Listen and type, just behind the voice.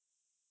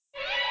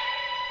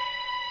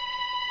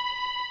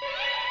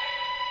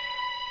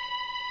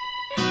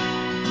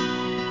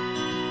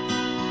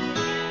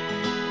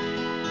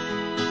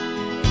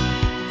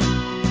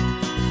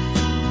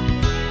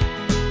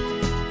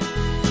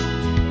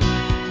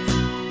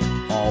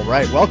All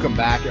right, welcome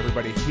back,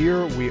 everybody.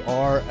 Here we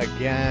are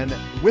again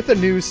with a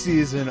new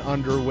season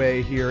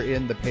underway here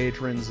in the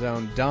Patron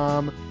Zone.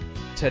 Dom,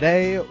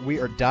 today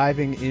we are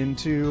diving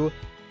into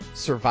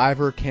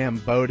Survivor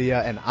Cambodia,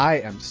 and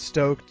I am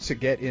stoked to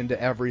get into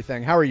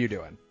everything. How are you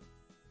doing?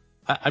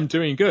 I'm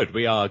doing good.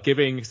 We are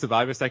giving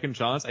Survivor a second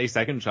chance,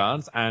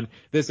 and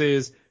this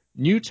is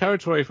new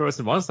territory for us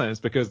in one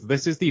sense, because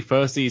this is the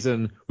first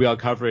season we are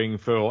covering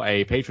for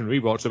a Patron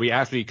rewatch, so we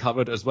actually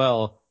covered as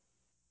well.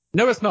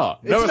 No, it's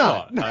not. No, it's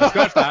not.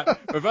 Scratch that.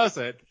 Reverse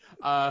it.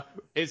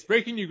 It's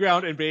breaking new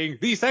ground in being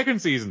the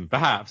second season,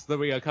 perhaps, that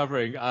we are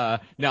covering now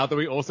that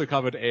we also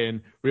covered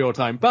in real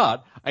time.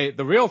 But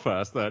the real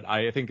first that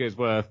I think is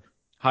worth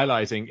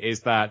highlighting is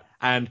that,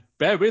 and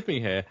bear with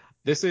me here,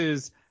 this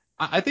is,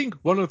 I think,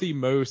 one of the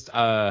most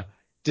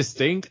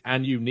distinct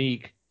and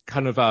unique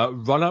kind of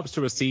run-ups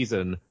to a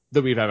season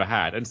that we've ever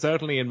had. And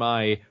certainly in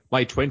my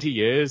 20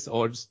 years,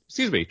 or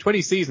excuse me,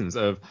 20 seasons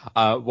of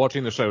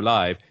watching the show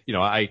live, you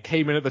know, I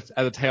came in at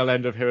the tail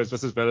end of Heroes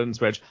vs.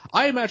 Villains, which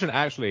I imagine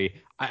actually,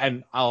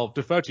 and I'll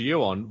defer to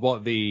you on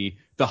what the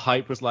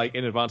hype was like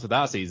in advance of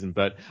that season,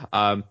 but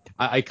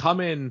I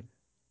come in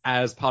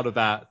as part of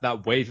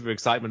that wave of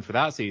excitement for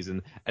that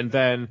season. And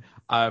then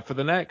for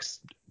the next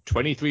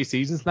 23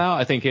 seasons now,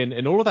 I think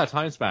in all of that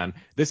time span,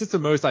 this is the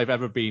most I've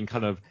ever been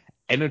kind of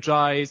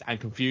energized and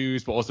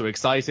confused, but also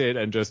excited,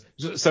 and just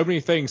so many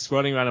things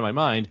swirling around in my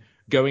mind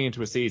going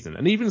into a season.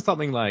 And even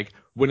something like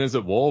Winners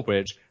at War,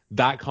 which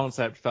that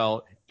concept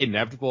felt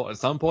inevitable at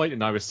some point,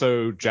 and I was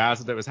so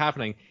jazzed that it was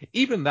happening.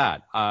 Even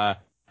that,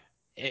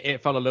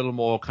 it felt a little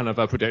more kind of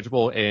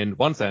predictable in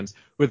one sense.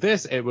 With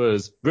this, it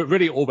was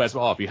really all bets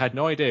were off. You had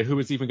no idea who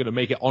was even going to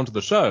make it onto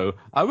the show,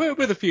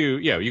 with a few,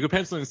 you know, you could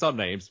pencil in some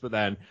names, but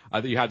then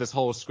you had this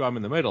whole scrum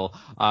in the middle.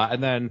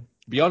 And then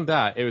beyond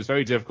that, it was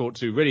very difficult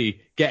to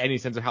really get any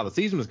sense of how the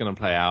season was going to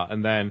play out.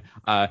 And then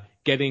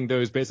getting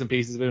those bits and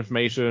pieces of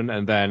information,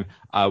 and then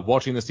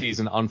watching the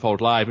season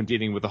unfold live and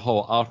dealing with the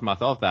whole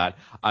aftermath of that,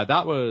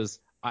 that was,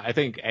 I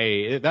think,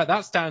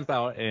 that stands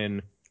out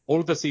in all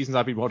of the seasons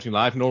I've been watching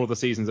live and all of the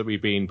seasons that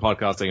we've been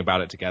podcasting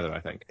about it together, I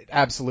think.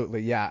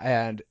 Absolutely, yeah.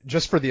 And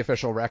just for the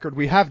official record,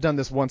 we have done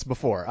this once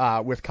before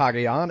with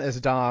Kagayan,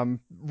 as Dom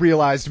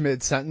realized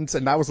mid-sentence,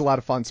 and that was a lot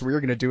of fun, so we were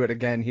going to do it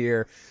again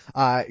here.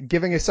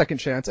 Giving a second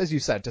chance, as you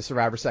said, to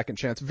Survivor Second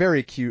Chance.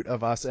 Very cute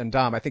of us. And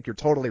Dom, I think you're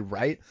totally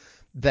right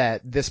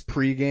that this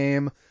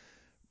pregame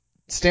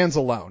stands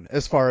alone,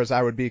 as far as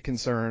I would be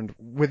concerned,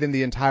 within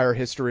the entire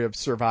history of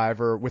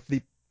Survivor, with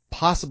the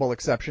possible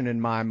exception in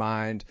my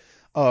mind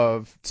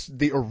of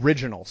the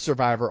original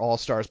Survivor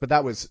All-Stars, but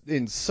that was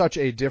in such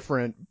a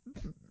different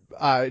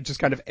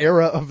just kind of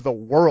era of the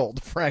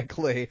world,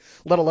 frankly,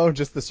 let alone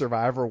just the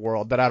Survivor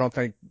world, that I don't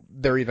think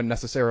they're even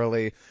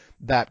necessarily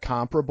that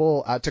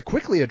comparable. To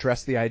quickly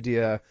address the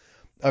idea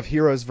of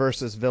Heroes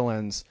versus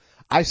Villains,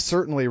 I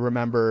certainly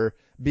remember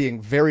being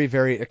very,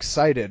 very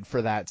excited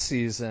for that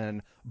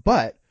season,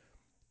 but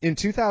in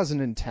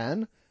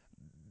 2010,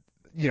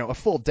 you know, a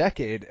full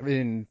decade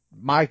in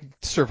my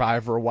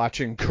Survivor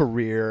watching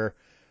career,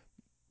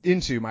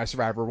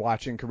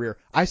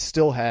 I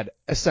still had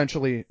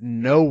essentially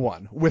no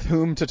one with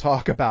whom to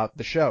talk about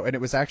the show. And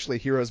it was actually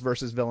Heroes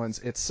versus Villains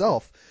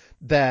itself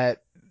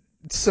that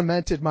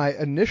cemented my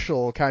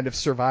initial kind of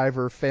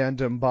Survivor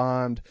fandom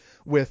bond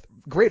with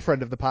great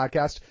friend of the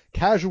podcast,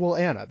 Casual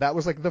Anna. That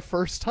was like the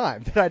first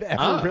time that I'd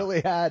ever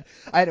really had,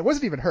 and it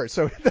wasn't even her.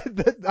 So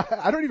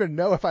I don't even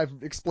know if I've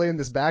explained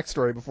this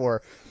backstory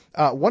before.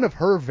 One of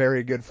her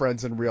very good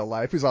friends in real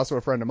life, who's also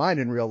a friend of mine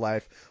in real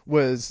life,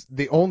 was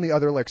the only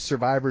other like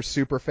Survivor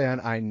super fan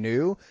I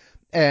knew.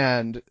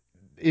 And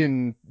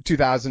in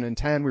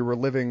 2010, we were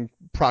living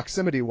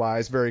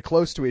proximity-wise very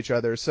close to each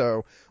other,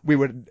 so we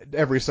would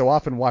every so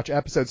often watch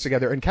episodes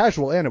together, and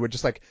Casual Anna would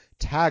just like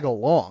tag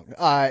along,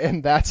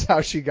 and that's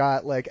how she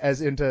got like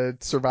as into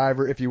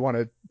Survivor, if you want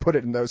to put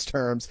it in those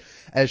terms,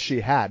 as she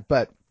had.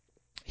 But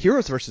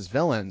Heroes versus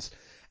Villains,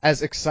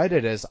 as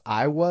excited as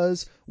I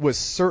was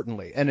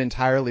certainly an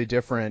entirely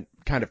different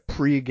kind of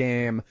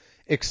pre-game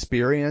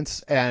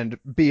experience, and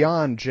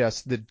beyond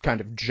just the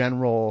kind of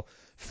general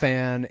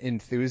fan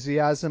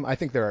enthusiasm, I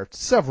think there are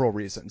several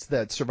reasons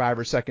that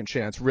Survivor Second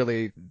Chance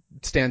really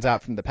stands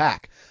out from the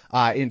pack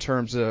in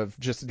terms of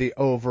just the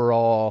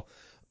overall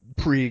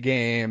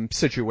pre-game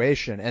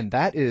situation, and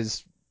that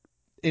is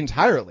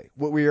entirely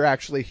what we are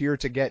actually here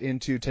to get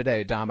into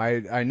today, Dom.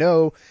 I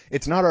know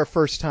it's not our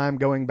first time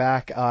going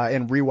back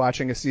and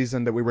rewatching a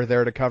season that we were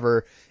there to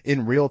cover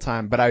in real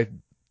time, but I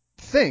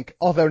think,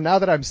 although now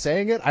that I'm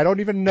saying it, I don't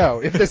even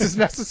know if this is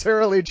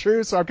necessarily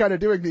true, so I'm kind of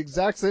doing the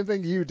exact same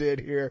thing you did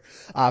here,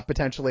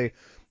 potentially.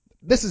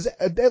 This is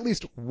at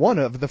least one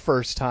of the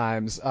first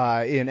times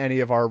in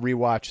any of our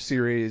rewatch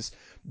series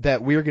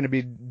that we're going to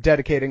be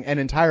dedicating an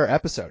entire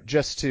episode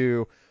just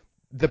to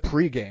the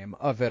pregame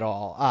of it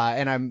all.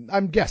 And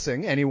I'm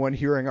guessing anyone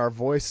hearing our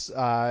voice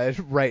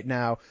right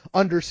now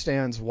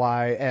understands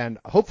why, and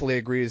hopefully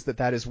agrees that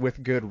that is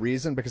with good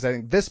reason, because I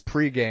think this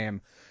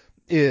pregame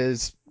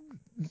is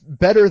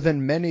better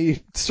than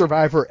many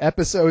Survivor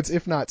episodes,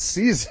 if not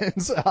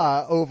seasons,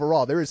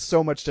 overall. There is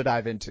so much to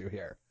dive into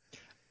here.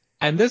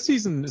 And this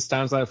season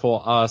stands out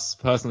for us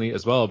personally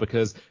as well,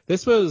 because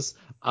this was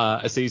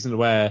a season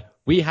where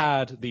we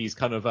had these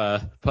kind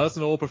of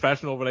personal,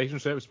 professional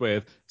relationships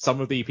with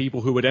some of the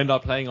people who would end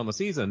up playing on the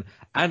season.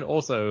 And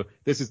also,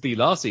 this is the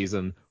last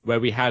season where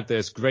we had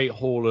this great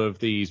haul of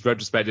these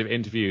retrospective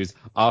interviews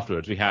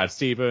afterwards. We had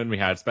Steven, we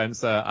had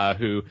Spencer,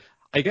 who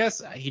I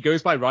guess he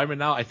goes by Ryman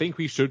now. I think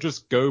we should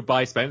just go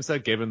by Spencer,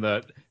 given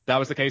that that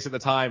was the case at the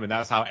time, and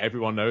that's how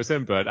everyone knows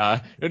him.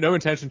 But no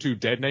intention to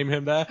dead name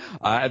him there.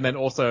 And then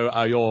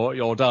also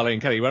your darling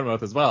Kelly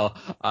Wentworth as well.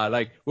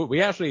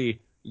 We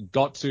actually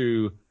got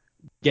to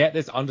get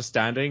this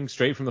understanding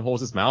straight from the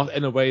horse's mouth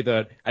in a way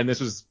that, and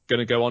this was going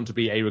to go on to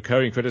be a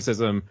recurring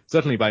criticism,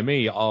 certainly by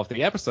me, of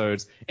the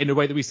episodes, in a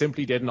way that we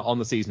simply didn't on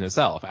the season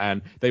itself.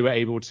 And they were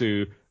able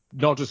to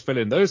not just fill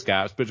in those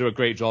gaps, but do a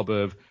great job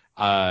of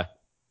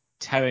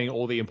telling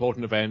all the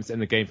important events in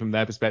the game from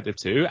their perspective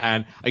too.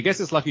 And I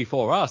guess it's lucky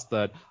for us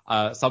that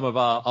some of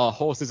our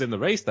horses in the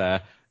race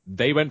there,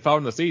 they went far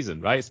in the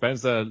season, right?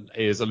 Spencer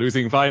is a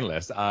losing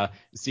finalist.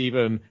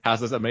 Steven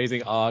has this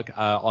amazing arc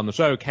on the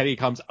show. Kelly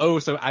comes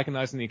so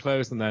agonizingly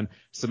close and then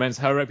cements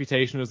her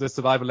reputation as this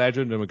Survivor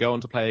legend and will go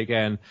on to play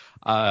again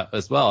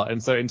as well.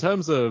 And so in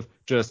terms of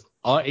just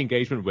our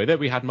engagement with it,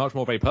 we had much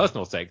more of a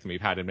personal stake than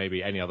we've had in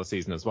maybe any other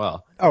season as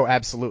well. Oh,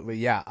 absolutely,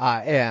 yeah.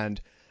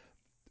 And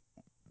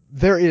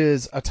there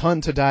is a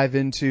ton to dive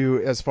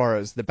into as far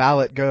as the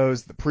ballot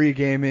goes, the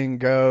pre-gaming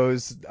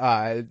goes,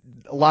 a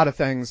lot of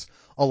things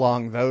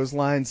along those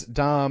lines.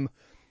 Dom,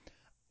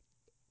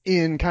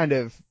 in kind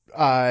of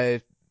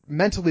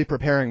mentally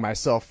preparing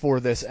myself for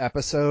this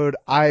episode,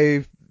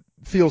 I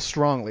feel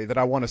strongly that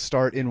I want to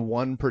start in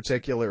one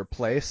particular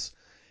place,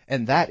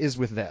 and that is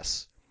with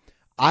this.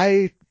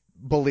 I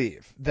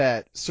believe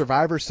that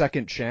Survivor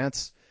Second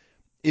Chance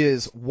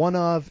is one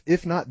of,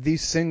 if not the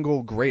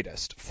single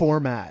greatest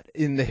format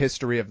in the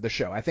history of the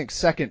show. I think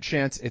Second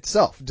Chance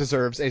itself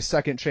deserves a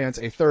second chance,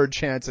 a third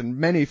chance, and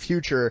many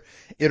future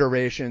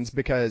iterations,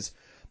 because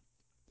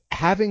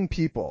having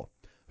people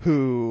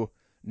who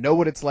know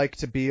what it's like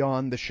to be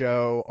on the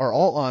show are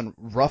all on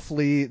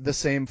roughly the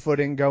same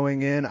footing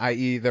going in,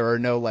 i.e. there are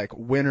no like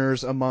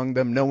winners among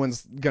them. No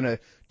one's gonna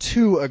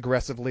too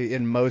aggressively,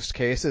 in most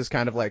cases,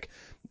 kind of like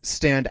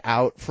stand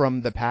out from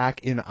the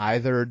pack in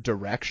either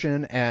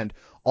direction, and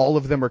all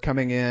of them are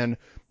coming in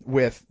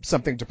with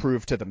something to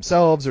prove to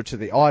themselves or to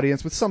the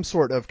audience, with some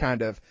sort of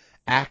kind of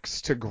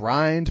axe to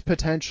grind,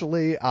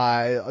 potentially,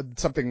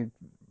 something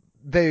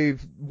they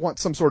want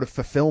some sort of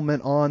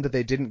fulfillment on that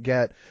they didn't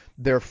get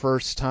their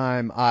first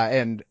time.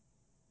 And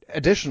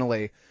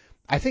additionally,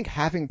 I think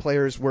having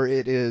players where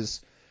it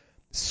is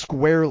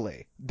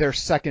squarely their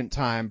second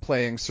time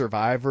playing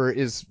Survivor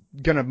is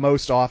going to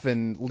most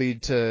often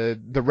lead to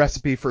the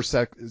recipe for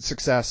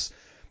success,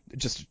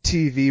 just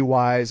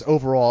TV-wise,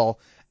 overall,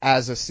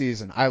 as a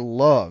season. I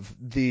love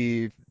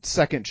the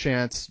second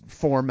chance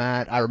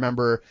format. I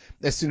remember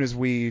as soon as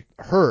we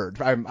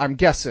heard, I'm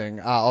guessing,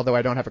 although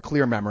I don't have a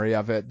clear memory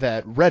of it,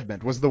 that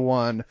Redmond was the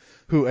one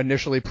who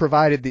initially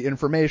provided the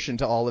information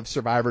to all of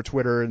Survivor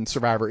Twitter and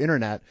Survivor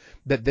Internet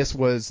that this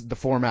was the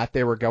format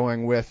they were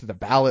going with. The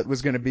ballot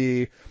was going to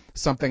be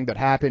something that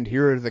happened.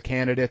 Here are the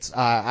candidates.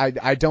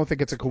 I don't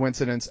think it's a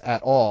coincidence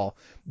at all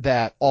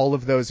that all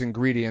of those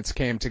ingredients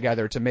came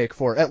together to make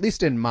for, at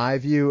least in my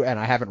view, and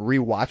I haven't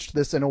rewatched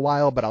this in a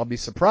while, but I'll be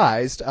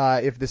surprised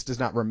if this does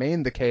not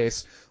remain the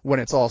case when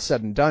it's all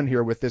said and done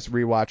here with this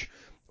rewatch,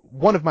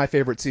 one of my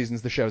favorite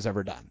seasons the show's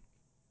ever done.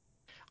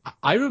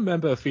 I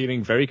remember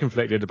feeling very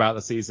conflicted about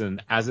the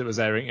season as it was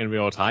airing in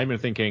real time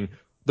and thinking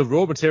the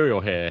raw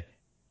material here,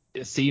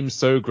 it seems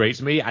so great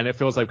to me, and it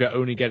feels like we're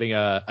only getting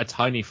a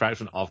tiny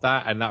fraction of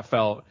that, and that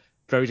felt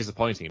very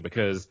disappointing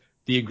because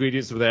the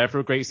ingredients were there for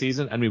a great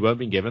season and we weren't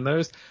being given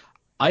those.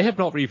 I have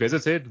not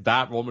revisited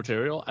that raw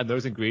material and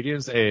those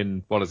ingredients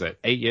in,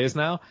 8 years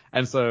now,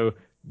 and so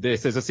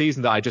this is a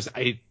season that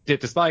I did,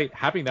 despite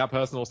having that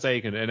personal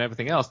stake and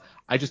everything else,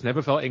 I just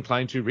never felt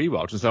inclined to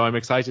rewatch, and so I'm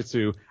excited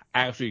to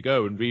actually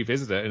go and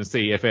revisit it and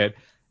see if it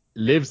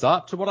lives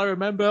up to what I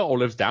remember or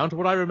lives down to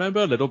what I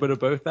remember, a little bit of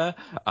both there.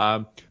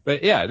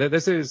 But yeah,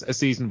 this is a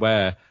season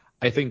where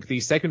I think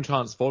the second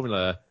chance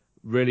formula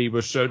really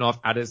was shown off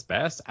at its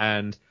best.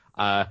 And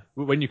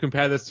when you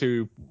compare this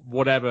to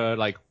whatever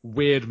like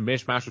weird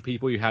mishmash of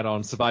people you had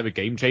on Survivor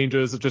Game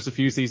Changers just a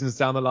few seasons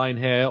down the line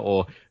here,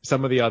 or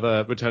some of the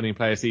other returning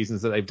player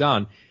seasons that they've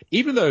done,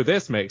 even though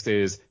this mix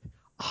is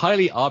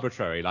highly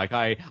arbitrary, like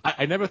I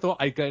never thought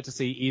I'd get to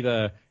see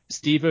either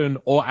Steven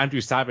or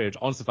Andrew Savage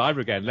on Survivor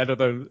again, let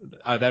alone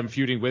them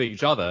feuding with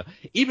each other,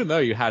 even though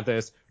you had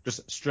this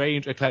just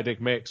strange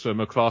eclectic mix from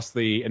across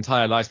the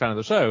entire lifespan of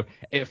the show,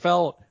 it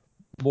felt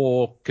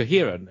more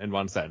coherent in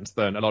one sense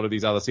than a lot of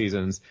these other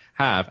seasons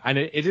have. And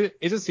it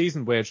is a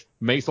season which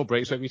makes or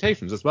breaks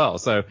reputations as well.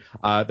 So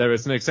there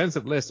is an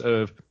extensive list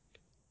of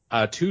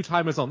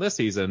two-timers on this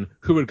season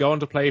who would go on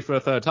to play for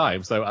a third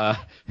time. So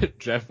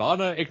Jeff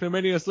Varner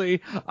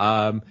ignominiously,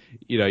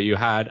 you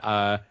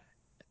had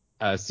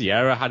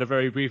Sierra had a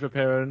very brief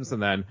appearance,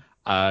 and then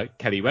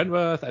Kelly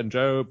Wentworth and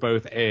Joe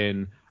both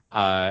in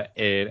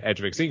Edge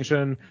of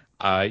Extinction.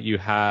 You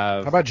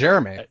have How about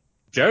Jeremy?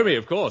 Jeremy,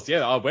 of course,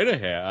 yeah, our winner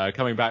here,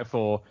 coming back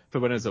for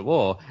Winners at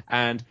War.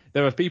 And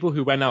there are people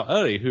who went out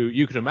early who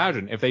you could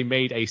imagine if they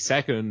made a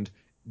second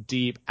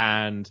deep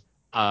and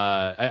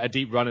a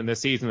deep run in this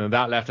season, and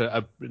that left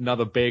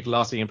another big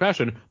lasting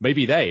impression,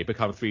 maybe they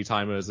become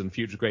 3-timers and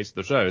future greats of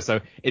the show. So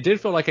it did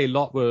feel like a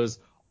lot was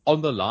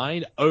on the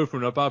line over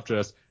and above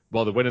just,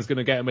 well, the winner's going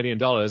to get $1 million,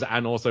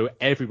 and also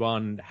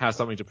everyone has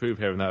something to prove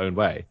here in their own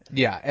way.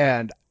 Yeah,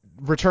 and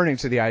returning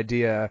to the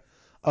idea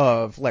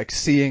of like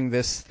seeing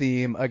this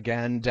theme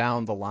again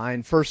down the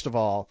line. First of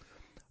all,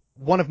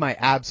 one of my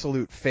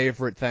absolute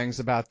favorite things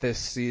about this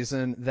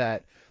season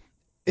that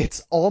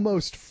it's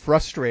almost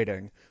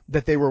frustrating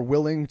that they were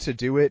willing to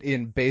do it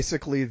in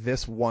basically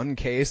this one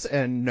case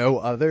and no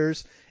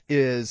others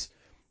is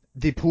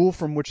the pool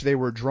from which they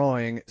were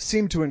drawing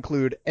seemed to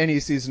include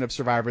any season of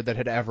Survivor that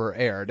had ever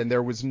aired. And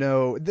there was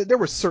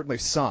certainly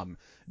some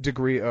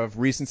degree of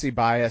recency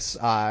bias,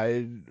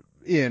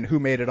 in who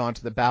made it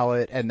onto the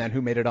ballot and then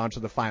who made it onto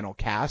the final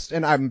cast.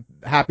 And I'm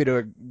happy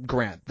to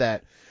grant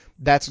that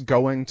that's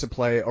going to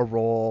play a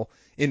role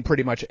in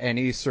pretty much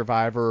any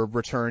Survivor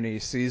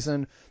returnee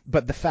season.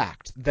 But the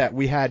fact that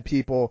we had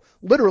people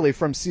literally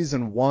from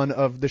season 1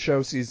 of the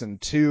show, season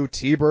 2,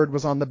 T-Bird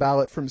was on the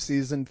ballot from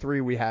season 3.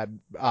 We had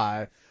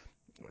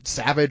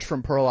Savage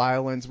from Pearl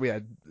Islands. We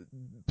had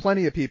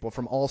plenty of people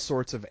from all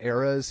sorts of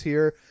eras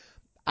here.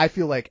 I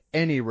feel like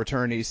any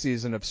returnee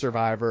season of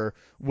Survivor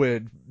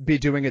would be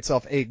doing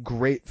itself a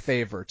great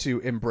favor to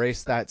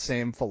embrace that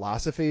same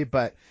philosophy.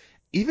 But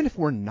even if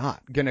we're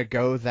not going to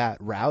go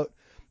that route,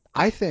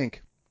 I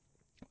think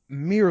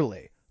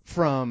merely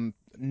from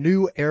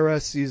new era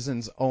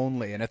seasons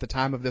only, and at the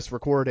time of this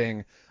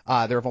recording,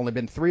 there have only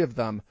been 3 of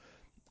them,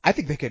 I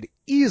think they could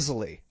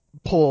easily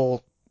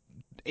pull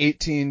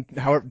 18,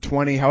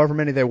 20, however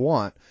many they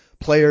want,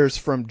 players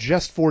from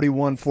just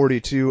 41,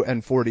 42,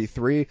 and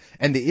 43,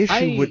 and the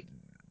issue would...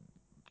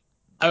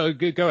 Oh,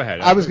 go ahead.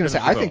 I was going to say,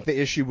 I think the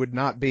issue would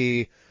not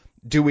be,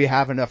 do we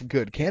have enough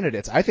good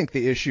candidates? I think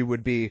the issue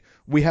would be,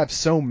 we have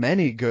so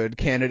many good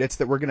candidates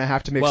that we're going to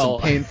have to make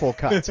some painful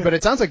cuts. But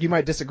it sounds like you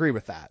might disagree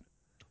with that.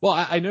 Well,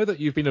 I know that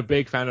you've been a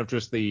big fan of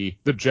just the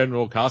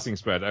general casting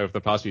spread over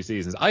the past few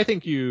seasons. I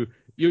think you're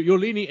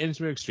leaning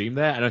into an extreme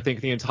there, and I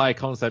think the entire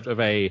concept of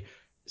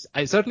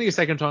certainly a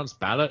second chance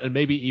ballot and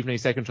maybe even a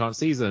second chance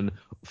season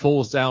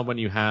falls down when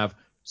you have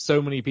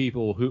so many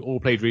people who all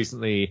played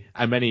recently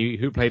and many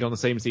who played on the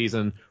same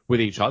season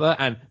with each other.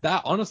 And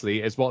that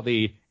honestly is what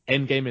the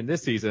end game in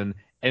this season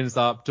ends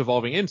up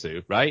devolving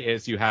into, right?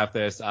 Is you have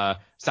this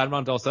San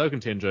Juan del Sur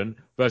contingent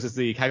versus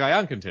the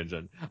Cagayan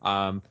contingent,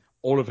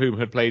 all of whom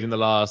had played in the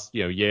last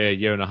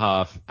year and a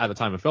half at the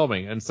time of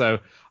filming. And so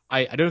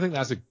I don't think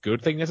that's a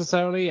good thing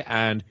necessarily,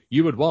 and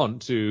you would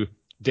want to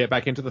dip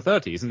back into the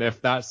 30s. And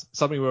if that's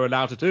something we're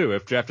allowed to do,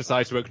 if Jeff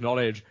decides to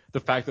acknowledge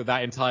the fact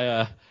that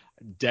entire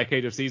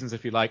decade of seasons,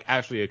 if you like,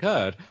 actually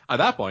occurred, at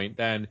that point,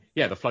 then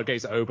yeah, the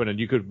floodgates are open and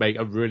you could make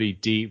a really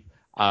deep,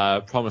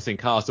 promising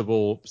cast of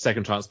all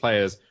second chance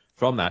players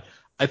from that.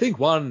 I think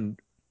one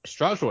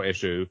structural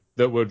issue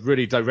that would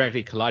really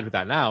directly collide with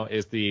that now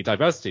is the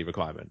diversity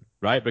requirement,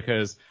 right?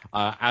 Because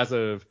as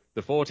of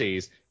the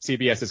 40s,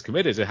 CBS is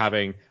committed to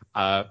having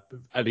at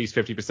least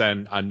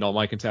 50%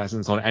 non-white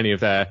contestants on any of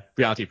their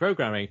reality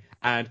programming.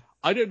 And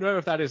I don't know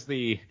if that is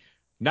the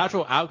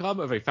natural outcome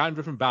of a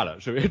fan-driven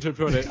ballot, to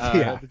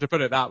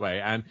put it that way.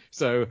 And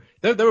so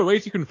there were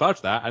ways you can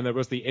fudge that. And there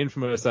was the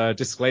infamous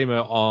disclaimer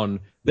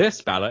on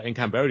this ballot in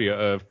Cambodia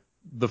of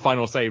the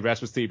final say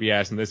rests with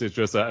CBS, and this is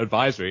just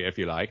advisory, if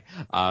you like.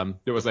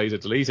 It was later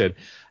deleted.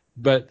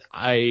 But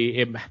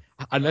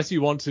unless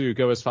you want to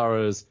go as far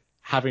as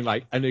having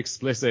like an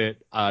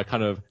explicit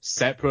kind of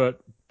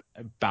separate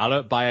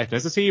ballot by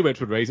ethnicity,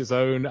 which would raise its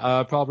own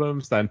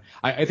problems, then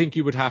I think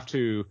you would have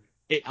to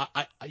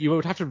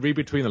read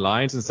between the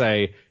lines and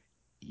say,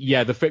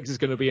 yeah, the fix is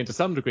going to be into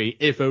some degree,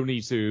 if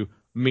only to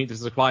meet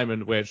this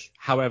requirement, which,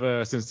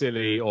 however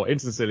sincerely or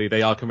insincerely,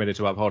 they are committed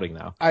to upholding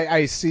now.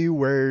 I see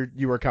where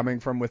you were coming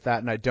from with that,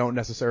 and I don't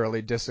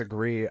necessarily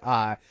disagree.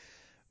 I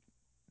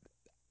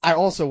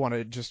also want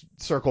to just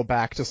circle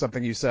back to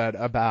something you said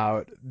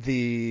about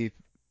the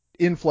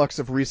influx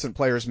of recent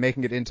players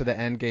making it into the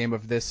end game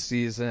of this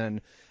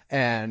season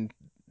and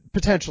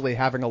potentially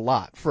having a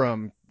lot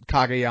from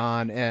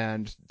Cagayan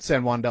and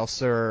San Juan del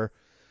Sur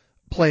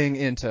playing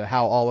into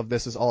how all of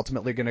this is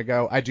ultimately going to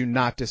go. I do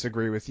not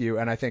disagree with you,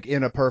 and I think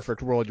in a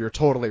perfect world, you're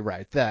totally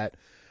right that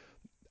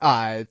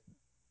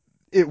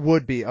it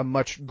would be a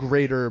much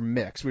greater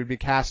mix. We'd be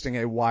casting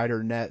a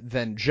wider net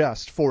than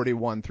just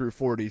 41 through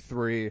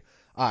 43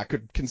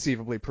 could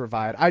conceivably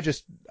provide. I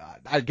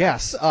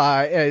guess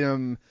I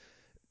am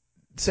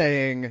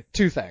saying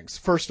 2 things.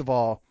 First of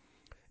all,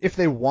 if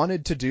they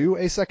wanted to do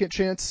a second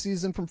chance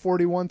season from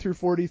 41 through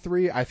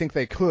 43, I think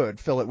they could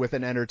fill it with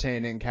an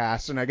entertaining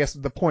cast. And I guess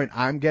the point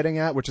I'm getting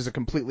at, which is a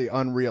completely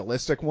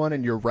unrealistic one,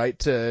 and you're right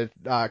to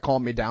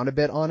calm me down a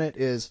bit on it,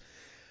 is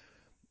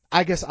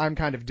I guess I'm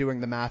kind of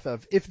doing the math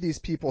of if these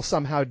people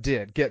somehow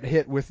did get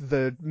hit with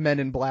the Men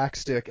in Black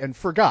stick and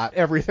forgot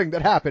everything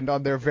that happened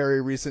on their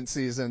very recent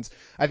seasons,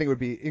 I think it would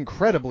be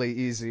incredibly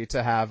easy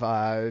to have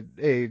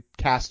a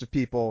cast of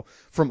people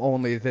from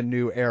only the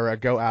new era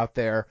go out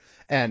there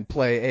and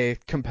play a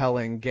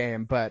compelling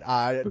game. But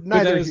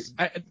there's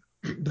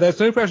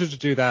no pressure to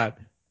do that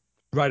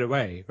right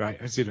away, right?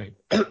 Excuse me.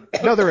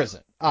 No, there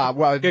isn't.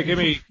 Well, give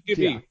me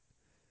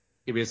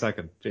a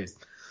second. Jeez.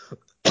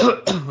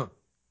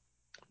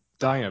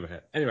 Dying over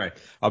here. Anyway,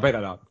 I'll pick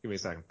that up. Give me a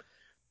second.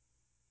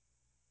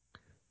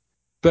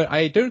 But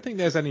I don't think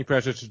there's any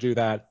pressure to do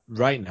that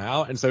right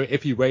now. And so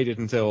if you waited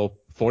until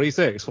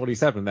 46,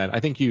 47, then I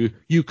think you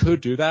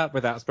could do that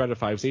with that spread of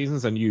 5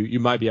 seasons, and you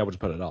might be able to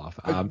put it off.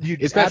 You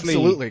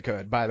absolutely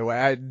could, by the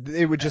way.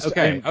 It would just...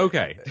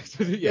 Okay.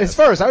 Yes. As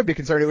far as I would be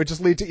concerned, it would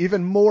just lead to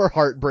even more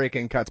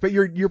heartbreaking cuts. But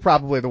you're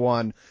probably the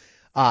one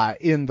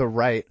in the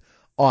right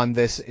on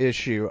this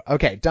issue.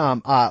 Okay,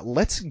 Dom,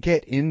 let's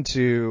get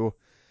into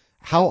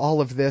how all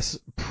of this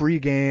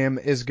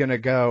pregame is going to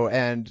go.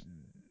 And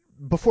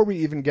before we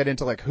even get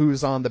into like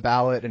who's on the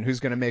ballot and who's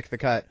going to make the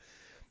cut,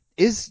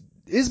 is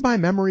my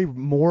memory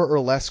more or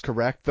less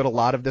correct that a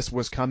lot of this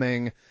was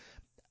coming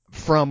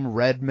from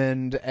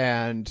Redmond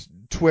and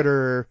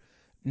Twitter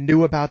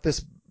knew about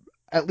this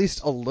at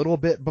least a little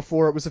bit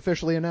before it was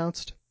officially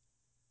announced?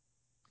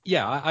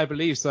 Yeah, I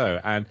believe so.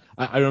 And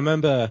I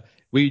remember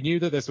we knew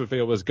that this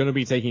reveal was going to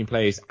be taking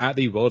place at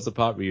the Worlds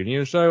Apart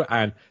reunion show,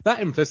 and that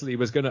implicitly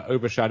was going to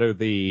overshadow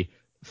the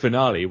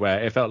finale,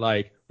 where it felt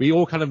like we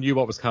all kind of knew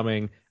what was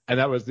coming, and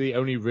that was the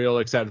only real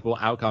acceptable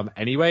outcome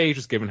anyway,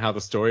 just given how the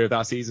story of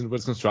that season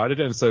was constructed.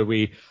 And so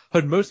we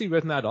had mostly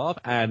written that off,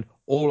 and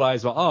all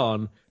eyes were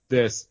on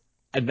this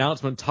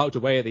announcement tucked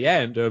away at the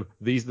end of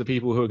these are the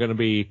people who are going to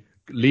be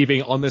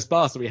leaving on this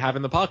bus that we have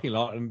in the parking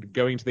lot and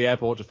going to the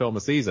airport to film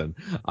a season.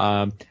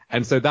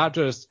 And so that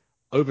just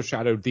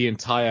overshadowed the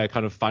entire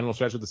kind of final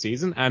stretch of the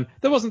season, and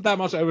there wasn't that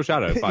much to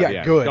overshadow by the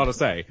end, good. Gotta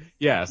say.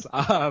 Yes.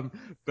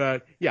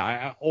 But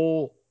yeah,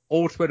 all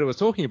Twitter was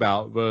talking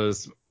about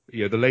was,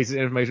 the latest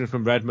information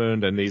from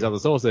Redmond and these other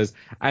sources.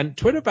 And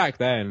Twitter back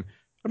then,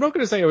 I'm not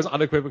going to say it was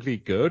unequivocally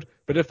good,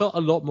 but it felt a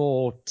lot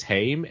more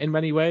tame in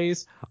many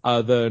ways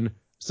than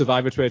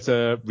Survivor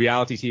Twitter,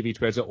 reality TV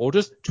Twitter, or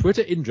just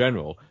Twitter in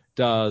general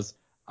does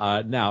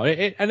now.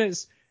 And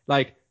it's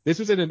like, this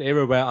was in an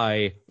era where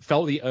I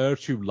felt the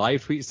urge to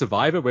live tweet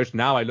Survivor, which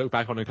now I look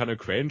back on and kind of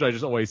cringe. I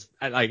just always,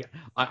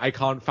 I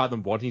can't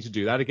fathom wanting to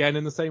do that again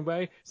in the same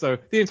way. So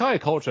the entire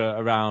culture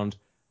around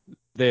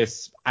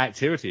this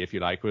activity, if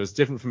you like, was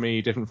different for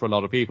me, different for a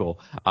lot of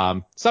people.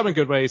 Some in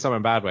good ways, some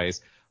in bad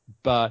ways.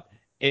 But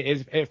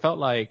it felt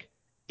like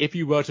if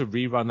you were to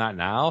rerun that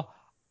now,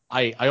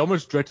 I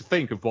almost dread to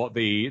think of what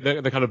the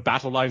kind of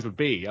battle lines would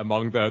be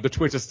among the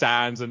Twitter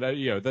stands and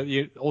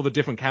all the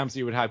different camps that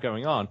you would have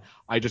going on.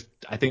 I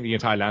think the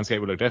entire landscape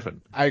would look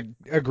different. I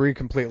agree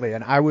completely,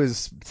 and I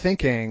was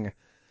thinking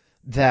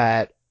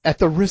that at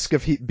the risk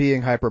of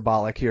being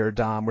hyperbolic here,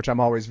 Dom, which I'm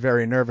always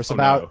very nervous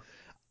about, no.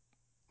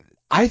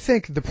 I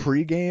think the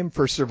pregame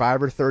for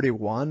Survivor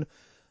 31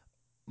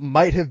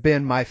 might have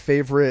been my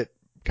favorite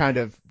kind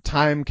of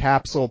time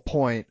capsule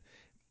point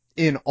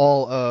in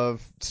all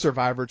of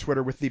Survivor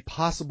Twitter, with the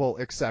possible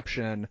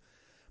exception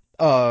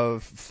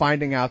of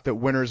finding out that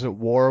Winners at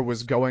War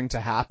was going to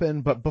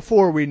happen, but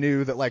before we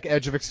knew that like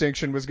Edge of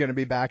Extinction was going to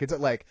be back. It's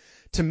like,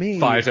 to me,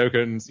 Fire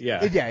Tokens,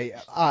 yeah.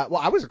 Well,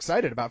 I was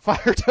excited about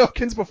Fire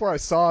Tokens before I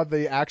saw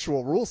the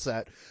actual rule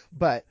set,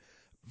 but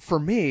for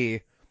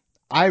me,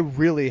 I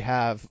really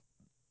have,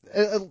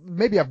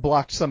 maybe I've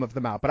blocked some of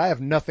them out, but I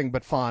have nothing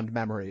but fond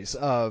memories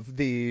of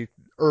the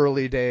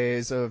early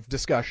days of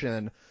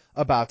discussion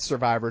about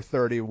Survivor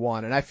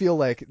 31, and I feel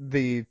like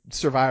the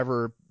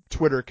Survivor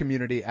Twitter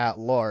community at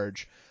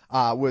large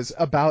was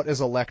about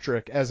as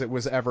electric as it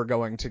was ever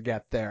going to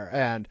get there.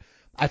 And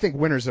I think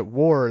Winners at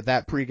War,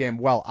 that pregame,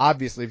 well,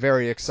 obviously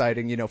very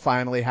exciting,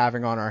 finally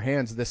having on our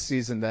hands this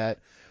season that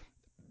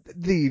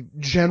the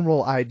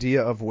general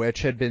idea of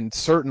which had been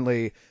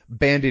certainly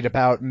bandied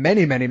about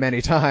many, many,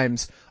 many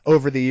times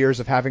over the years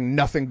of having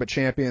nothing but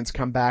champions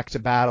come back to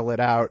battle it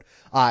out,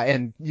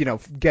 and,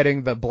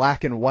 getting the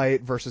black and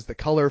white versus the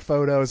color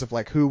photos of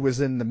like who was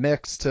in the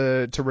mix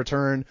to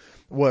return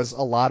was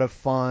a lot of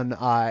fun,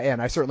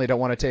 and I certainly don't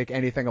want to take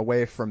anything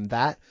away from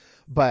that,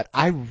 but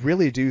I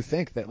really do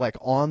think that like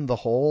on the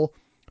whole,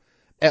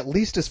 at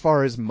least as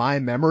far as my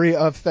memory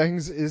of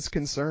things is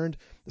concerned,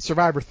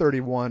 Survivor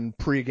 31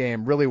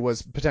 pregame really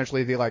was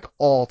potentially the like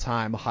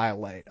all-time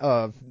highlight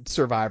of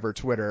Survivor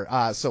Twitter.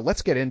 So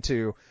let's get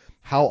into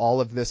how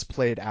all of this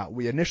played out.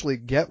 We initially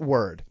get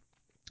word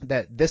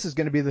that this is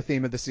going to be the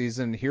theme of the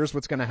season. Here's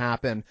what's going to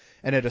happen.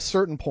 And at a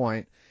certain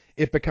point,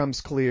 it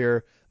becomes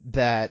clear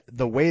that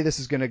the way this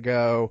is going to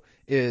go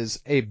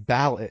is a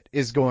ballot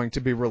is going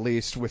to be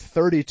released with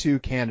 32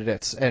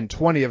 candidates, and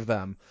 20 of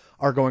them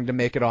are going to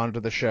make it onto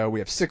the show. We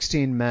have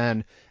 16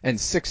 men and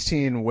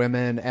 16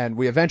 women, and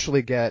we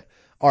eventually get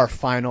our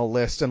final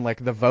list, and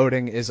like the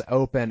voting is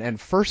open. And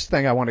first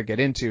thing I want to get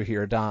into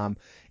here, Dom,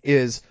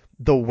 is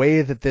the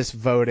way that this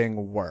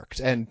voting worked,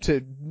 and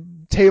to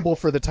table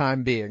for the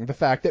time being the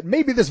fact that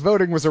maybe this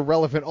voting was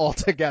irrelevant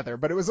altogether,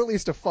 but it was at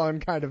least a fun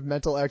kind of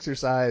mental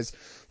exercise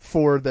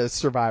for the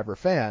Survivor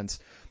fans.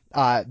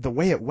 The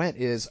way it went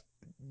is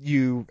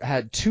you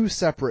had 2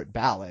 separate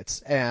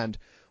ballots, and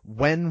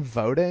when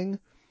voting,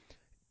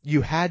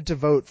 you had to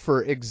vote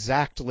for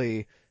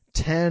exactly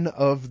 10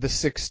 of the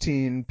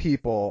 16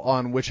 people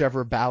on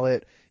whichever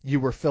ballot you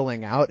were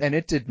filling out, and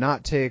it did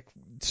not take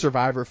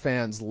Survivor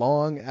fans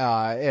long,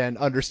 and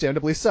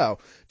understandably so,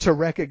 to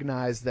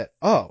recognize that,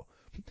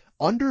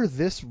 under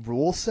this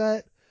rule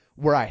set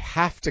where I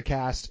have to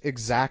cast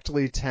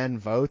exactly 10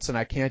 votes and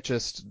I can't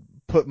just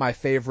put my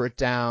favorite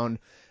down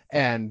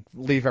and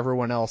leave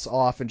everyone else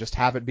off and just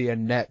have it be a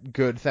net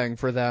good thing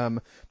for them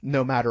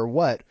no matter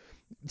what,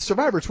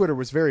 Survivor Twitter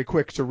was very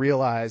quick to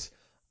realize,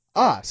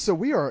 so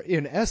we are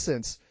in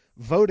essence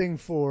voting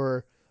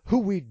for who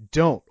we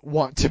don't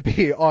want to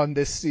be on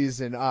this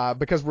season,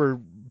 because we're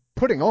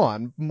putting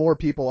on more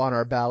people on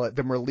our ballot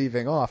than we're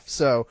leaving off.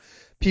 So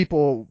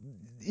people,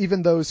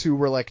 even those who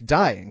were like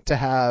dying to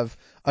have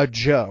a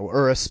Joe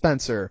or a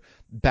Spencer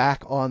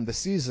back on the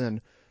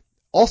season,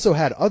 also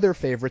had other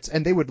favorites,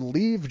 and they would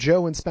leave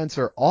Joe and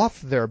Spencer off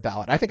their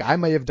ballot. I think I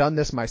may have done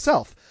this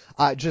myself,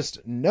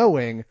 just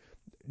knowing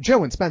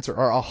Joe and Spencer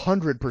are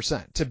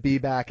 100% to be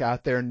back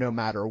out there no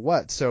matter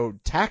what. So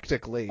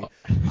tactically,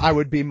 I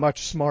would be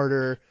much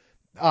smarter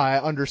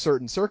under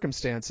certain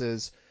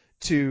circumstances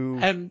to...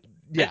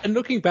 And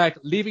looking back,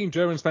 leaving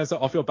Joe and Spencer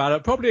off your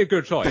ballot, probably a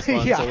good choice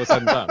once all is said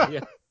and done. Yeah.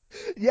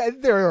 Yeah,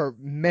 there are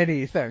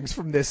many things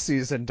from this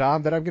season,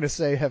 Dom, that I'm going to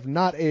say have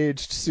not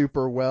aged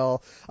super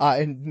well,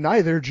 and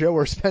neither Joe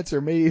or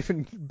Spencer may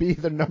even be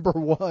the number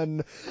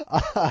one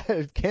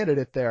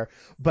candidate there.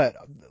 But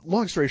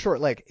long story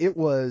short, like, it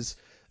was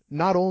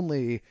not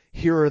only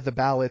here are the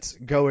ballots,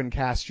 go and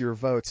cast your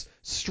votes.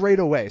 Straight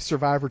away,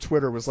 Survivor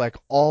Twitter was like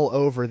all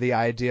over the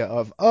idea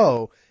of,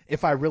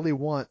 if I really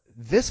want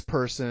this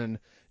person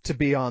to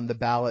be on the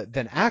ballot,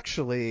 then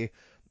actually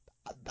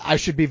I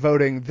should be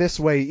voting this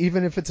way,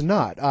 even if it's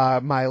not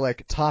my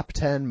like top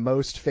 10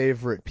 most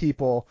favorite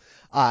people,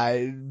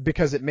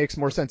 because it makes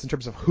more sense in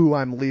terms of who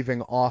I'm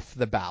leaving off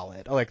the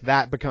ballot. Like,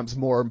 that becomes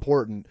more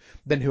important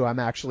than who I'm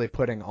actually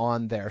putting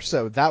on there.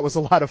 So that was a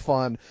lot of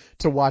fun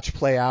to watch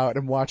play out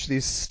and watch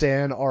these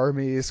stan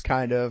armies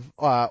kind of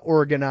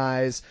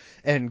organize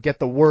and get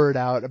the word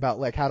out about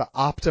like how to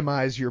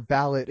optimize your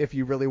ballot if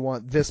you really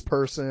want this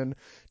person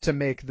to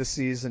make the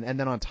season. And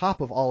then on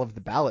top of all of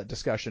the ballot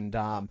discussion,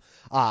 Dom,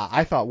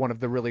 I thought one of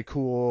the really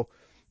cool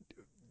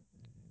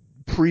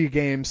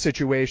pre-game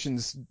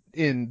situations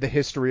in the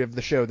history of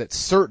the show that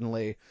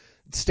certainly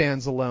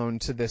stands alone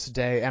to this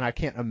day, and I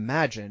can't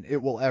imagine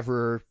it will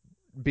ever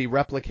be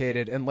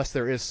replicated unless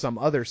there is some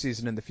other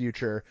season in the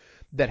future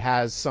that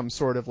has some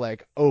sort of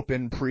like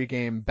open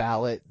pre-game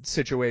ballot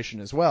situation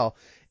as well,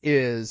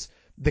 is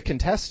the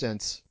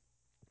contestants,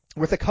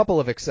 with a couple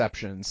of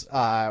exceptions,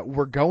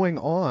 were going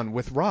on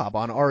with Rob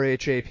on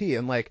RHAP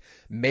and like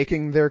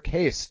making their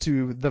case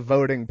to the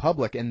voting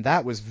public, and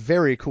that was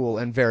very cool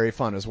and very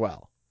fun as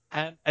well.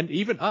 And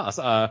even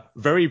us,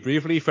 very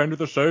briefly, friend of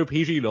the show,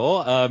 PG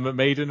Law,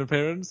 made an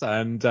appearance,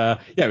 and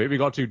we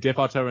got to dip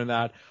our toe in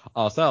that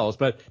ourselves.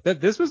 But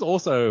this was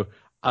also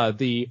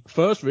the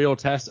first real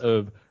test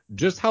of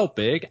just how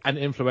big and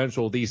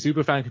influential the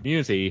superfan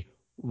community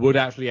would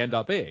actually end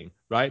up being,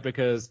 right?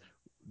 Because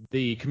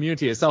the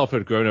community itself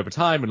had grown over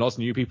time, and lots of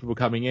new people were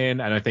coming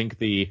in, and I think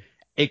the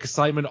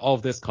excitement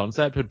of this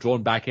concept had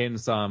drawn back in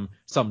some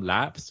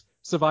lapsed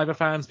Survivor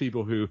fans,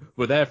 people who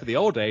were there for the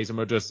old days and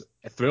were just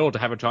thrilled to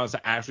have a chance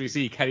to actually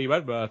see Kelly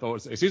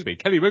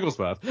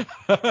Wigglesworth.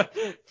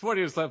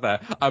 Freudian slip there,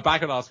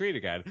 back on our screen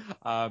again.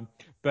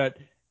 But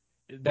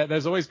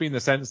there's always been the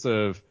sense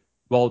of,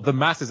 well, the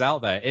mass is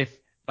out there. If,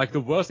 like,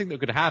 the worst thing that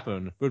could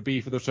happen would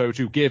be for the show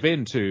to give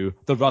in to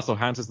the Russell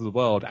Hansons of the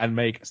world and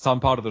make some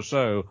part of the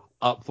show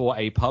up for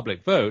a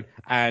public vote.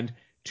 And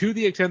to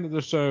the extent that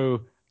the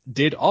show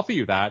did offer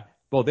you that,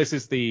 well, this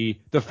is the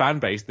fan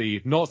base,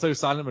 the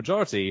not-so-silent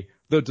majority,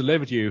 that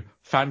delivered you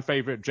fan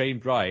favorite Jane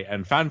Bright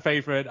and fan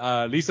favorite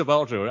Lisa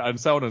Welcher and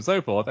so on and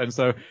so forth. And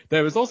so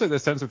there was also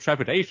this sense of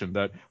trepidation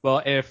that,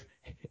 well, if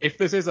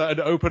this is an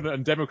open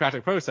and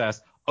democratic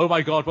process, oh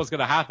my God, what's going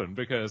to happen?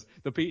 Because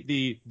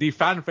the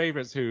fan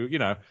favorites who, you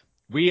know,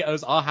 we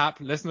as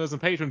RHAP listeners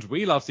and patrons,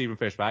 we love Stephen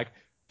Fishbach.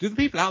 Do the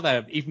people out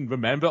there even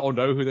remember or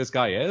know who this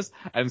guy is?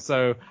 And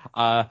so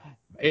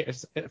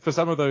for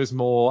some of those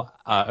more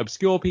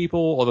obscure people,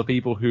 or the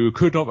people who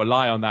could not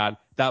rely on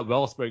that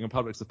wellspring of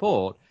public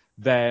support,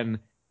 then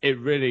it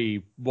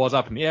really was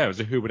up in the air as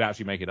to who would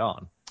actually make it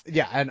on.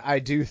 Yeah, and I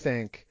do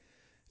think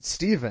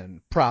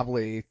Steven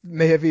probably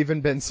may have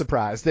even been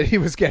surprised that he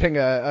was getting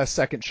a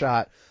second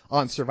shot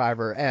on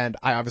Survivor, and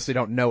I obviously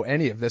don't know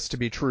any of this to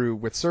be true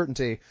with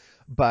certainty,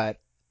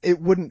 but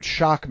it wouldn't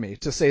shock me,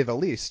 to say the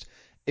least,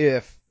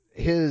 if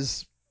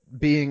his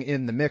being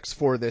in the mix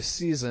for this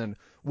season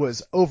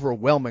was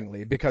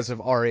overwhelmingly because of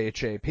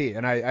RHAP.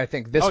 And I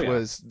think this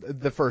was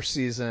the first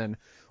season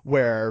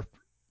where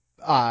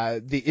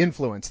the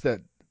influence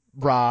that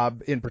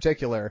Rob in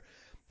particular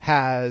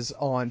has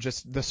on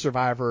just the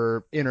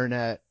Survivor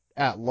internet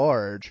at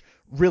large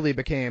really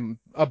became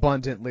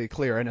abundantly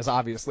clear and has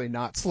obviously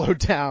not slowed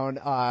down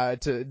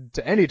to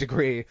any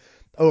degree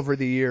over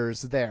the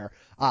years there.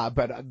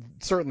 But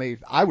certainly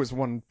I was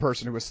one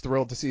person who was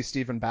thrilled to see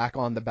Stephen back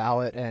on the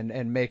ballot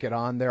and make it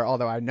on there,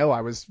 although I know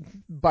I was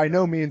by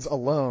no means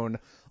alone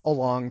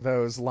along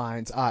those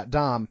lines.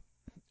 Dom,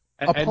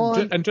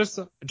 and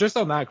just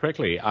on that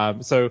quickly,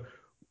 so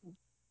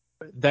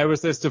there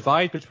was this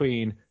divide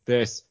between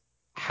this,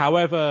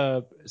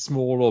 however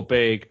small or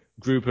big,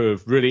 group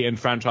of really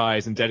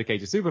enfranchised and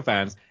dedicated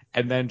superfans,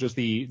 and then just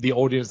the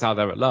audience out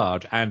there at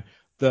large. And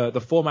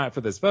the format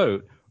for this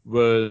vote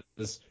was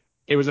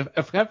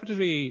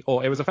effectively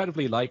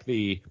like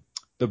the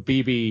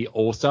BB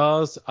All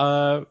Stars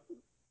kind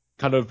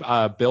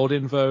of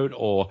build-in vote,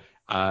 or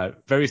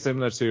very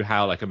similar to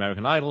how like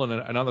American Idol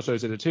and other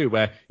shows did it too,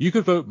 where you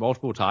could vote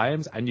multiple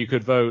times and you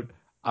could vote.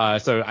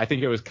 So I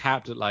think it was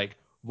capped at like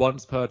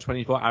once per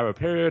 24-hour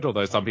period,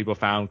 although some people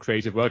found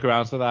creative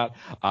workarounds for that.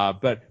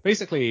 But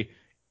basically,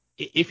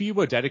 if you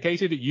were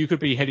dedicated, you could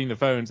be hitting the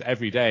phones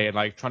every day and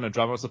like trying to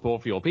drum up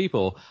support for your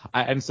people.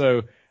 And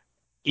so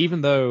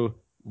even though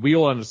we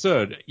all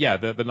understood,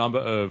 the number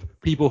of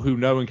people who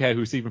know and care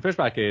who Stephen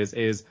Fishbach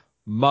is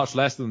much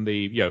less than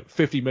the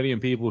 50 million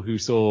people who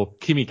saw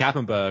Kimi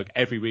Kappenberg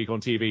every week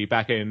on TV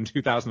back in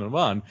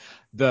 2001,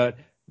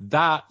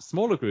 that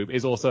smaller group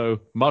is also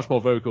much more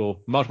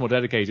vocal, much more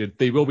dedicated.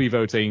 They will be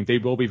voting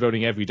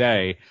every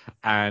day,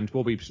 and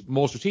will be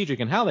more strategic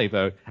in how they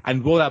vote.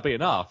 And will that be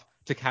enough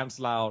to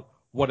cancel out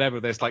whatever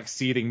this like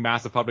seething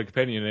mass of public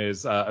opinion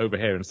is over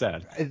here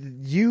instead?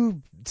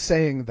 You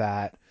saying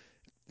that,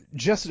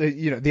 just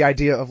the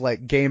idea of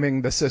like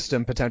gaming the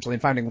system potentially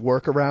and finding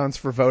workarounds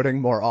for voting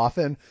more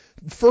often,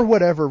 for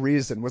whatever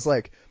reason, was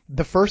like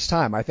the first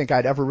time I think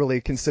I'd ever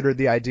really considered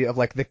the idea of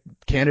like the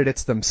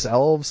candidates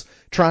themselves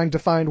trying to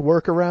find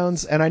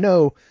workarounds. And I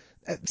know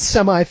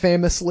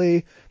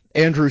semi-famously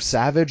Andrew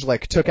Savage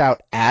like took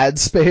out ad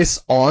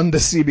space on the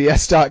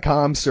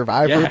CBS.com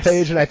Survivor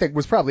page, and I think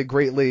was probably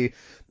greatly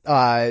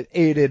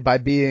aided by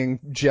being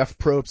Jeff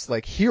Probst's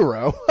like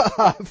hero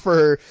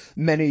for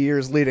many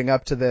years leading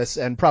up to this,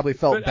 and probably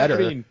felt better. I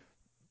mean,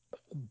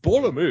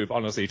 baller move,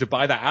 honestly, to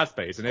buy that ad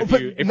space. And if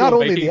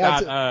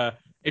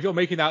you're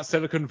making that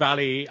Silicon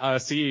Valley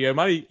CEO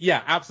money,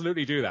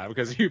 absolutely do that,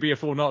 because you'd be a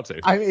fool not to.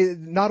 I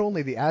mean, not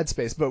only the ad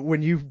space, but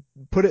when you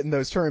put it in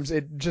those terms,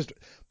 it just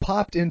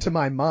popped into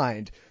my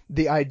mind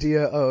the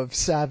idea of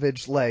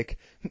Savage like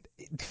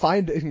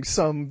finding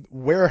some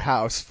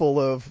warehouse full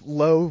of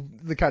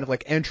the kind of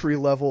like entry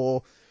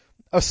level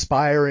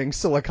aspiring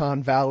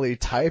Silicon Valley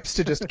types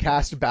to just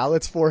cast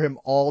ballots for him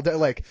all day,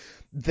 like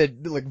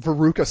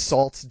Veruca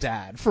Salt's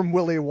dad from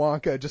Willy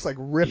Wonka, just like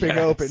ripping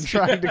open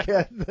trying to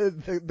get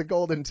the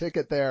golden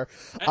ticket there.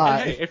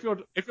 And hey, if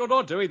you're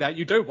not doing that,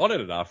 you don't want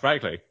it enough,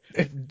 frankly.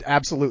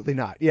 Absolutely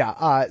not.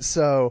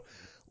 So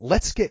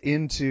let's get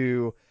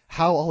into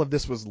how all of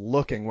this was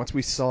looking once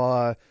we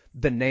saw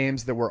the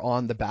names that were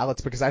on the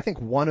ballots, because I think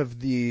one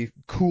of the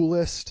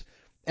coolest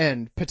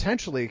and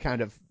potentially kind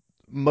of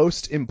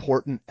most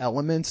important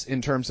elements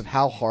in terms of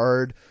how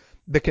hard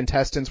the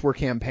contestants were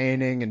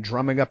campaigning and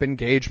drumming up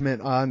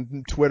engagement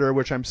on Twitter,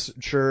 which I'm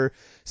sure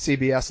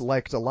CBS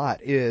liked a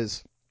lot,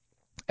 is,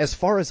 as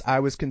far as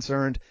I was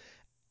concerned,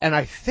 and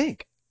I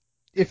think,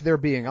 if they're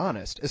being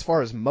honest, as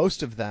far as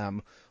most of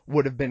them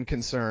would have been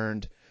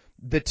concerned,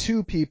 the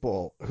two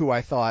people who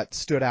I thought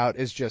stood out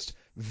as just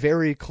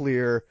very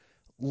clear,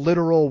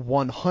 literal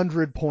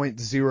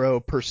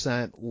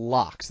 100.0%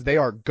 locks, they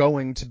are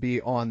going to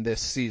be on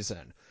this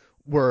season,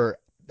 were,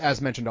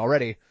 as mentioned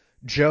already,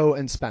 Joe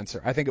and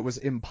Spencer. I think it was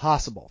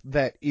impossible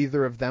that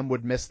either of them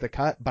would miss the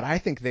cut, but I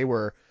think they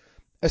were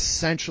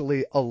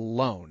essentially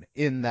alone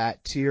in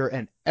that tier,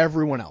 and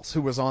everyone else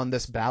who was on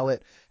this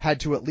ballot had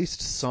to at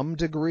least some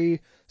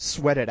degree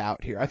sweat it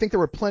out here. I think there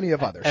were plenty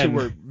of others who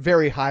were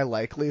very high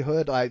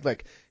likelihood,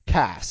 like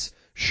Cass,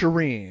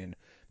 Shireen,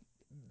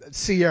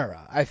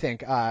 Sierra, I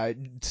think,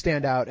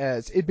 stand out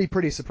as it'd be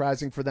pretty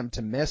surprising for them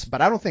to miss,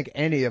 but I don't think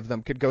any of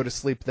them could go to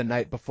sleep the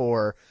night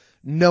before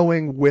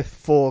knowing with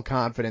full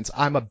confidence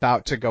I'm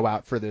about to go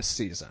out for this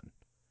season.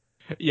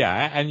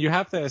 Yeah, and you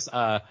have this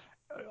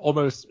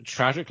almost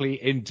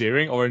tragically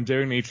endearing or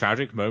endearingly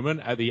tragic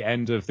moment at the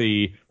end of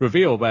the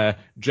reveal where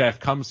Jeff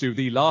comes to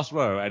the last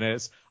row, and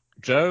it's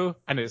Joe,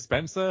 and it's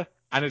Spencer,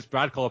 and it's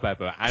Brad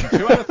Culpepper, and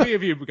 2 out of 3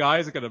 of you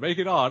guys are going to make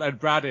it on, and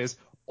Brad is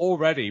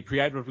already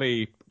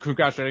preemptively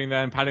congratulating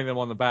them, patting them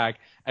on the back,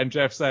 and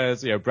Jeff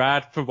says,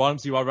 Brad, for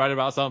once you are right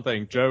about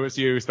something. Joe, it's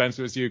you.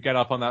 Spencer, it's you. Get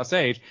up on that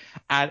stage.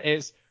 And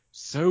it's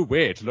so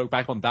weird to look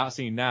back on that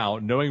scene now,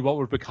 knowing what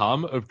would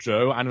become of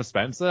Joe and of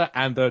Spencer,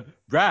 and that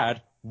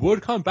Brad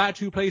would come back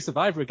to play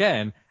Survivor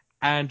again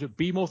and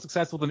be more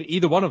successful than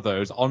either one of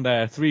those on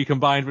their 3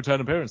 combined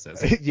return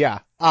appearances.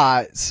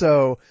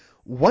 So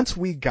once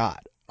we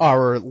got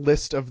our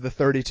list of the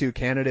 32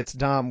 candidates,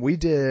 Dom, we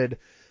did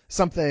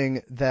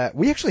something that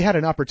we actually had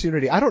an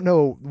opportunity. I don't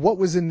know what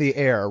was in the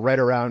air right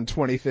around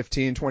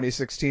 2015,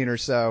 2016 or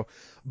so,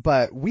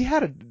 but we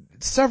had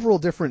several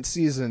different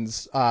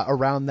seasons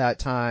around that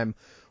time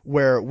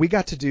where we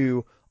got to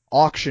do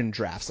auction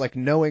drafts, like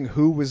knowing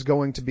who was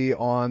going to be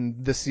on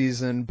the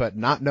season, but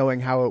not knowing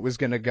how it was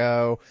going to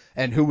go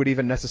and who would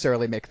even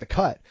necessarily make the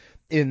cut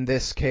in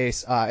this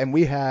case. And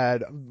we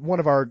had one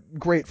of our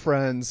great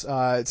friends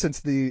since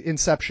the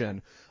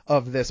inception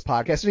of this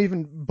podcast, and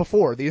even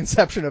before the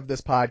inception of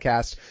this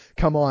podcast,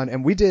 come on,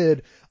 and we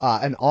did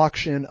an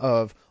auction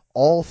of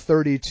all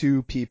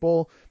 32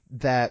 people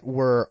that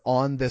were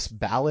on this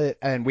ballot,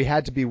 and we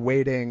had to be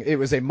waiting. It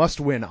was a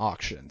must-win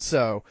auction,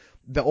 so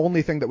the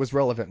only thing that was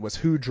relevant was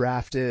who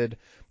drafted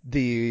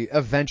the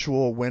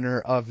eventual winner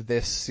of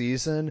this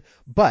season.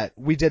 But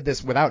we did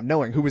this without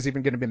knowing who was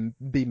even going to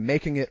be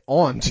making it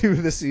on to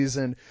the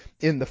season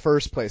in the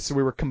first place. So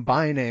we were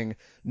combining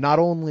not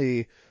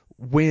only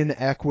win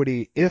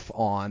equity if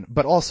on,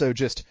 but also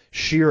just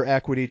sheer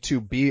equity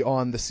to be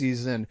on the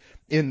season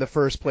in the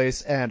first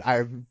place. And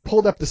I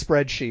pulled up the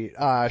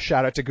spreadsheet.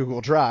 Shout out to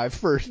Google Drive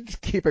for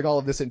keeping all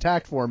of this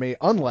intact for me,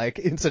 unlike,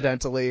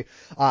 incidentally,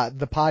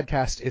 the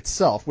podcast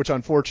itself, which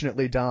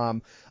unfortunately,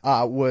 Dom,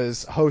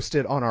 was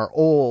hosted on our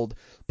old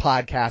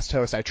podcast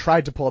host. I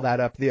tried to pull that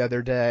up the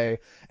other day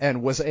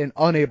and was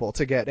unable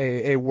to get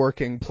a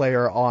working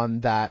player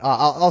on that.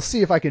 I'll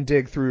see if I can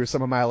dig through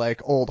some of my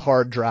like old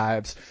hard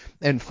drives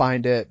and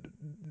find it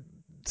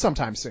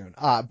sometime soon.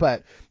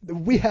 But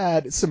we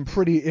had some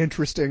pretty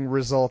interesting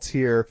results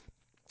here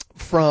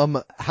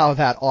from how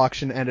that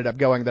auction ended up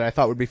going that I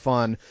thought would be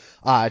fun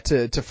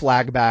to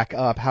flag back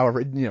up,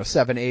 however,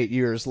 7-8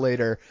 years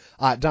later.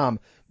 Dom,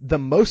 the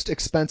most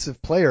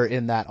expensive player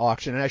in that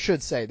auction, and I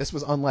should say this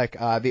was unlike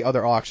the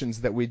other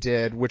auctions that we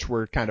did, which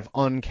were kind of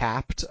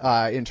uncapped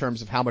in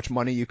terms of how much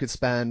money you could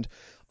spend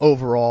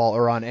overall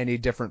or on any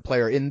different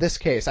player. In this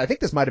case, I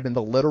think this might have been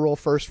the literal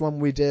first one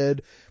we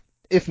did,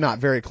 if not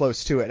very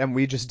close to it, and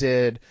we just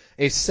did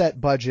a set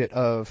budget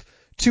of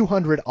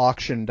 $200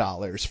 auction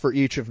dollars for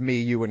each of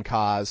me, you, and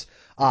Kaz.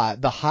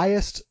 The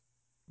highest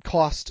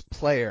cost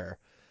player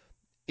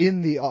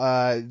in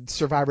the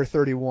Survivor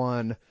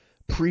 31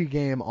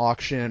 pre-game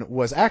auction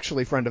was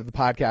actually friend of the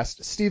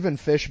podcast, Stephen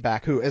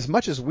Fishback, who, as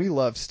much as we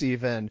love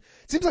Stephen,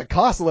 it seems like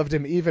Koss loved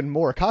him even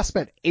more. Koss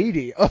spent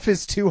 80 of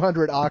his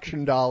 200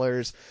 auction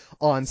dollars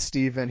on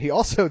Stephen. He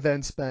also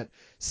then spent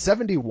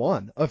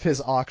 71 of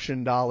his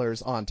auction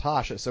dollars on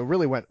Tasha, so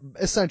really went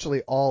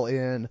essentially all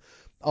in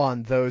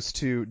on those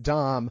two.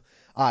 Dom,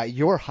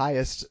 your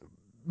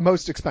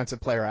most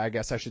expensive player, I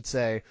guess I should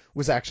say,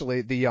 was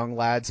actually the young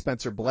lad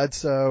Spencer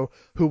Bledsoe,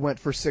 who went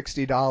for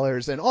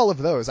 $60. And all of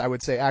those, I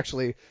would say,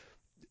 actually,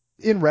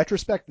 in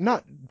retrospect,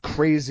 not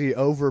crazy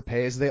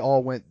overpays. They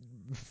all went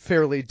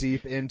fairly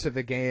deep into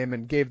the game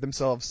and gave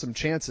themselves some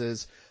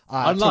chances.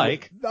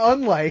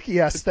 Unlike,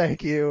 yes,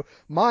 thank you,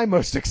 my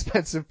most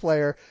expensive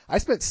player, I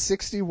spent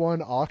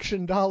 61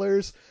 auction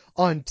dollars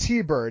on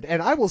T-Bird.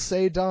 And I will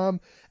say, Dom,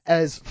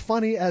 as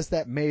funny as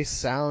that may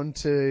sound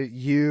to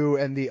you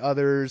and the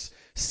others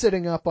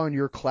sitting up on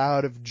your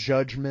cloud of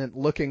judgment,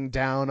 looking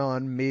down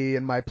on me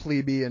and my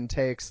plebeian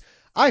takes,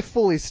 I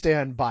fully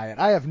stand by it.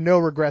 I have no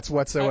regrets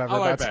whatsoever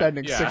about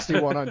spending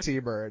 61 on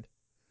T-Bird.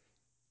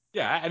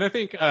 Yeah, and I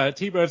think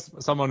T-Bird's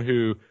someone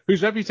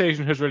whose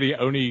reputation has really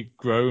only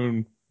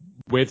grown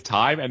with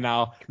time, and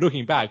now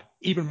looking back,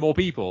 even more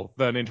people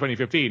than in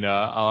 2015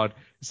 are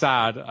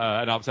sad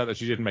and upset that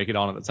she didn't make it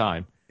on at the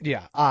time.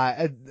 Yeah,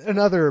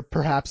 another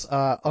perhaps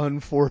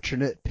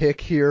unfortunate pick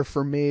here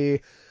for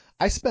me.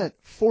 I spent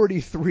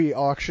 43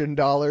 auction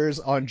dollars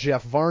on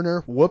Jeff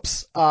Varner.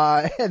 Whoops.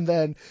 And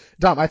then,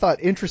 Dom, I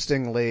thought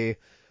interestingly,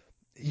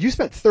 you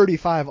spent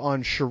 35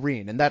 on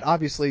Shireen, and that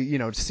obviously,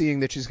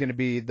 seeing that she's going to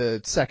be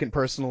the second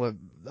person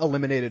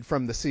eliminated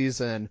from the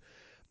season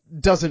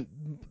doesn't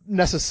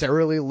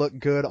necessarily look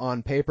good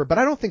on paper, but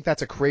I don't think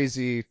that's a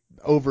crazy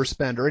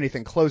overspend or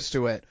anything close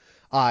to it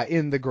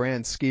in the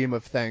grand scheme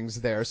of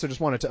things there. So just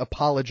wanted to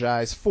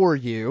apologize for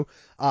you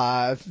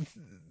on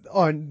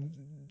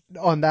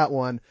that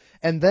one.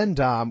 And then,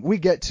 Dom, we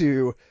get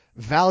to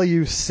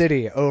Value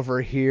City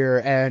over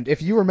here, and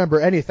if you remember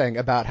anything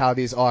about how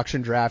these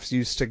auction drafts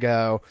used to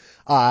go,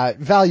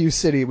 Value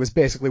City was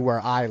basically where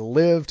I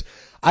lived.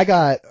 I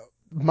got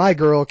my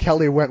girl,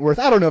 Kelly Wentworth.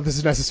 I don't know if this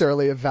is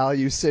necessarily a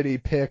Value City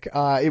pick.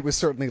 It was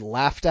certainly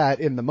laughed at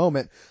in the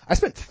moment. I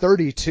spent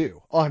 32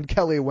 on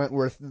Kelly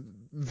Wentworth,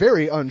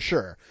 very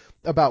unsure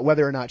about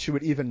whether or not she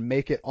would even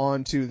make it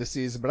onto the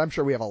season, but I'm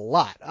sure we have a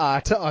lot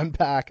to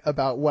unpack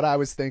about what I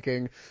was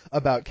thinking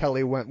about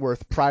Kelly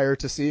Wentworth prior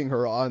to seeing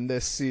her on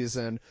this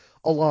season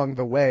along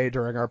the way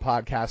during our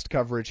podcast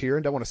coverage here,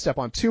 and don't want to step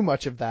on too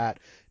much of that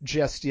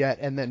just yet.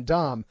 And then,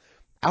 Dom,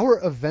 our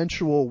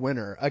eventual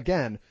winner,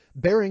 again,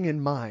 bearing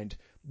in mind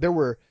there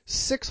were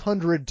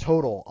 600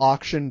 total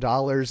auction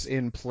dollars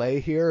in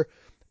play here,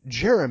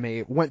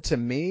 Jeremy went to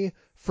me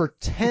for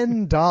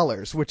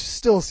 $10, which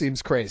still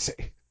seems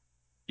crazy.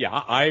 Yeah,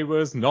 I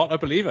was not a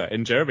believer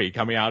in Jeremy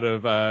coming out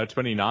of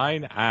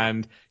 29,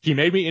 and he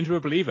made me into a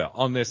believer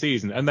on this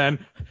season. And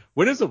then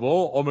Winners of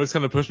War almost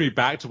kind of pushed me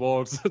back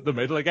towards the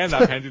middle again.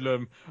 That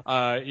pendulum,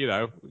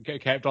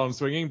 kept on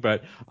swinging.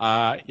 But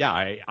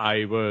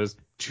I was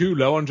too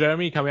low on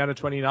Jeremy coming out of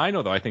 29,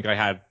 although I think I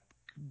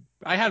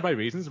had my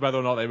reasons. Whether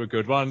or not they were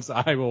good ones,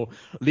 I will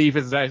leave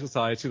as an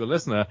exercise to the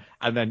listener.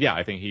 And then,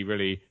 I think he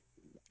really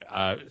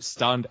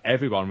stunned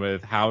everyone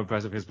with how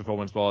impressive his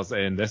performance was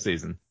in this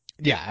season.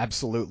 Yeah,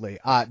 absolutely.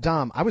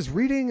 Dom, I was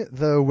reading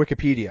the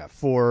Wikipedia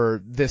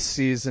for this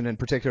season and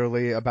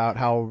particularly about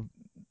how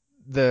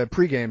the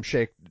pregame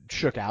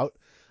shook out.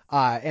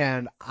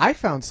 And I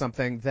found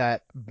something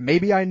that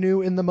maybe I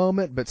knew in the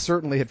moment, but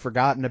certainly had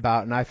forgotten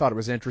about, and I thought it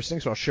was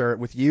interesting, so I'll share it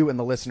with you and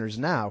the listeners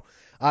now.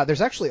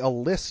 There's actually a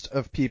list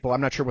of people,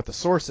 I'm not sure what the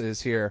source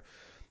is here,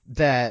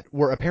 that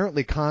were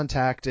apparently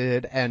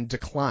contacted and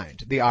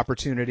declined the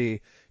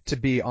opportunity to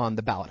be on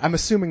the ballot. I'm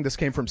assuming this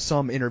came from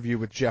some interview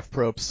with Jeff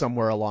Probst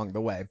somewhere along the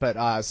way,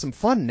 but some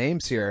fun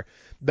names here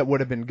that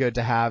would have been good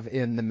to have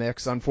in the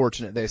mix.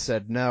 Unfortunate they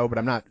said no, but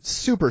I'm not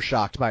super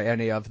shocked by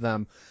any of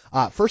them.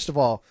 First of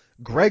all,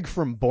 Greg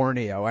from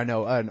Borneo, I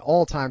know an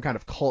all-time kind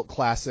of cult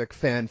classic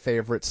fan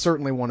favorite,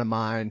 certainly one of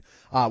mine.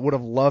 Would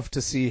have loved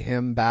to see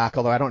him back,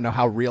 although I don't know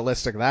how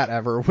realistic that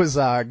ever was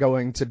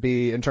going to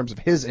be in terms of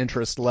his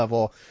interest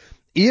level.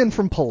 Ian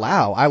from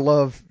Palau, I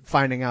love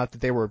finding out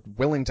that they were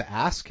willing to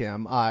ask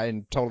him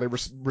and totally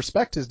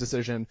respect his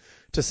decision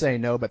to say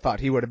no, but thought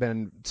he would have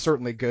been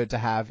certainly good to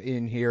have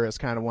in here as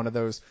kind of one of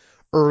those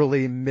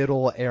early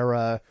middle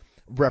era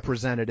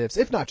representatives,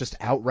 if not just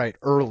outright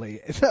early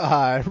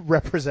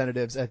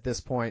representatives at this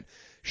point.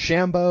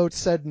 Shambo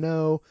said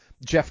no.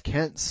 Jeff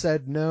Kent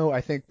said no,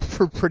 I think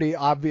for pretty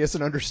obvious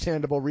and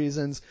understandable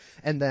reasons.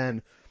 And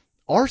then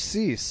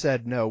RC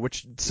said no,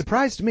 which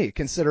surprised me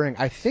considering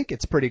I think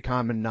it's pretty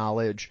common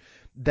knowledge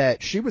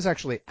that she was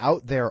actually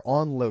out there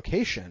on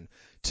location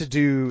to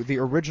do the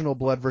original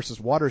Blood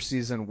versus Water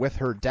season with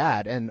her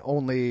dad and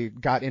only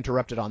got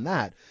interrupted on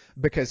that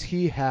because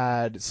he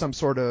had some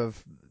sort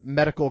of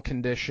medical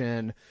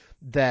condition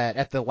that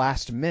at the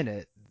last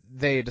minute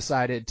they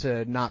decided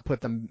to not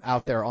put them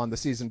out there on the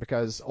season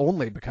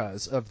only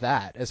because of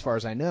that, as far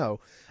as I know.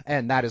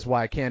 And that is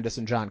why Candace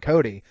and John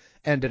Cody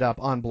ended up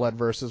on Blood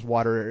versus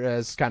Water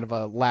as kind of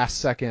a last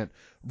second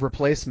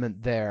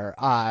replacement there.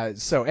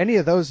 So any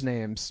of those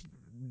names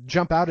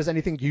jump out as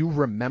anything you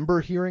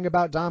remember hearing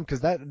about, Dom? Because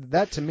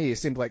that to me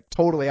seemed like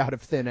totally out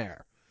of thin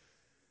air.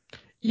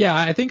 Yeah,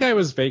 I think I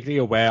was vaguely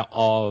aware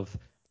of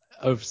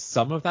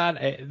some of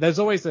that. There's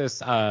always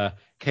this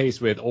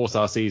case with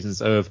All-Star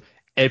seasons of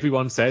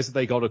everyone says that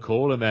they got a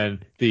call, and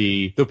then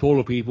the pool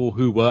of people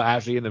who were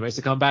actually in the mix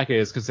to come back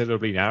is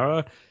considerably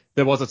narrower.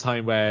 There was a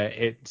time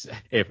where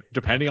if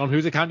depending on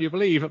whose account you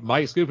believe,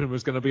 Mike Skupin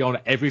was going to be on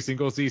every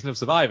single season of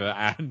Survivor,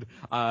 and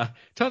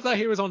turns out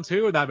he was on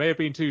 2, and that may have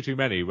been too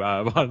many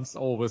once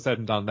all was said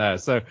and done there.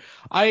 So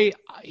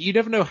you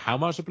never know how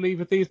much to believe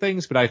with these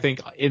things, but I think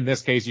in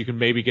this case you can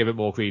maybe give it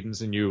more credence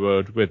than you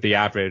would with the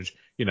average,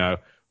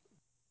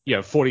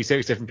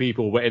 46 different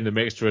people were in the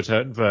mix to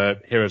return for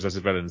Heroes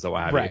vs. Villains or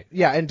what have you. Right.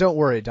 Yeah, and don't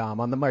worry, Dom,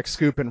 on the Mike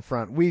Skupin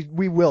front, we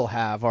will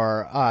have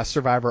our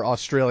Survivor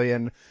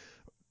Australia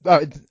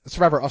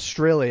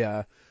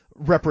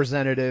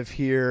representative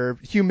here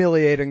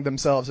humiliating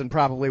themselves and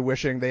probably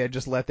wishing they had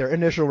just let their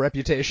initial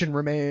reputation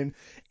remain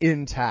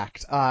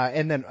intact.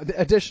 And then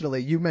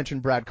additionally, you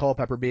mentioned Brad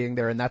Culpepper being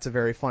there, and that's a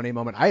very funny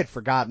moment. I had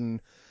forgotten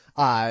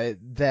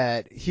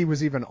that he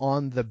was even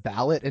on the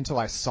ballot until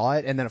I saw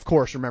it, and then of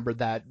course remembered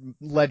that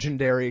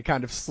legendary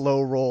kind of slow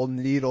roll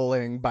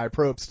needling by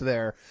Probst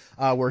there,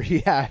 where he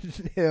had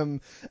him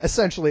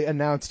essentially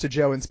announce to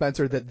Joe and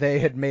Spencer that they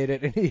had made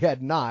it and he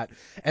had not,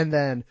 and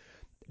then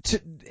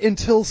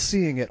until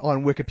seeing it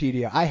on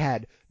Wikipedia, I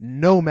had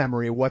no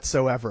memory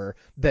whatsoever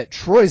that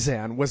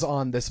Troyzan was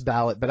on this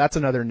ballot, but that's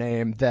another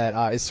name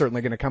that is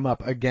certainly going to come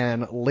up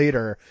again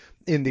later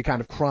in the kind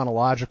of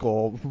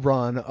chronological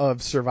run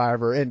of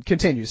Survivor, and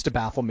continues to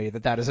baffle me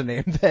that is a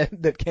name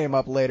that came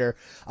up later.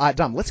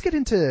 Dom, let's get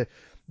into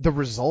the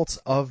results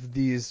of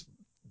these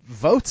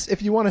votes,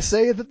 if you want to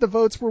say that the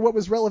votes were what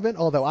was relevant,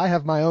 although I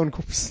have my own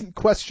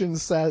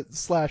questions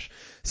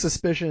 /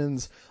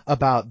 suspicions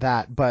about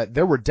that. But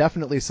there were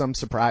definitely some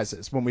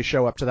surprises when we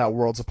show up to that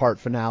Worlds Apart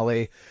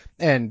finale,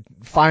 and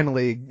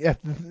finally,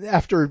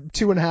 after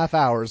 2.5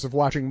 hours of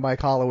watching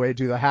Mike Holloway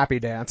do the happy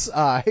dance,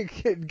 I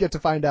get to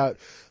find out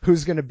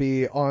who's going to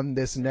be on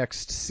this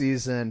next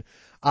season.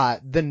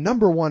 The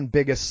number one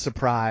biggest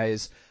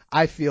surprise,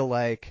 I feel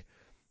like,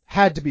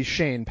 had to be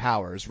Shane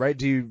Powers, right?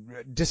 Do you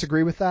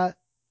disagree with that?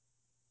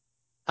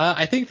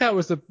 I think that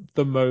was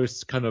the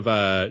most kind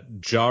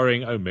of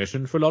jarring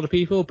omission for a lot of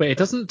people, but it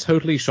doesn't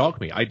totally shock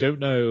me. I don't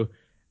know.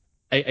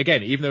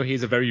 Again, even though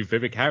he's a very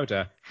vivid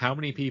character, how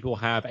many people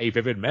have a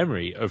vivid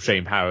memory of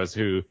Shane Powers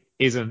who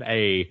isn't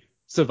a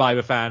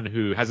Survivor fan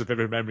who has a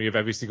vivid memory of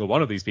every single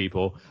one of these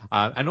people.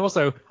 And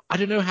also, I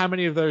don't know how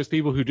many of those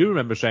people who do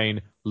remember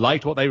Shane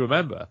liked what they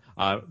remember.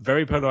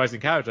 Very polarizing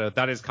character.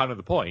 That is kind of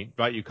the point,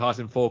 right? You cast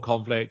him for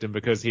conflict, and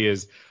because he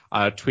is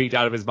tweaked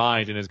out of his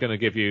mind and is going to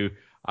give you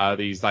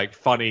these like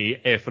funny,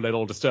 if a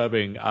little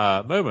disturbing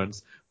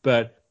moments,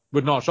 but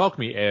would not shock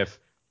me if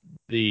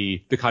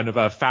the kind of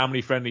a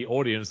family-friendly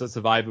audience that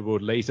Survivor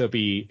would later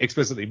be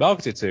explicitly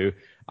marketed to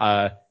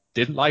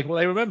didn't like what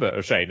they remember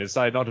of Shane and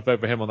decided not to vote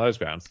for him on those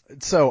grounds.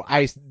 So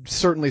I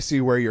certainly see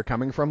where you're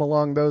coming from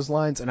along those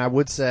lines, and I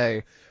would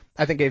say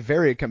I think a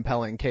very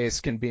compelling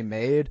case can be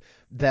made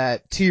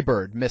that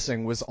T-Bird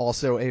missing was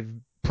also a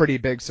pretty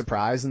big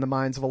surprise in the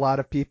minds of a lot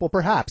of people,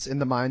 perhaps in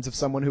the minds of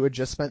someone who had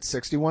just spent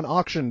 61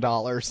 auction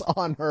dollars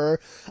on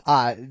her.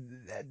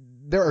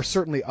 There are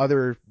certainly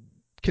other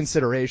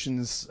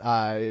considerations,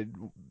 like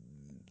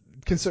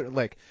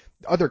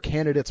other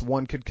candidates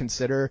one could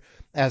consider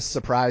as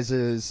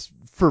surprises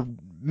for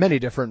many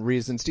different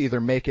reasons to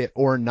either make it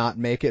or not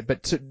make it.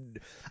 But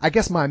I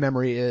guess my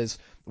memory is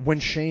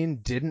when Shane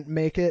didn't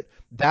make it,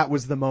 that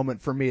was the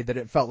moment for me that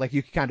it felt like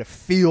you could kind of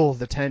feel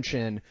the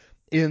tension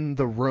in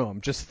the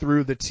room just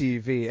through the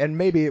TV. And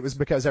maybe it was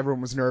because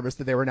everyone was nervous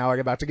that they were now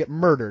about to get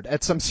murdered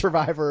at some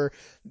Survivor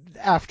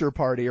after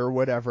party or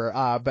whatever.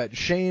 But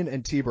Shane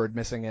and T-Bird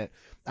missing it,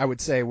 I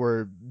would say,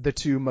 were the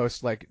two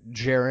most like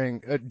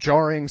jarring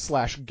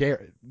slash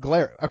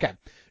glare. Okay.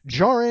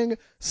 Jarring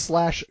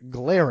slash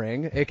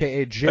glaring,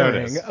 aka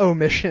jarring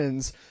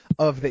omissions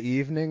of the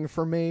evening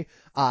for me.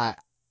 At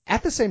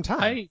the same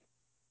time,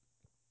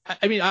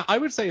 I mean, I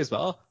would say as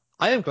well,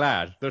 I am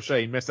glad that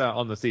Shane missed out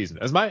on the season.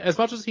 As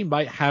much as he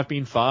might have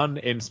been fun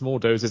in small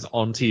doses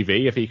on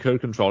TV if he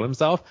could control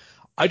himself,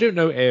 I don't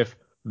know if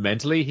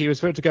mentally he was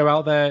fit to go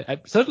out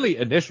there, certainly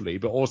initially,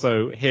 but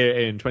also here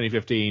in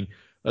 2015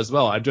 as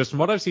well. And just from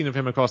what I've seen of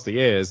him across the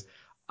years,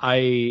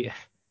 I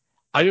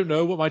don't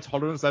know what my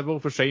tolerance level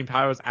for Shane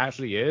Powers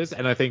actually is,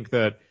 and I think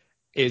that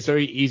it's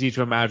very easy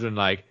to imagine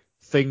like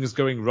things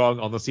going wrong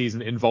on the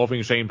season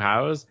involving Shane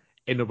Powers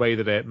in a way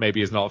that it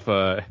maybe is not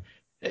for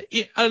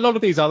a lot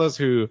of these others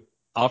who,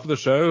 after the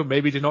show,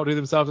 maybe did not do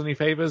themselves any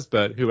favors,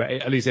 but who were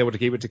at least able to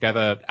keep it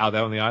together out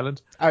there on the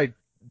island. I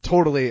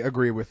totally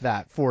agree with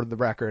that, for the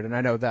record, and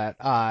I know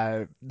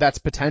that that's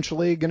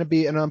potentially going to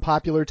be an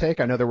unpopular take.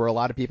 I know there were a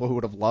lot of people who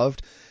would have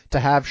loved to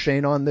have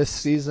Shane on this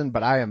season,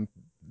 but I am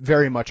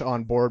very much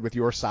on board with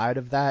your side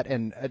of that,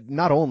 and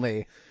not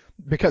only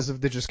because of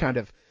the just kind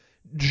of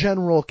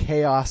general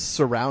chaos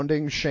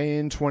surrounding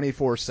Shane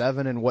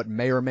 24/7 and what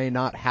may or may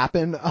not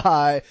happen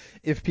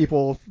if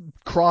people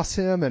cross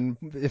him, and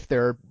if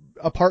their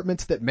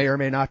apartments that may or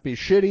may not be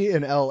shitty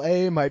in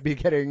LA might be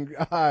getting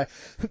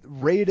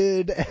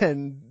raided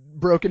and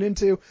broken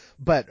into.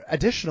 But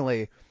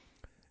additionally,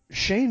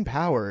 Shane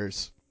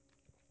Powers,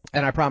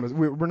 and I promise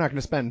we're not going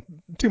to spend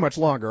too much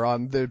longer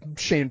on the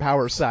Shane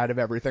Powers side of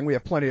everything. We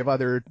have plenty of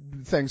other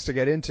things to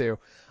get into.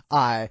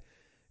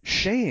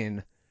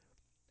 Shane,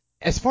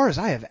 as far as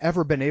I have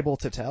ever been able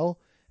to tell,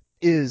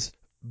 is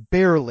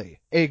barely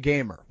a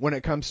gamer when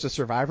it comes to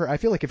Survivor. I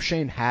feel like if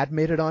Shane had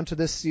made it onto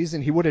this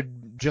season, he would have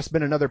just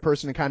been another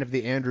person in kind of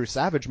the Andrew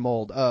Savage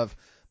mold of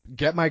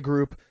get my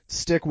group,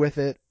 stick with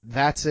it,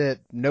 that's it,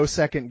 no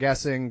second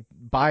guessing,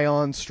 buy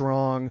on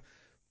strong,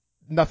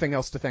 nothing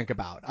else to think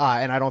about.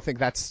 And I don't think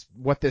that's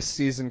what this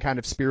season kind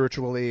of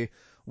spiritually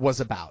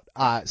was about.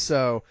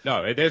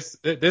 No,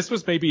 this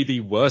was maybe the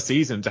worst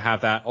season to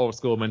have that old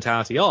school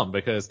mentality on,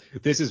 because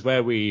this is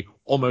where we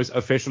almost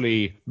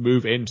officially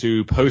move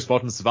into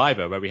post-modern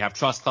Survivor, where we have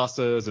trust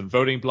clusters and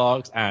voting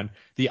blocks, and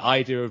the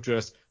idea of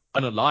just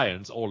an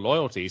alliance or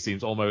loyalty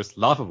seems almost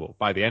laughable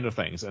by the end of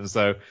things. And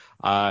so,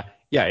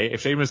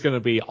 if Shane was going to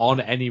be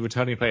on any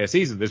returning player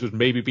season, this would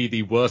maybe be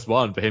the worst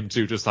one for him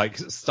to just like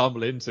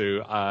stumble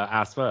into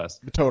ass first.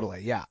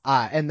 Totally, yeah.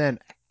 And then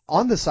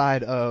on the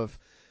side of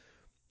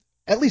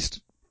at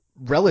least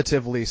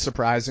relatively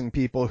surprising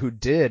people who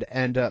did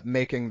end up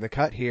making the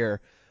cut here,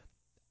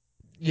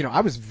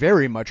 I was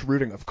very much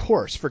rooting, of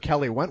course, for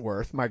Kelly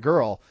Wentworth, my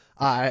girl,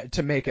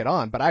 to make it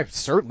on, but I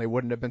certainly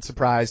wouldn't have been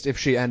surprised if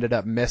she ended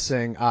up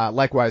missing.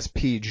 Likewise,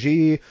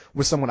 PG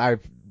was someone I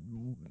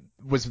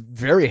was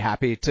very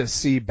happy to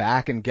see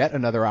back and get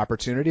another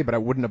opportunity, but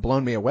it wouldn't have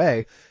blown me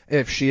away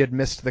if she had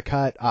missed the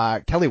cut.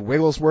 Kelly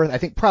Wigglesworth, I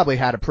think, probably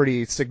had a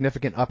pretty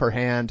significant upper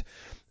hand,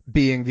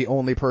 being the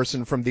only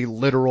person from the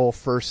literal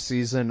first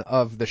season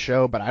of the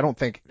show, but I don't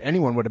think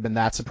anyone would have been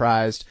that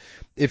surprised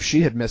if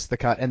she had missed the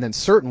cut. And then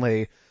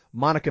certainly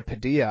Monica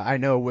Padilla, I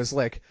know, was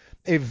like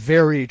a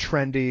very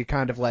trendy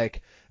kind of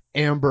like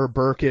Amber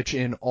Burkich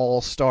in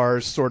All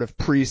Stars sort of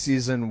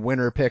preseason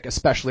winner pick,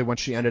 especially when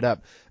she ended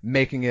up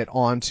making it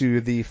onto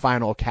the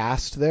final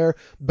cast there.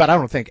 But I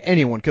don't think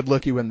anyone could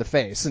look you in the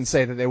face and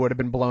say that they would have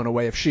been blown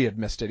away if she had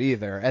missed it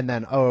either. And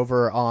then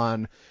over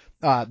on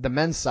the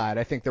men's side,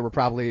 I think there were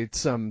probably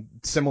some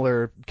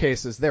similar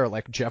cases there,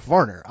 like Jeff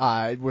Varner,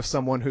 was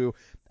someone who,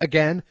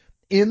 again,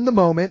 in the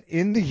moment,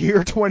 in the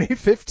year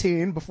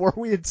 2015, before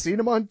we had seen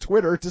him on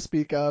Twitter to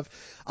speak of,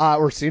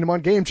 or seen him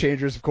on Game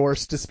Changers, of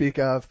course, to speak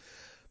of,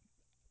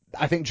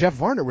 I think Jeff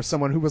Varner was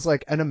someone who was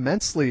like an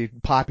immensely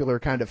popular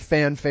kind of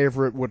fan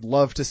favorite, would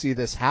love to see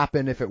this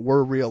happen if it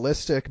were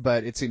realistic,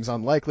 but it seems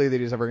unlikely that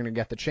he's ever going to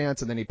get the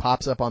chance, and then he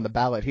pops up on the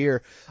ballot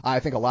here. I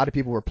think a lot of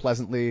people were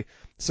pleasantly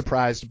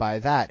surprised by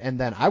that. And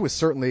then I was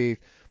certainly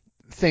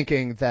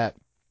thinking that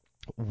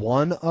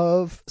one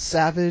of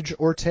Savage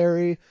or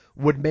Terry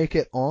would make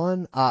it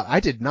on. I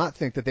did not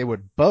think that they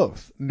would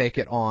both make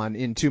it on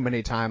in too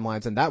many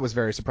timelines, and that was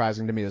very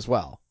surprising to me as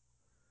well.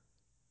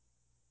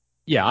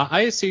 Yeah,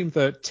 I assumed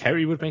that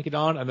Terry would make it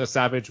on and that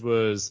Savage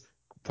was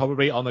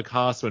probably on the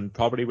cast and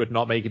probably would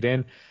not make it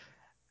in.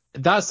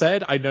 That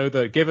said, I know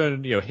that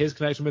given his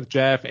connection with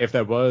Jeff, if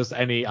there was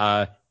any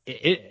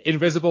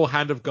invisible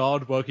hand of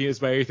God working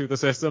his way through the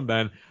system,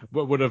 then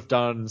would have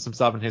done some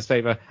stuff in his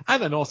favor.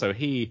 And then also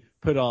he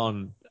put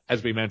on,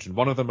 as we mentioned,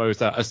 one of the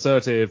most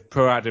assertive,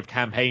 proactive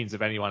campaigns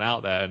of anyone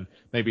out there, and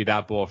maybe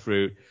that bore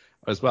fruit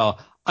as well.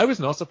 I was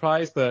not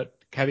surprised that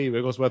Kelly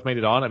Wigglesworth made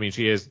it on. I mean,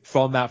 she is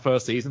from that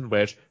first season,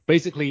 which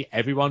basically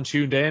everyone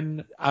tuned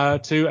in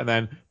to, and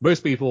then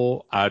most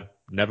people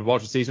never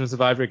watched a season of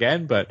Survivor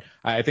again. But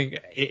I think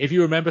if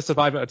you remember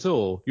Survivor at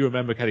all, you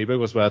remember Kelly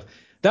Wigglesworth.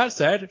 That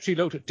said, she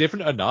looked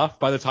different enough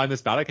by the time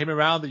this ballot came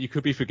around that you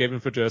could be forgiven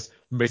for just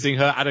missing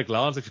her at a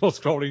glance if you're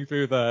scrolling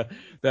through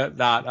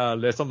that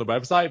list on the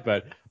website.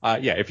 But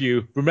yeah, if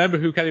you remember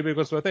who Kelly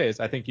Wigglesworth is,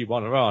 I think you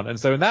want her on. And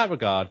so in that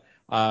regard,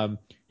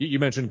 you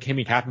mentioned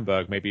Kimmy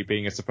Kappenberg maybe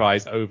being a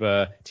surprise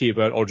over Tia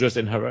Bird or just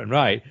in her own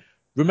right.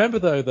 Remember,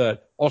 though,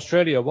 that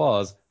Australia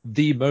was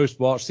the most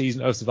watched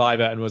season of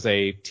Survivor and was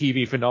a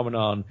TV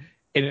phenomenon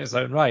in its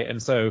own right.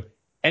 And so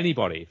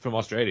anybody from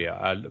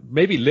Australia,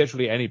 maybe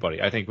literally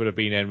anybody, I think would have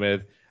been in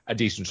with a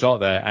decent shot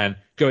there. And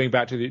going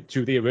back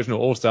to the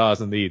original All-Stars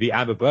and the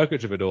Amber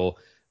Burkett of it all,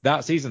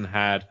 that season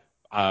had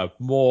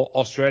more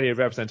Australia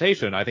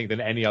representation, I think,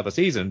 than any other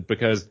season,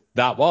 because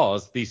that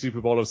was the Super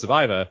Bowl of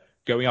Survivor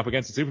going up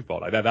against the Super Bowl.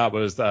 Like that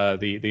was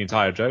the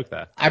entire joke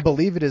there. I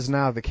believe it is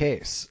now the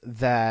case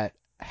that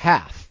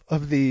half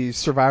of the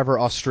Survivor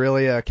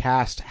Australia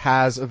cast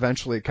has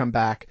eventually come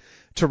back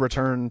to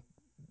return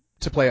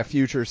to play a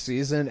future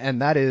season,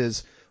 and that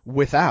is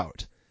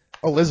without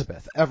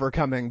Elizabeth ever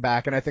coming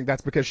back. And I think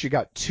that's because she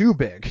got too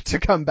big to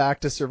come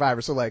back to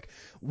Survivor. So like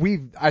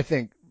I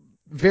think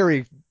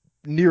very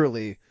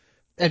nearly,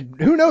 and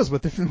who knows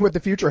what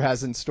the future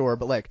has in store,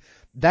 but like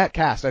that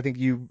cast, I think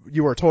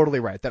you are totally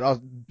right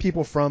that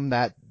people from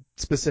that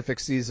specific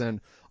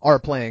season are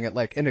playing at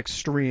like an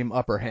extreme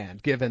upper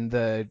hand given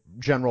the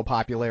general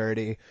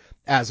popularity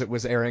as it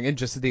was airing and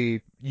just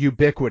the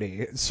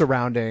ubiquity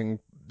surrounding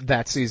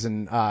that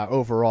season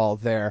overall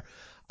there.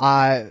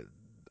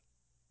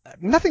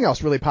 Nothing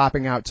else really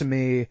popping out to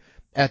me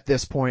at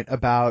this point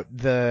about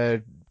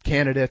the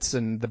candidates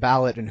and the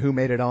ballot and who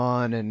made it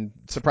on and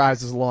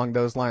surprises along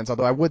those lines.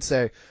 Although I would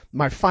say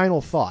my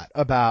final thought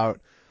about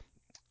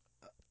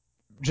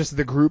just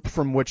the group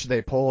from which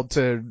they pulled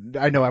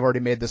I know I've already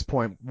made this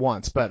point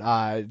once, but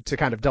to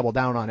kind of double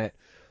down on it,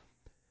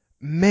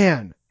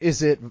 man,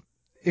 is it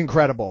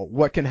incredible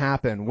what can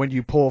happen when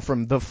you pull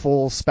from the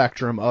full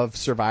spectrum of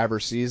Survivor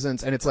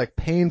seasons. And it's like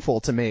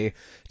painful to me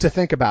to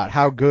think about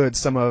how good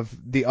some of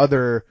the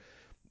other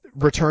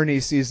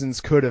returnee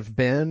seasons could have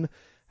been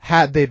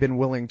had they been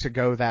willing to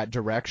go that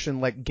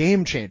direction. Like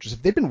Game Changers,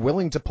 if they've been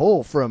willing to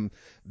pull from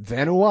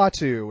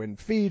Vanuatu and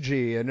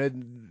Fiji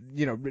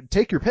and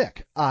take your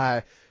pick,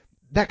 that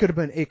could have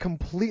been a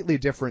completely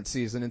different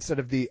season instead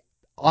of the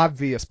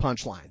obvious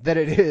punchline that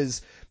it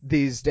is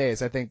these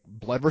days. I think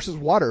Blood versus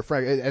Water, for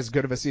as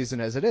good of a season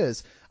as it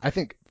is, I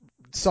think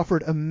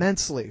suffered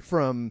immensely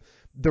from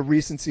the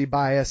recency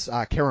bias.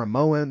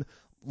 Karamoan,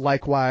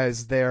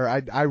 likewise there.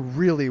 I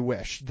really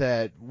wish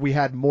that we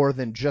had more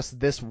than just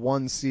this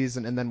one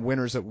season and then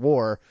Winners at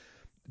War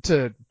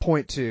to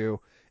point to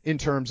in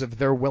terms of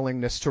their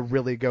willingness to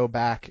really go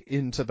back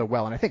into the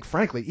well. And I think,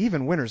 frankly,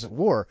 even Winners at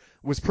War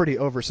was pretty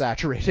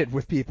oversaturated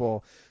with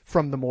people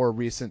from the more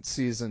recent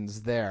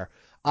seasons there.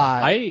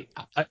 I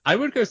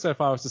would go so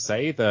far as to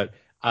say that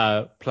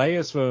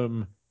players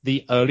from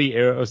the early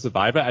era of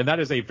Survivor, and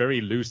that is a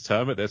very loose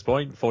term at this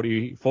point,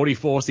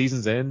 44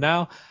 seasons in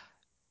now,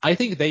 I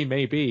think they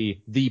may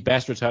be the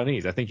best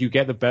returnees. I think you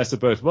get the best of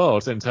both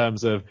worlds in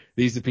terms of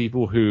these are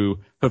people who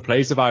have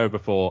played Survivor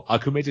before, are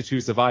committed to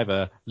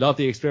Survivor, love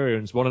the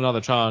experience, want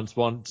another chance,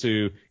 want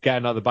to get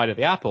another bite at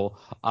the apple,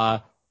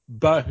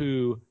 but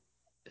who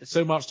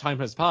so much time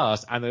has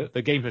passed and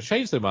the game has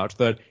changed so much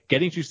that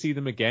getting to see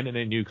them again in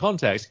a new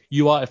context,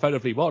 you are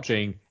effectively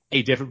watching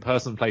a different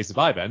person play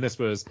Survivor. And this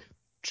was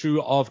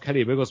true of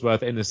Kelly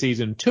Wigglesworth in the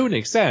season to an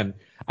extent.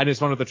 And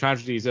it's one of the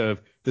tragedies of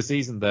the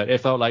season that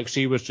it felt like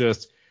she was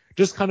just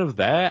kind of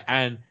there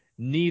and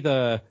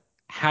neither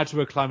had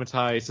to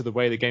acclimatize to the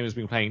way the game has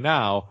been playing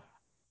now,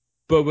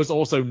 but was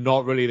also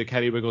not really the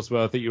Kelly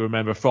Wigglesworth that you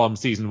remember from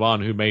season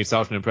one who made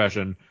such an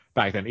impression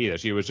back then either.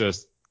 She was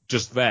just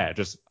there,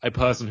 just a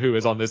person who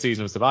is on this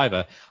season of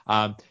Survivor.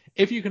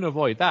 If you can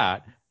avoid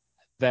that,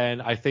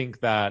 then I think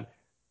that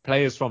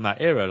players from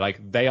that era,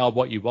 like they are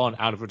what you want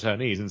out of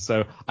returnees. And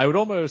so I would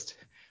almost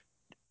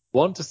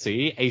want to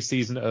see a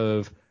season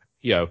of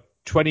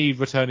 20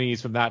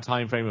 returnees from that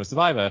time frame of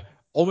Survivor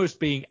almost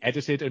being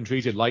edited and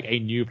treated like a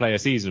new player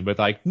season with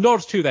like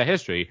nods to their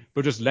history,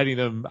 but just letting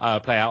them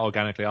play out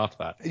organically after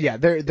that. Yeah,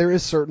 there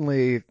is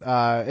certainly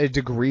a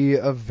degree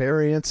of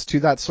variance to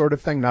that sort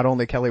of thing. Not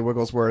only Kelly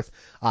Wigglesworth,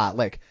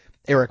 like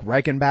Eric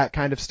Reichenbach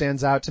kind of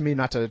stands out to me.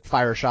 Not to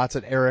fire shots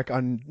at Eric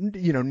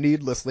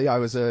needlessly. I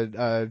was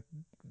a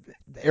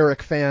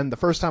Eric fan the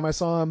first time I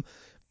saw him.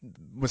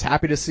 Was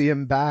happy to see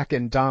him back,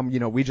 and Dom,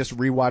 we just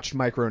rewatched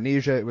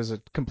Micronesia. It was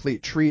a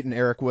complete treat, and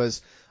Eric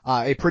was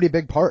a pretty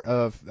big part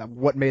of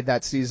what made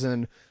that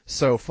season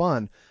so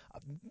fun.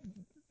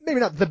 Maybe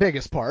not the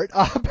biggest part,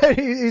 but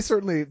he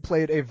certainly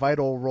played a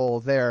vital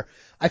role there.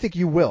 I think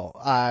you will,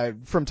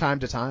 from time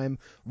to time,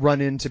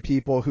 run into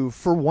people who,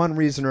 for one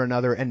reason or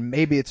another, and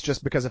maybe it's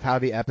just because of how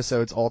the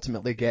episodes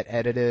ultimately get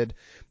edited,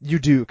 you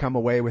do come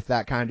away with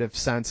that kind of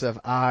sense of,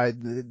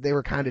 they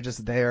were kind of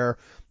just there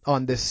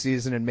on this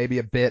season and maybe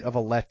a bit of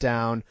a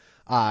letdown,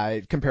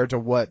 compared to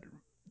what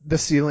the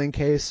ceiling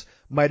case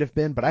might have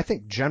been. But I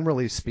think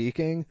generally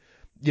speaking,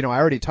 I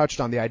already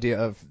touched on the idea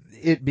of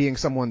it being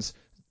someone's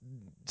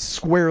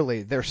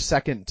squarely their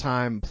second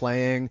time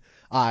playing,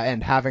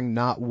 and having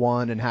not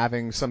won and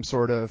having some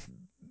sort of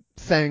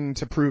thing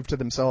to prove to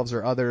themselves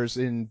or others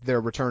in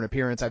their return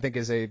appearance, I think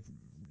is a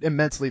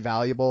immensely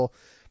valuable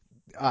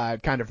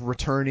kind of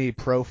returnee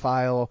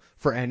profile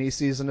for any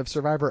season of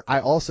Survivor.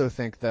 I also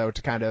think, though,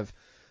 to kind of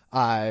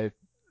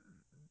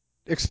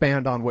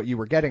expand on what you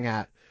were getting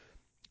at,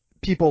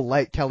 people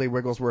like Kelly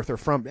Wigglesworth or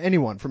from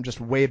anyone from just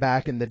way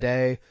back in the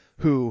day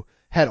who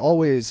had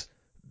always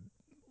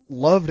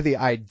loved the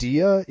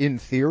idea, in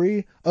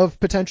theory, of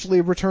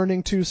potentially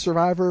returning to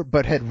Survivor,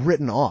 but had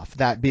written off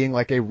that being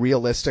like a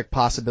realistic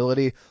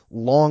possibility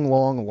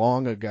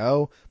long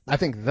ago. I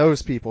think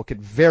those people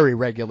could very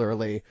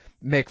regularly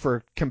make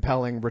for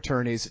compelling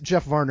returnees,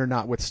 Jeff Varner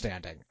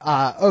notwithstanding.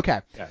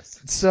 Okay.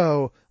 Yes.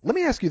 So let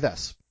me ask you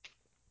this.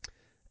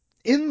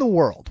 In the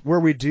world where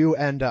we do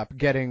end up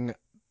getting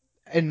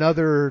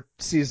another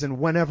season,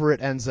 whenever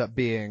it ends up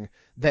being,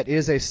 that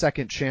is a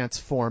second chance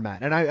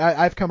format. And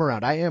I've come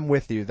around. I am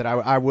with you that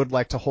I would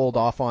like to hold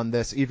off on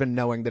this, even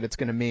knowing that it's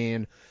going to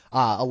mean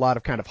a lot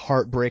of kind of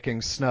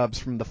heartbreaking snubs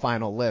from the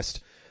final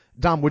list.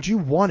 Dom, would you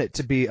want it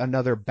to be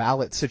another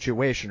ballot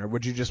situation, or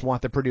would you just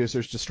want the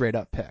producers to straight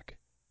up pick?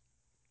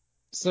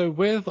 So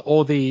with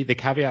all the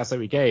caveats that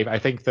we gave, I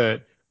think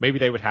that maybe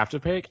they would have to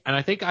pick, and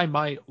I think I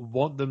might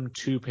want them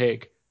to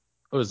pick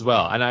as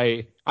well. And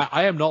I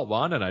am not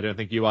one, and I don't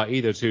think you are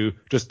either, to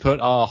just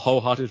put our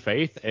wholehearted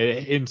faith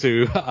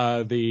into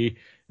the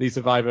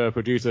Survivor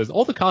producers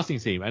or the casting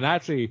team. And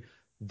actually,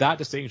 that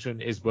distinction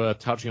is worth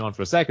touching on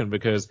for a second,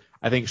 because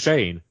I think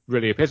Shane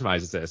really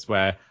epitomizes this,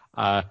 where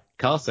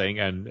casting,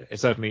 and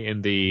certainly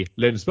in the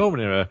Lynn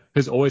Spillman era,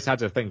 has always had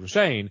to think for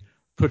Shane.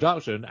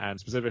 Production, and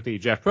specifically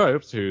Jeff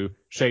Probst, who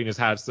Shane has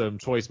had some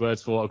choice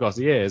words for across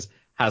the years,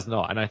 has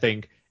not. And I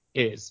think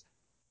it's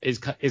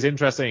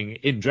interesting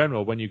in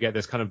general when you get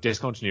this kind of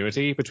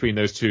discontinuity between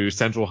those two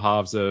central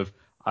halves of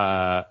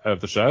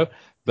the show.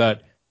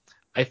 But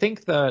I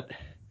think that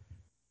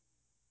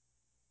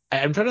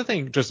I'm trying to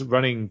think, just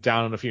running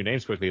down on a few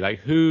names quickly, like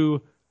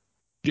who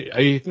do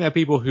you think there are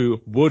people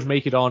who would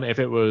make it on if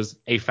it was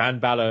a fan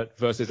ballot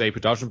versus a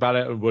production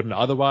ballot and wouldn't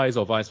otherwise,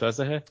 or vice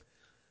versa here?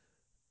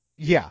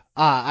 Yeah,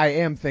 I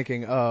am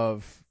thinking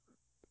of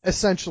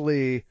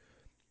essentially,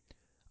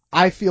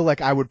 I feel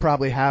like I would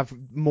probably have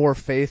more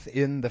faith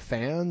in the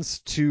fans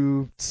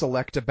to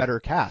select a better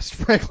cast,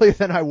 frankly,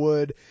 than I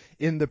would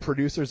in the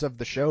producers of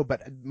the show.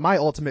 But my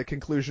ultimate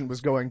conclusion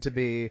was going to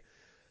be,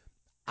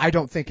 I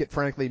don't think it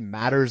frankly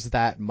matters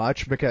that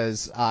much,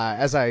 because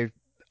as I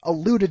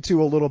alluded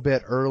to a little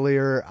bit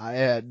earlier,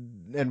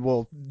 and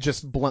will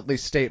just bluntly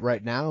state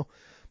right now,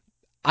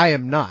 I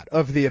am not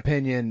of the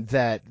opinion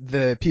that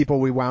the people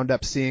we wound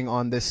up seeing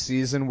on this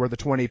season were the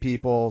 20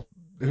 people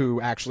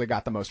who actually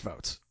got the most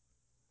votes.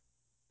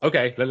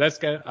 Okay, let's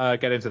get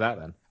into that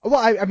then.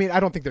 Well, I mean, I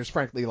don't think there's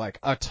frankly like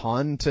a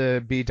ton to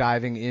be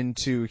diving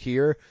into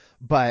here,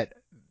 but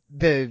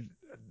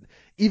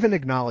even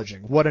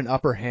acknowledging what an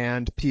upper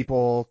hand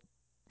people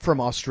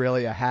from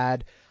Australia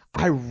had,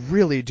 I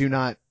really do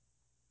not,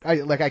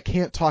 I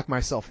can't talk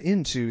myself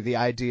into the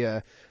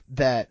idea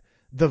that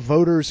the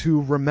voters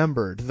who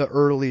remembered the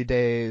early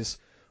days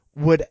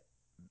would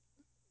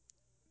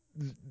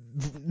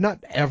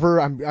not ever,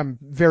 I'm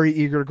very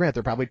eager to grant, there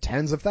are probably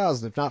tens of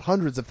thousands, if not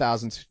hundreds of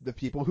thousands of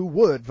people who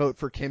would vote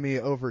for Kimmy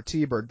over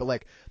T-Bird, but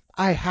like,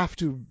 I have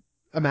to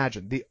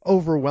imagine the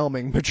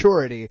overwhelming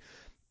majority,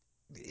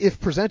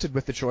 if presented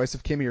with the choice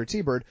of Kimmy or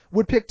T-Bird,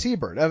 would pick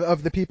T-Bird.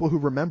 Of the people who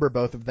remember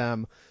both of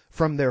them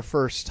from their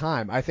first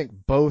time, I think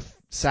both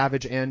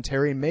Savage and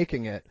Terry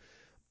making it,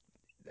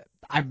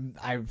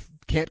 I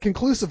can't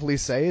conclusively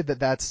say that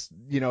that's,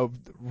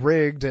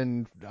 rigged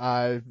and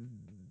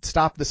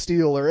stop the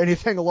steal or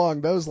anything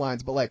along those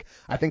lines, but like,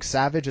 I think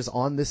Savage is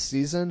on this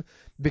season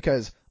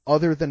because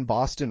other than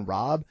Boston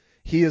Rob,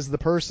 he is the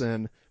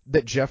person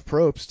that Jeff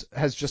Probst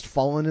has just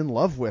fallen in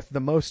love with the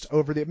most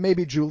over the,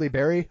 maybe Julie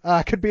Berry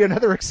could be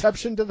another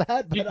exception to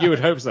that. But, you would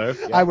hope so.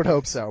 Yeah. I would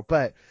hope so.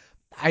 But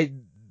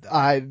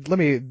let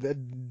me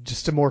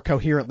just to more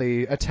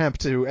coherently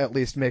attempt to at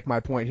least make my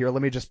point here.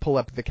 Let me just pull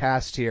up the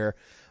cast here.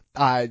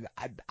 I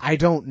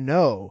don't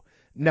know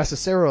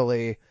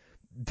necessarily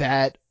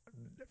that,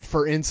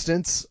 for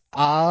instance,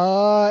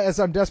 as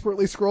I'm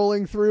desperately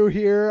scrolling through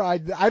here, I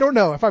don't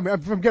know if I'm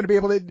going to be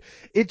able to.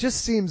 It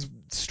just seems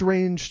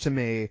strange to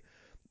me,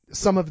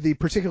 some of the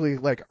particularly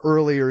like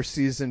earlier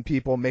season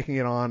people making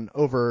it on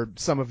over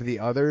some of the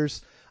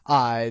others.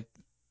 That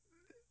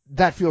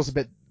feels a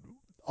bit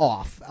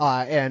off.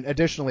 And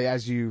additionally,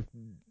 as you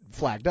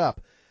flagged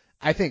up,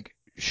 I think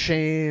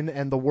Shane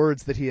and the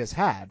words that he has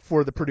had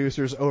for the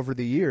producers over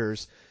the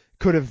years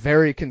could have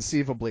very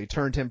conceivably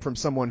turned him from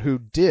someone who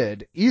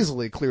did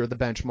easily clear the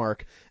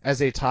benchmark as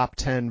a top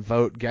 10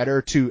 vote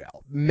getter to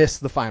miss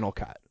the final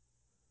cut.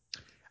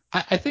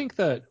 I think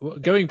that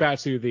going back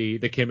to the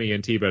Kimmy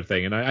and T-Bird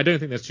thing, and I don't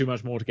think there's too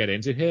much more to get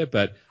into here,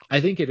 but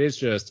I think it is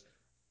just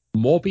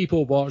more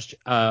people watched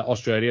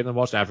Australia than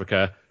watched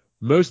Africa.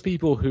 Most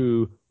people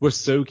who were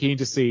so keen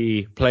to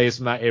see players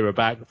from that era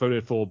back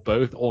voted for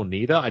both or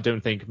neither. I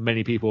don't think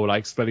many people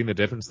like splitting the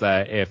difference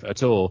there, if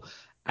at all.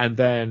 And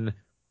then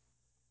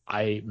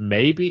I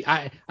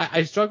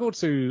struggle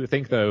to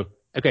think, though,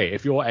 okay,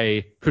 if you're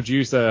a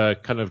producer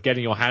kind of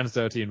getting your hands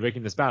dirty and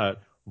rigging this ballot,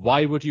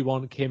 why would you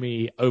want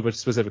Kimmy over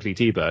specifically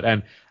T-Bird?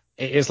 And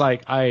it's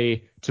like,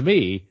 to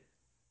me,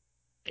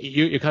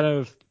 you kind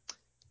of,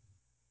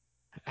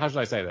 how should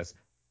I say this?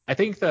 I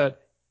think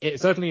that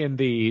certainly in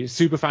the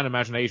superfan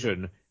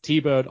imagination,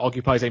 T-Bird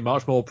occupies a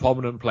much more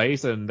prominent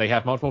place and they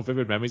have much more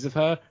vivid memories of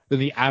her than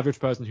the average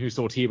person who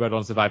saw T-Bird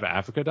on Survivor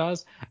Africa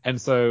does.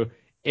 And so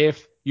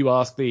if you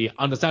ask the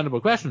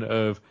understandable question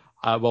of,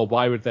 well,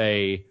 why would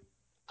they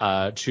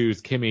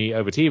choose Kimmy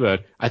over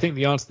T-Bird? I think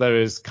the answer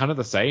there is kind of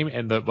the same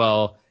in that,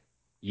 well,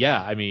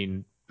 yeah, I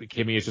mean,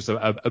 Kimmy is just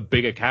a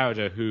bigger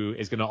character who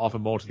is going to offer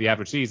more to the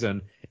average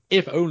season,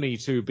 if only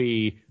to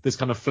be this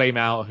kind of flame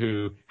out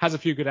who has a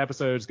few good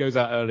episodes, goes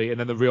out early, and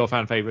then the real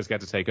fan favorites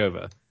get to take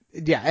over.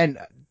 Yeah, and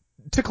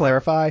to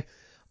clarify,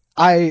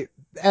 I,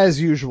 as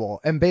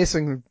usual, am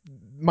basing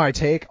my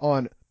take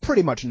on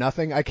pretty much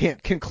nothing. I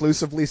can't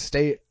conclusively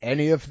state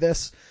any of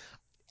this.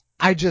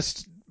 I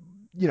just,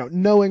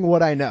 knowing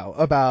what I know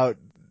about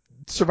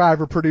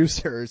Survivor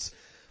producers,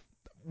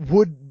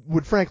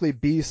 would frankly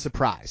be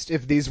surprised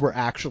if these were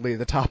actually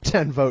the top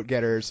 10 vote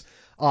getters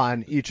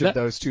on each of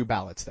those two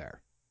ballots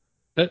there.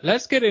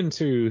 Let's get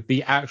into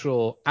the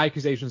actual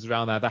accusations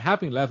around that have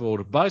been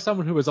leveled by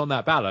someone who was on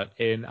that ballot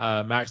in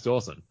Max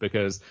Dawson,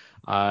 because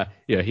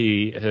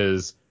he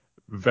has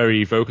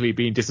very vocally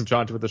been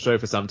disenchanted with the show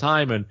for some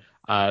time, and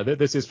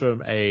this is from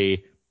his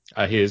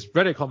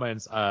Reddit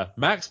comments.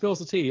 Max spills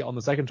the tea on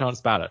the second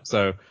chance ballot,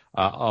 so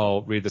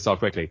I'll read this off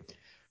quickly.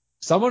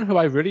 Someone who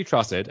I really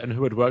trusted and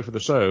who had worked for the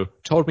show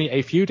told me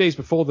a few days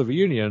before the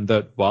reunion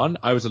that 1,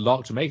 I was a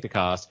lock to make the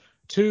cast,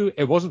 2,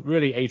 it wasn't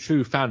really a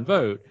true fan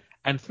vote,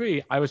 and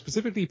 3, I was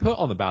specifically put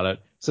on the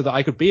ballot so that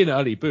I could be an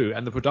early boot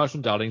and the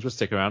production darlings would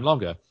stick around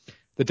longer.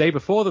 The day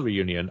before the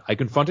reunion, I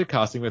confronted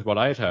casting with what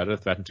I had heard and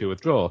threatened to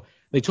withdraw.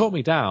 They talked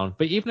me down,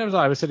 but even as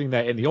I was sitting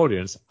there in the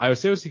audience, I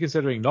was seriously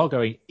considering not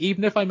going,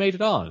 even if I made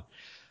it on.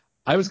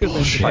 I was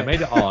convinced if I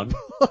made it on...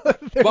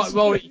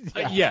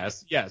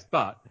 Yes,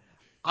 but...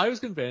 I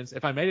was convinced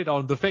if I made it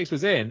on, the fix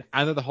was in,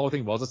 and that the whole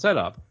thing was a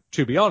setup.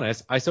 To be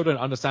honest, I still don't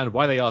understand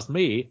why they asked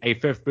me, a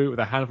fifth boot with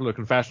a handful of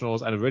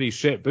confessionals and a really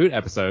shit boot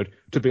episode,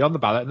 to be on the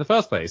ballot in the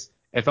first place.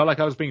 It felt like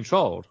I was being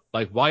trolled.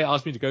 Like, why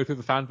ask me to go through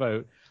the fan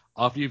vote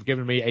after you've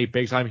given me a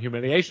big-time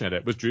humiliation at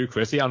it? Was Drew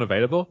Christie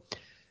unavailable?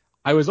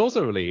 I was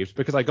also relieved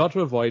because I got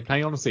to avoid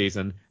playing on a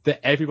season that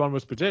everyone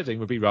was predicting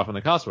would be rough on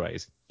the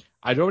castaways.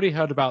 I'd already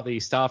heard about the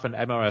staff and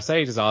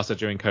MRSA disaster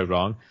during Code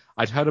Wrong.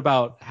 I'd heard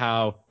about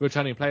how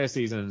returning player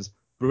seasons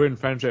ruined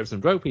friendships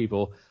and broke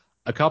people.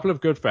 A couple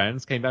of good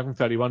friends came back from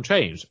 31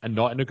 changed, and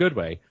not in a good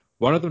way.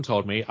 One of them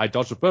told me I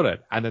dodged a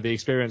bullet, and that the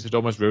experience had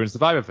almost ruined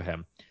Survivor for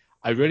him.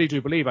 I really do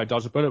believe I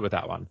dodged a bullet with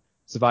that one.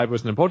 Survivor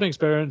was an important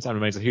experience and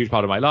remains a huge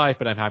part of my life,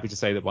 but I'm happy to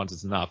say that once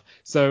is enough.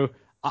 So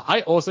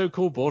I also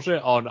call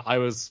bullshit on I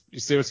was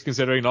seriously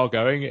considering not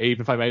going,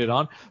 even if I made it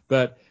on.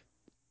 But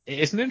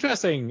it's an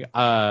interesting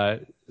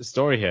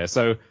story here.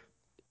 So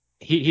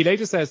he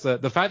later says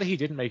that the fact that he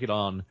didn't make it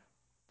on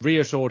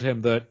reassured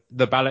him that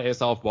the ballot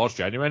itself was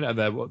genuine and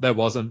there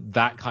wasn't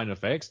that kind of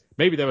fix.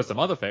 Maybe there was some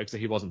other fix that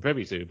he wasn't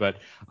privy to, but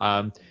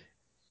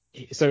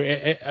so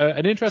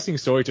an interesting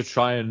story to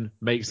try and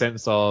make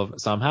sense of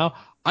somehow.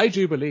 I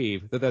do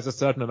believe that there's a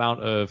certain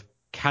amount of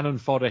cannon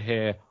fodder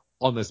here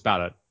on this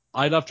ballot.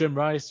 I love Jim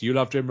Rice. You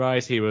love Jim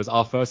Rice. He was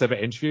our first ever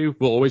interview.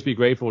 We'll always be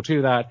grateful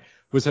to that.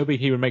 Was hoping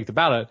he would make the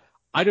ballot.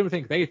 I don't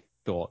think they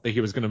thought that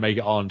he was going to make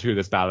it on to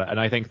this ballot. And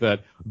I think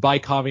that by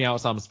carving out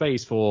some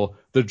space for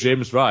the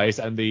James Rice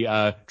and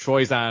the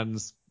Troy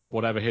Zans,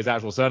 whatever his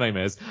actual surname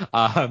is,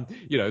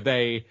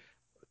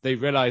 they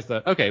realized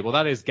that, okay, well,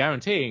 that is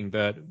guaranteeing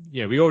that,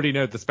 we already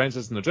know the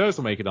Spencers and the Joes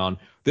will make it on.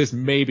 This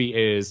maybe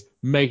is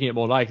making it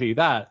more likely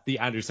that the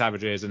Andrew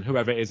Savages and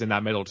whoever is in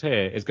that middle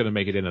tier is going to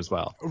make it in as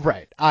well.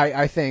 Right.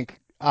 I think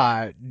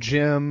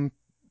Jim,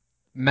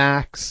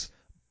 Max,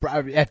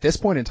 at this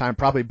point in time,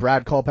 probably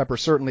Brad Culpepper,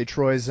 certainly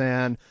Troy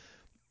Zan,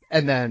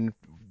 and then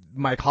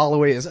Mike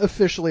Holloway is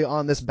officially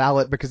on this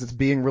ballot because it's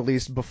being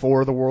released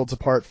before the Worlds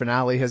Apart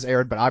finale has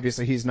aired, but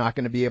obviously he's not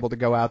going to be able to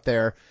go out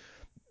there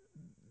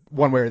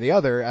one way or the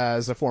other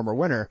as a former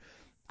winner.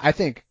 I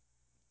think,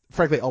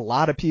 frankly, a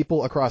lot of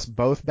people across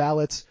both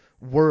ballots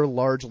were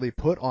largely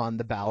put on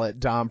the ballot,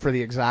 Dom, for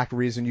the exact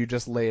reason you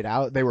just laid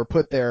out. They were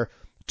put there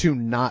to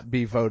not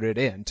be voted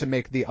in, to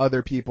make the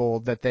other people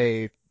that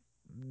they,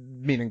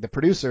 meaning the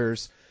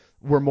producers,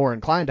 were more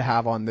inclined to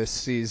have on this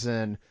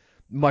season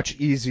much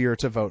easier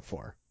to vote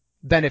for.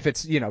 Then if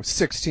it's,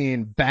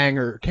 16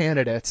 banger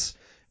candidates,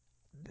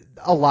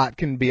 a lot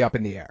can be up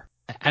in the air.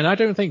 And I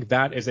don't think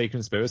that is a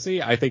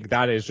conspiracy. I think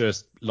that is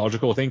just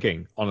logical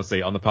thinking,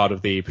 honestly, on the part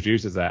of the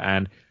producers there.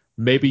 And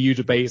maybe you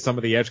debate some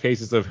of the edge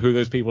cases of who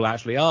those people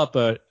actually are,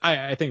 but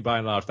I think by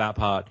and large that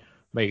part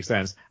makes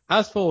sense.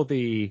 As for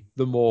the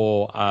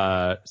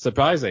more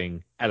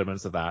surprising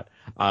elements of that,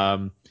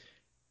 I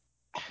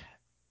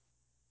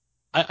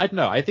don't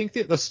know. I think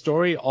that the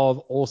story of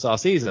All-Star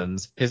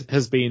seasons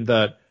has been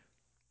that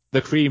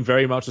the cream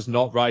very much is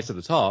not rise to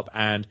the top.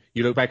 And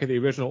you look back at the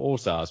original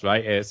All-Stars,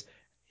 right?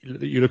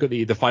 You look at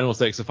the final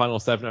six, the final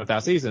seven of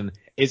that season,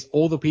 it's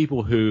all the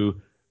people who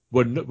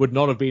would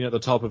not have been at the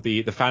top of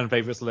the fan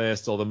favorites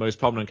list or the most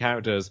prominent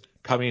characters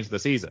coming into the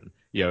season.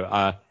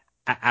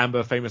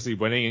 Amber famously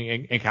winning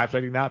and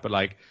encapsulating that, but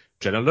like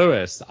Jenna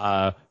Lewis,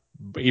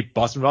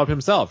 Boston Rob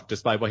himself,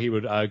 despite what he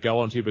would go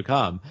on to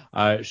become,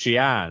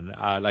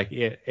 Xi'an,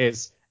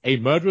 it's a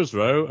murderer's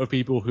row of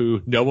people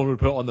who no one would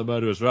put on the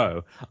murderer's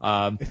row.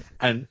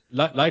 And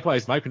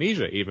likewise,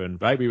 Micronesia even,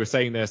 right? We were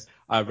saying this,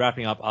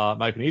 wrapping up our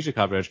Micronesia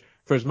coverage,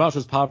 for as much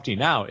as Parvati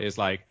now is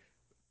like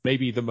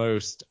maybe the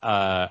most,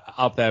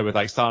 up there with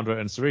like Sandra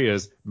and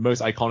Saria's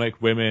most iconic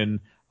women,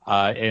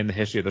 in the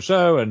history of the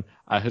show, and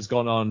has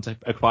gone on to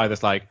acquire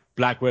this like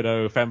Black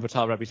Widow, femme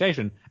fatale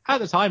reputation. At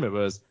the time it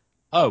was,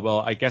 oh, well,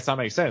 I guess that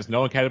makes sense.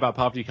 No one cared about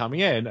Parvati coming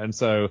in. And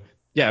so,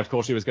 yeah, of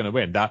course she was going to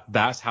win.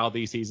 That's how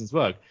these seasons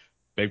work.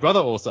 Big Brother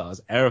All-Stars,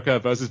 Erica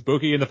versus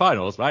Bookie in the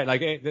finals, right?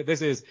 Like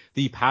this is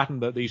the pattern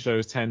that these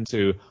shows tend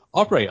to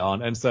operate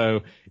on. And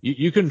so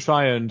you can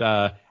try and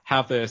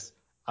have this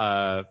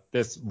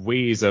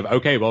wheeze of,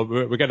 okay, well,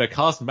 we're going to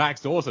cast Max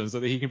Dawson so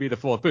that he can be the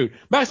fourth boot.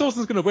 Max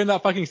Dawson's going to win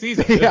that fucking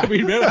season. Yeah.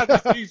 We really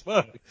have to see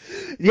work.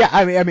 Yeah,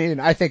 I mean,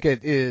 I think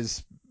it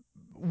is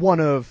one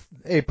of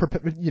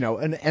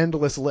an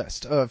endless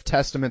list of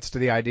testaments to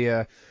the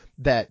idea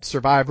that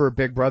Survivor,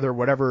 Big Brother,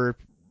 whatever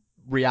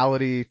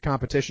reality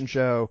competition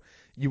show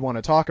you want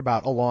to talk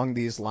about along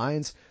these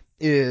lines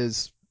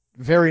is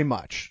very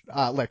much,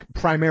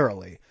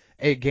 primarily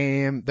a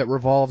game that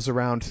revolves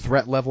around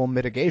threat level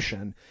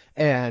mitigation.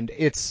 And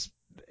it's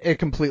a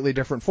completely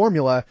different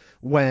formula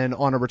when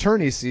on a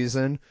returnee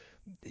season,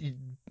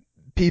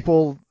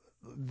 people,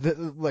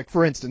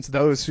 for instance,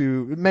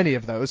 many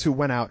of those who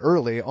went out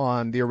early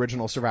on the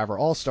original Survivor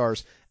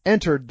All-Stars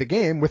entered the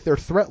game with their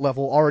threat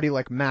level already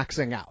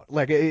maxing out.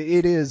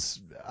 It is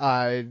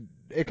a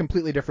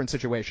completely different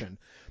situation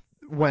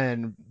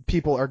when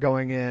people are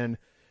going in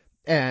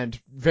and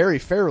very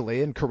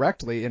fairly and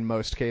correctly in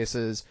most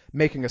cases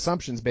making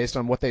assumptions based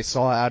on what they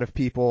saw out of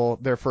people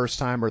their first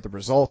time or the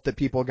result that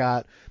people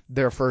got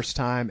their first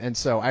time. And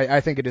so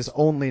I think it is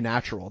only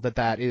natural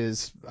that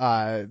is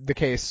the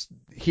case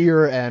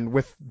here and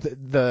with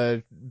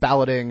the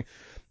balloting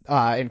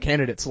and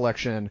candidate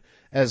selection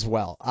as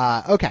well.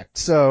 Okay,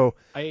 so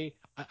I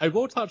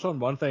will touch on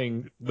one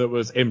thing that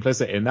was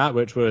implicit in that,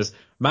 which was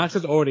Max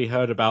had already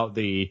heard about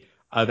the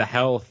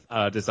health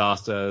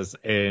disasters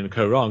in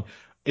Koh Rong.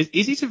 It's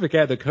easy to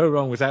forget that Koh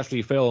Rong was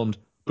actually filmed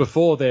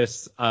before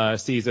this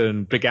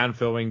season began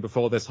filming,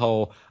 before this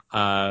whole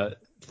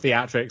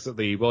theatrics at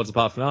the Worlds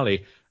Apart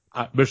finale.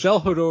 Michelle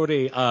had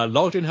already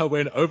logged in her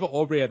win over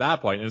Aubrey at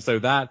that point, and so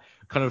that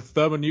kind of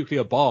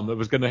thermonuclear bomb that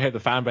was going to hit the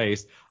fan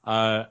base,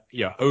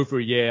 over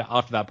a year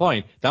after that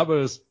point, that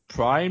was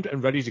primed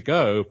and ready to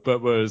go,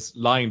 but was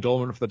lying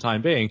dormant for the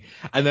time being.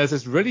 And there's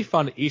this really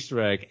fun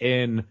Easter egg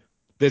in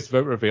this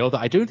vote reveal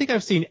that I don't think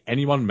I've seen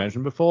anyone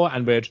mention before,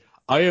 and which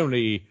I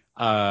only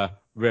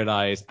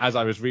realized as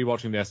I was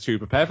rewatching this to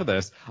prepare for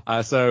this.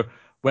 So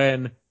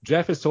when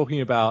Jeff is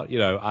talking about,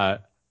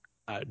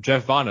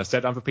 Jeff Varner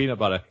set down for peanut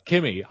butter.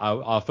 Kimmy,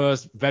 our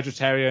first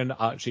vegetarian,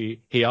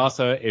 he asked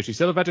her, is she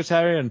still a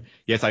vegetarian?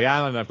 Yes, I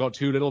am, and I've got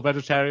two little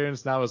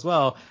vegetarians now as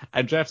well.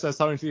 And Jeff says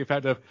something to the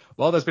effect of,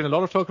 well, there's been a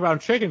lot of talk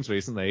around chickens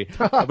recently,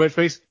 which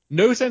makes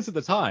no sense at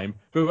the time,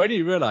 but when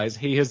you realize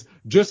he has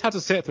just had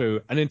to sit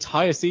through an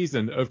entire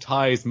season of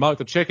Ty's Mark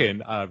the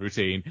Chicken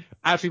routine,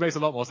 actually makes a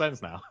lot more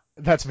sense now.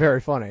 That's very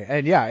funny.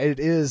 And yeah, it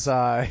is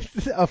a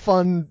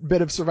fun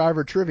bit of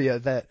Survivor trivia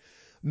that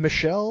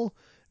Michelle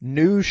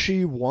knew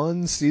she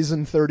won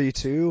season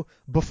 32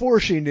 before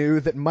she knew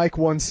that Mike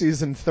won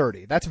season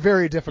 30. That's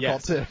very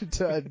difficult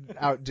to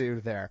outdo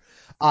there.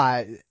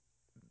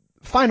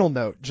 Final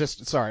note,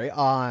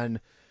 on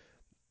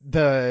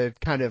the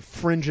kind of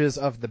fringes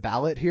of the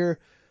ballot here.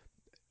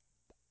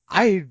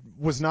 I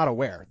was not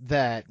aware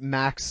that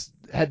Max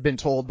had been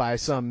told by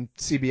some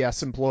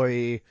CBS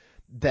employee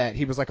that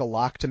he was like a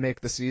lock to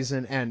make the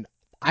season, and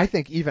I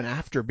think even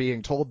after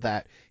being told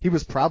that, he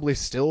was probably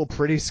still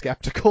pretty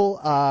skeptical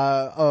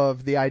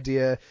of the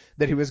idea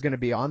that he was going to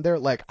be on there.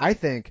 Like, I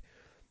think,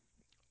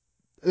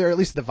 or at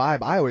least the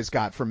vibe I always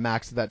got from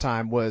Max at that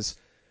time was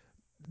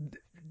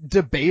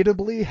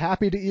debatably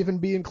happy to even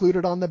be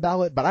included on the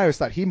ballot, but I always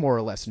thought he more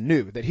or less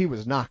knew that he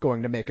was not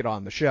going to make it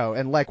on the show.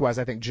 And likewise,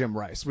 I think Jim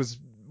Rice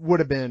would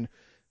have been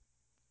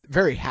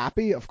very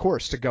happy, of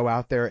course, to go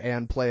out there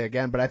and play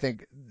again, but I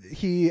think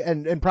he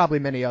and probably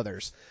many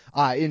others,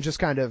 in just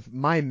kind of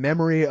my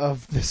memory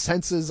of the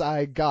senses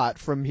I got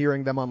from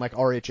hearing them on like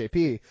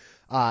RHAP,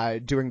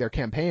 doing their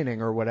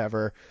campaigning or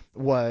whatever,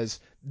 was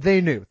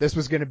they knew this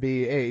was going to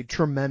be a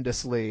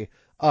tremendously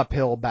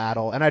uphill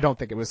battle, and I don't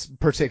think it was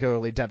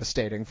particularly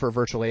devastating for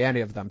virtually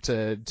any of them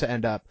to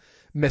end up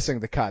missing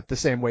the cut, the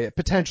same way it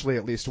potentially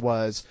at least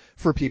was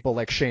for people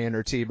like Shane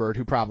or T-Bird,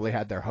 who probably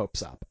had their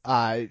hopes up.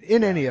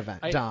 In any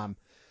event, Dom,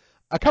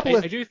 a couple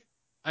of...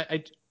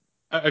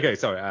 Okay,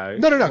 sorry.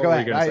 No, go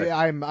ahead.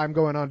 I'm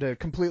going on to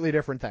completely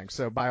different things,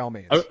 so by all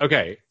means.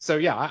 Okay, so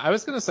yeah, I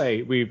was going to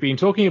say, we've been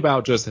talking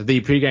about just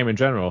the pregame in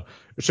general.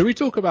 Should we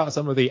talk about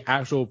some of the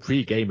actual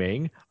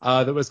pregaming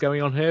that was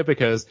going on here?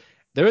 Because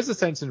there is a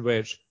sense in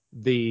which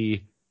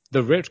the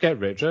rich get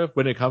richer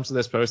when it comes to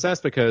this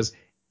process, because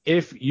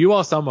if you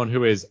are someone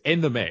who is in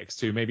the mix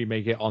to maybe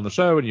make it on the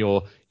show and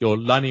you're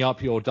lining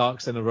up your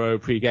ducks in a row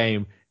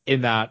pregame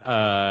in that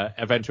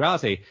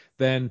eventuality,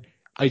 then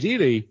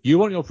ideally you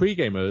want your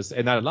pregamers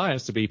in that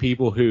alliance to be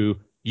people who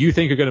you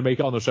think are going to make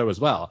it on the show as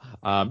well.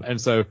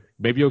 And so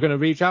maybe you're going to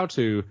reach out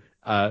to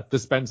the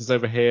Spencers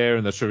over here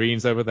and the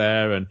Shireens over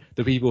there and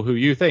the people who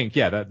you think,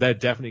 they're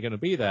definitely going to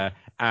be there.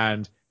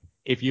 And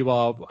if you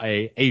are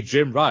a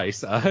Jim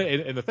Rice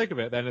in the thick of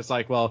it, then it's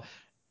like, well,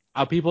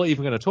 are people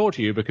even going to talk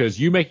to you? Because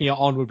you making it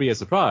on would be a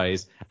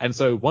surprise. And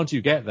so once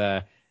you get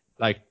there,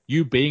 like,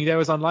 you being there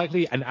is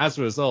unlikely. And as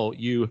a result,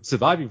 you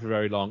surviving for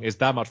very long is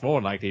that much more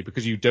unlikely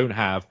because you don't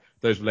have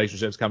those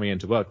relationships coming in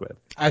to work with.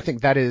 I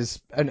think that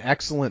is an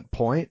excellent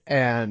point.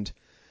 And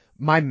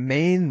my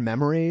main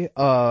memory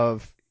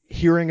of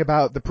hearing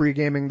about the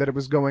pre-gaming that it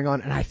was going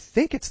on, and I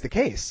think it's the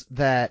case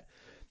that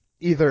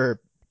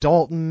either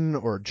Dalton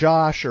or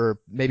Josh, or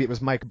maybe it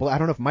was Mike. I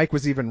don't know if Mike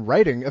was even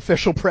writing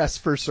official press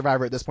for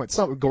Survivor at this point.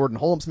 Gordon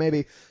Holmes,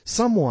 maybe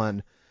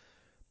someone.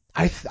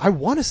 I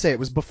want to say it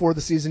was before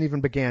the season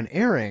even began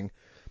airing,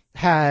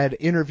 had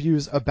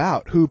interviews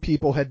about who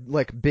people had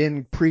like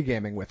been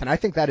pre-gaming with, and I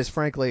think that is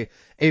frankly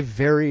a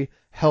very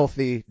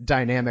healthy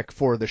dynamic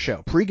for the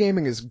show.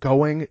 Pre-gaming is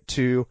going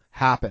to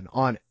happen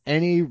on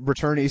any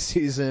returnee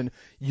season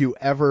you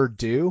ever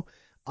do,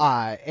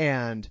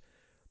 and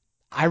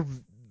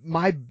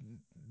my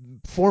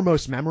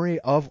foremost memory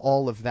of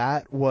all of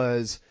that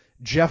was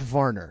Jeff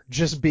Varner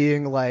just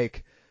being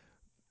like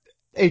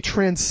a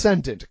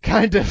transcendent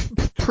kind of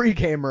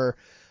pre-gamer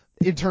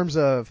in terms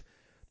of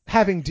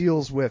having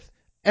deals with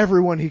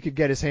everyone he could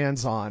get his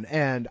hands on.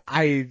 And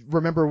I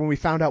remember when we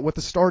found out what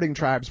the starting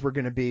tribes were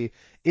going to be,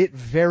 it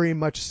very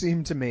much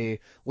seemed to me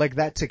like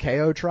that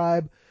Takeo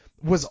tribe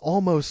was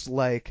almost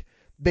like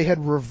they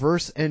had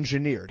reverse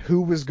engineered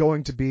who was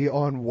going to be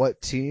on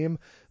what team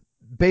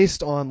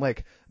based on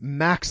like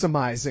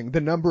maximizing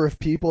the number of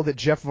people that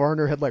Jeff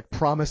Varner had like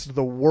promised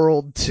the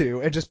world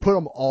to, and just put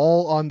them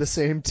all on the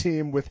same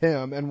team with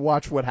him and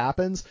watch what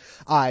happens.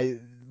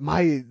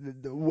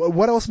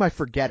 What else am I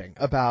forgetting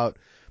about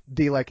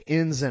the like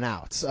ins and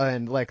outs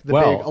and like the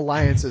big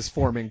alliances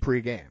forming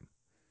pre-game?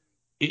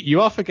 You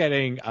are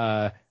forgetting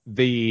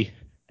the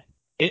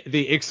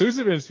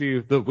exclusive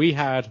interview that we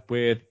had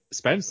with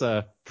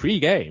Spencer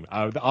pre-game,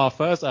 our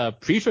first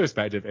pre-show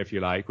perspective, if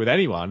you like, with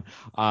anyone.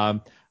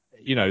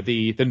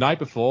 The night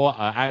before,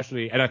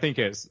 actually, and I think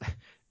it's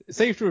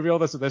safe to reveal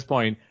this at this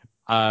point,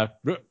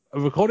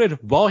 recorded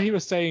while he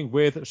was staying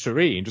with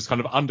Shireen, just kind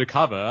of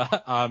undercover.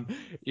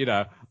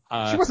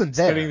 She wasn't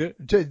there.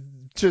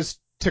 Just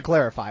to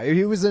clarify,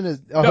 he was in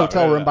a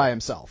hotel room by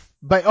himself.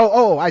 But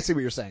I see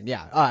what you're saying.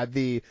 Yeah,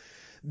 the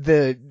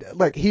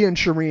like he and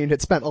Shireen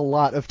had spent a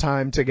lot of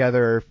time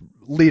together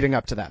leading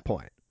up to that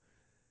point.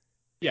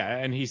 Yeah,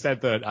 and he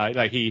said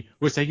that he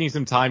was taking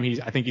some time.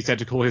 I think he said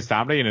to call his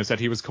family, and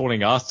instead he was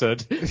calling us to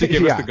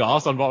give us the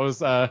goss on what was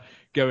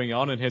going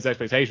on and his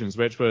expectations,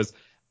 which was,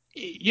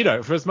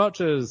 for as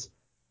much as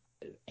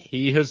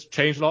he has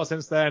changed a lot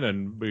since then,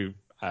 and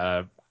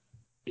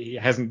he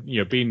hasn't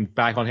been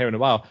back on here in a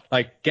while.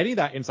 Like, getting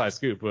that inside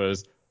scoop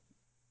was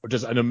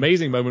just an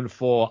amazing moment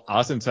for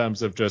us in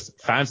terms of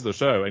just fans of the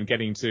show and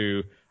getting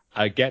to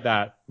get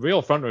that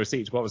real front row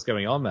seat to what was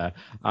going on there.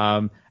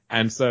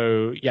 And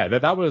so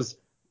that was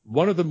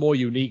one of the more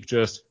unique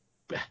just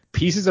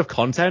pieces of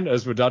content,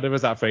 as redundant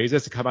as that phrase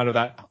is, to come out of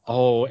that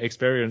whole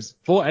experience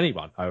for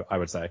anyone, I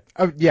would say.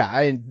 Oh,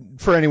 yeah,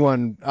 for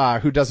anyone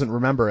who doesn't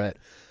remember it,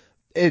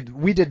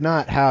 we did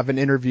not have an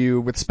interview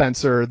with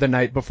Spencer the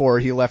night before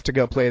he left to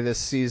go play this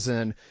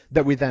season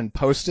that we then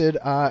posted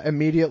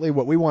immediately.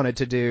 What we wanted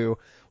to do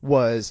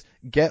was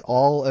get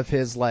all of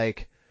his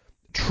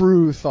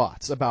true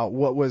thoughts about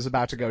what was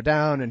about to go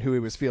down and who he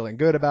was feeling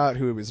good about,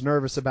 who he was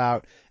nervous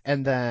about,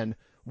 and then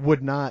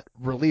would not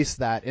release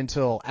that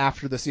until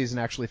after the season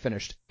actually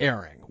finished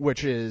airing,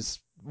 which is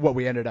what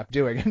we ended up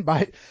doing. And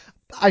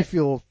I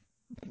feel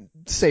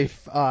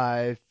safe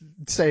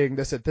saying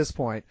this at this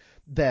point,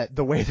 that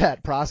the way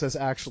that process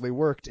actually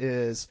worked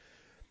is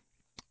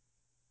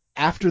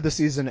after the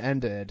season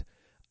ended,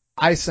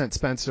 I sent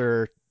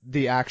Spencer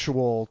the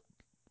actual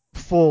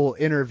full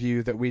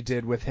interview that we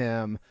did with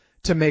him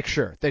to make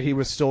sure that he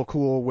was still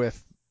cool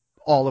with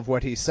all of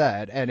what he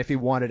said, and if he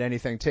wanted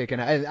anything taken,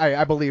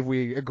 I believe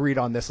we agreed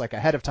on this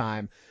ahead of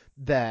time,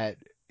 that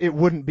it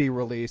wouldn't be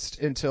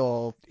released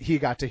until he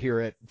got to hear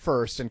it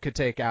first and could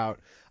take out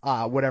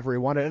whatever he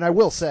wanted. And I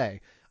will say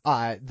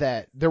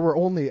that there were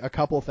only a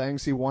couple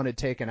things he wanted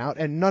taken out,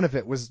 and none of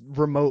it was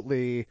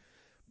remotely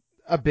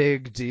a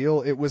big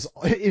deal. It was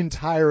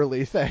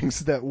entirely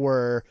things that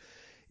were,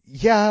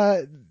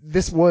 yeah,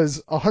 this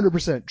was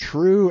 100%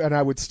 true, and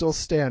I would still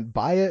stand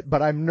by it,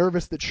 but I'm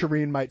nervous that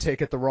Shireen might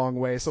take it the wrong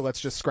way, so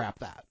let's just scrap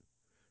that.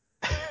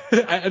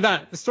 And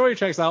that story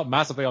checks out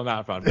massively on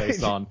that front,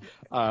 based on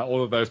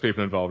all of those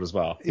people involved as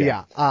well.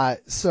 Yeah.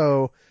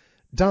 So,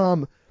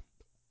 Dom,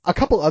 a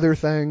couple other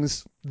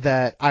things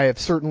that I have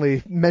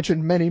certainly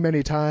mentioned many,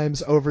 many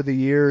times over the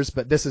years,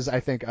 but this is, I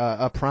think,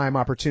 a prime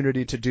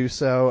opportunity to do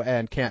so,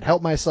 and can't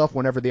help myself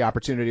whenever the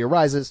opportunity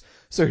arises.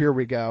 So here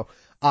we go.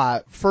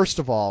 First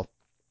of all,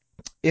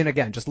 and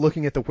again, just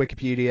looking at the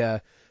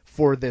Wikipedia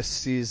for this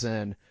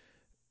season,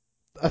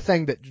 a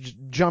thing that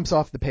jumps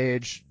off the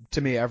page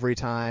to me every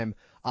time.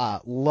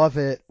 Love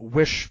it.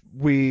 Wish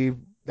we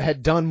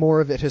had done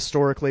more of it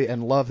historically,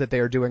 and love that they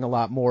are doing a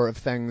lot more of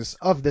things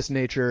of this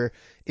nature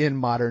in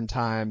modern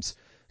times.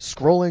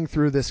 Scrolling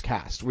through this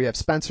cast, we have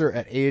Spencer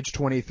at age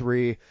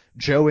 23.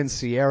 Joe and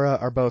Sierra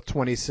are both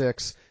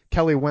 26.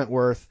 Kelly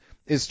Wentworth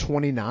is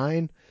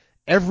 29.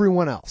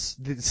 Everyone else,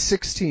 the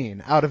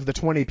 16 out of the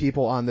 20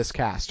 people on this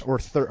cast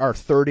are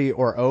 30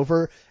 or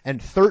over,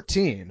 and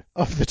 13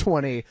 of the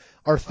 20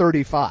 are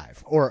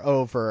 35 or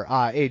over.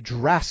 A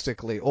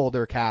drastically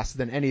older cast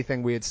than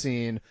anything we had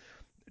seen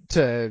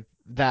to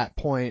that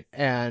point,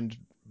 and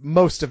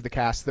most of the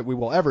cast that we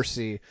will ever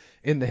see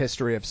in the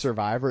history of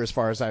Survivor, as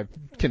far as I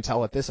can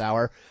tell at this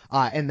hour.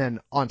 And then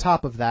on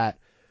top of that,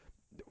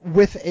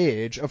 with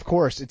age, of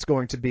course, it's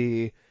going to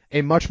be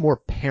a much more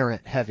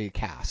parent-heavy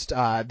cast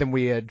than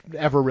we had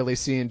ever really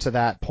seen to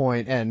that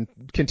point, and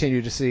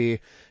continue to see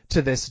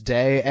to this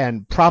day,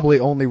 and probably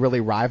only really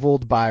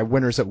rivaled by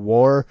Winners at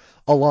War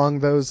along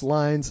those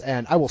lines.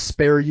 And I will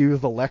spare you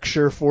the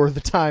lecture for the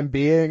time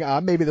being.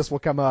 Maybe this will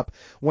come up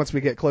once we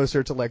get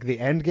closer to the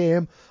end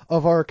game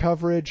of our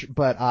coverage,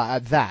 but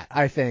that,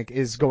 I think,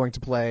 is going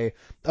to play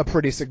a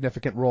pretty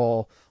significant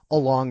role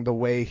along the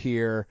way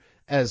here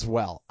as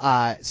well.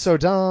 So,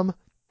 Dom,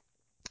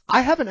 I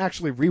haven't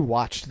actually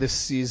rewatched this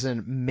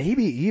season,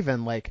 maybe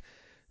even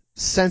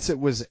since it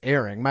was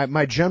airing.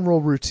 My general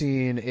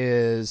routine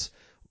is,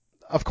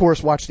 of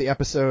course, watch the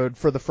episode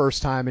for the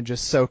first time and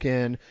just soak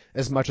in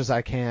as much as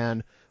I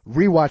can.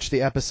 Rewatch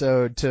the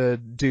episode to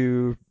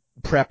do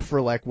prep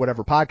for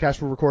whatever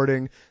podcast we're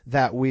recording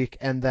that week,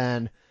 and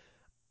then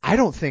I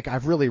don't think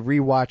I've really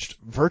rewatched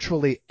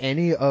virtually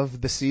any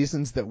of the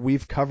seasons that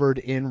we've covered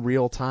in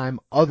real time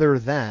other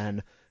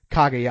than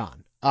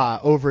Cagayan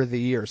over the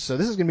years. So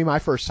this is going to be my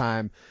first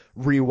time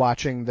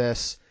rewatching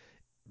this,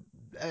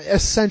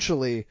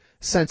 essentially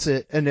since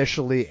it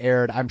initially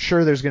aired. I'm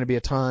sure there's going to be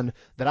a ton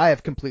that I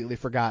have completely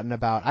forgotten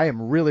about. I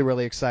am really,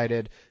 really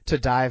excited to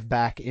dive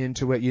back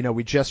into it.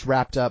 We just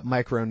wrapped up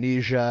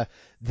Micronesia.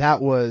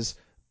 That was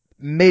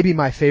maybe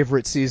my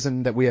favorite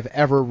season that we have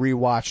ever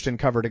rewatched and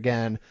covered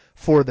again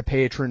for the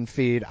patron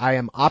feed. I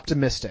am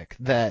optimistic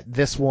that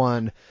this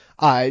one,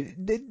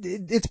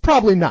 it's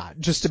probably not,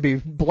 just to be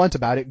blunt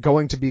about it,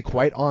 going to be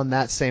quite on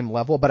that same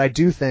level, but I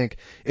do think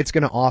it's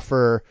going to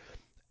offer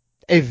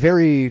a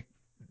very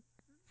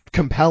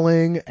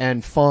compelling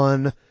and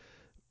fun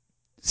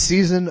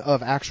season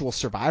of actual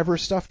Survivor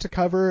stuff to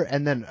cover.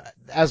 And then,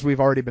 as we've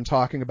already been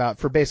talking about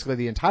for basically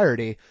the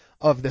entirety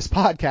of this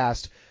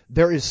podcast,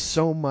 there is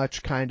so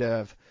much kind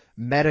of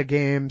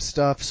metagame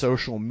stuff,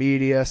 social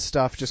media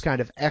stuff, just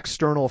kind of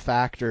external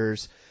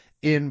factors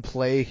in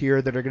play here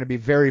that are going to be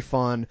very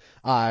fun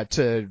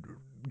to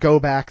go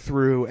back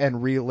through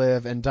and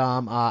relive. And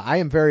Dom, I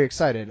am very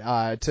excited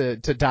to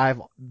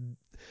dive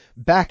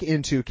back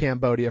into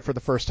Cambodia for the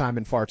first time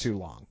in far too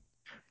long.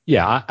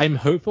 Yeah, I'm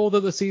hopeful that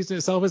the season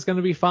itself is going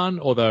to be fun,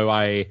 although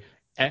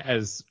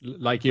as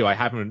like you, I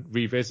haven't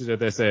revisited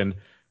this in,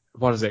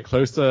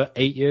 close to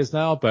 8 years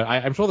now, but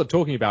I'm sure that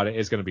talking about it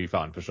is going to be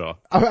fun for sure.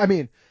 I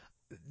mean,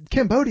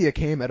 Cambodia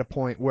came at a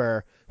point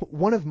where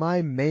one of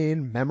my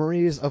main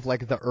memories of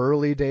like the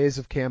early days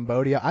of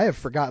Cambodia, I have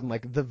forgotten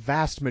like the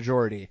vast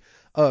majority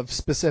of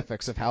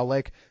specifics of how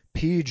like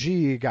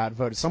PG got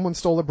voted. Someone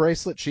stole a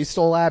bracelet. She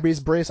stole Abby's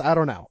brace. I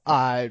don't know.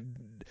 I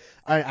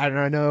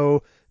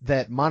know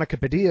that Monica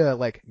Padilla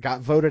like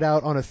got voted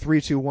out on a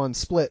 3-2-1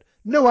 split.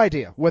 No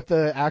idea what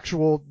the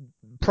actual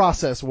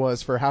process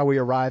was for how we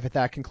arrive at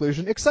that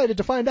conclusion. Excited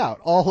to find out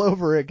all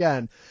over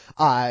again.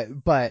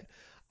 But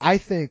I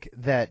think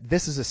that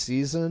this is a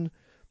season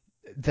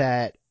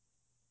that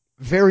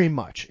very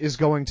much is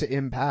going to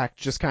impact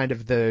just kind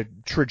of the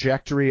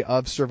trajectory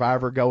of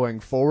Survivor going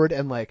forward.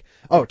 And like,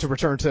 to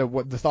return to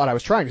what the thought I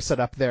was trying to set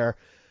up there,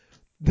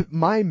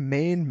 my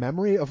main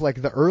memory of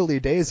like the early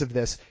days of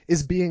this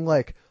is being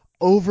like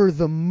over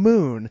the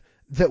moon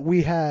that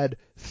we had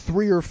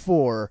 3 or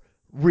 4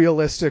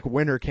 realistic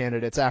winner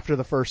candidates after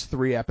the first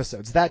 3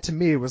 episodes. That to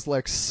me was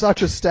like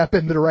such a step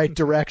in the right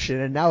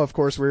direction. And now, of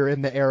course, we're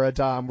in the era,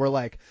 Dom, where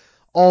like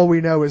all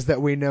we know is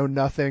that we know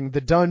nothing.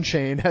 The done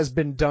chain has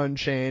been done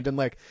chained, and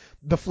like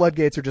the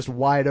floodgates are just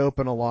wide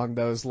open along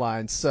those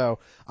lines. So,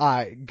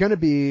 gonna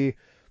be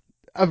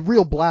a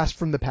real blast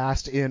from the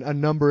past in a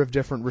number of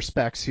different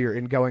respects here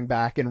in going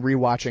back and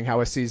rewatching how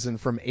a season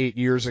from 8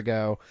 years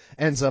ago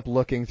ends up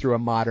looking through a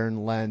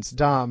modern lens.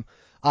 Dom,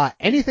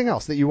 anything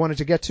else that you wanted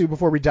to get to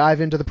before we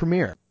dive into the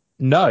premiere?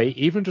 No,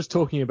 even just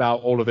talking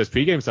about all of this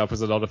pregame stuff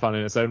was a lot of fun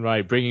in its own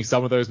right, bringing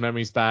some of those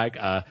memories back.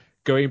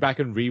 Going back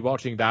and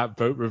rewatching that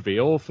vote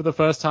reveal for the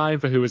first time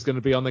for who was going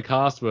to be on the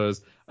cast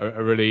was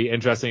a really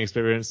interesting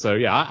experience. So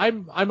yeah,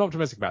 I'm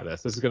optimistic about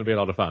this. This is going to be a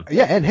lot of fun.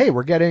 Yeah, and hey,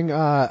 we're getting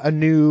a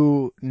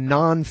new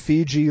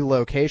non-Fiji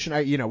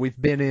location.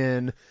 We've been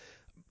in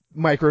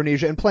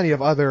Micronesia and plenty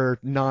of other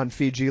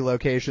non-Fiji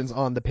locations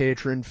on the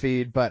Patreon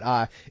feed,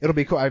 but it'll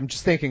be cool. I'm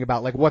just thinking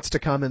about like what's to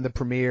come in the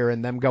premiere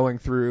and them going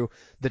through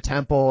the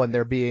temple and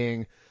there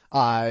being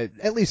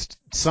at least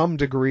some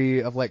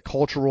degree of like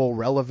cultural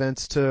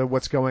relevance to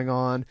what's going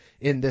on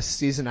in this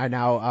season. I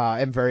now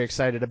am very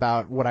excited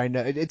about what I know.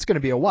 It's going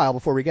to be a while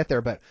before we get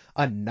there, but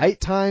a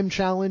nighttime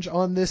challenge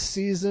on this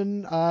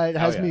season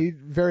has me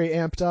very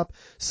amped up.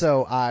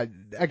 So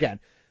again,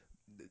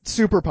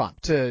 super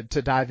pumped to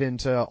dive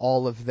into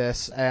all of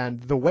this.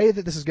 And the way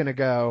that this is going to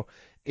go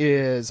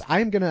is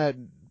I'm going to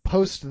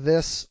post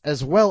this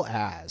as well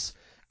as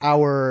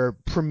our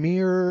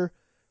premiere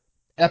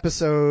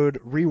episode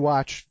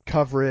rewatch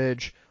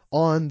coverage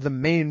on the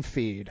main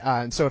feed.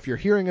 And so if you're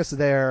hearing us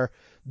there,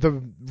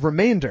 the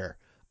remainder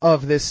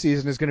of this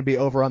season is going to be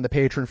over on the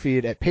Patreon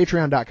feed at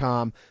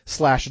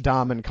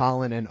patreon.com/Dom and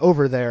Colin. And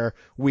over there,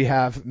 we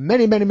have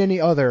many, many,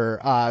 many other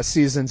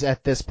seasons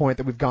at this point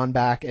that we've gone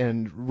back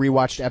and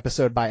rewatched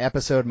episode by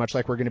episode, much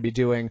like we're going to be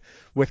doing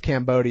with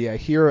Cambodia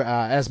here.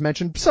 As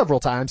mentioned several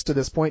times to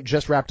this point,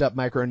 just wrapped up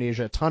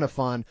Micronesia. Ton of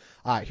fun.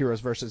 Heroes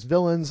versus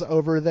Villains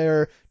over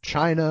there.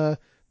 China,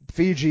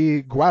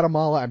 Fiji,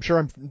 Guatemala. I'm sure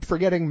I'm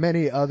forgetting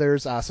many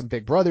others. Some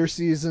Big Brother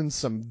seasons,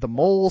 some The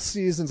Mole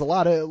seasons, a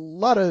lot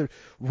of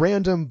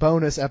random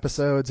bonus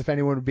episodes. If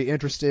anyone would be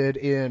interested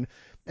in,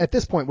 at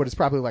this point, what is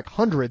probably like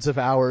hundreds of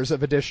hours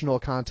of additional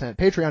content,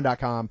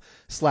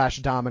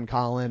 patreon.com/Dom and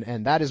Colin,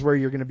 and that is where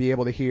you're going to be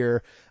able to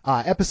hear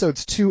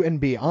episodes 2 and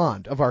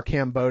beyond of our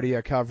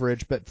Cambodia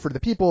coverage. But for the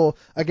people,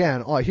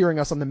 again, hearing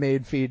us on the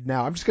main feed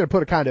now, I'm just going to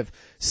put a kind of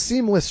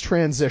seamless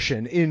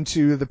transition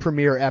into the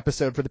premiere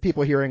episode for the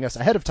people hearing us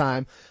ahead of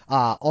time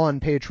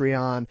on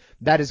Patreon.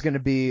 That is going to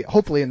be,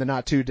 hopefully in the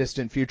not too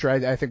distant future.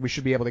 I think we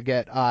should be able to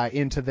get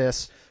into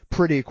this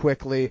pretty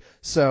quickly.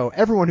 So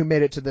everyone who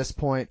made it to this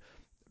point,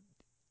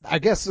 I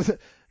guess,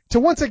 to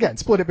once again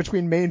split it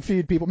between main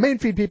feed people. Main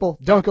feed people,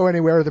 don't go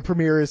anywhere. The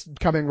premiere is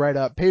coming right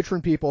up.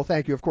 Patreon people,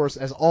 thank you, of course,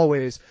 as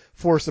always,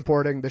 for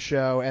supporting the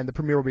show, and the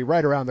premiere will be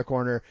right around the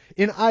corner.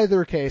 In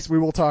either case, we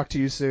will talk to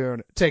you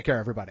soon. Take care,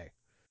 everybody.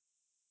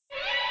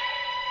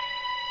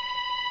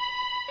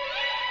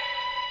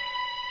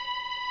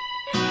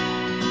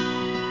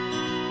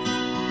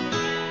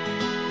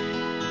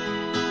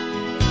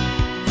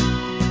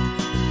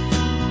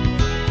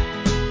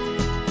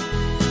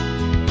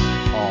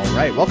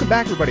 All right, welcome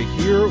back, everybody.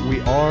 Here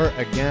we are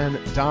again,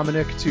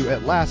 Dominic, to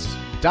at last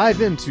dive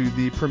into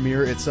the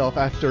premiere itself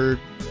after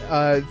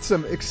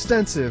some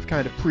extensive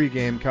kind of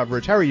pregame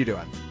coverage. How are you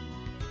doing?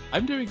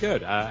 I'm doing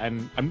good,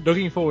 and I'm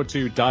looking forward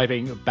to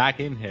diving back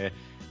in here.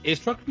 It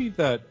struck me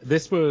that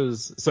this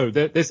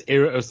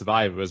era of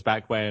Survivor was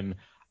back when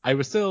I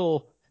was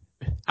still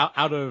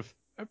out of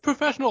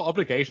professional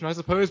obligation, I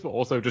suppose, but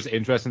also just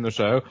interest in the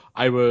show.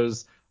 I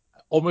was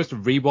almost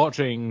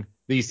rewatching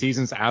these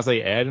seasons as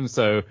they aired, and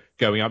so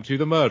going up to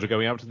the merge or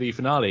going up to the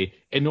finale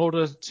in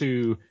order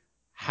to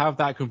have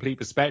that complete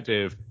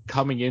perspective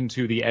coming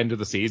into the end of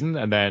the season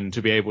and then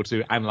to be able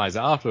to analyze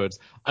it afterwards.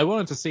 I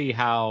wanted to see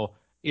how,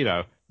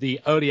 the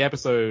early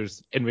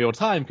episodes in real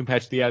time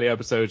compared to the early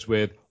episodes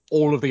with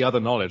all of the other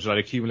knowledge that I'd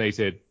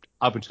accumulated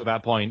up until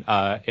that point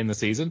in the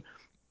season.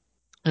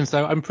 And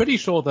so I'm pretty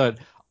sure that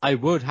I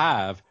would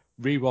have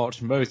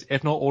rewatched most,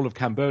 if not all, of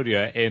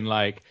Cambodia in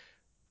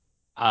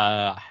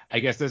I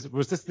guess this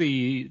was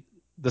the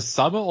the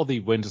summer or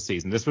the winter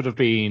season? This would have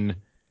been.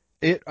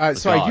 I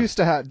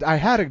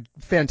had a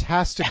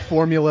fantastic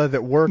formula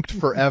that worked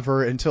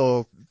forever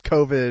until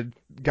COVID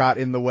got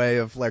in the way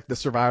of like the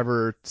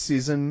Survivor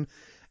season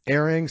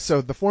airing.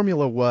 So the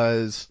formula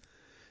was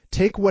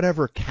take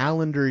whatever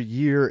calendar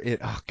year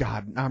oh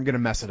God, I'm going to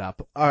mess it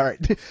up. All right.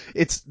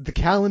 It's the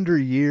calendar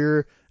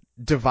year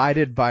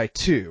divided by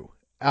 2.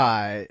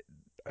 No,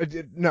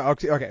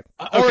 okay.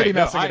 Already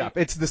messing it up.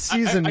 It's the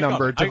season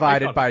number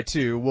divided by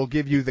 2 will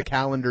give you the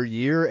calendar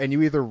year, and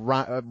you either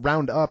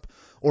round up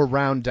or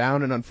round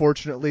down. And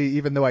unfortunately,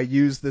 even though I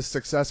used this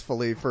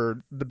successfully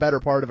for the better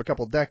part of a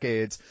couple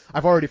decades,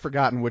 I've already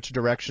forgotten which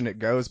direction it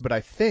goes. But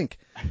I think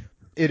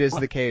it is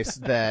the case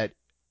that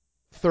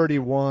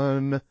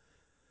 31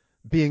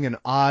 being an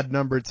odd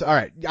number. All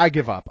right, I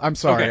give up. I'm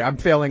sorry. Okay. I'm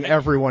failing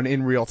everyone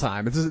in real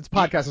time. This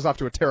podcast is off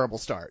to a terrible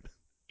start.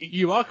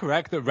 You are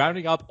correct that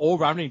rounding up or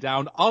rounding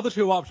down are the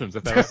 2 options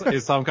if there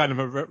is some kind of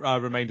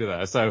a remainder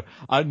there. So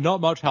not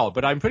much help.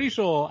 But I'm pretty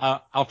sure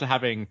after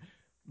having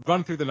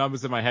run through the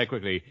numbers in my head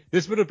quickly,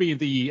 this would have been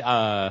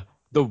the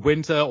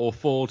winter or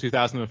fall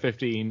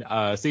 2015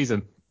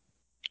 season.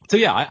 So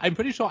yeah, I'm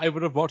pretty sure I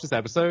would have watched this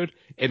episode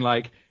in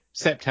like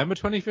September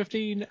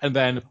 2015 and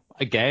then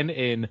again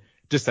in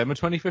December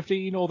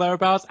 2015 or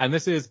thereabouts, and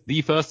this is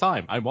the first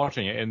time I'm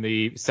watching it in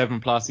the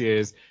 7+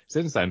 years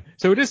since then.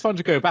 So it is fun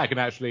to go back and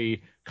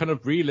actually kind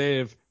of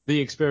relive the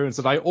experience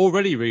that I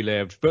already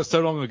relived, but so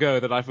long ago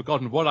that I've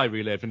forgotten what I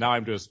relived, and now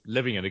I'm just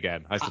living it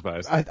again, I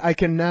suppose. I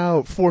can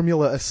now,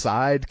 formula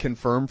aside,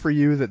 confirm for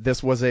you that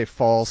this was a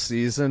fall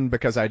season,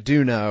 because I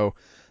do know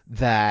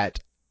that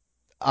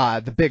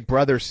the Big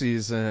Brother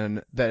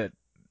season that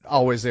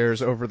always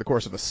airs over the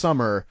course of a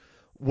summer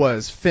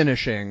was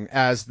finishing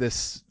as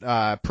this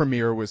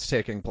premiere was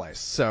taking place.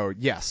 So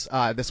yes,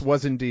 this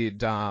was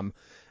indeed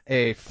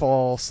a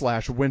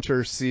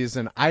fall/winter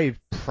season. I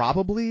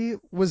probably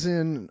was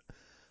in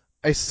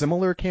a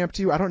similar camp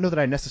to you. I don't know that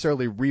I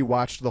necessarily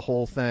rewatched the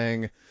whole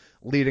thing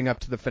leading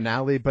up to the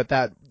finale, but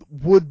that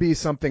would be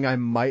something I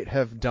might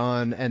have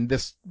done, and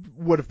this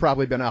would have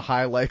probably been a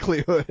high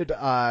likelihood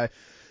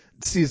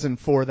season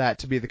for that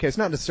to be the case.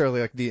 Not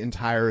necessarily like the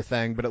entire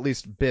thing, but at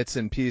least bits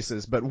and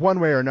pieces. But one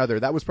way or another,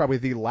 that was probably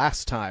the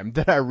last time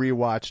that I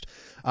rewatched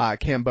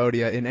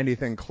Cambodia in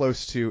anything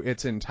close to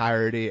its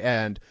entirety,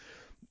 and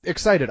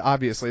excited,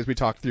 obviously, as we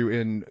talked through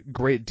in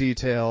great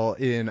detail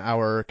in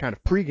our kind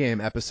of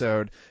pregame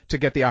episode, to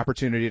get the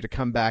opportunity to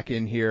come back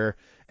in here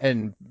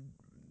and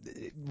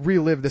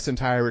relive this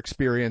entire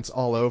experience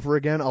all over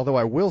again. Although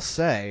I will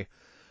say,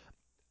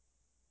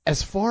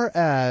 as far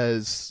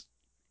as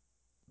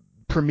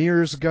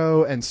premieres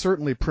go, and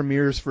certainly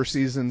premieres for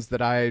seasons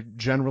that I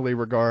generally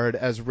regard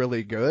as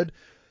really good,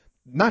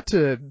 not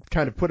to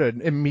kind of put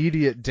an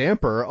immediate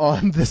damper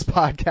on this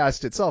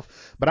podcast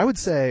itself, but I would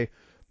say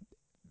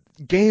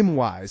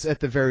game-wise, at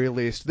the very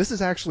least, this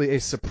is actually a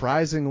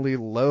surprisingly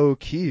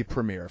low-key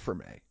premiere for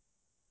me.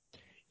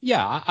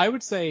 Yeah, I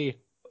would say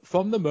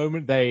from the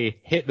moment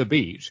they hit the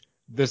beach,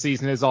 the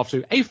season is off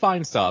to a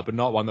fine start, but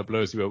not one that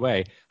blows you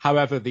away.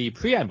 However, the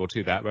preamble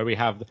to that, where we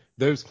have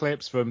those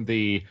clips from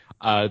the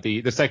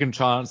second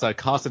chance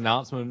cast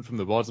announcement from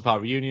the Worlds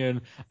Apart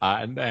reunion,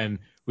 and then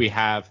we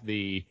have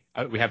the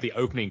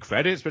opening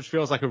credits, which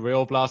feels like a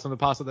real blast from the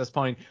past at this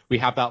point. We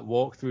have that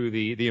walk through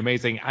the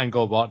amazing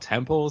Angkor Wat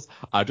temples.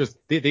 Just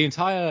the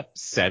entire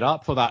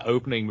setup for that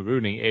opening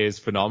marooning is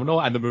phenomenal,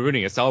 and the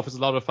marooning itself is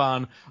a lot of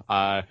fun.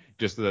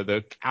 Just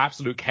the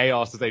absolute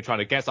chaos as they try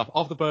to get stuff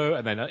off the boat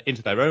and then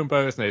into their own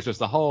boats, and it's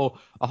just a whole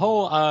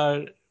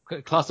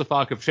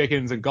clusterfuck of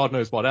chickens and God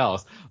knows what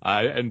else.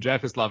 And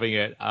Jeff is loving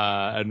it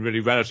and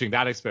really relishing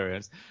that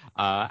experience.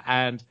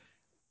 And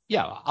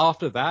yeah,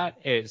 after that,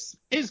 it's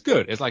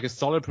good. It's like a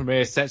solid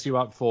premiere, sets you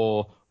up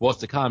for what's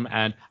to come.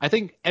 And I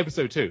think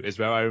episode 2 is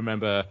where I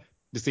remember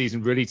the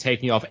season really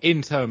taking off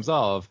in terms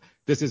of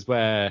this is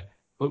where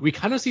we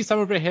kind of see some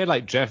of it here,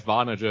 like Jeff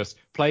Varner just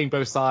playing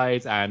both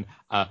sides and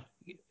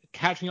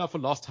catching up for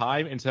lost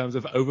time in terms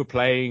of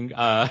overplaying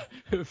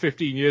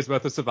 15 years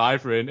worth of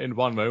Survivor in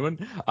one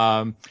moment.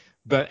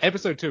 But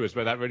episode 2 is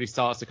where that really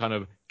starts to kind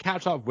of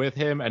catch up with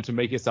him and to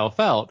make itself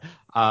felt.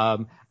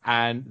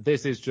 And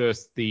this is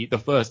just the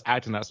first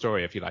act in that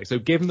story, if you like. So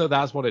given that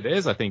that's what it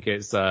is, I think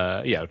it's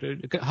hard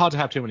to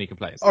have too many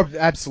complaints. Oh,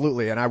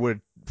 absolutely. And I would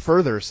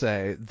further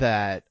say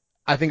that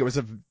I think it was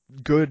a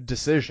good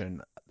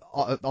decision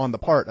on the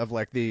part of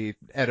like the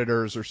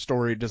editors or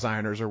story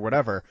designers or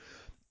whatever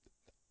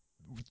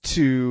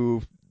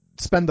to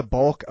spend the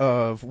bulk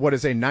of what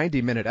is a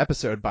 90-minute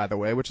episode, by the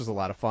way, which is a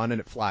lot of fun and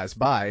it flies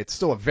by. It's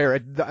still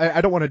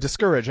I don't want to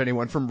discourage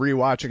anyone from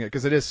rewatching it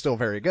because it is still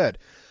very good.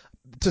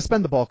 To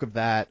spend the bulk of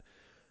that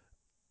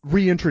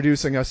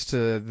reintroducing us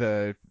to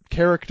the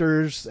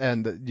characters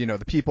and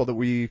the people that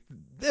we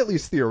at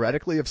least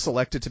theoretically have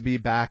selected to be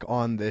back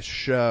on this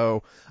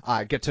show,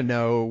 get to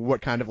know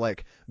what kind of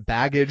like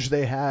baggage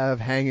they have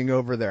hanging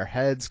over their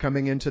heads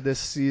coming into this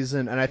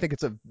season. And I think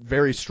it's a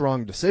very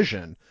strong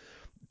decision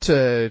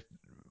to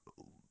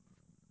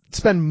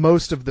spend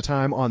most of the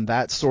time on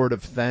that sort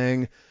of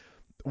thing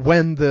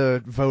when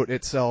the vote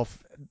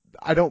itself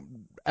I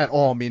don't at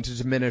all mean to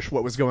diminish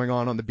what was going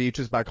on the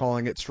beaches by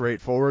calling it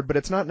straightforward, but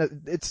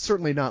it's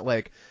certainly not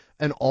like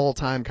an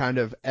all-time kind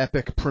of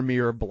epic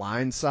premiere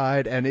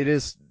blindside, and it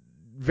is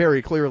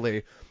very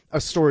clearly a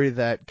story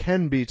that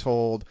can be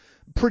told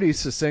pretty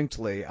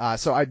succinctly.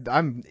 So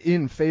I'm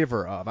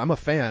a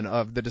fan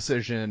of the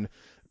decision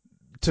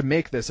to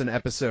make this an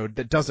episode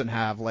that doesn't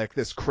have like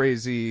this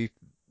crazy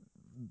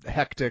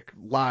hectic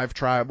live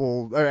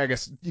tribal. I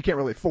guess you can't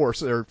really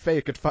force or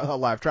fake a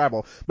live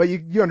tribal, but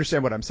you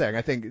understand what I'm saying.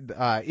 I think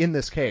in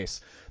this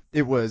case,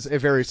 it was a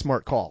very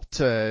smart call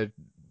to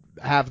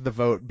have the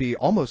vote be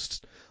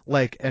almost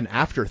like an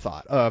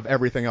afterthought of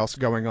everything else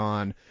going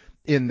on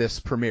in this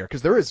premiere,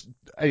 because there is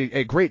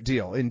a great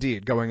deal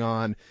indeed going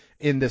on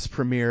in this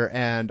premiere,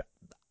 and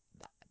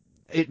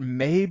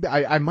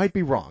I might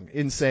be wrong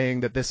in saying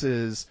that this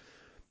is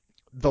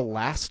the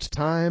last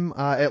time,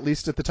 at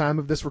least at the time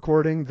of this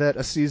recording, that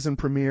a season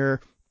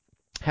premiere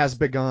has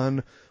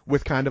begun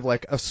with kind of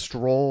like a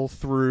stroll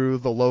through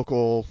the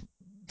local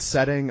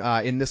setting.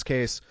 In this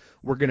case,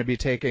 we're going to be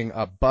taking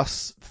a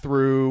bus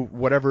through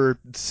whatever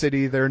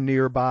city they're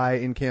nearby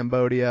in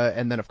Cambodia,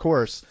 and then of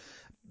course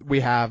we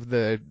have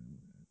the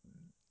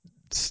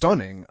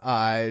stunning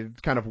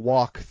kind of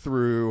walk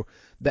through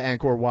the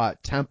Angkor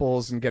Wat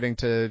temples, and getting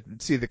to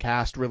see the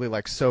cast really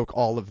like soak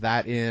all of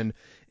that in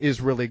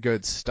is really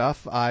good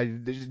stuff.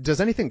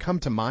 Does anything come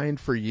to mind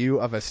for you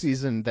of a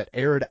season that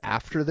aired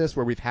after this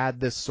where we've had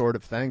this sort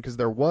of thing? Because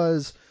there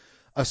was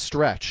a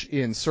stretch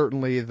in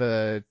certainly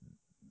the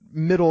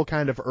middle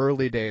kind of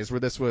early days where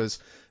this was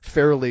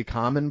fairly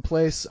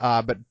commonplace,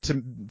 but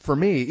for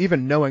me,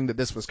 even knowing that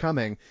this was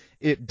coming,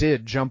 it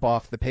did jump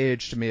off the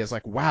page to me as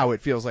like, wow,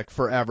 it feels like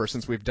forever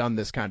since we've done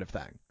this kind of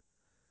thing.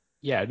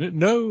 Yeah,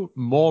 no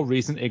more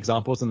recent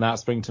examples than that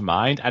spring to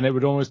mind, and it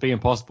would almost be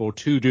impossible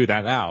to do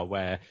that now,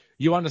 where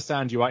you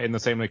understand you are in the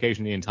same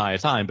location the entire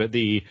time, but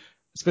the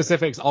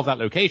specifics of that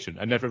location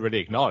are never really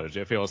acknowledged.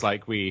 It feels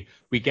like we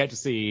get to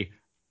see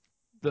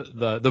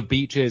the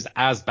beaches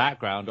as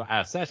background or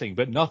as setting,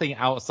 but nothing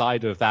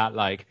outside of that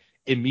like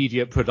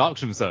immediate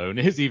production zone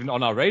is even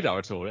on our radar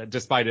at all,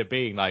 despite it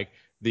being like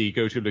the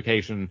go-to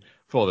location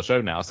for the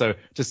show now. So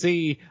to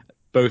see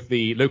both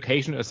the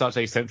location as such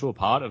a central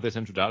part of this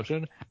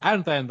introduction,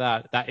 and then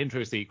that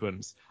intro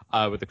sequence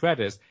with the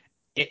credits,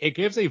 it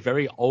gives a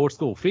very old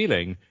school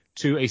feeling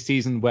to a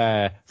season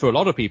where, for a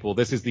lot of people,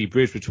 this is the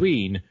bridge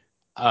between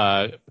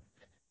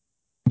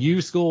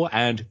new school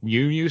and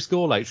new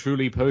school, like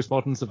truly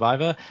postmodern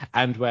Survivor,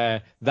 and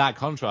where that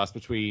contrast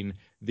between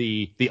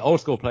the old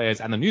school players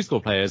and the new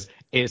school players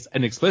is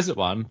an explicit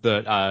one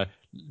that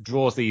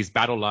draws these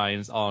battle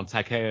lines on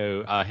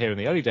Takeo here in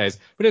the early days,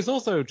 but it's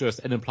also just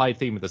an implied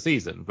theme of the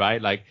season,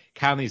 right? Like,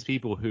 can these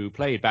people who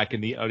played back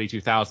in the early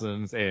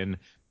 2000s in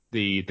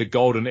the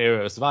golden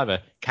era of Survivor,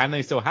 can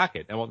they still hack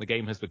it and what the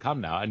game has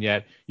become now? And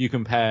yet you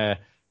compare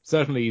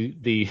certainly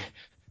the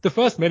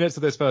first minutes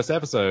of this first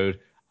episode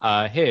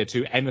here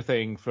to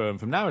anything from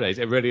nowadays.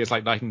 It really is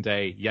like night and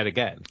day yet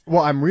again.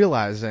 Well, I'm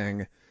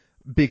realizing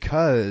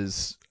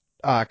because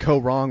Ko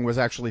Wrong was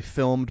actually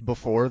filmed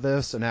before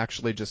this and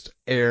actually just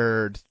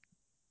aired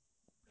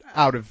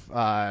out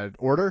of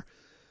order,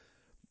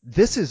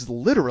 this is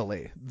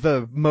literally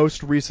the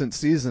most recent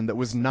season that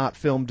was not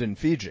filmed in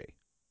Fiji.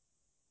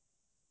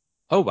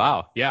 Oh,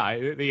 wow.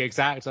 Yeah, the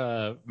exact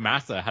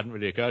math hadn't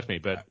really occurred to me,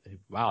 but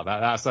wow,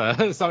 that's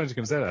something to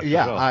consider.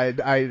 Yeah,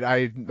 sure.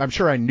 I'm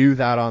sure I knew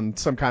that on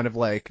some kind of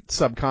like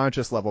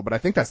subconscious level, but I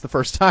think that's the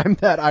first time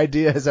that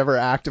idea has ever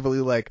actively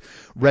like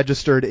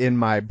registered in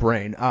my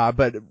brain.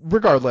 But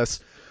regardless,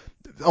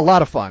 a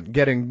lot of fun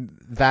getting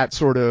that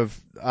sort of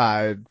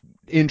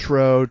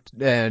intro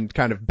and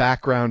kind of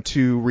background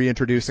to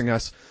reintroducing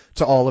us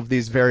to all of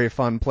these very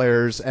fun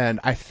players. And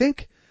I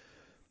think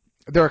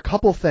there are a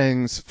couple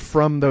things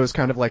from those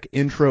kind of like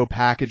intro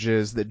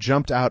packages that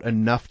jumped out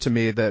enough to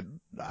me that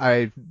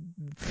I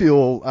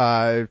feel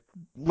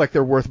like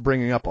they're worth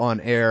bringing up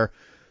on air.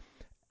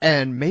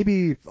 And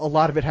maybe a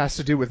lot of it has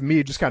to do with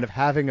me just kind of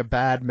having a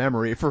bad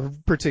memory for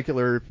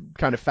particular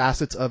kind of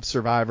facets of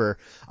Survivor.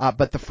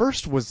 But the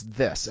first was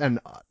this, and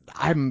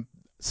I'm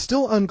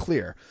still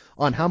unclear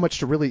on how much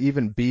to really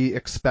even be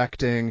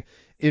expecting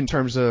in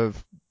terms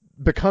of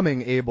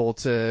becoming able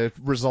to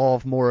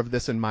resolve more of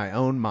this in my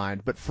own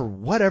mind. But for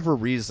whatever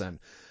reason,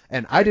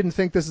 and I didn't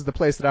think this is the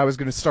place that I was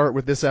going to start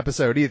with this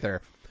episode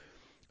either,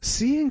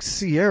 seeing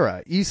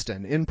Sierra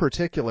Easton in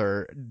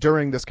particular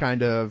during this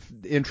kind of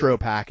intro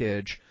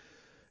package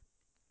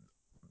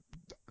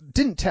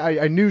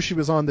I knew she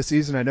was on the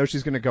season. I know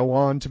she's going to go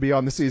on to be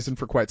on the season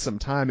for quite some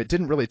time. It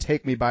didn't really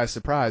take me by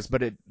surprise,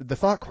 but the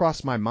thought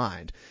crossed my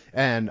mind,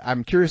 and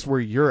I'm curious where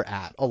you're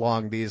at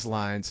along these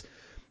lines.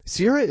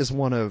 Sierra is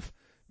one of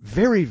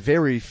very,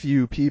 very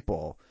few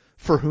people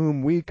for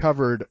whom we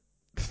covered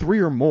 3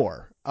 or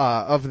more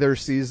of their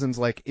seasons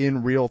like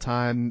in real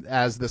time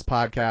as this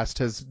podcast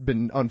has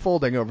been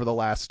unfolding over the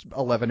last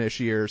 11-ish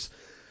years.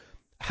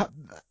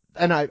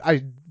 And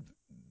I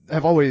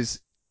have always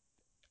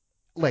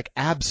like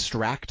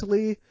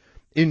abstractly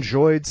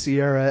enjoyed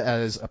Sierra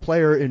as a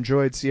player,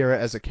 enjoyed Sierra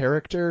as a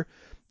character.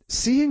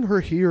 Seeing her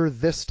here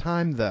this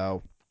time,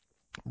 though,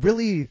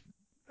 really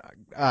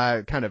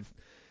kind of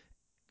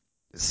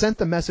sent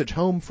the message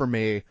home for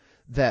me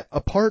that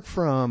apart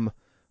from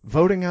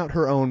voting out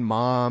her own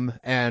mom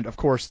and, of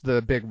course,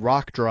 the big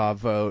rock draw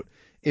vote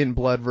in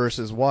Blood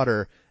versus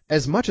Water,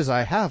 as much as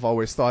I have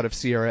always thought of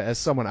Sierra as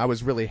someone I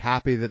was really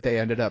happy that they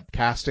ended up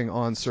casting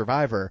on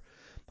Survivor,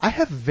 I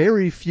have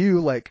very few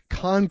like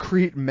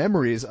concrete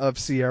memories of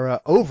Sierra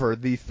over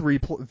the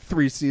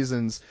three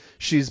seasons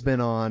she's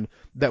been on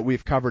that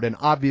we've covered, and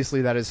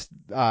obviously that is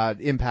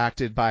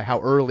impacted by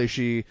how early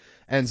she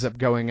ends up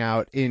going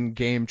out in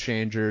Game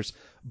Changers.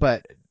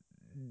 But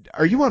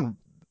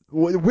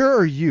where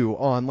are you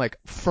on like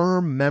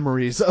firm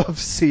memories of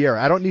Sierra?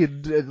 I don't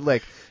need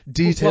like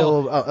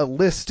detailed a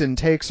list and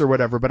takes or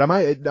whatever, but am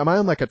I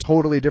on like a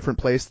totally different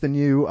place than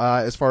you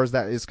as far as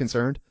that is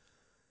concerned?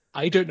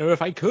 I don't know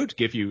if I could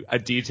give you a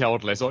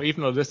detailed list or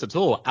even a list at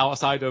all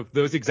outside of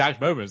those exact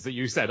moments that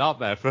you set up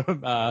there from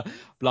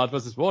Blood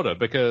versus Water,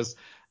 because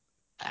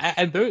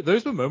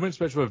those were moments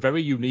which were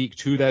very unique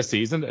to their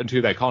season and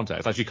to their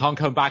context. Like, she can't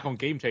come back on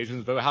Game Changers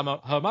and vote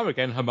her mum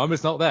again. Her mum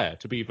is not there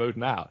to be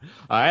voted out.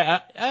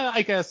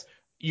 I guess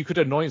you could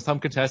anoint some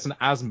contestant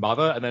as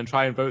mother and then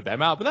try and vote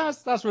them out,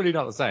 but that's really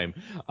not the same.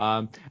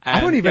 I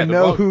don't even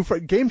know who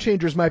Game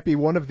Changers might be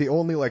one of the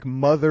only like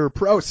mother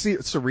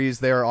Cerie's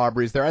there,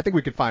 Aubrey's there. I think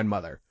we could find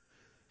mother.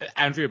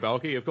 Andrea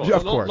Belke, of course.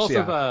 Lots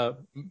yeah. of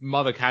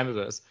mother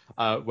candidates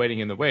waiting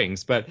in the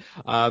wings, but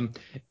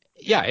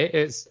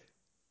it's.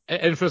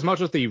 And for as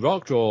much as the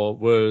rock draw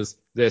was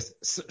this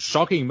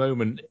shocking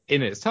moment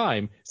in its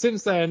time,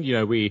 since then,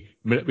 we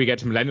get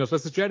to Millennials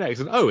versus Gen X,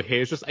 and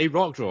here's just a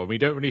rock draw, and we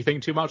don't really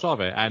think too much of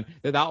it, and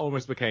that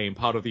almost became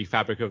part of the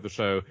fabric of the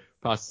show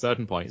past a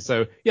certain point.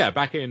 So yeah,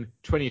 back in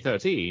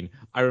 2013,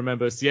 I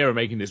remember Sierra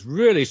making this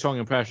really strong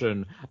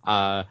impression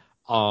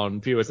on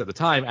viewers at the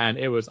time, and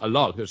it was a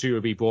lock that she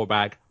would be brought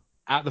back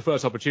at the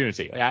first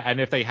opportunity. And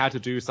if they had to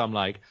do some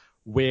like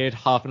weird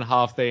half and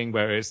half thing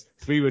where it's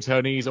 3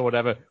 returnees or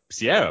whatever,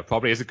 Sierra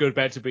probably is a good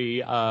bet to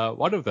be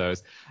one of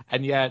those.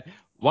 And yet,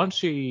 once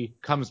she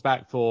comes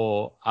back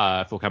for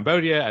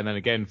Cambodia and then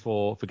again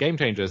for Game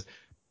Changers,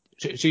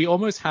 she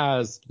almost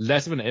has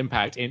less of an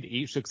impact in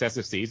each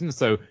successive season.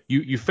 So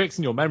you fix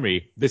in your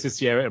memory, this is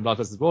Sierra in Blood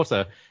vs.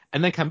 Water.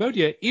 And then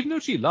Cambodia, even though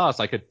she lasts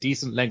like a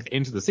decent length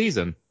into the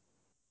season,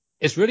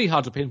 it's really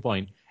hard to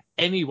pinpoint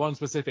any one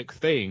specific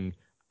thing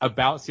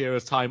about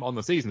Sierra's time on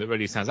the season that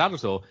really stands out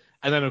at all.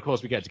 And then, of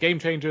course, we get to Game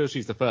Changers.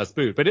 She's the first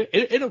boot. But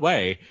in a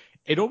way,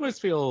 it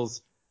almost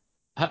feels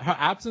her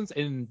absence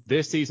in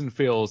this season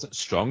feels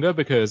stronger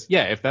because,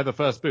 if they're the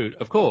first boot,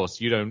 of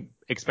course, you don't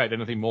expect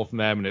anything more from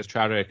them, and it's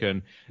tragic.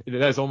 And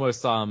there's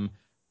almost some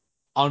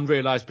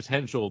unrealized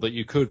potential that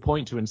you could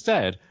point to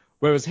instead.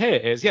 Whereas here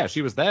is,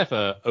 she was there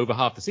for over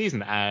half the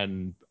season,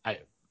 and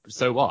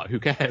so what? Who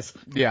cares?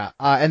 Yeah.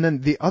 And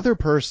then the other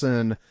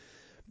person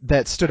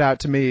that stood out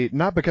to me,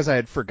 not because I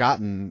had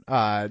forgotten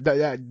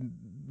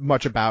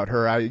much about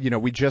her.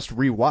 We just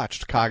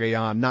rewatched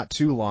Kagayan not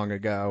too long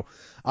ago,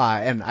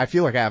 and I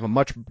feel like I have a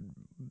much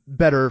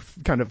better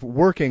kind of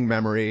working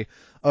memory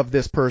of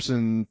this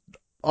person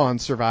on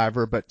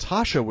Survivor. But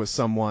Tasha was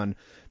someone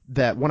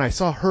that when I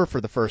saw her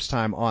for the first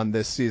time on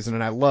this season,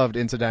 and I loved,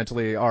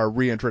 incidentally, our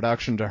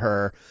reintroduction to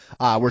her,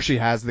 where she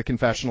has the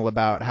confessional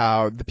about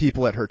how the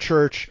people at her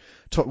church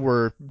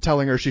were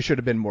telling her she should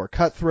have been more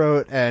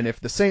cutthroat, and if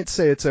the saints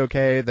say it's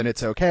okay, then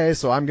it's okay,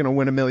 so I'm going to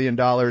win $1 million,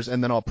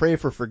 and then I'll pray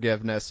for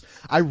forgiveness.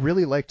 I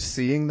really liked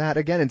seeing that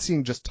again, and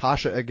seeing just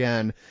Tasha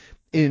again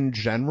in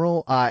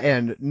general,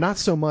 and not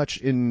so much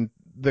in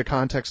the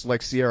context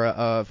like Sierra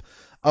of,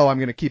 I'm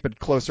going to keep a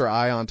closer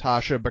eye on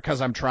Tasha because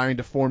I'm trying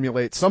to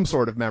formulate some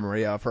sort of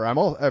memory of her.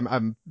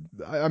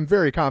 I'm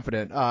very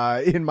confident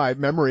in my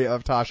memory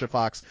of Tasha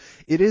Fox.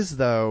 It is,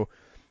 though,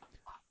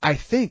 I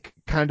think,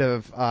 kind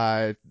of,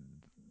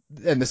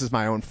 and this is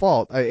my own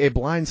fault, a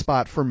blind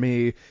spot for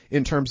me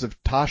in terms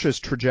of Tasha's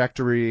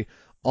trajectory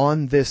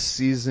on this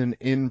season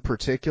in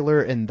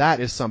particular, and that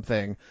is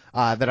something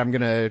that I'm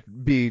going to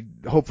be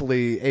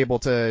hopefully able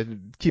to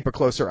keep a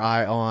closer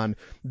eye on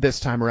this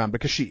time around,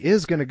 because she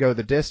is going to go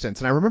the distance.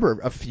 And I remember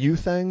a few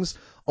things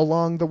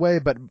along the way,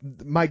 but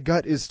my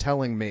gut is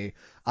telling me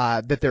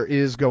that there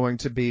is going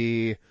to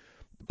be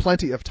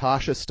plenty of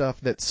Tasha stuff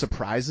that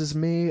surprises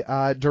me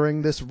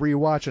during this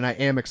rewatch, and I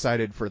am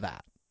excited for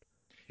that.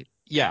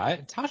 Yeah,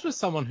 Tasha's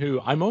someone who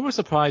I'm almost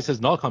surprised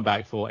has not come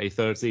back for a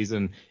third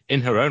season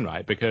in her own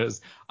right,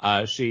 because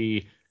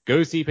she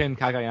goes deep in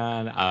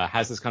Cagayan,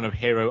 has this kind of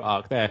hero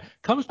arc there,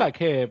 comes back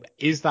here,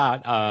 is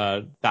that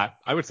I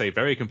would say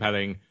very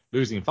compelling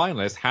losing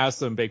finalist, has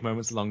some big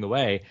moments along the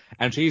way,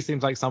 and she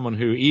seems like someone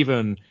who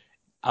even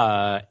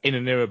in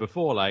an era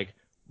before, like,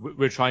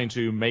 we're trying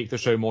to make the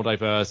show more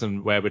diverse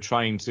and where we're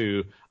trying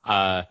to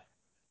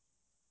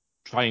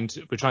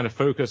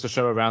focus the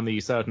show around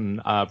these certain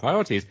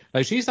priorities.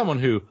 Like, she's someone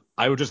who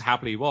I would just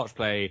happily watch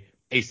play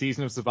a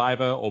season of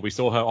Survivor, or we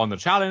saw her on The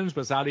Challenge,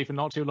 but sadly for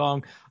not too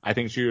long. I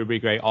think she would be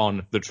great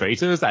on The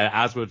Traitors,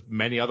 as would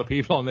many other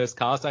people on this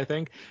cast, I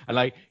think. And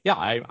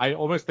I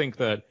almost think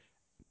that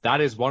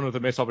that is one of the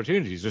missed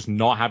opportunities, just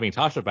not having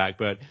Tasha back.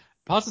 But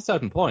past a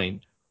certain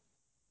point,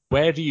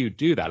 where do you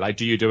do that? Like,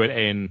 do you do it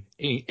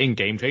in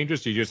Game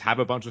Changers? Do you just have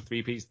a bunch of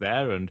three-peats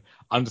there and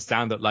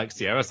understand that, like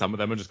Sierra, some of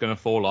them are just going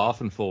to fall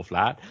off and fall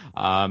flat?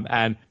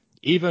 And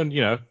even,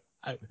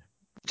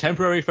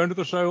 temporary friend of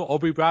the show,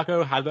 Aubrey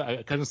Bracco, had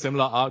a kind of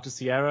similar arc to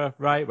Sierra,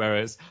 right?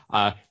 Whereas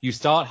you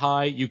start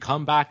high, you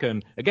come back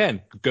and,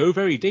 again, go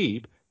very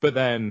deep, but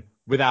then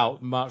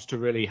without much to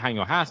really hang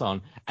your hat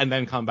on, and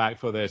then come back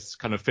for this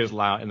kind of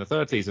fizzle out in the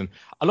third season.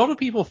 A lot of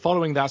people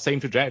following that same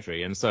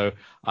trajectory. And so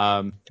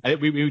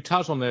we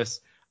touched on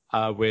this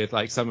with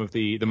like some of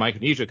the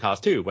Micronesia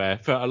cast too, where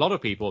for a lot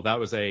of people that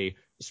was a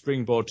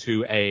springboard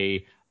to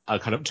a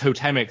kind of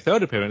totemic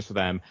third appearance for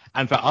them.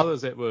 And for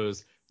others, it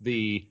was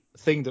the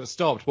thing that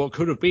stopped what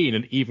could have been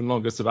an even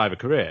longer Survivor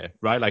career,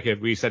 right? Like if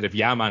we said if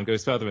Yaman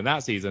goes further in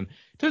that season,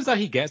 turns out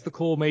he gets the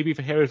call maybe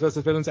for Heroes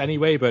vs. Villains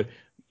anyway, but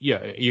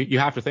yeah, you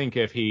have to think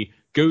if he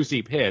goes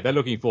deep here, they're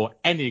looking for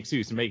any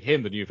excuse to make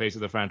him the new face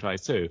of the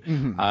franchise too.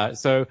 Mm-hmm.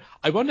 So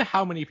I wonder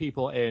how many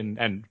people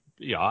and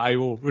I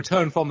will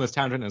return from this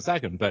tangent in a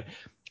second, but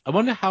I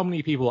wonder how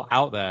many people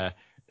out there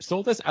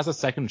saw this as a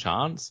second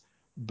chance,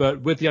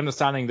 but with the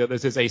understanding that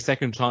this is a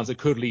second chance that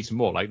could lead to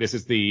more. Like this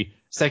is the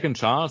second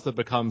chance that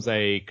becomes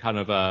a kind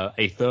of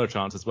a third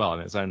chance as well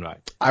in its own right.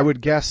 I would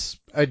guess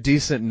a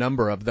decent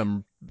number of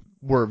them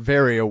were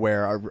very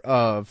aware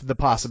of the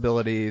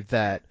possibility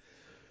that,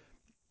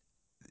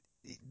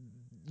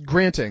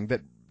 granting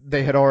that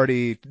they had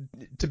already,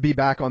 to be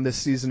back on this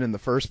season in the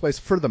first place,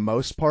 for the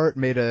most part,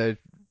 made a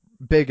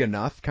big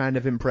enough kind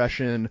of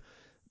impression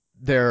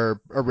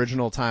their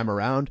original time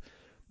around.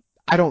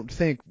 I don't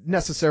think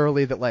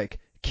necessarily that like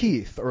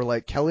Keith or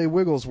like Kelly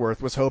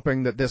Wigglesworth was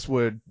hoping that this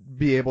would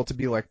be able to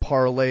be like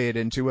parlayed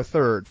into a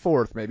third,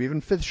 fourth, maybe even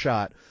fifth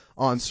shot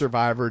on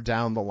Survivor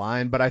down the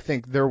line. But I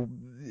think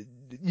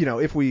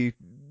if we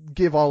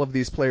give all of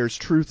these players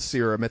truth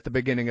serum at the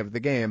beginning of the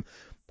game,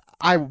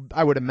 I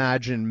would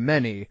imagine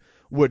many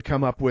would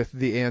come up with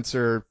an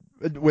answer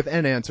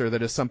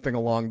that is something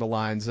along the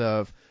lines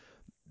of,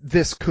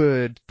 this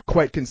could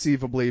quite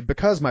conceivably,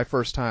 because my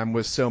first time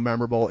was so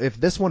memorable, if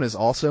this one is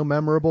also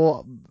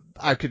memorable,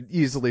 I could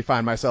easily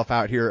find myself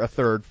out here a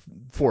third,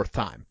 fourth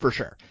time, for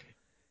sure.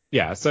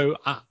 Yeah, so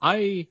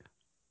I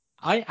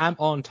am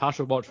on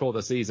Tasha watch for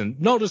the season,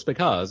 not just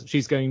because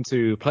she's going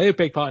to play a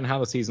big part in how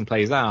the season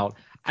plays out,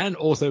 and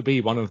also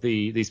be one of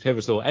these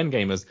pivotal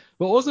endgamers,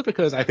 but also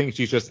because I think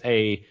she's just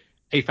a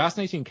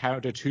fascinating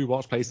character to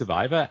watch play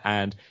Survivor,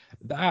 and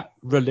that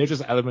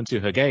religious element to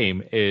her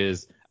game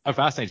is a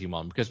fascinating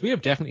one, because we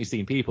have definitely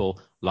seen people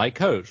like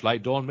Coach,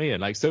 like Dawn Meehan,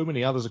 like so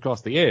many others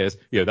across the years,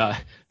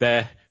 that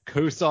their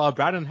co-star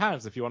Brandon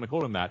Hans, if you want to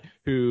call him that,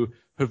 who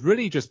have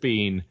really just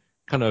been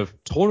kind of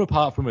torn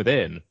apart from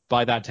within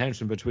by that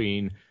tension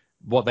between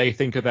what they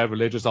think of their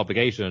religious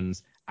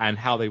obligations and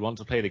how they want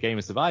to play the game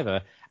of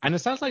Survivor. And it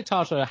sounds like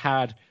Tasha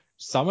had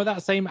some of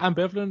that same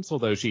ambivalence,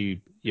 although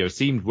she,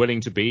 seemed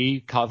willing to be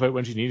cutthroat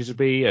when she needed to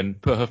be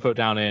and put her foot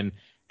down in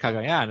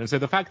Cagayan. And so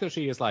the fact that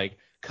she is like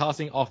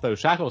casting off those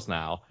shackles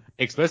now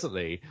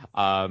explicitly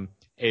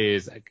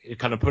is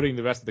kind of putting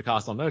the rest of the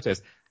cast on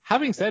notice.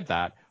 Having said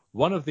that,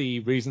 one of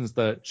the reasons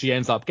that she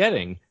ends up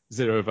getting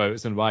 0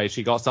 votes and why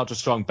she got such a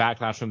strong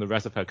backlash from the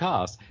rest of her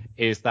cast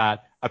is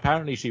that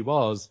apparently she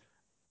was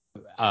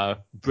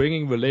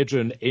bringing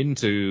religion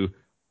into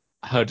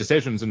her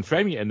decisions and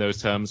framing it in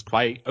those terms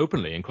quite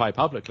openly and quite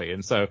publicly.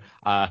 And so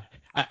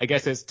I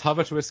guess it's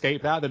tougher to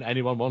escape that than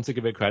anyone wants to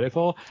give it credit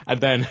for.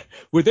 And then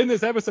within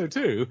this episode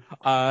too,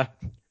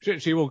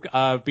 she will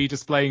be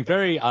displaying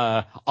very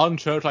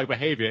unchurch-like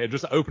behavior and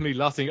just openly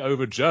lusting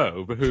over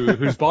Joe,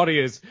 whose body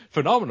is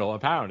phenomenal.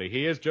 Apparently,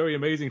 he is Joey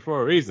Amazing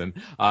for a reason.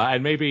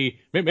 And maybe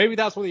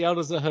that's what the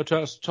elders at her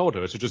church told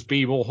her, to just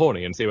be more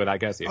horny and see where that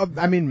gets you.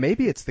 I mean,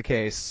 maybe it's the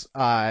case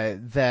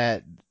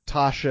that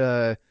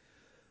Tasha,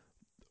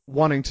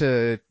 wanting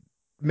to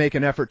make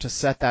an effort to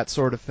set that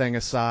sort of thing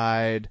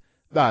aside,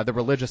 the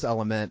religious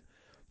element,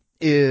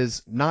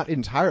 is not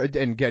entirely,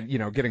 and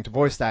getting to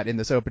voice that in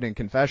this opening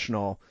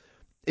confessional,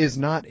 is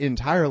not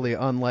entirely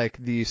unlike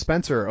the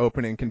Spencer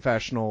opening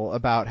confessional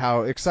about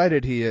how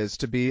excited he is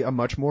to be a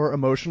much more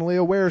emotionally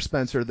aware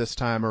Spencer this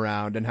time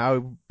around, and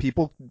how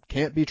people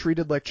can't be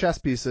treated like chess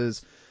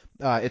pieces,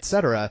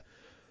 etc.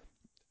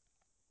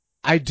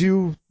 I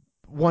do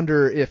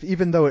wonder if,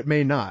 even though it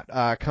may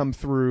not come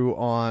through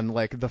on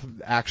like the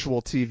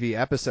actual TV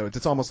episodes,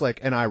 it's almost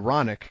like an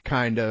ironic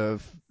kind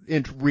of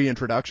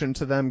reintroduction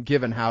to them,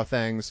 given how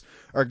things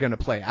are going to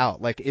play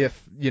out. Like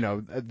if,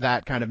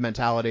 that kind of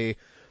mentality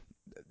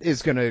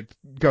is going to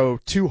go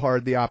too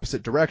hard the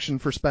opposite direction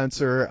for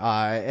Spencer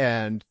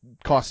and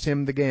cost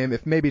him the game,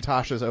 if maybe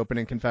Tasha's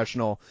opening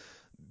confessional,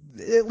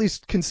 at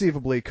least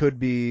conceivably, could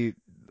be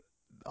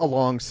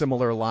along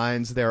similar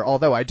lines there.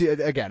 Although I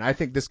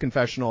think this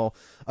confessional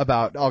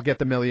about I'll get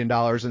the $1 million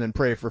and then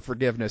pray for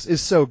forgiveness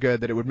is so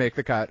good that it would make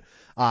the cut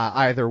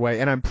either way.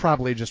 And I'm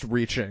probably just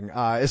reaching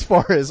as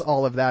far as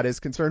all of that is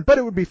concerned, but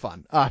it would be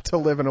fun to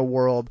live in a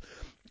world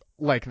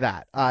like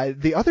that.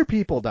 The other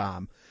people,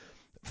 Dom,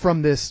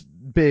 from this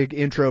big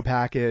intro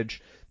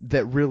package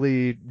that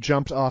really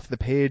jumped off the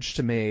page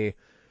to me,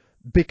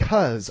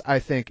 because I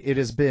think it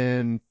has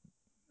been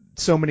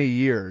so many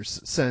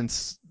years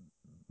since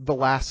the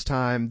last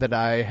time that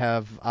I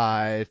have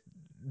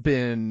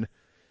been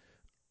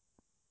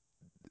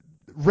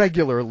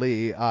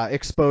regularly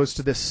exposed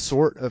to this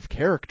sort of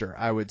character,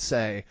 I would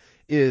say,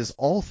 is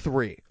all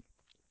three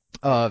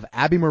of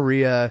Abby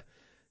Maria,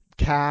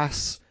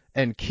 Cass,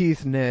 and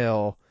Keith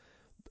Nail.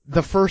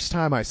 The first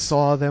time I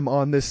saw them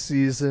on this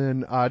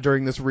season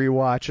during this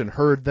rewatch and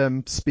heard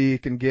them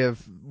speak and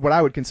give what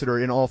I would consider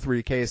in all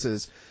three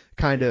cases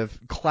kind of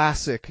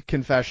classic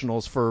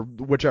confessionals for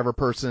whichever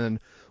person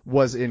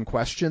was in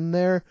question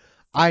there,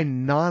 I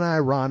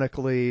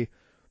non-ironically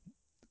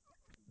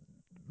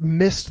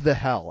missed the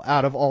hell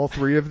out of all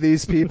three of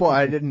these people.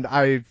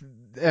 I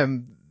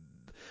am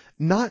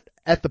not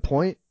at the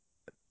point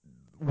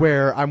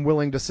where I'm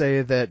willing to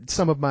say that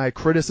some of my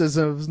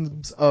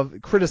criticisms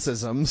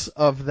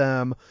of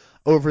them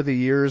over the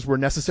years were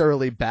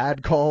necessarily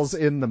bad calls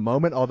in the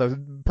moment, although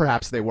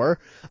perhaps they were.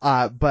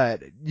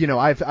 But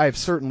I've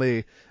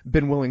certainly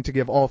been willing to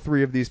give all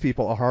three of these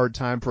people a hard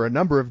time for a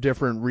number of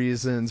different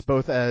reasons,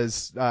 both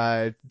as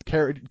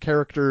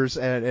characters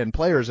and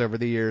players over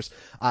the years.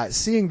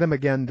 Seeing them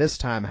again this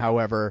time,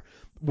 however,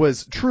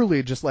 was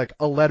truly just like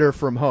a letter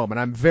from home, and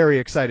I'm very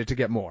excited to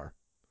get more.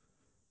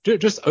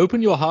 Just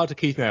open your heart to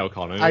Keith Nail,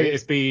 Connor.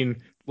 It's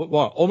been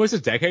almost a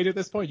decade at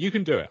this point. You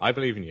can do it. I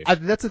believe in you.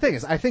 That's the thing,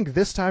 is I think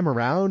this time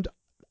around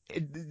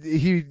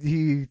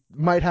he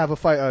might have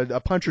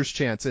a puncher's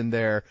chance in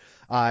there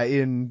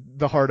in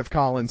the heart of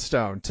Colin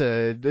Stone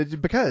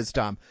because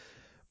Tom,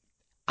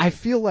 I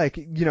feel like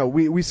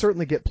we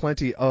certainly get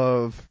plenty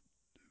of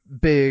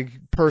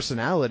big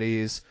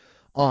personalities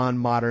on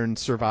Modern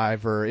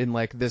Survivor in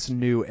like this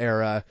new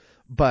era,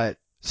 but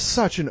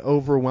such an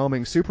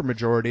overwhelming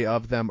supermajority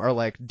of them are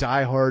like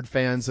diehard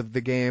fans of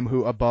the game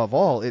who, above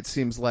all, it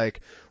seems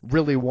like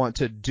really want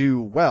to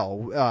do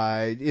well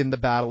in the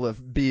battle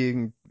of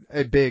being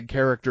a big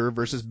character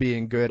versus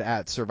being good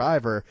at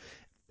Survivor.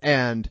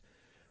 And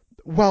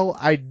while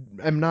I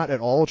am not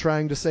at all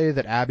trying to say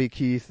that Abby,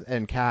 Keith,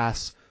 and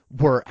Cass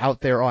were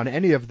out there on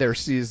any of their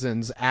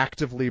seasons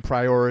actively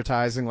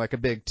prioritizing like a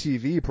big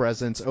TV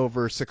presence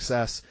over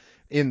success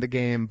in the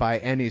game by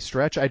any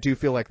stretch, I do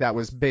feel like that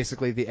was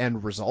basically the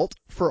end result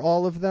for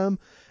all of them.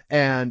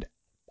 And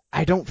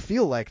I don't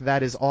feel like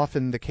that is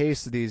often the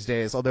case these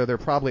days, although there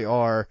probably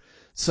are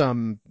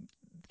some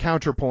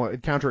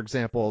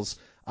counterexamples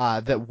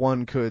that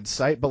one could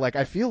cite. But like,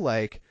 I feel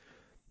like,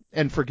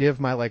 and forgive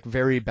my like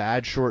very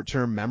bad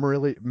short-term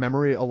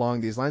memory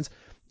along these lines,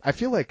 I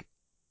feel like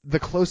the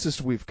closest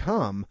we've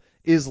come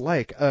is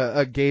like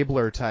a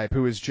Gabler type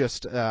who is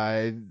just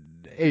a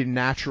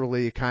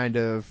naturally kind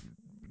of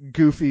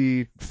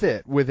goofy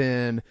fit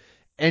within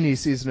any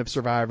season of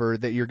Survivor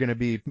that you're going to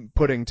be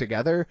putting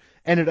together,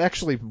 and it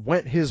actually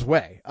went his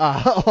way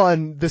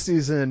on the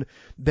season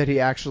that he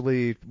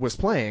actually was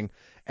playing.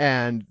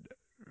 And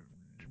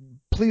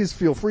please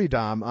feel free,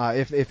 Dom,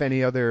 if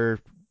any other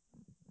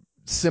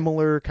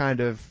similar kind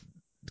of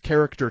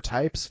character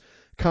types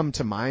come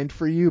to mind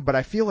for you. But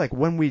I feel like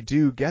when we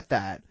do get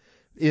that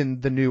in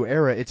the new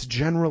era, it's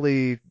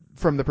generally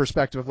from the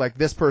perspective of like,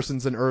 this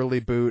person's an early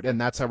boot, and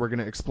that's how we're going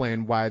to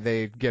explain why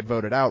they get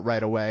voted out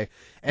right away.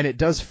 And it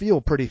does feel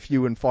pretty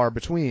few and far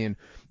between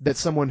that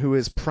someone who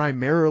is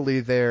primarily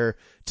there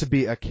to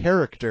be a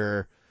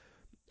character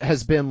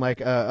has been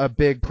like a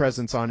big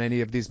presence on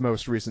any of these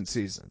most recent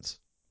seasons.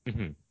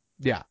 Mm-hmm.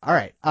 Yeah. All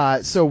right.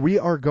 So we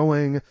are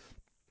going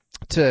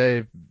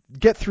to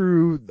get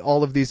through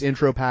all of these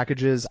intro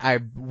packages. I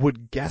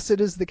would guess it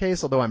is the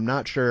case, although I'm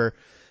not sure,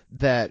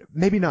 that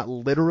maybe not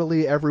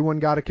literally everyone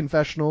got a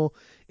confessional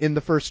in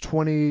the first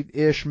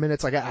 20-ish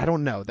minutes. Like, I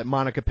don't know that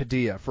Monica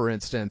Padilla, for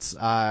instance,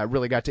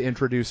 really got to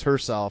introduce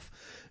herself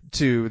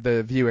to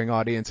the viewing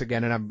audience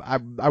again. And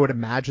I would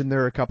imagine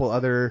there are a couple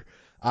other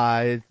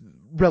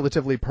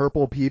relatively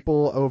purple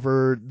people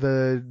over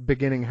the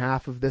beginning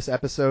half of this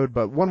episode.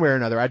 But one way or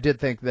another, I did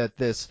think that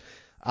this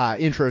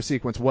intro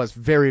sequence was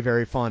very,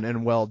 very fun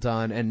and well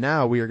done. And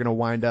now we are going to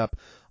wind up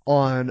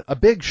on a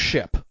big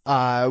ship,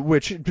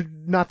 which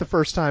not the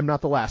first time, not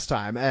the last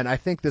time. And I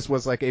think this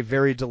was like a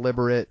very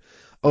deliberate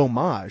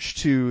homage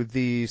to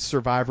the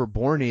Survivor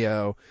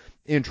Borneo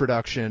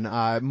introduction,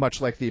 much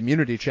like the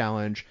immunity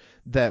challenge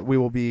that we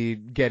will be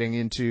getting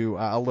into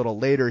a little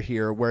later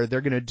here, where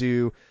they're going to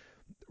do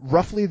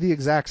roughly the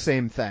exact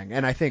same thing.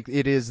 And I think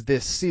it is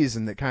this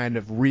season that kind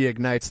of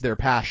reignites their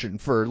passion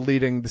for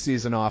leading the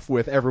season off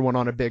with everyone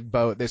on a big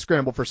boat. They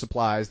scramble for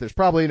supplies. There's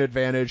probably an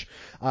advantage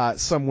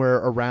somewhere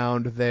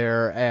around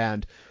there.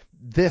 And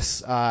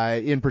this,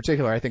 in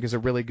particular, I think is a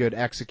really good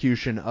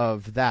execution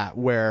of that,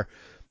 where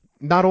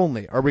not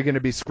only are we going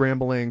to be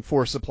scrambling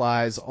for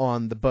supplies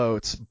on the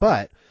boats,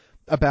 but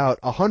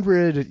about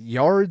 100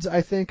 yards,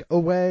 I think,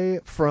 away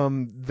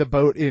from the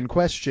boat in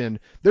question,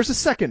 there's a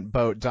second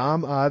boat,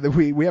 Dom.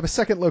 We have a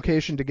second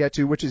location to get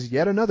to, which is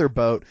yet another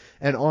boat.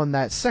 And on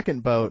that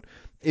second boat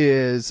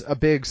is a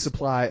big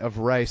supply of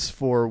rice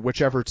for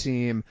whichever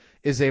team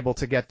is able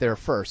to get there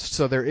first.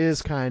 So there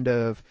is kind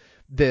of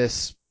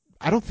this,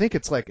 I don't think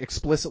it's like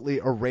explicitly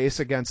a race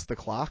against the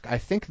clock. I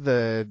think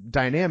the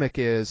dynamic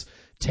is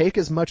take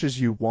as much as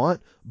you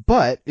want,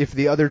 but if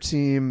the other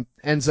team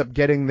ends up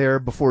getting there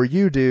before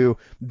you do,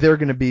 they're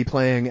going to be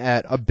playing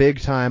at a big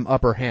time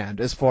upper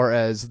hand as far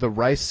as the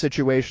rice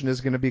situation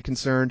is going to be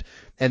concerned.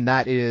 And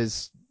that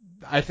is,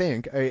 I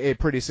think, a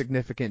pretty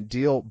significant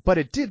deal. But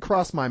it did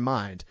cross my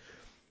mind.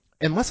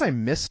 Unless I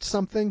missed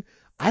something,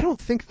 I don't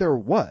think there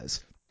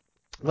was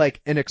like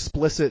an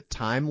explicit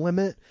time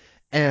limit.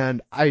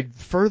 And I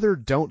further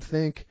don't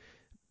think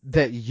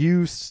that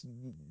you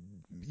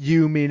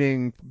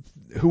meaning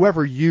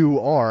whoever you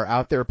are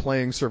out there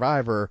playing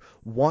Survivor,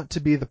 want to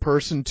be the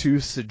person to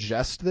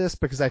suggest this,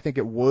 because I think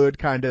it would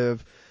kind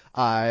of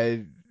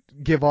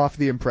give off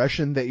the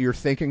impression that you're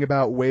thinking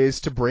about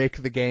ways to break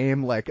the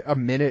game like a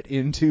minute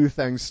into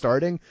things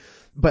starting.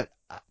 But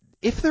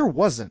if there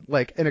wasn't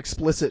like an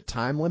explicit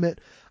time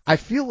limit, I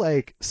feel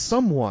like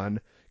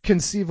someone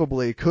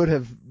conceivably could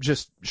have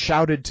just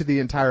shouted to the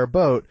entire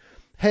boat,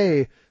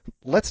 hey,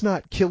 let's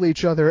not kill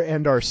each other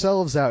and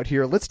ourselves out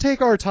here. Let's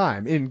take our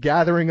time in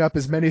gathering up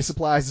as many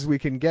supplies as we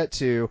can get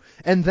to,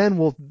 and then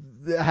we'll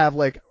have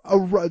like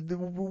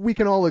we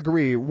can all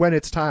agree when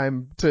it's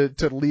time to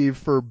leave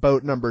for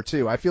boat number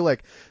 2. I feel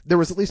like there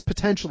was at least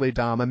potentially,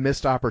 Dom, a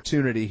missed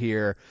opportunity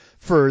here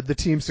for the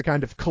teams to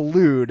kind of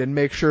collude and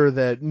make sure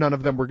that none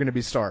of them were going to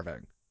be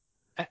starving.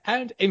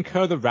 And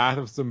incur the wrath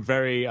of some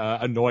very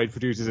annoyed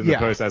producers in the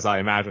process, I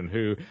imagine,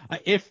 who,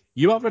 if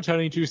you are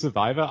returning to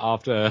Survivor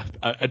after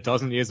a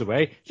dozen years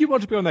away, you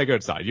want to be on their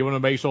good side. You want to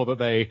make sure that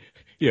they,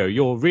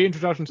 your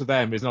reintroduction to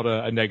them is not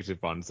a negative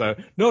one. So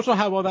not sure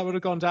how well that would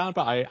have gone down,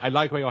 but I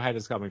like where your head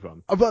is coming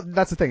from. But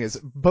that's the thing, is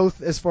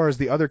both as far as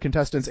the other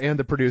contestants and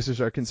the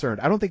producers are concerned,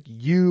 I don't think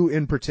you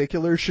in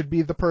particular should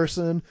be the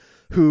person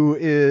who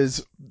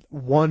is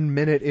 1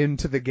 minute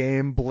into the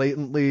game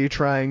blatantly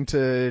trying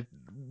to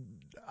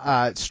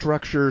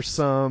structure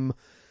some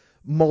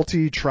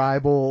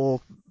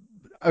multi-tribal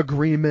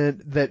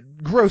agreement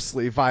that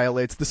grossly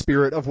violates the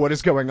spirit of what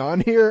is going on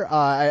here.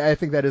 I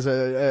think that is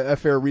a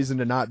fair reason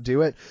to not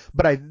do it.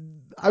 But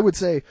I would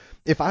say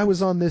if I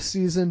was on this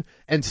season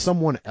and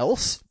someone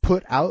else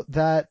put out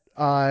that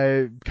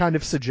kind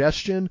of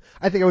suggestion,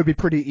 I think I would be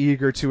pretty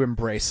eager to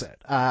embrace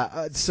it.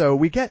 So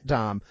we get,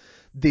 Dom,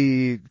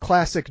 the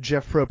classic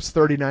Jeff Probst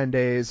 39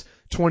 days,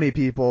 20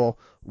 people,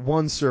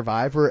 1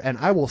 survivor, and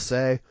I will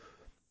say,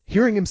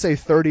 hearing him say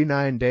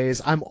 39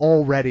 days, I'm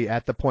already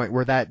at the point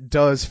where that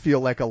does feel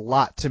like a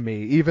lot to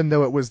me, even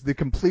though it was the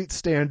complete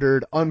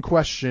standard,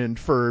 unquestioned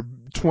for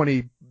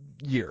 20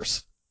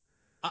 years.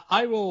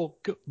 I will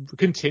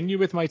continue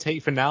with my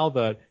take for now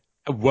that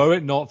were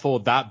it not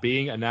for that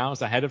being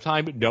announced ahead of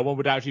time, no one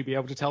would actually be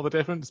able to tell the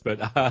difference. But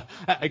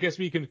I guess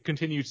we can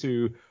continue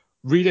to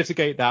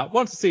relitigate that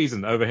once a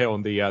season over here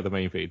on the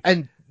main feed.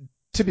 And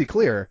to be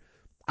clear,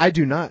 I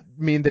do not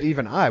mean that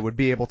even I would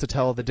be able to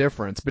tell the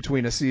difference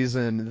between a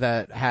season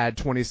that had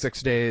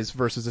 26 days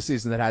versus a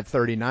season that had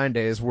 39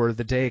 days, where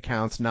the day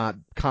count's not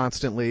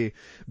constantly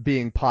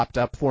being popped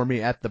up for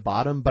me at the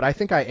bottom. But I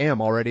think I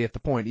am already at the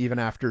point, even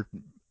after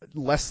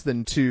less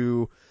than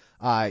 2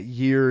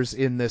 years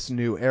in this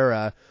new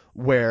era,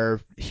 where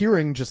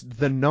hearing just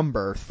the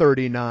number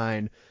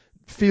 39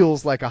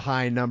 feels like a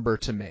high number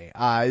to me.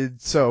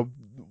 So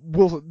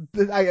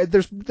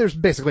there's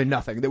basically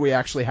nothing that we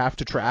actually have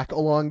to track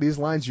along these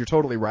lines. You're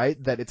totally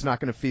right that it's not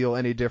going to feel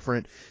any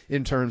different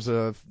in terms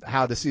of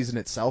how the season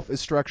itself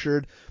is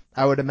structured,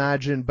 I would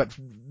imagine. But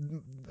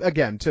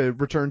again, to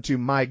return to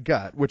my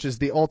gut, which is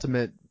the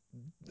ultimate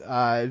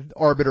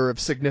arbiter of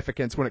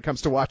significance when it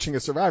comes to watching a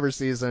Survivor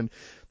season,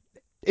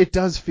 it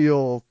does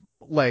feel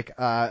like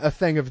a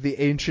thing of the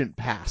ancient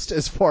past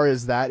as far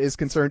as that is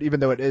concerned, even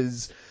though it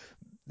has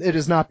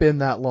not been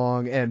that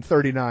long, and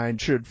 39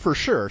 should for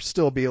sure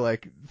still be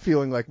like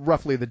feeling like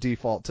roughly the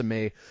default to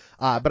me.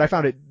 But I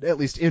found it at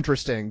least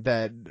interesting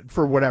that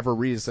for whatever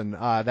reason,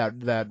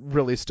 that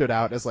really stood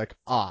out as like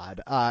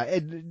odd,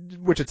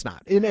 which it's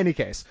not. In any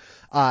case,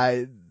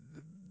 the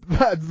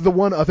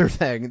one other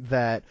thing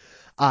that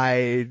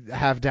I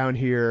have down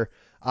here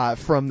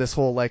from this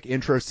whole like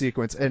intro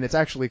sequence, and it's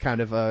actually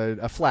kind of a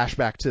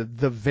flashback to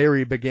the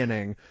very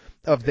beginning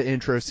of the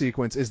intro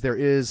sequence, is there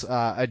is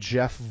a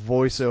Jeff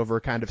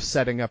voiceover kind of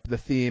setting up the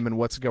theme and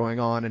what's going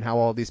on and how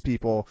all these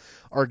people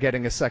are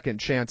getting a second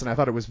chance. And I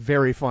thought it was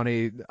very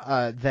funny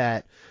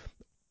that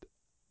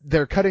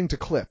they're cutting to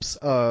clips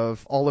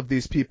of all of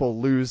these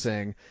people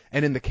losing,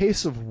 and in the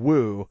case of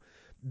Wu,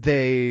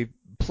 they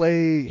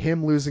play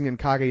him losing in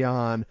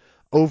Cagayan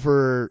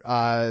over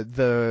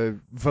the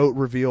vote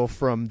reveal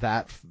from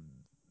that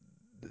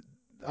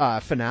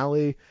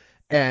finale,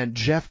 and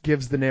Jeff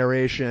gives the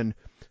narration,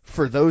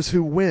 for those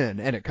who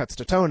win, and it cuts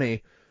to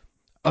Tony,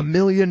 $1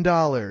 million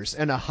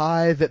and a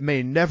high that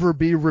may never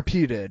be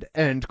repeated,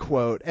 end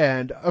quote.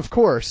 And of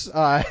course,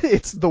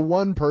 it's the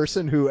one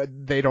person who,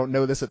 they don't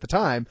know this at the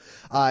time,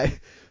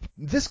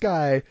 this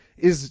guy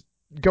is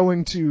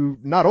going to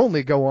not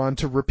only go on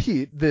to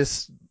repeat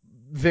this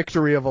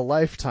victory of a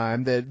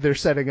lifetime that they're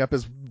setting up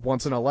as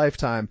once in a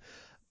lifetime,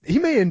 he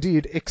may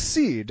indeed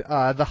exceed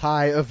the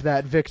high of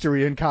that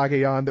victory in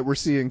Cagayan that we're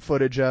seeing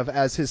footage of,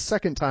 as his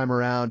second time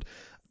around,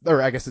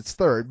 or I guess it's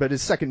third, but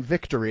his second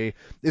victory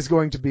is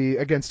going to be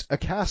against a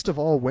cast of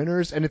all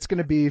winners, and it's going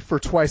to be for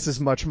twice as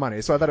much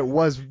money. So I thought it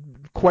was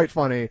quite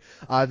funny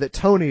that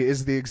Tony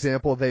is the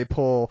example they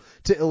pull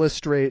to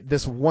illustrate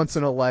this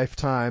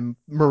once-in-a-lifetime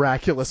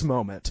miraculous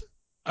moment.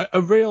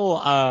 A real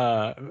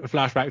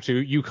flashback to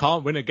you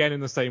can't win again in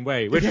the same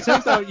way, which it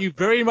turns out you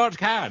very much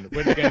can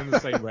win again in the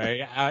same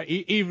way,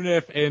 even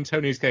if in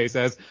Tony's case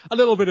there's a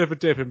little bit of a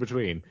dip in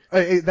between.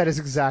 That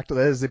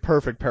is the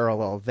perfect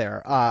parallel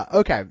there.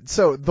 Okay,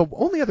 so the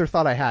only other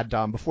thought I had,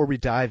 Dom, before we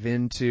dive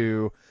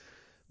into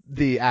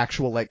the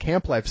actual like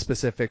camp life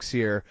specifics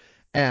here,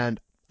 and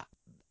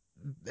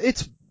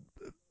it's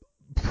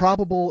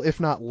probable, if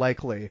not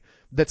likely,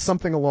 that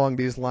something along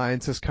these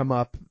lines has come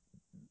up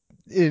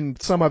in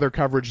some other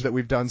coverage that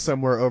we've done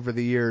somewhere over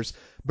the years,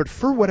 but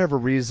for whatever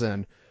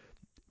reason,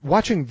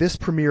 watching this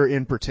premiere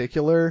in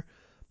particular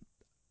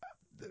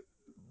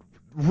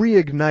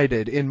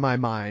reignited in my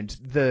mind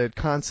the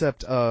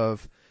concept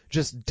of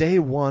just day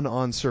one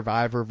on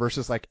Survivor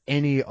versus like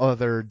any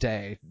other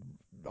day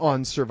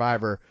on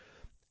Survivor.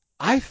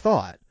 I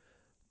thought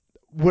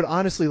would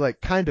honestly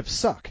like kind of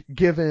suck,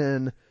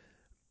 given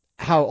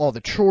how all the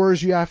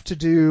chores you have to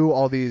do,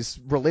 all these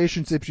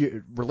relationships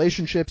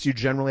you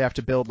generally have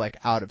to build like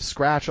out of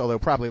scratch, although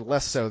probably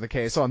less so the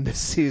case on this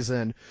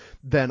season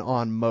than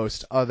on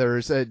most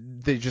others.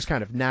 The just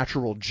kind of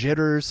natural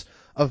jitters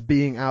of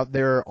being out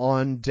there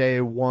on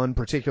day one,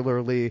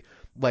 particularly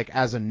like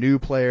as a new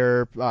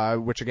player,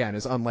 which again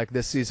is unlike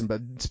this season,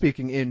 but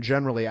speaking in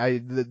generally,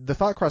 the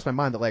thought crossed my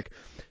mind that like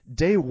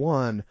day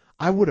one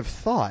I would have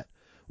thought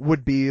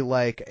would be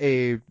like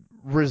a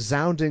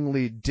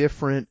resoundingly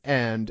different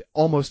and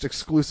almost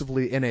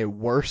exclusively in a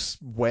worse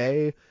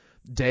way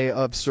day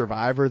of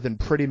Survivor than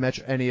pretty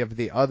much any of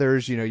the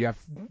others. You know, you have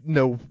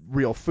no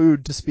real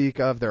food to speak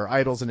of. There are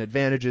idols and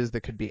advantages that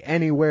could be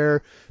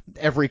anywhere.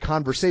 Every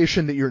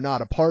conversation that you're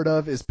not a part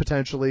of is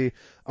potentially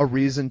a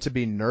reason to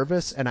be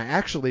nervous. And I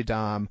actually,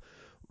 Dom,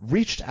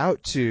 reached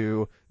out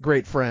to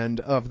great friend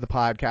of the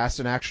podcast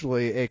and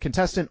actually a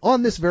contestant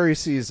on this very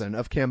season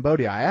of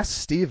Cambodia. I asked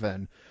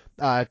Steven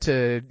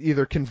to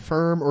either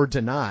confirm or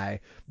deny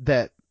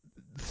that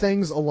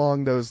things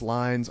along those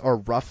lines are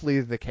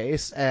roughly the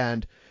case,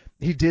 and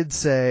he did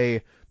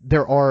say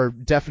there are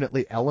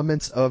definitely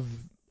elements of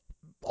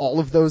all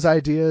of those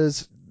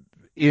ideas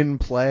in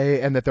play,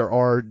 and that there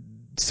are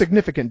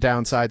significant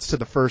downsides to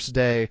the first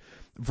day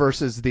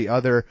versus the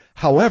other.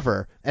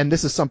 However, and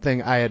this is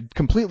something I had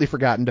completely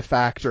forgotten to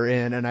factor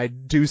in, and I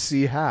do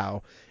see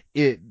how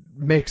it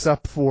makes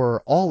up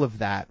for all of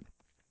that.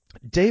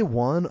 Day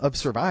one of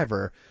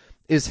Survivor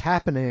is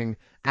happening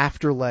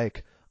after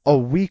like a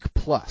week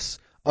plus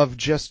of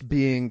just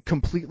being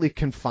completely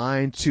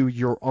confined to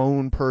your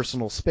own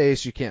personal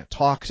space. You can't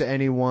talk to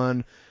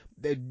anyone.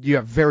 You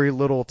have very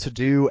little to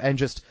do. And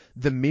just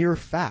the mere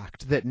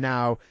fact that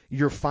now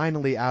you're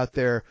finally out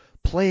there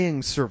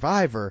playing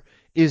Survivor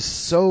is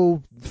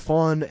so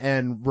fun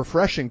and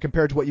refreshing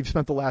compared to what you've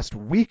spent the last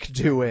week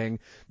doing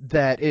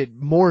that it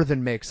more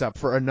than makes up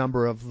for a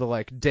number of the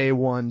like day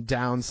one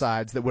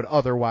downsides that would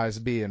otherwise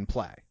be in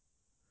play.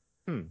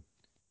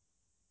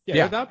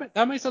 Yeah,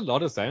 that makes a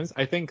lot of sense.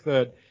 I think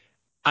that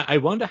I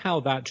wonder how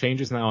that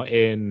changes now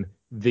in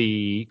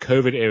the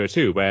COVID era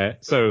too, where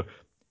so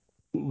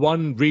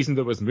one reason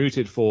that was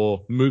mooted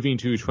for moving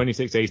to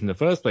 26 days in the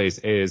first place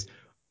is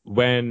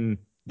when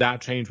that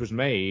change was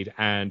made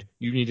and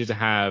you needed to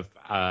have,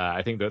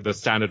 I think that the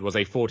standard was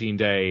a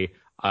 14-day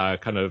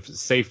kind of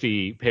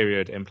safety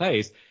period in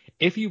place.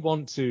 If you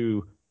want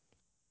to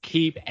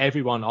keep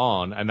everyone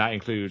on, and that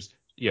includes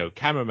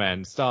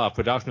cameramen, staff,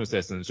 production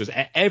assistants, just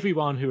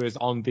everyone who is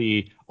on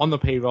the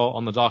payroll,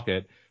 on the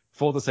docket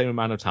for the same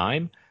amount of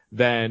time,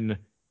 then,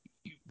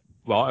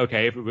 well,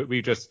 okay, if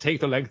we just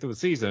take the length of the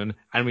season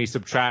and we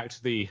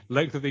subtract the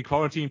length of the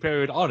quarantine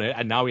period on it,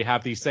 and now we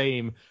have the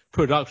same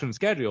production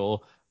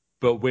schedule,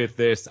 but with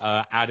this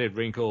added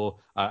wrinkle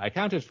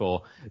accounted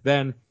for,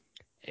 then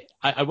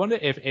I wonder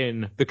if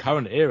in the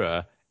current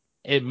era,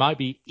 it might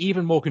be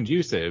even more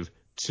conducive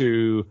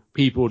to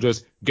people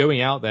just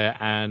going out there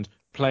and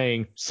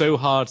playing so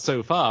hard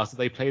so fast that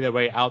they play their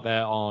way out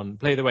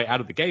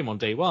of the game on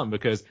day one,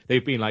 because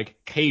they've been like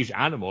caged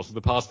animals for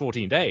the past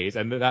 14 days,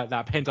 and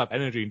that pent up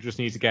energy just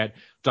needs to get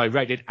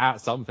directed at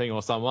something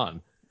or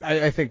someone.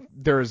 I think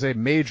there is a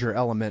major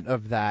element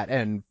of that,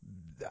 and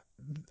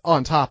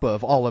on top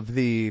of all of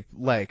the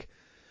like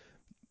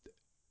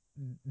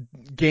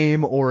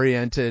game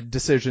oriented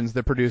decisions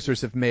that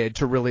producers have made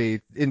to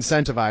really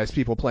incentivize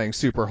people playing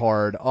super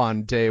hard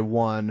on day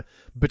one,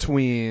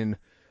 between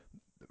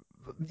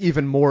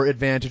even more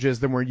advantages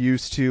than we're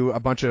used to, a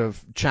bunch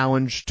of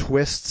challenge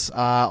twists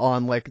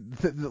on like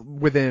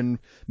within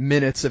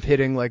minutes of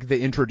hitting like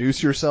the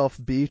introduce yourself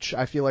beach,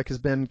 I feel like has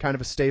been kind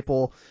of a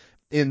staple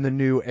in the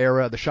new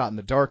era. The shot in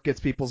the dark gets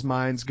people's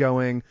minds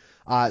going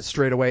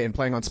straight away, and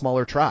playing on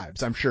smaller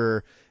tribes, I'm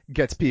sure,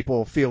 gets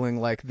people feeling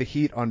like the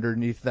heat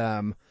underneath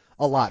them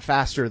a lot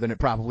faster than it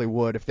probably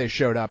would if they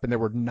showed up and there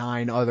were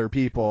 9 other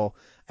people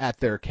at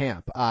their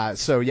camp.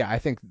 So yeah, I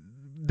think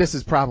this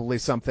is probably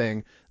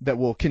something that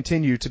will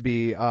continue to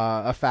be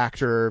a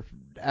factor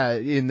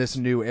in this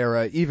new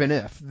era, even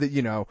if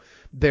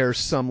there's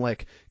some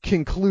like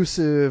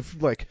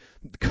conclusive like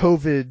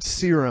COVID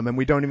serum and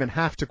we don't even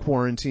have to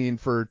quarantine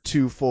for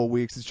 2 full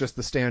weeks. It's just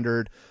the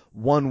standard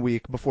 1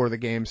 week before the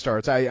game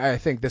starts. I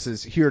think this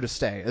is here to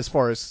stay as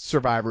far as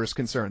Survivor is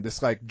concerned.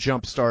 This like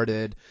jump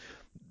started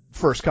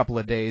first couple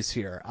of days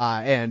here,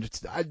 and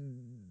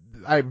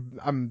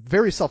I'm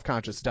very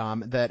self-conscious,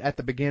 Dom, that at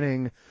the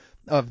beginning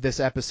of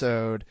this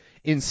episode,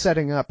 in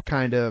setting up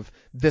kind of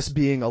this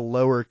being a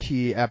lower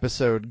key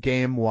episode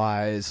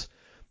game-wise,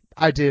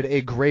 I did a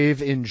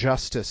grave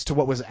injustice to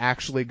what was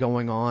actually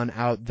going on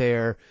out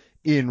there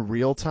in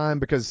real time,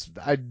 because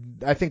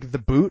I think the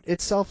boot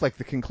itself, like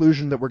the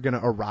conclusion that we're going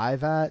to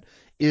arrive at,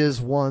 is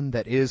one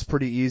that is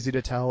pretty easy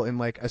to tell in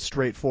like a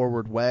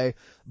straightforward way.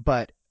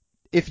 But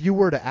if you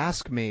were to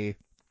ask me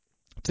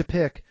to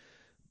pick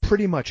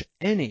pretty much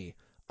any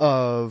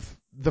of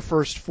the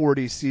first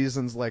 40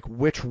 seasons, like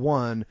which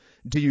one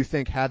do you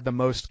think had the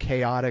most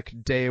chaotic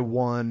day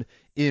one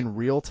in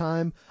real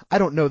time, I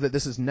don't know that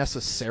this is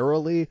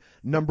necessarily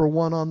number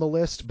 1 on the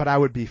list, but I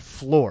would be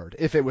floored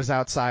if it was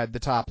outside the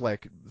top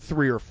like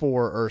 3 or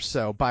 4 or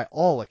so by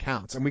all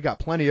accounts. And we got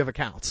plenty of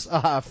accounts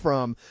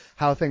from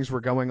how things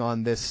were going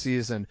on this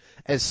season.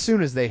 As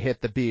soon as they hit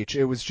the beach,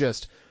 it was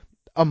just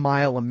a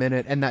mile a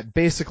minute, and that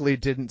basically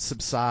didn't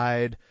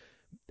subside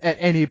at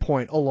any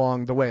point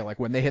along the way. Like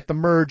when they hit the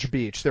merge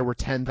beach, there were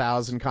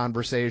 10,000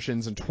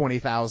 conversations and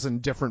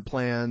 20,000 different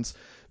plans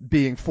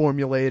being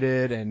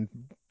formulated and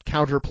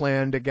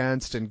counter-planned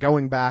against and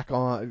gone back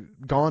on.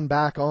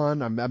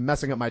 I'm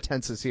messing up my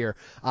tenses here,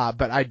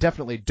 but I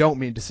definitely don't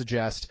mean to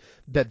suggest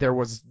that there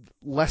was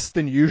less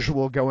than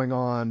usual going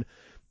on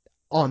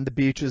the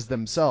beaches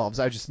themselves.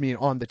 I just mean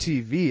on the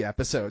TV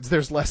episodes.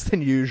 There's less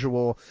than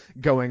usual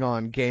going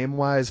on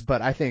game-wise,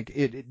 but I think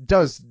it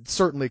does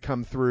certainly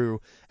come through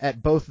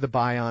at both the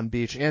Bayon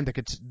Beach and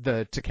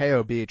the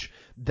Takeo Beach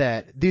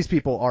that these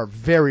people are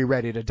very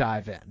ready to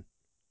dive in.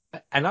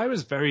 And I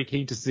was very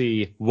keen to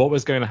see what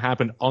was going to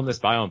happen on this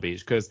Bayon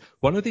Beach, because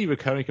one of the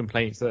recurring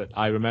complaints that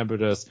I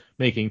remembered us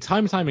making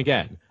time and time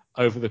again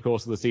over the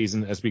course of the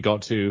season as we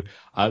got to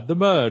the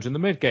merge and the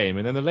mid game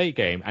and then the late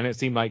game, and it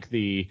seemed like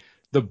the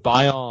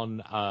Bayon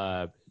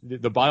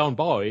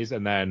boys,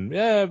 and then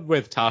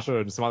with Tasha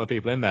and some other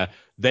people in there,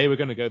 they were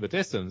going to go the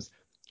distance.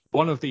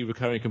 One of the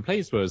recurring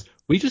complaints was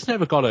we just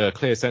never got a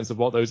clear sense of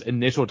what those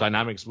initial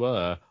dynamics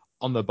were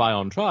on the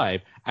Bayon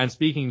tribe. And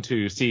speaking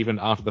to Stephen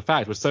after the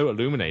fact was so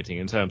illuminating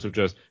in terms of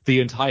just the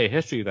entire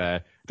history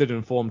there that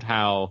informed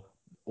how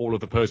all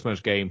of the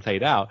post-merge game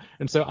played out.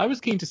 And so I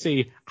was keen to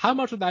see how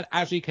much of that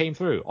actually came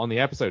through on the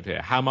episode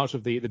here. How much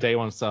of the day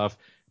one stuff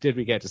did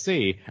we get to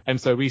see?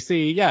 And so we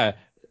see,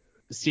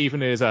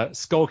 Stephen is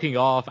skulking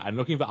off and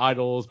looking for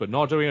idols, but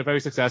not doing it very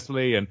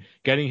successfully, and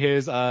getting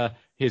his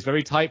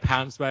very tight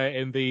pants there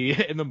in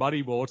the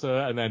muddy water,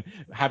 and then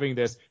having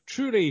this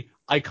truly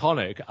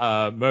iconic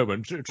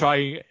moment,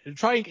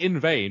 trying in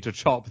vain to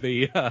chop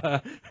the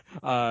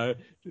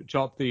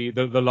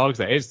logs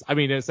there.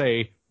 It's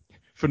a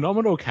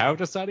phenomenal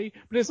character study,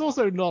 but it's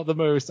also not the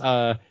most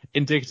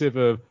indicative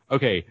of,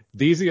 okay,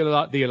 these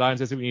are the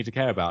alliances that we need to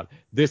care about.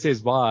 This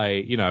is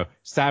why,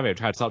 Savage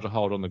had such a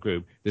hold on the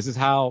group. This is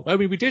how,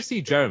 we did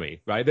see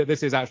Jeremy, right? That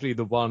this is actually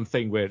the one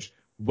thing which,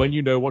 when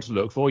you know what to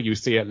look for, you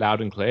see it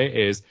loud and clear,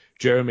 is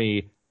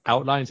Jeremy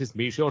outlines his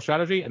meat shield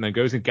strategy and then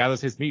goes and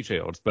gathers his meat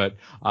shields. But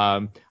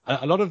a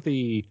lot of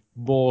the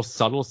more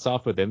subtle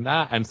stuff within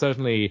that, and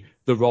certainly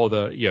the role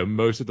that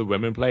most of the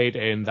women played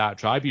in that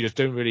tribe, you just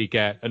don't really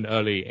get an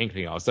early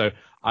inkling of. So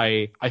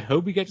I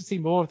hope we get to see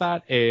more of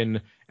that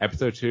in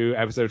episode 2,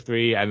 episode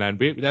 3, and then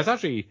there's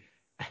actually,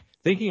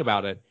 thinking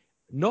about it,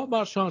 not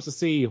much chance to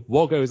see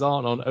what goes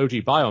on OG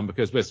Bayon,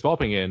 because we're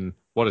swapping in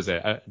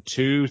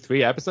 2,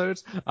 3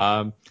 episodes,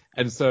 and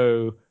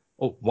so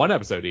 1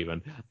 episode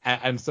even,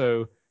 and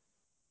so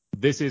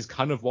this is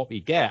kind of what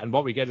we get, and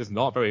what we get is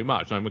not very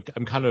much. I'm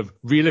kind of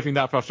reliving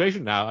that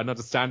frustration now and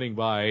understanding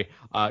why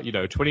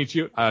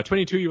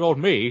 22-year-old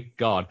me,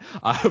 God,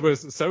 I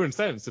was so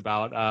incensed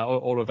about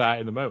all of that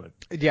in the moment.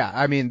 Yeah,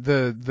 I mean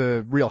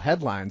the real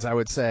headlines, I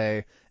would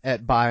say,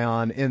 at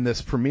Bayon in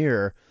this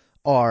premiere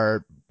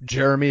are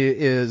Jeremy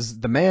is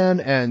the man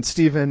and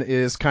Steven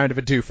is kind of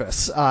a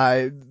doofus.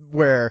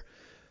 Where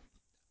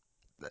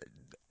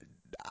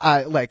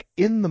I like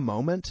in the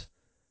moment,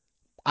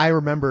 I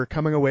remember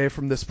coming away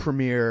from this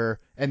premiere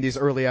and these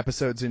early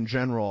episodes in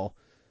general,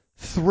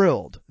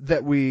 thrilled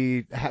that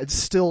we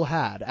still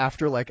had,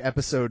 after like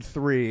episode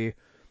 3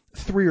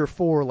 or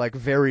 4 like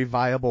very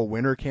viable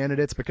winner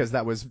candidates, because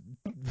that was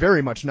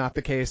very much not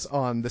the case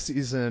on the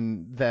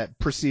season that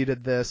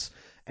preceded this,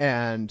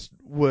 and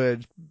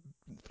would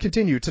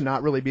continue to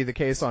not really be the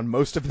case on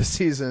most of the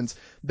seasons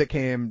that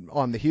came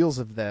on the heels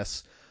of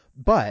this.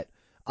 But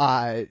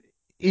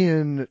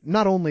in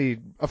not only,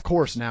 of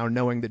course, now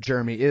knowing that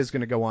Jeremy is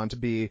going to go on to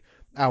be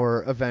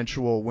our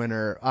eventual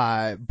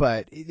winner,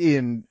 but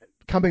in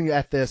coming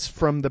at this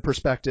from the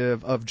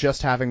perspective of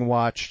just having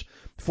watched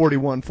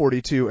 41,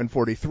 42, and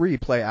 43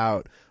 play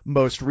out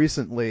most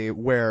recently,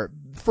 where,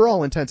 for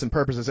all intents and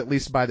purposes, at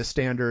least by the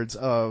standards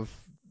of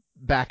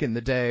back in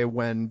the day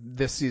when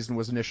this season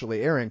was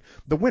initially airing,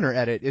 the winter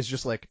edit is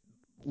just like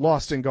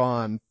lost and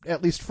gone,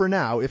 at least for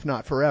now, if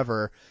not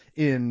forever,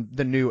 in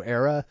the new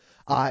era.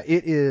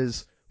 It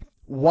is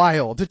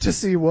wild to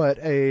see what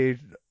a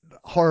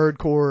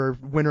hardcore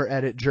winter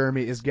edit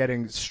Jeremy is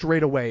getting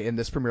straight away in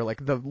this premiere.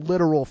 Like, the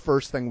literal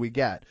first thing we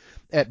get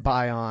at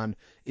Bion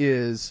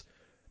is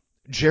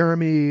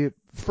Jeremy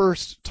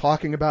first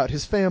talking about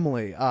his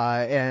family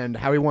and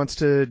how he wants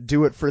to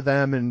do it for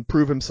them and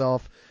prove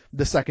himself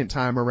the second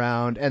time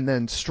around, and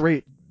then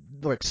straight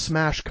like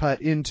smash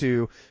cut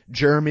into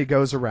Jeremy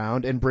goes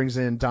around and brings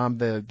in Dom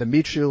the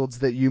meat shields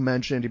that you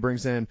mentioned. He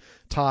brings in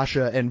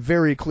Tasha and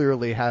very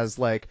clearly has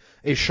like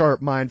a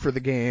sharp mind for the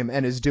game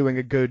and is doing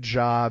a good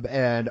job.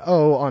 And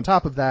on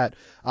top of that,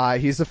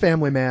 he's a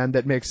family man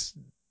that makes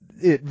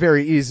it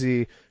very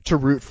easy to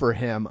root for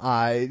him.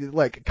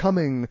 Like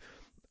coming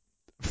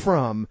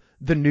from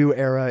the new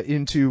era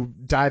into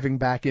diving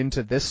back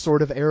into this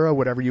sort of era,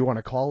 whatever you want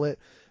to call it,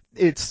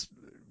 it's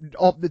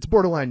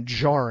borderline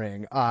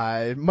jarring,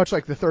 much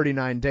like the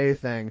 39-day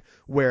thing,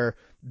 where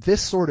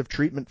this sort of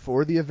treatment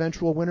for the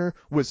eventual winner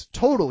was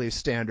totally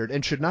standard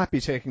and should not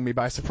be taking me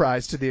by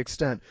surprise to the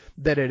extent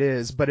that it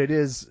is. But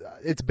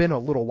it's been a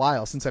little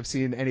while since I've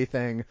seen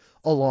anything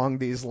along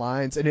these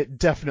lines, and it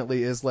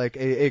definitely is like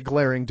a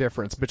glaring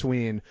difference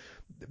between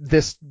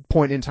this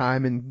point in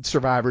time in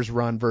Survivor's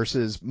run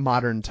versus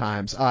modern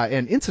times.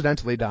 And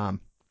incidentally,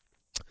 Dom,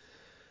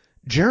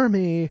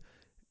 Jeremy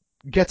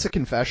gets a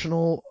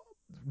confessional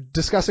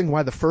discussing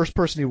why the first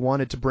person he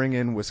wanted to bring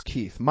in was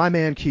Keith, my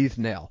man Keith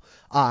Nail.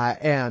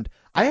 And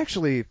I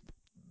actually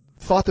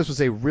thought this was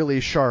a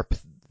really sharp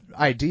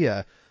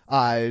idea.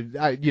 I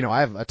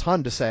have a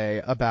ton to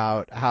say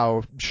about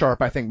how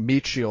sharp I think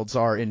meat shields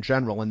are in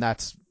general, and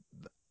that's,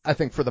 I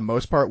think, for the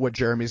most part, what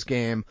Jeremy's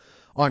game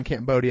on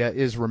Cambodia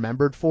is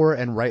remembered for,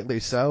 and rightly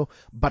so.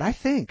 But I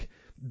think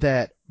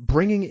that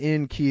bringing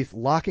in Keith,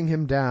 locking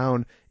him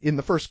down in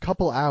the first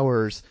couple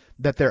hours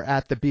that they're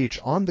at the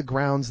beach on the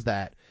grounds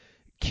that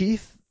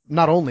Keith,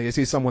 not only is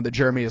he someone that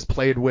Jeremy has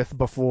played with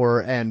before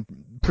and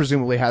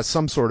presumably has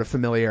some sort of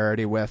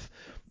familiarity with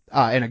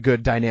and a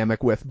good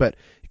dynamic with, but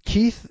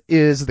Keith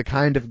is the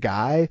kind of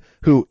guy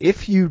who,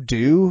 if you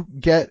do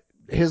get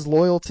his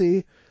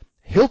loyalty,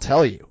 he'll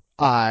tell you.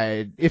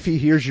 If he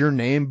hears your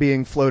name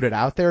being floated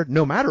out there,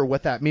 no matter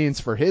what that means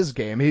for his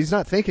game, he's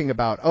not thinking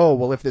about,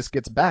 if this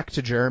gets back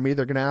to Jeremy,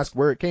 they're going to ask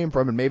where it came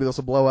from and maybe this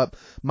will blow up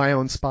my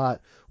own spot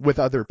with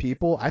other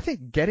people. I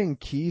think getting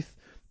Keith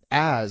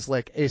as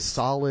like a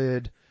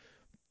solid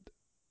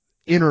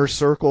inner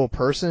circle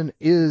person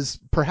is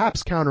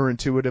perhaps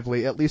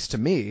counterintuitively, at least to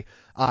me,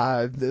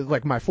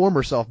 like my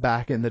former self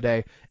back in the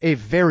day, a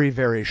very,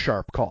 very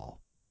sharp call.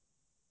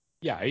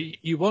 Yeah,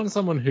 you want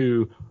someone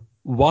who,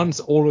 once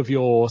all of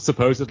your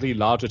supposedly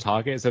larger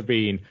targets have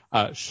been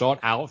shot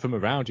out from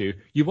around you,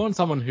 you want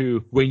someone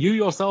who, when you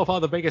yourself are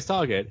the biggest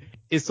target,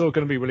 is still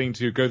going to be willing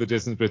to go the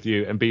distance with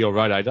you and be your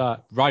ride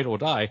or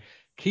die.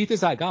 Keith is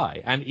that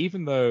guy. And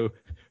even though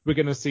we're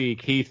going to see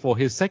Keith for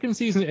his second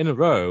season in a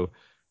row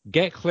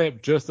get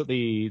clipped just at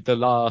the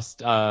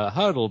last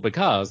hurdle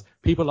because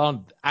people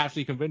aren't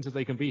actually convinced that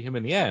they can beat him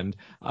in the end,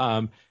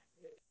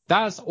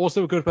 that's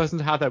also a good person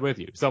to have there with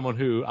you. Someone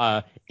who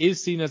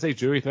is seen as a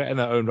jury threat in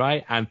their own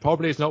right and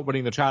probably is not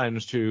winning the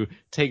challenge to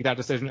take that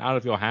decision out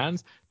of your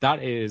hands.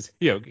 That is,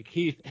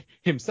 Keith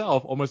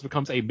himself almost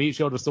becomes a meat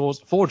shield of sorts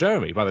for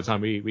Jeremy by the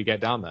time we get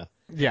down there.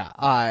 Yeah,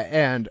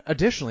 and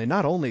additionally,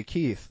 not only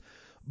Keith,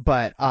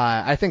 but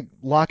I think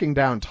locking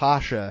down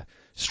Tasha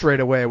straight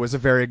away was a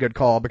very good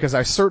call, because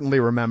I certainly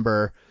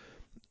remember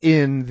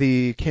in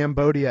the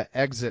Cambodia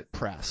exit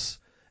press,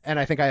 and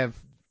I think I have,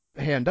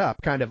 hand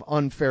up, kind of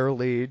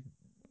unfairly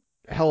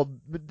held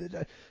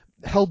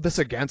this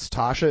against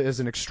Tasha is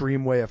an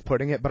extreme way of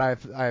putting it, but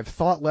I've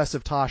thought less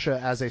of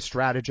Tasha as a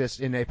strategist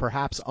in a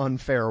perhaps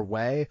unfair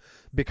way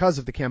because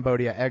of the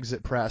Cambodia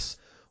exit press,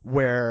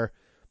 where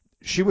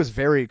she was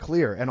very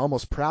clear and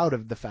almost proud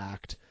of the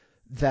fact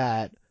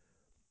that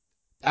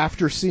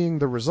after seeing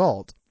the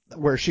result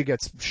where she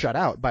gets shut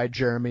out by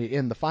Jeremy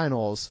in the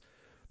finals,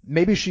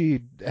 maybe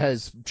she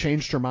has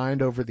changed her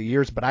mind over the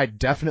years, but I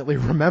definitely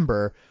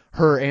remember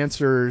her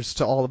answers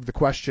to all of the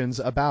questions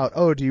about,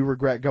 do you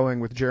regret going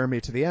with Jeremy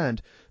to the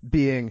end,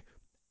 being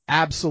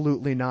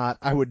absolutely not.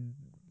 I would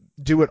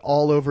do it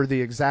all over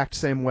the exact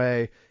same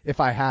way if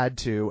I had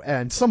to.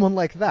 And someone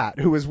like that,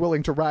 who is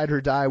willing to ride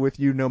or die with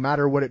you no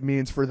matter what it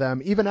means for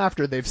them, even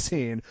after they've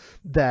seen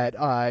that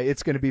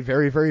it's going to be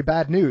very, very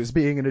bad news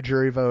being in a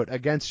jury vote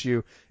against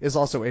you, is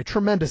also a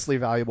tremendously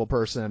valuable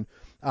person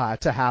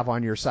to have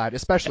on your side,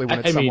 especially when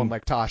it's someone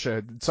like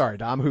Tasha, sorry,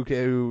 Dom, who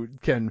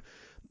can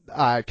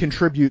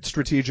contribute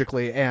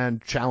strategically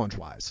and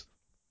challenge-wise.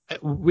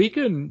 we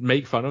can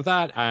make fun of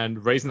that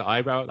and raise an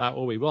eyebrow at that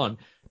all we want.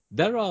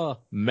 There are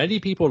many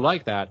people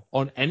like that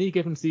on any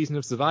given season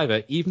of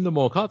Survivor, even the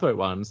more cutthroat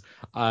ones.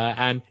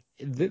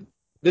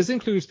 This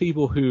includes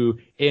people who,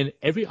 in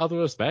every other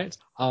respect,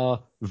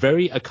 are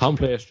very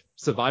accomplished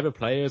Survivor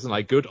players and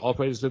like good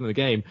operators in the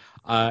game.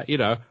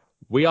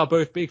 We are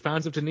both big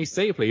fans of Denise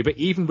Stapley, but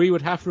even we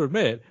would have to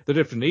admit that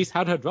if Denise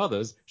had her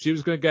druthers, she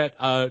was going to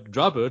get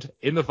drubbered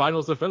in the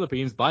finals of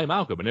Philippines by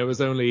Malcolm. And it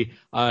was only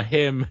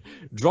him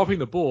dropping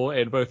the ball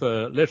in both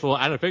a literal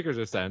and a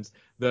figurative sense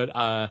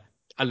that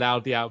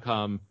allowed the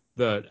outcome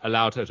that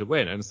allowed her to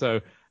win. And so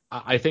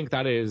I think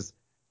that is,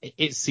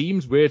 it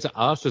seems weird to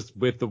us just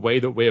with the way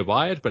that we're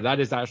wired, but that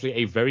is actually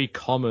a very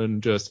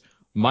common just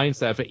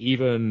mindset for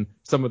even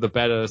some of the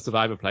better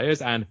Survivor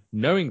players. And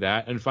knowing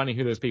that and finding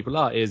who those people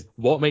are is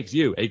what makes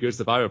you a good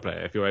Survivor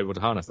player if you're able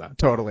to harness that.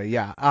 Totally,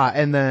 yeah.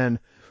 And then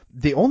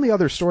the only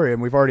other story,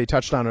 and we've already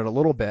touched on it a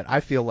little bit, I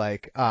feel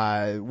like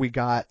we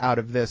got out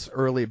of this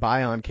early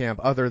Bion camp,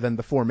 other than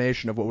the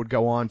formation of what would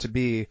go on to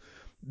be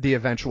the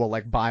eventual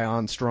like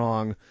Bion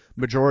Strong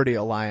majority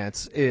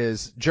alliance,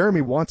 is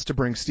Jeremy wants to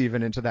bring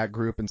Steven into that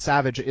group, and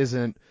Savage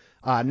isn't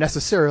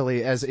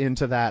necessarily as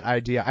into that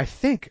idea. I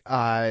think,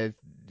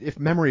 if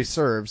memory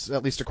serves,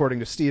 at least according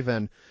to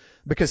Steven,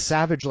 because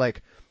Savage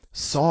like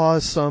saw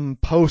some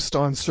post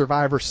on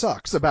Survivor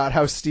Sucks about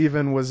how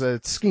Steven was a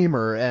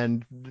schemer,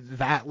 and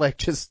that like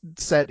just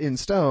set in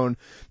stone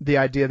the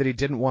idea that he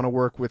didn't want to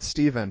work with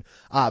Steven.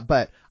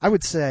 But I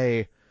would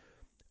say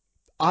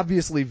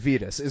obviously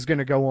Vetus is going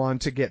to go on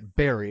to get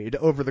buried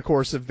over the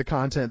course of the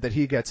content that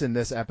he gets in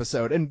this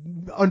episode,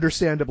 and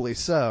understandably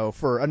so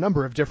for a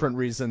number of different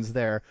reasons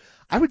there.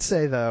 I would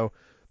say, though,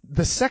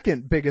 the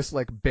second biggest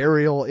like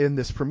burial in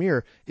this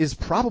premiere is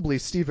probably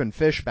Stephen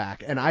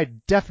Fishback, and I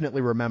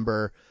definitely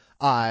remember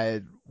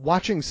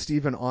watching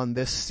Stephen on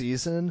this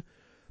season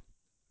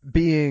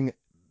being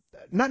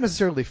not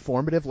necessarily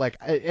formative. Like,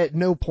 at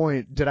no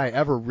point did I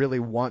ever really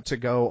want to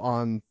go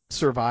on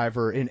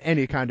Survivor in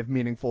any kind of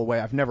meaningful way.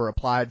 I've never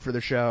applied for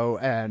the show,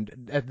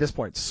 and at this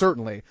point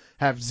certainly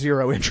have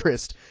zero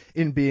interest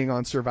in being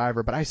on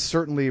Survivor, but I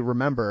certainly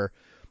remember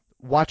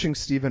watching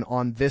Steven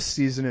on this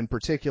season in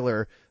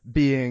particular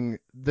being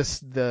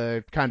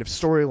the kind of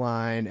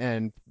storyline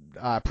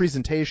and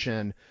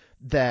presentation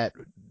that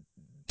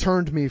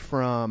turned me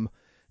from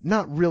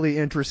not really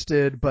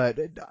interested, but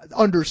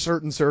under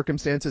certain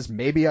circumstances,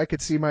 maybe I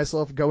could see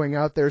myself going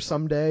out there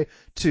someday,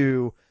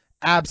 to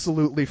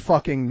absolutely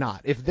fucking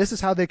not. If this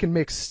is how they can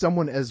make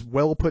someone as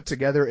well put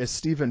together as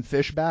Stephen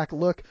Fishback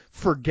look,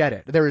 forget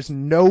it. There is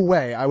no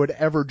way I would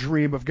ever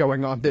dream of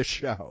going on this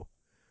show.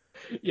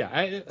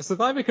 Yeah,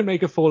 Survivor can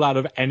make a fool out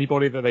of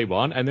anybody that they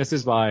want, and this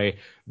is why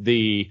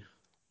the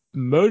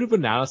mode of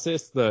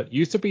analysis that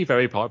used to be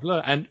very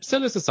popular, and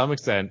still is to some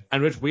extent,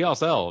 and which we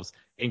ourselves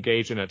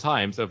engage in at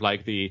times, of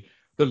like the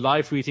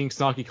live tweeting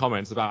snarky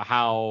comments about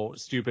how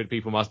stupid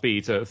people must be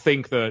to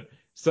think that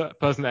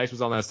person X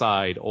was on their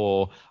side,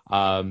 or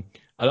a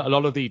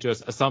lot of the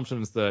just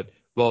assumptions that,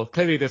 well,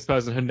 clearly this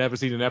person had never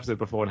seen an episode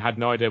before and had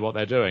no idea what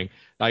they're doing.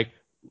 Like,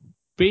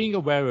 being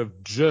aware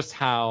of just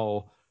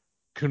how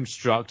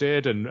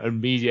constructed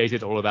and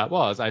mediated all of that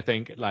was, I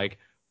think, like,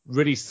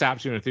 really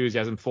saps your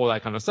enthusiasm for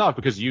that kind of stuff,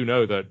 because you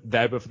know that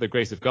there, but for the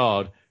grace of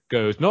God,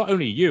 goes not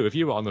only you, if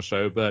you were on the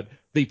show, but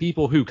the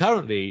people who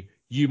currently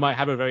you might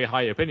have a very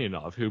high opinion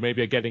of, who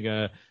maybe are getting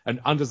an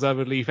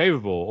undeservedly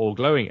favorable or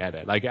glowing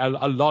edit. Like, a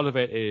lot of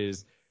it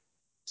is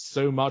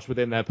so much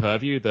within their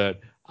purview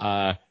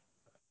that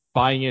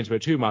buying into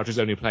it too much is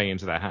only playing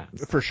into their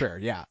hands. For sure,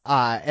 yeah.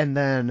 And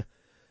then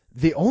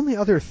the only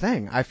other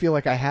thing I feel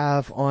like I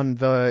have on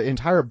the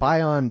entire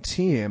Bion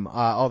team,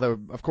 although,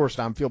 of course,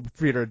 Tom, feel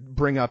free to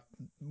bring up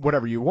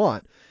whatever you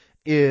want,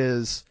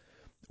 is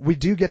we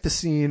do get the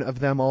scene of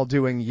them all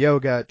doing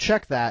yoga,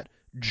 check that,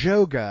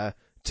 joga,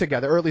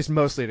 together, or at least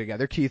mostly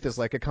together. Keith is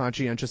like a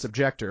conscientious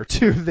objector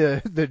to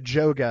the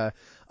joga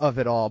of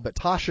it all, but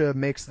Tasha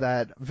makes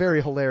that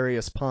very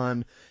hilarious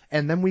pun,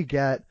 and then we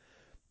get,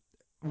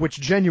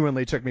 which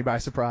genuinely took me by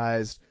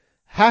surprise,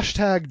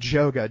 hashtag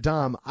joga.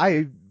 Dom,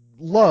 I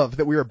love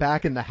that we are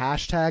back in the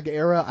hashtag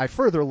era. I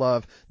further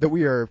love that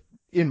we are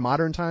in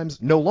modern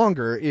times no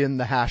longer in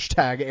the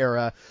hashtag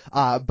era,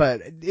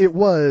 but it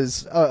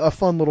was a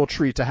fun little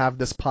treat to have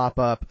this pop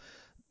up.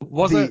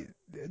 Was it?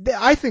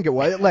 I think it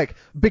was, like,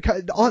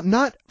 because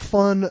not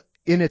fun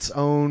in its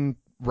own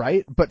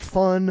right, but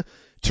fun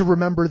to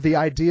remember the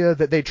idea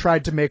that they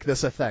tried to make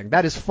this a thing.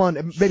 That is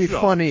fun. Maybe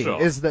funny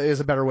is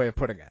a better way of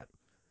putting it.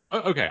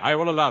 Okay, I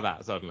will allow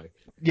that, certainly.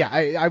 Yeah,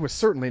 I was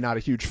certainly not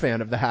a huge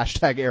fan of the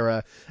hashtag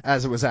era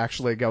as it was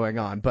actually going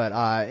on. But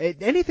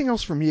anything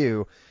else from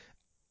you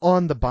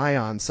on the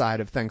Bion side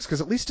of things? Because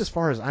at least as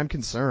far as I'm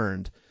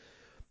concerned,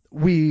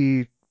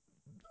 we,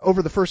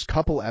 over the first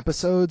couple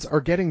episodes,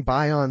 are getting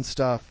Bion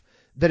stuff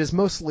that is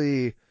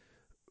mostly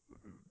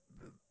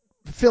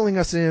filling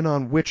us in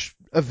on which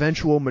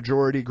eventual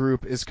majority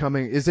group is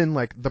in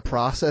like the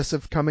process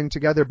of coming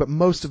together, but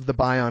most of the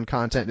Bion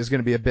content is going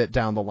to be a bit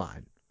down the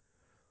line.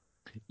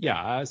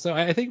 Yeah, so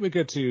I think we're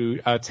good to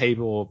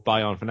table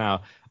Bion for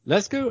now.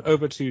 Let's go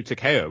over to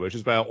Takeo, which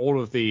is where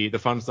all of the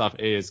fun stuff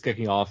is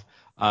kicking off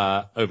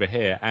over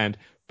here. And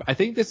I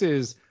think this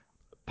is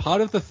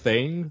part of the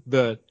thing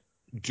that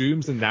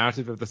dooms the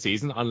narrative of the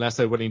season, unless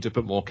they're willing to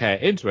put more care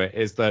into it,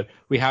 is that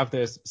we have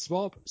this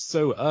swap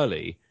so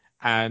early.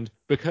 And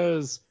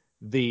because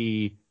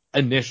the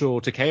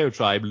initial Takeo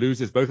tribe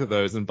loses both of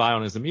those and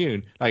Bion is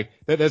immune, like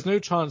there's no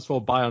chance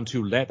for Bion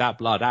to let that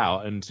blood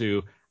out and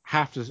to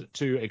have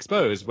to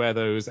expose where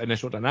those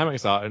initial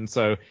dynamics are. And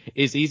so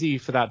it's easy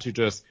for that to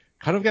just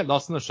kind of get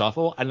lost in the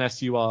shuffle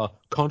unless you are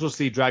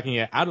consciously dragging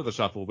it out of the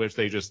shuffle, which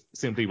they just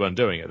simply weren't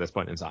doing at this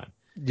point in time.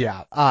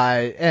 Yeah,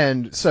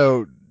 and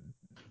so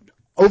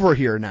over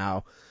here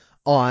now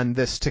on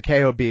this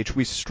Takeo beach,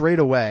 we straight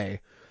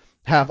away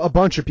have a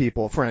bunch of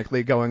people,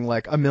 frankly, going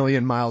like a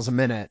million miles a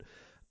minute,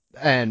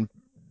 and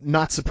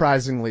not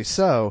surprisingly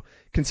so,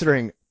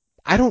 considering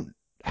I don't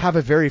have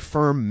a very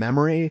firm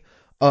memory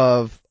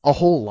of a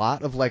whole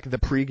lot of like the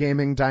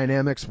pre-gaming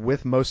dynamics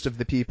with most of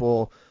the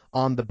people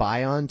on the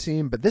Bion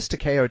team, but this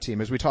Takeo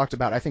team, as we talked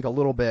about, I think a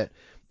little bit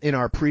in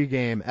our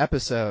pre-game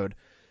episode,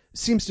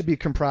 seems to be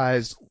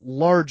comprised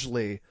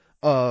largely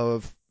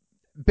of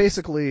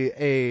basically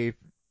a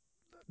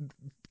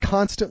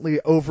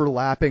constantly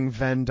overlapping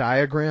Venn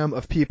diagram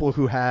of people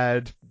who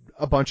had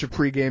a bunch of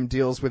pregame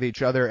deals with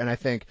each other, and I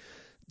think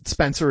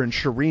Spencer and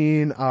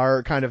Shireen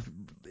are kind of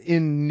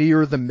in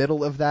near the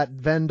middle of that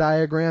Venn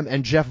diagram,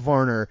 and Jeff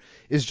Varner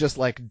is just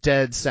like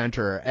dead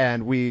center,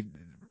 and we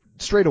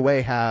straight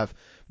away have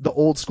the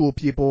old school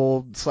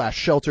people /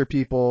 shelter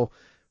people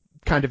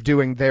kind of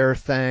doing their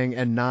thing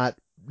and not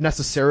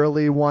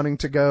necessarily wanting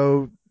to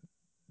go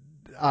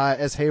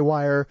as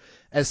haywire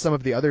as some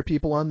of the other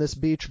people on this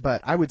beach,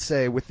 but I would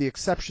say with the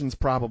exceptions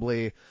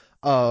probably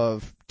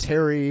of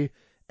Terry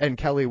and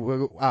Kelly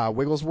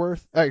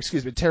Wigglesworth,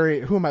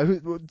 Terry,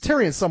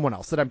 Terry and someone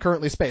else that I'm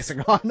currently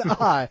spacing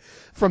on,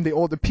 from the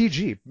old,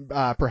 PG,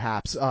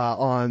 perhaps,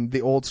 on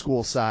the old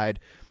school side,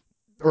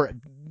 or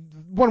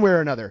one way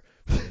or another,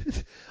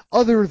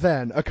 other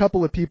than a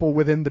couple of people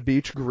within the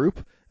beach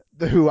group,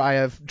 who I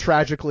have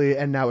tragically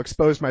and now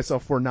exposed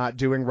myself for not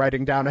doing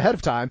writing down ahead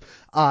of time,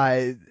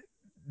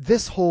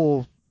 this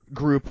whole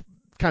group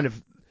kind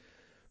of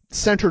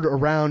centered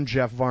around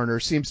Jeff Varner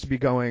seems to be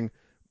going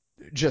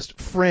just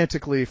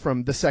frantically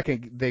from the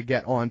second they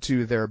get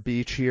onto their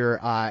beach here,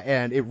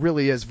 and it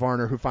really is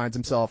Varner who finds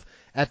himself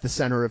at the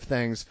center of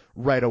things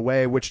right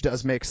away, which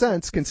does make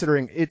sense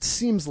considering it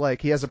seems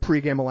like he has a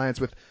pregame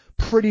alliance with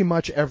pretty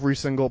much every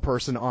single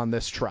person on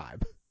this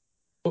tribe.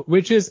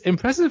 Which is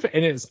impressive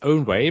in its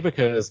own way,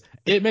 because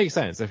it makes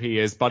sense if he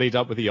is buddied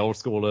up with the old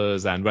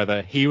schoolers, and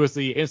whether he was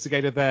the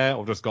instigator there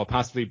or just got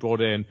passively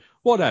brought in,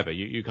 whatever,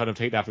 you kind of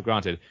take that for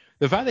granted.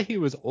 The fact that he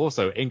was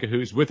also in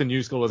cahoots with the new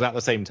schoolers at the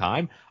same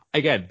time,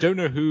 again, don't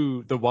know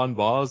who the one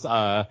was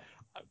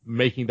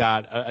making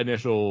that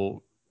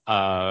initial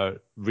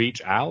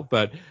reach out,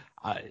 but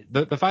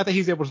the fact that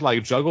he's able to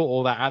like juggle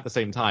all that at the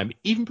same time,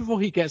 even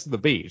before he gets to the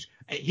beach,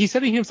 he's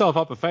setting himself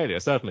up for failure,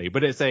 certainly,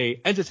 but it's a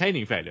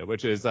entertaining failure,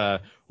 which is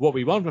what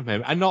we want from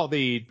him, and not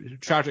the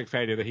tragic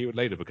failure that he would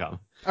later become.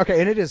 Okay,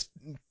 and it is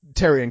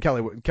Terry and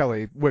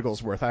Kelly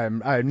Wigglesworth.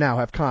 I now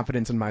have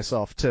confidence in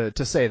myself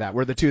to say that.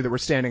 We're the two that were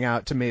standing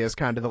out to me as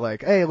kind of the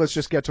like, hey, let's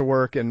just get to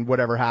work and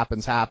whatever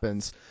happens,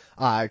 happens.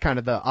 Kind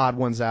of the odd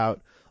ones out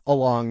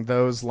along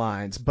those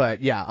lines.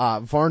 But yeah,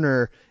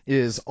 Varner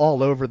is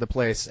all over the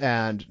place,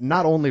 and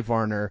not only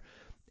Varner,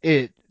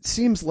 it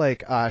seems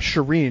like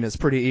Shireen is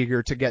pretty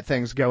eager to get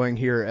things going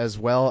here as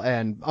well,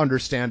 and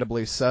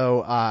understandably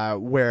so,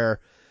 where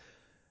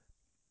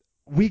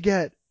we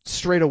get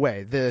straight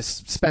away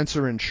this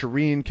Spencer and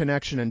Shireen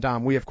connection, and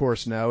Dom, we of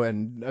course know,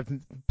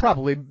 and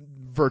probably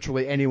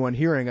virtually anyone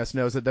hearing us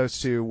knows that those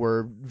two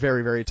were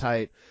very, very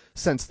tight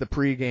since the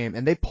pregame,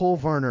 and they pull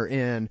Varner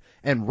in,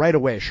 and right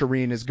away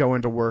Shireen is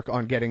going to work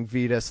on getting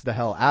Vetus the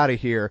hell out of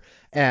here.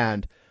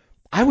 And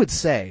I would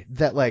say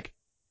that, like,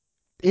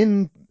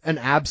 in an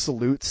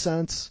absolute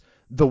sense,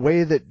 the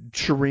way that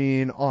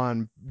Shireen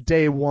on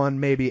day one,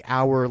 maybe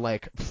hour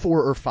like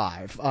 4 or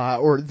 5,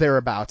 or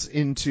thereabouts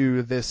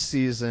into this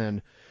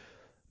season,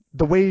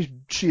 the way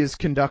she is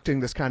conducting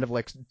this kind of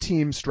like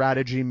team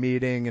strategy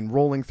meeting and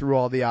rolling through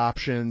all the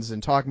options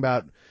and talking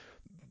about,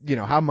 you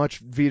know, how much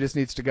Vetus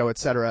needs to go,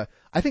 etc.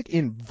 I think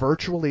in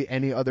virtually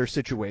any other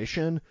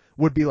situation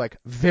would be like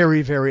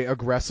very, very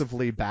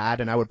aggressively bad,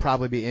 and I would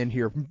probably be in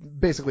here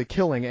basically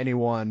killing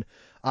anyone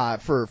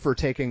for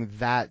taking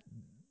that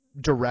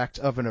direct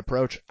of an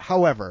approach.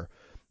 However,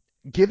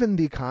 given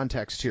the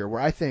context here,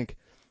 where I think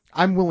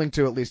I'm willing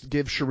to at least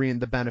give Shireen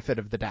the benefit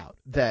of the doubt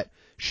that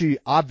she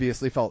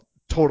obviously felt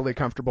totally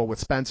comfortable with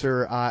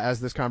Spencer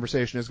as this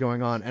conversation is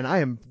going on, and I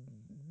am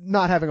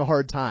not having a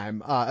hard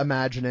time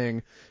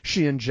imagining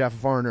she and Jeff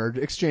Varner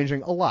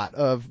exchanging a lot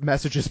of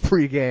messages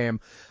pregame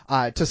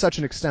to such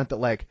an extent that,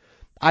 like,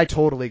 I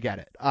totally get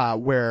it,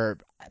 where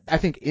I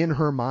think in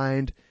her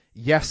mind,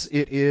 yes,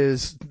 it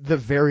is the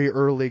very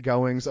early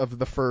goings of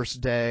the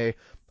first day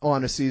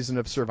on a season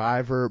of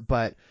Survivor,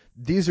 but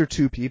these are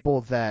two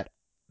people that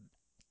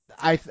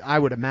I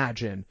would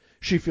imagine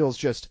she feels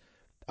just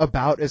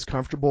about as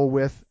comfortable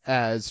with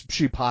as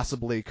she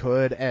possibly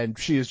could, and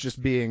she is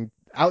just being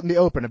out in the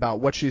open about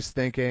what she's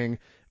thinking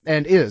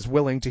and is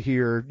willing to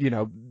hear,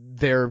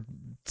 their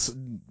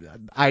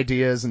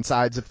ideas and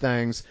sides of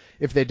things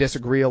if they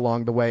disagree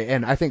along the way.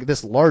 And I think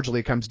this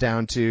largely comes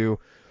down to,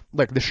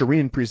 like, the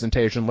Shireen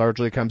presentation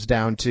largely comes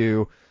down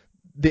to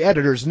the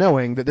editors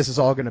knowing that this is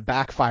all going to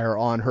backfire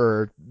on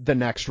her the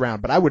next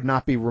round. But I would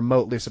not be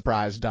remotely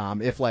surprised,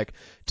 Dom, if, like,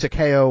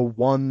 Takeo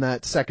won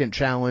that second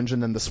challenge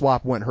and then the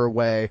swap went her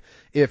way,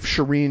 if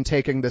Shireen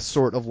taking this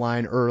sort of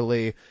line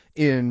early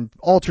in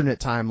alternate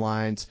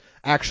timelines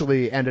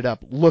actually ended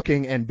up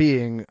looking and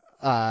being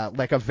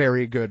like a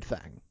very good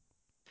thing.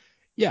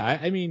 Yeah,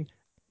 I mean,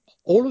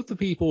 all of the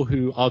people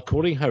who are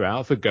calling her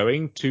out for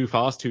going too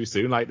fast too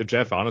soon, like the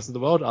Jeff Varners of the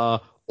world,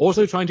 are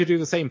also trying to do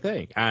the same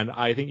thing. And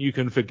I think you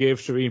can forgive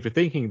Shireen for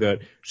thinking that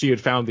she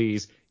had found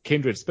these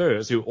kindred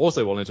spirits who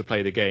also wanted to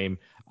play the game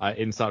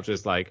in such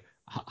as like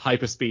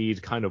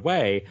hyperspeed kind of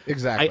way.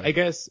 Exactly. I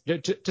guess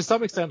to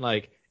some extent,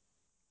 like,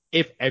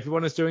 if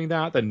everyone is doing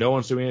that, then no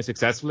one's doing it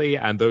successfully,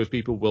 and those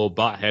people will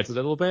butt heads a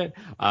little bit.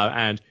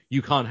 And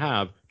you can't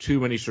have too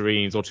many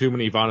Shireens or too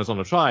many Varners on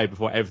a tribe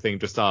before everything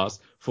just starts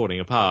falling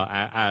apart,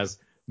 as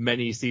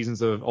many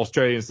seasons of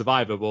Australian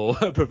Survivor will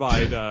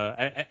provide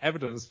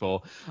evidence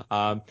for.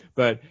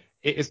 But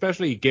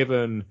especially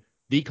given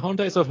the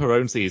context of her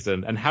own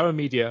season and how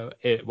immediate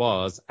it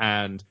was,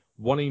 and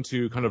wanting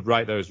to kind of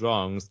right those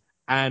wrongs,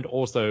 and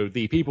also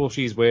the people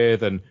she's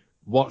with and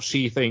what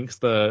she thinks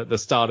the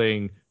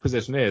starting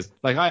position is.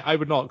 Like, I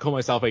would not call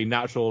myself a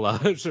natural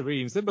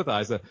Shireen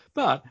sympathizer,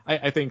 but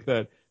I think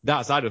that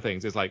side of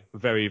things is, like,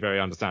 very,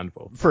 very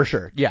understandable. For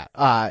sure, yeah.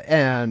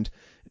 And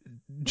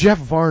Jeff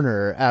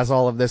Varner, as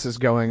all of this is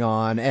going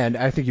on, and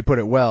I think you put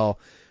it well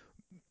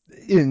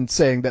in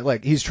saying that,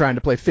 like, he's trying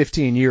to play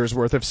 15 years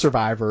worth of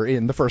Survivor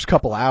in the first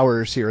couple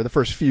hours here, the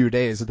first few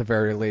days at the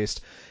very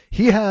least.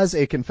 He has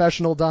a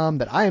confessional, Dom,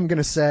 that I am going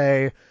to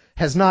say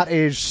has not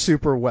aged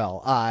super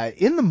well.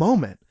 In the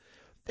moment,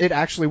 it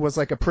actually was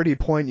like a pretty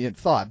poignant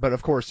thought, but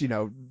of course,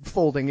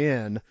 folding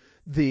in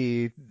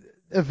the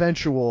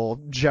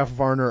eventual Jeff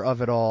Varner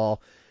of it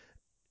all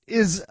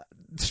is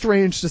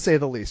strange to say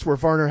the least, where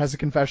Varner has a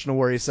confessional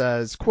where he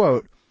says,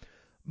 quote,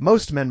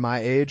 "Most men my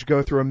age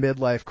go through a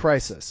midlife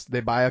crisis.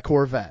 They buy a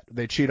Corvette.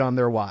 They cheat on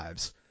their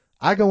wives.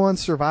 I go on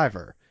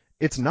Survivor.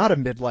 It's not a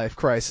midlife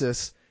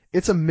crisis.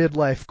 It's a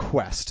midlife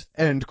quest,"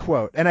 end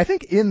quote. And I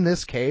think in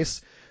this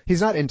case, he's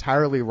not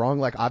entirely wrong.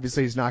 Like,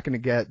 obviously he's not going to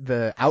get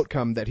the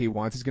outcome that he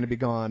wants. He's going to be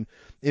gone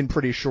in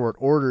pretty short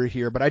order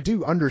here, but I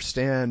do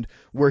understand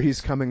where he's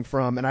coming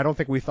from, and I don't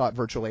think we thought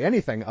virtually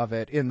anything of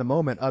it in the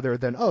moment other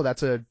than, oh,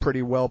 that's a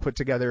pretty well put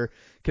together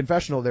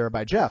confessional there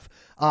by Jeff.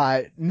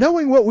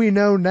 Knowing what we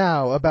know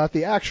now about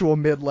the actual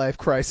midlife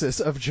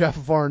crisis of Jeff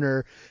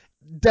Varner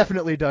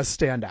definitely does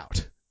stand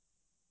out.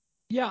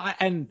 Yeah,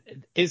 and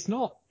it's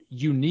not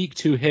unique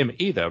to him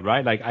either,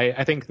 right? Like,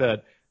 I think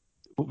that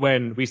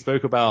when we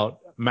spoke about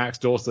Max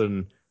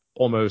Dawson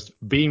almost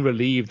being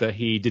relieved that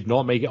he did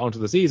not make it onto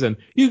the season,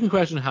 you can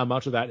question how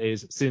much of that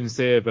is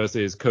sincere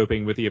versus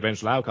coping with the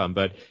eventual outcome.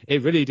 But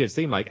it really did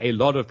seem like a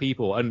lot of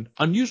people, an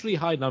unusually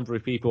high number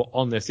of people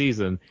on this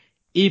season,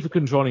 even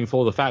controlling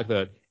for the fact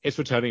that it's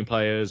returning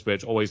players,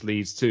 which always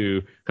leads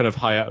to kind of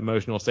higher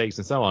emotional stakes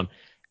and so on.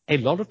 A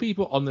lot of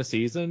people on the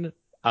season,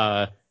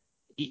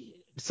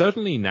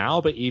 certainly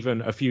now, but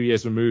even a few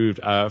years removed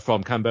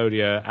from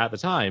Cambodia at the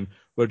time,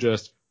 were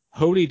just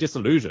wholly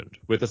disillusioned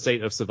with the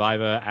state of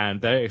Survivor and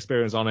their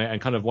experience on it,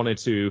 and kind of wanted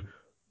to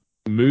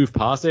move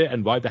past it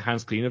and wipe their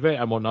hands clean of it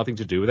and want nothing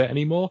to do with it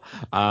anymore.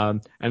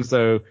 And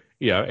so,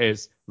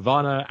 it's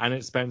Varner and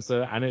it's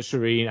Spencer and it's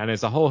Shireen and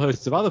it's a whole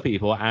host of other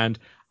people. And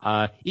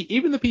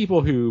even the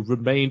people who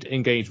remained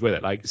engaged with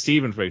it, like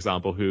Steven, for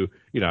example, who,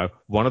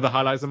 one of the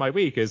highlights of my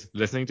week is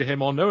listening to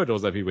him on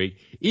Know-It-Alls every week.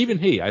 Even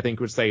he, I think,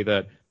 would say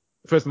that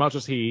for as much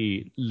as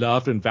he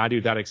loved and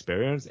valued that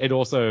experience, it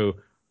also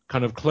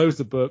kind of closed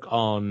the book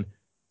on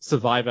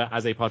Survivor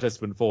as a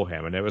participant for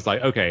him. And it was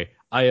like, okay,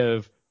 I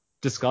have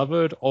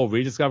discovered or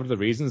rediscovered the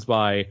reasons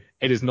why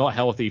it is not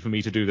healthy for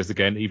me to do this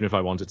again, even if I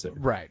wanted to.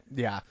 Right,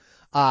 yeah.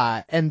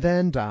 And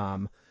then,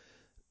 Dom,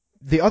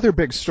 the other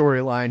big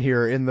storyline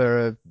here in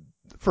the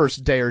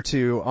first day or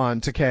two on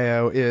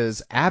Takeo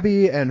is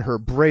Abby and her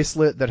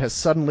bracelet that has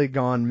suddenly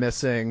gone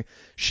missing.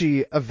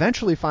 She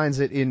eventually finds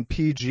it in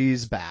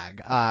PG's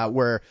bag,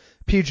 where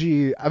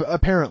PG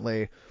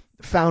apparently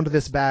found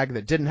this bag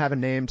that didn't have a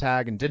name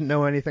tag and didn't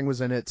know anything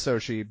was in it, so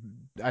she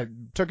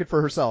took it for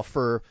herself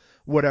for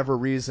whatever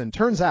reason.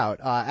 Turns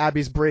out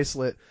Abby's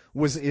bracelet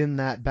was in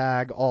that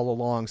bag all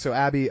along, so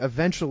Abby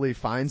eventually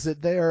finds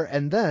it there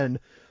and then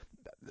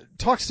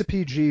talks to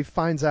PG,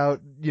 finds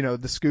out,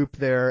 the scoop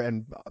there,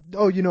 and,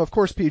 of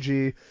course,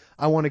 PG,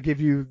 I want to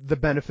give you the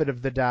benefit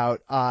of the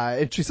doubt.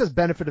 And she says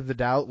benefit of the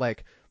doubt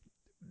like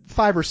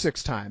 5 or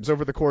 6 times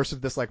over the course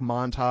of this, like,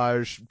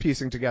 montage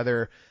piecing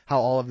together how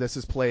all of this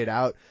is played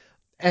out.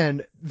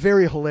 And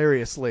very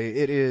hilariously,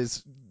 it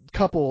is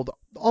coupled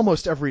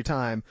almost every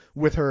time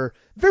with her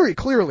very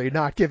clearly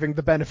not giving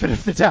the benefit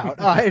of the doubt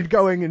and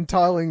going and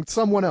telling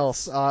someone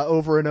else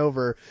over and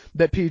over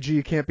that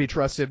PG can't be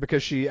trusted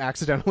because she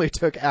accidentally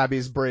took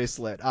Abby's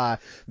bracelet.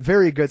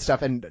 Very good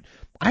stuff. And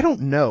I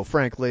don't know,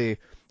 frankly,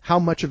 how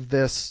much of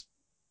this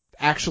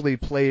actually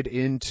played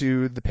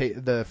into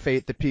the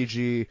fate that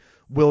PG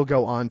will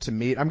go on to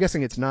meet. I'm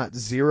guessing it's not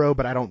zero,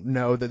 but I don't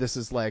know that this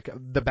is like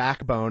the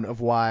backbone of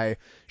why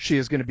she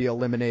is going to be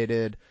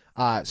eliminated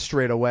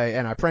straight away.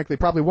 And I frankly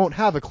probably won't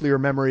have a clear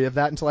memory of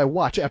that until I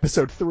watch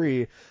episode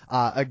 3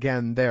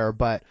 again there.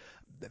 But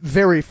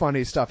very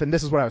funny stuff. And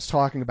this is what I was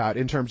talking about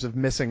in terms of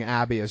missing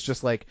Abby, is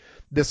just like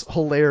this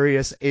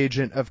hilarious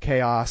agent of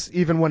chaos,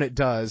 even when it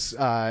does,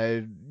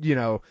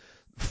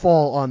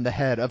 fall on the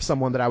head of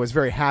someone that I was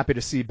very happy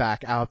to see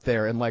back out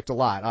there and liked a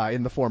lot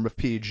in the form of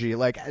PG.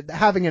 Like,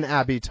 having an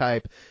Abby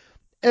type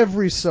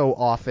every so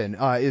often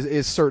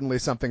is certainly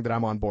something that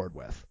I'm on board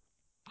with.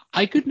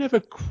 I could never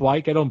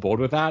quite get on board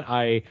with that.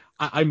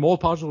 I'm more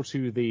partial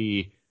to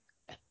the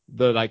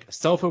like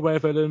self-aware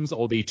villains,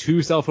 or the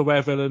too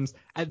self-aware villains,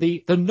 and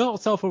the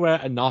not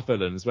self-aware enough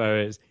villains,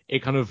 whereas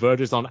it kind of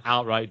verges on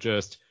outright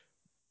just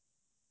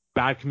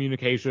bad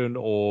communication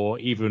or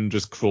even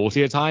just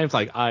cruelty at times.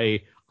 Like,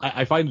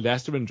 I find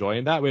Lester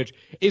enjoying that, which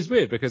is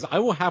weird because I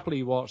will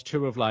happily watch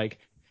two of like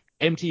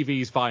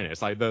MTV's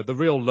finest, like the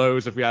real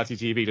lows of reality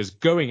TV, just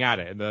going at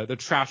it and the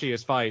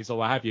trashiest fights or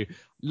what have you.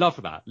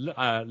 Love that.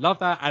 Love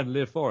that and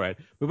live for it.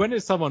 But when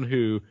it's someone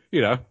who,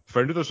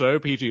 friend of the show,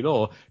 PG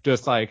Law,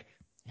 just like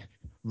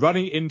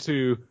running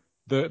into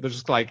the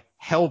just like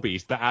hell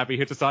beast that Abby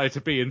had decided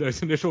to be in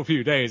those initial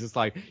few days, it's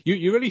like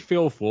you really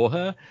feel for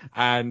her,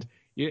 and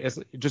it's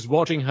just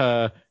watching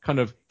her kind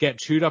of get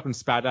chewed up and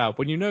spat out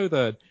when you know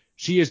that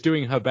she is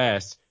doing her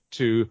best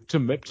to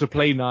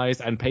play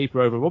nice and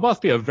paper over what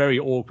must be a very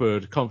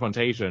awkward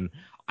confrontation.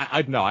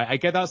 I don't know. I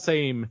get that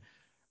same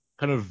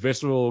kind of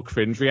visceral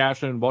cringe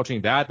reaction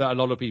watching that a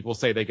lot of people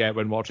say they get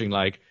when watching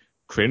like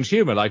cringe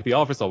humor, like The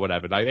Office or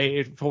whatever.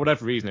 Like, for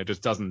whatever reason, it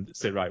just doesn't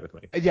sit right with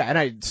me. Yeah, and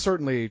I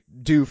certainly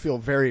do feel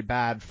very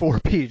bad for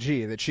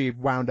PG that she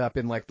wound up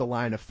in like the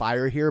line of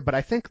fire here. But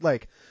I think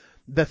like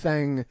the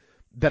thing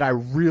that I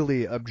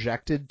really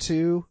objected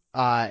to,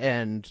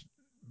 and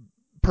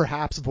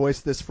perhaps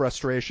voiced this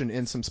frustration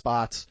in some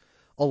spots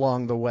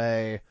along the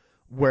way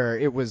where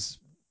it was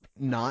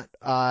not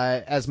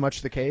as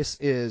much the case,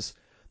 is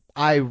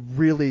I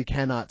really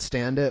cannot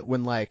stand it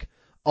when like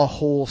a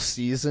whole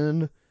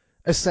season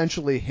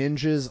essentially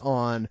hinges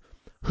on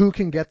who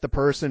can get the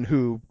person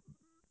who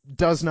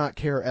does not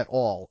care at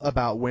all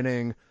about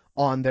winning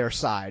on their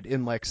side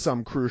in like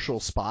some crucial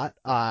spot.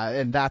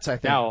 And that's, I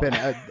think, been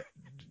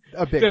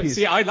a big piece.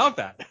 See, I love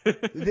that.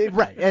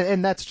 Right.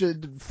 And that's just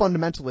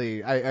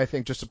fundamentally, I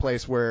think, just a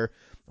place where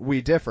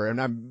we differ.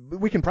 And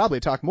we can probably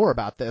talk more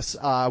about this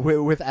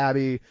with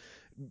Abby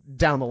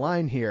down the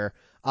line here.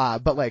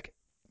 But like,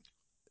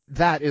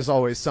 that is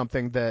always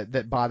something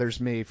that bothers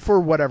me for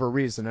whatever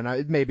reason.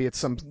 And maybe it's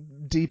some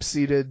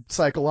deep-seated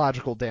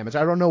psychological damage.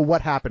 I don't know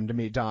what happened to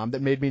me, Dom,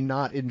 that made me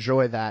not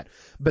enjoy that.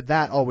 But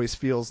that always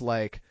feels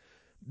like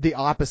the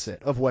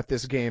opposite of what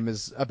this game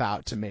is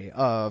about to me.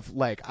 Of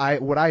like,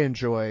 what I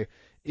enjoy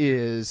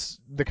is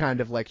the kind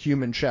of like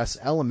human chess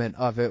element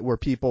of it, where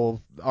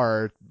people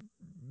are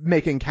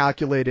making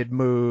calculated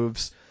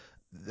moves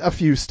a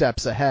few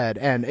steps ahead,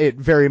 and it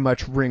very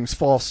much rings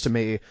false to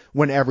me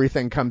when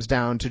everything comes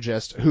down to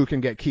just who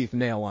can get Keith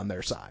Nail on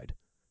their side.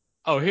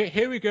 Oh,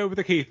 here we go with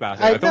the Keith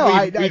battle. I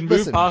thought we'd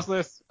move past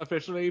this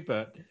officially,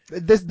 but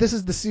this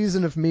is the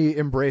season of me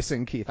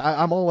embracing Keith.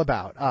 I'm all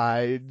about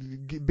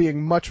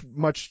being much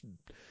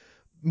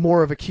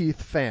more of a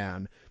Keith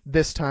fan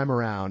this time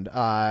around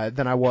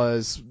than I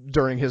was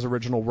during his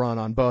original run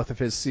on both of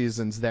his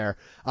seasons there.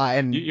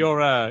 And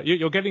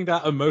you're getting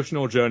that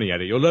emotional journey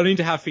at it. You're learning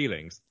to have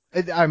feelings.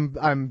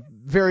 I'm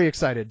very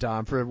excited,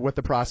 Dom, for what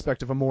the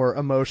prospect of a more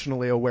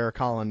emotionally aware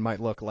Colin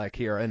might look like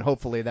here, and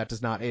hopefully that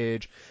does not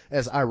age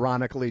as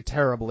ironically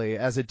terribly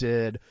as it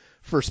did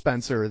for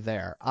Spencer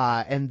there.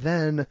 And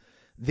then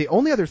the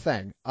only other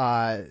thing,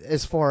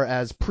 as far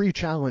as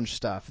pre-challenge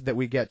stuff that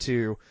we get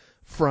to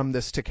from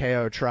this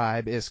Takeo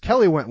tribe, is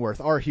Kelly Wentworth,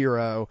 our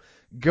hero,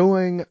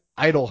 going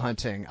idol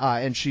hunting,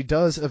 and she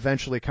does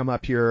eventually come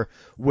up here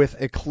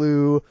with a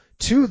clue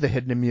to the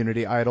hidden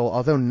immunity idol,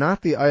 although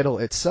not the idol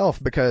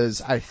itself,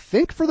 because I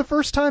think for the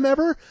first time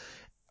ever,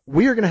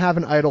 we are going to have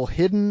an idol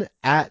hidden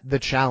at the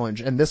challenge,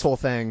 and this whole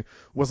thing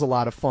was a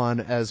lot of fun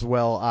as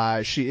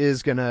well. She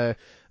is going to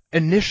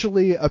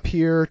initially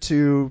appear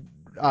to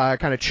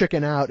kind of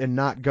chicken out and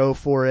not go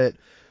for it,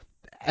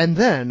 and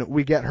then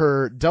we get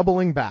her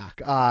doubling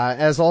back,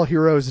 as all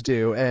heroes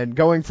do, and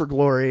going for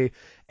glory,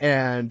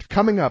 and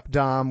coming up,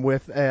 Dom,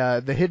 with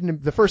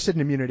the first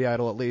hidden immunity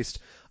idol, at least,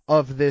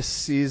 of this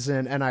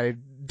season. And I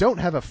don't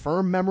have a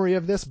firm memory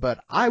of this,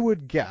 but I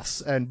would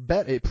guess and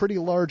bet a pretty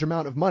large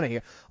amount of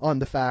money on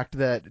the fact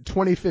that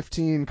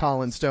 2015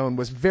 Colin Stone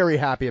was very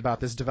happy about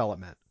this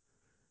development.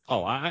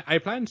 Oh, I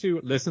plan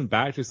to listen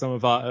back to some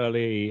of our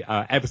early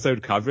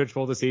episode coverage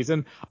for the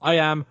season. I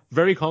am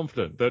very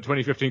confident that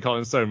 2015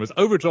 Colin Stone was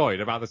overjoyed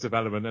about this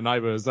development, and I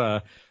was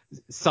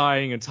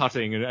sighing and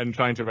tutting and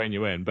trying to rein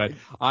you in. But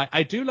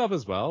I do love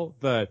as well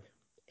that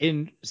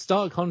in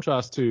stark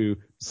contrast to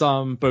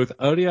some both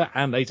earlier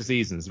and later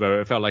seasons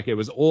where it felt like it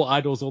was all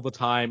idols all the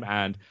time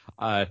and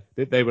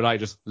they were like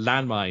just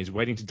landmines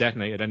waiting to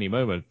detonate at any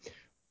moment.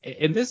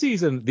 In this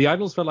season, the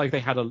idols felt like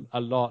they had a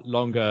lot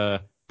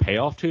longer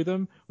payoff to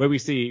them, where we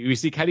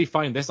see Kelly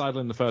find this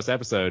idol in the first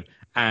episode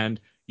and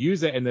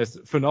use it in this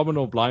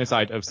phenomenal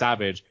blindside of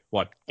Savage,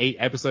 8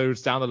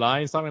 episodes down the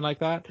line, something like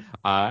that.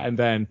 And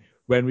then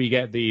when we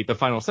get the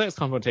final sex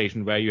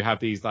confrontation where you have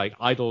these like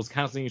idols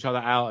canceling each other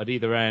out at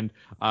either end,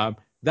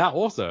 that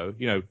also,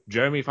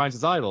 Jeremy finds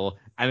his idol,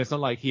 and it's not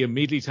like he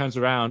immediately turns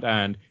around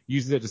and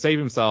uses it to save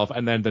himself,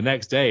 and then the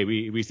next day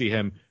we see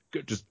him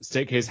just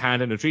stick his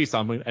hand in a tree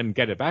something and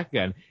get it back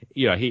again.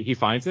 He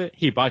finds it,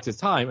 he bides his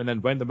time, and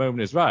then when the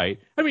moment is right,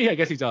 I mean, I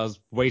guess he does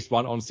waste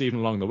one on Stephen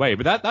along the way,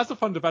 but that's a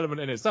fun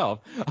development in itself.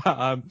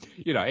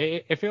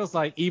 It feels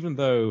like even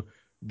though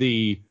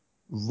the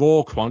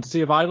raw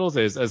quantity of idols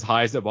is as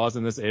high as it was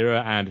in this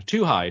era, and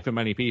too high for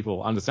many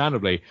people,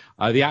 understandably,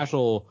 the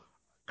actual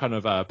kind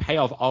of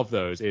payoff of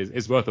those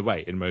is worth the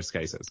wait in most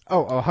cases.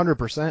 Oh,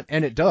 100%.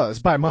 And it does,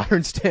 by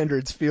modern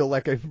standards, feel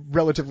like a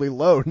relatively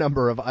low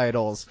number of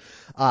idols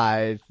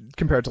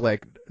compared to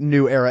like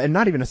new era, and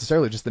not even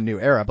necessarily just the new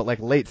era, but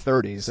like late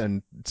 30s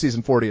and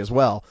season 40 as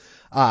well.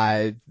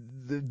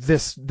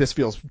 This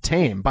feels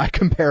tame by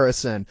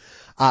comparison.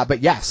 But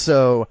yeah,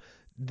 so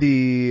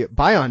the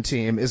Bion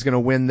team is going to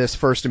win this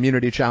first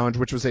immunity challenge,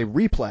 which was a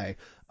replay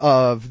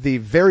of the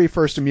very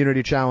first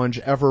immunity challenge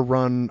ever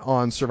run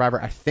on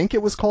Survivor. I think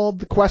it was called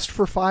the Quest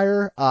for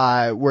Fire,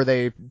 where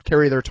they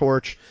carry their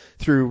torch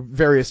through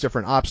various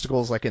different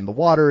obstacles, like in the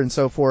water and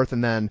so forth,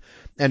 and then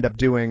end up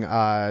doing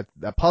a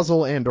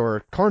puzzle and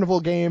or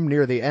carnival game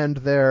near the end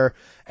there.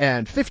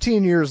 And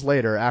 15 years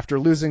later, after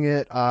losing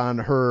it on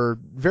her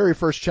very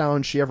first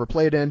challenge she ever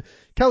played in,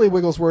 Kelly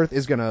Wigglesworth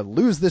is going to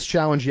lose this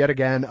challenge yet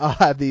again.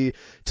 The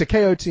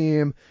Takeo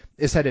team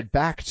is headed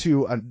back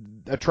to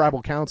a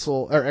tribal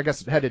council, or I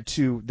guess headed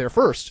to their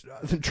first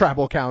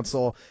tribal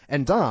council.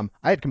 And Dom,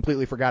 I had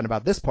completely forgotten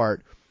about this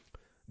part.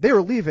 They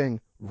are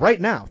leaving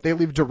right now. They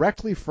leave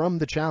directly from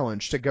the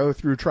challenge to go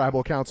through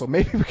tribal council,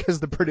 maybe because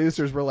the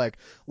producers were like,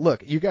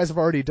 look, you guys have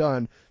already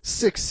done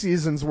 6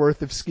 seasons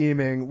worth of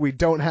scheming. We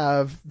don't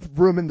have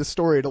room in the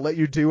story to let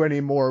you do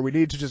any more. We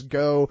need to just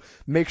go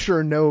make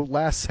sure no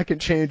last second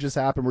changes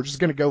happen. We're just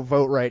going to go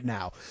vote right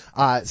now.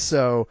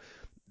 So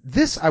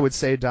this, I would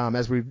say, Dom,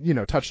 as we've,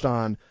 touched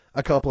on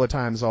a couple of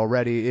times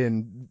already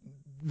in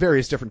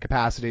various different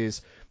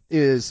capacities,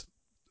 is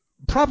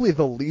probably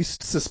the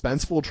least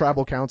suspenseful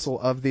tribal council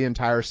of the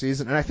entire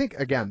season. And I think,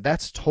 again,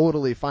 that's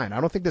totally fine.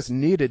 I don't think this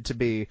needed to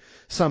be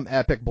some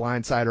epic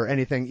blindside or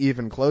anything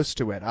even close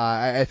to it.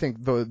 I think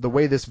the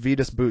way this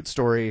Vetus boot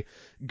story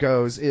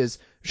goes is,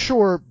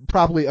 sure,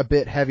 probably a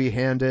bit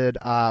heavy-handed,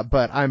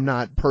 but I'm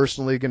not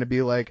personally going to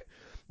be like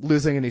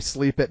losing any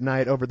sleep at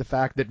night over the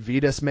fact that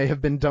Vetus may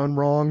have been done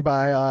wrong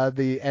by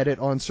the edit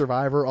on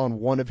Survivor on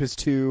one of his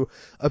 2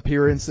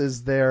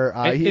 appearances there.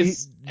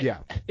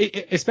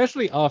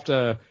 Especially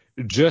after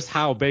just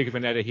how big of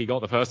an edit he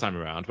got the first time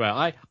around,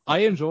 where I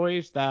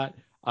enjoyed that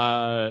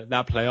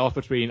playoff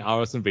between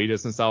Aris and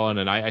Vetus and so on,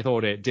 and I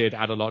thought it did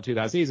add a lot to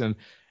that season.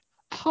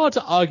 Hard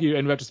to argue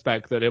in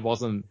retrospect that it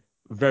wasn't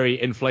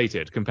very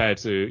inflated compared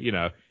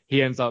to,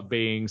 he ends up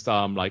being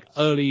some like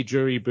early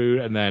jury boot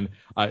and then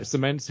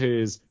cements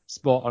his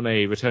spot on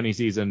a returning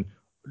season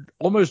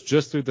almost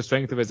just through the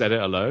strength of his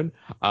edit alone.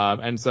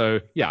 And so,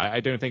 yeah, I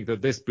don't think that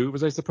this boot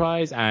was a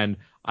surprise, and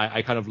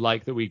I kind of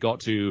like that we got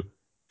to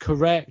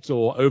correct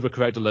or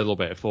overcorrect a little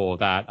bit for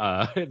that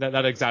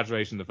that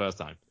exaggeration the first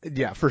time.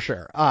 Yeah, for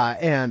sure.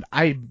 And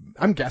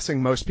I'm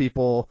guessing most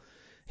people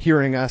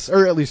hearing us,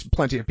 or at least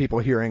plenty of people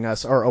hearing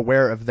us, are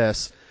aware of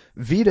this.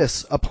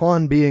 Vetus,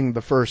 upon being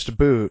the first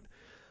boot,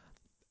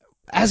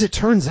 as it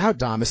turns out,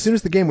 Dom, as soon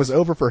as the game was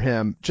over for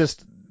him,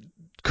 just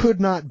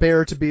could not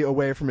bear to be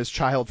away from his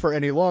child for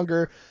any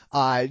longer.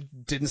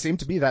 Didn't seem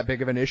to be that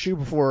big of an issue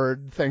before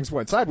things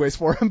went sideways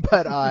for him,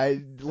 but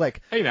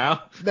hey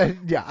now.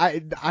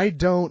 I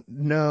don't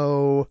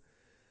know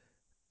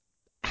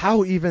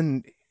how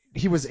even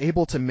he was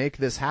able to make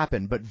this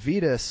happen, but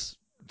Vetus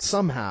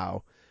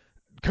somehow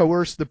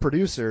coerced the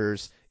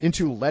producers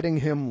into letting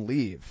him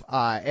leave.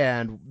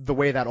 And the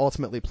way that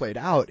ultimately played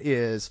out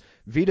is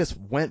Vetus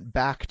went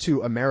back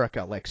to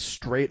America like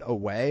straight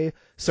away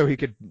so he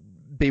could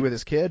be with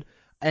his kid.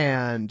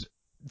 And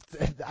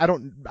I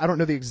don't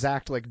know the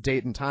exact like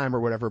date and time or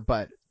whatever,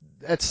 but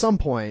at some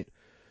point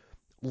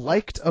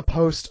liked a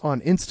post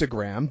on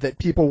Instagram that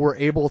people were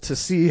able to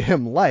see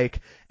him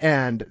like,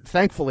 and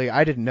thankfully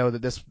I didn't know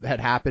that this had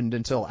happened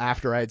until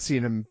after I had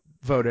seen him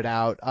voted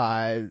out,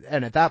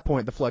 and at that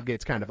point the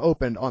floodgates kind of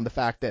opened on the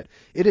fact that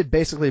it had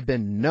basically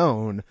been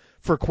known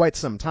for quite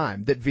some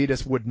time that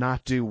Vetus would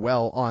not do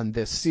well on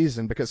this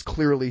season, because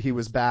clearly he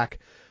was back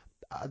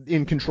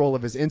in control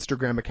of his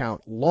Instagram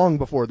account long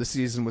before the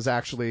season was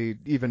actually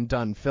even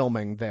done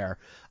filming there.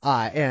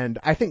 And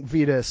I think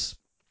Vitas,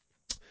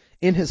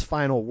 in his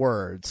final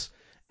words,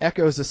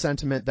 echoes a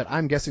sentiment that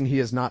I'm guessing he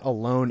is not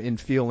alone in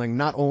feeling,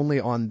 not only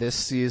on this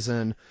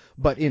season,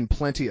 but in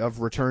plenty of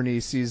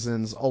returnee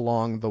seasons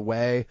along the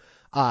way.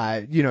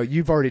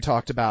 You've already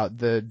talked about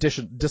the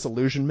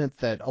disillusionment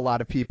that a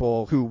lot of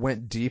people who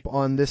went deep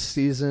on this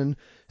season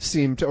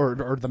seem to,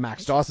 or the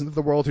Max Dawsons of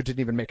the world who didn't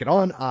even make it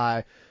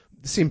on,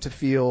 seem to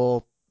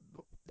feel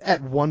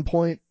at one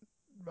point,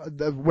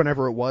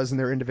 whenever it was in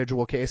their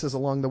individual cases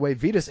along the way.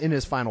 Vitas, in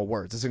his final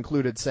words, is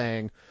included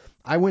saying,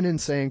 I went in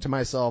saying to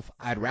myself,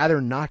 I'd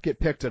rather not get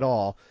picked at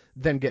all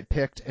than get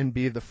picked and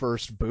be the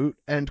first boot,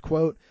 end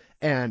quote.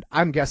 And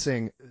I'm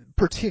guessing,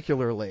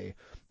 particularly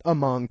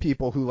among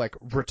people who like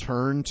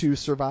return to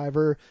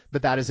Survivor,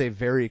 that is a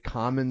very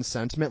common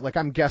sentiment. Like,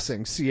 I'm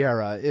guessing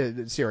Sierra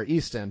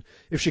Easton,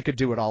 if she could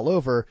do it all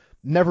over,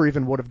 never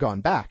even would have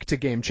gone back to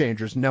Game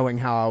Changers, knowing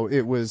how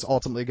it was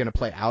ultimately going to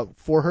play out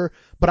for her.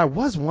 But I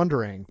was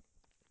wondering,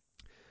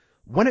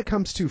 when it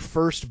comes to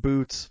first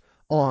boots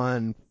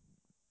on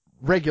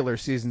regular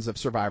seasons of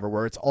Survivor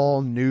where it's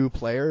all new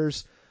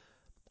players,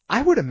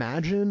 I would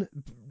imagine,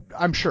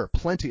 I'm sure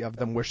plenty of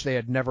them wish they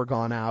had never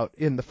gone out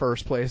in the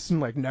first place and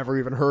like never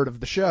even heard of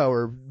the show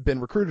or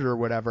been recruited or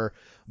whatever.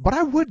 But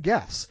I would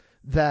guess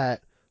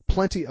that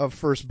plenty of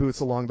first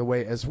boots along the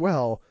way as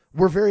well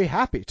were very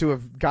happy to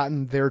have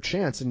gotten their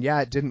chance. And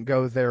yeah, it didn't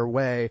go their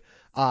way,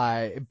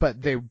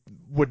 but they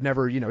would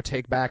never,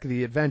 take back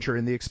the adventure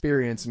and the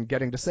experience and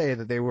getting to say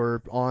that they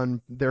were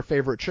on their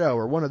favorite show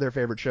or one of their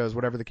favorite shows,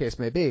 whatever the case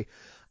may be.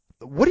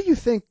 What do you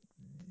think,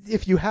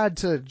 if you had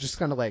to just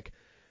kind of like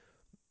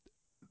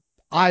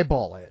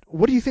eyeball it,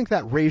 what do you think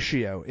that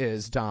ratio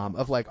is, Dom,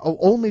 of like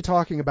only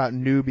talking about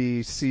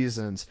newbie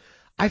seasons?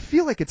 I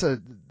feel like it's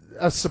a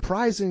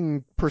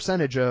surprising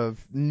percentage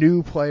of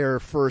new player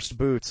first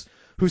boots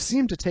who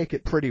seem to take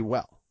it pretty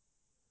well.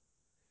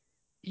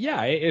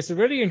 Yeah, it's a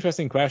really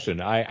interesting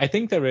question. I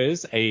think there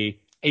is a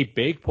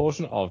big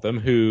portion of them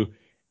who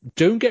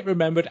don't get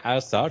remembered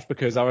as such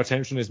because our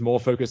attention is more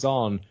focused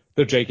on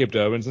the Jacob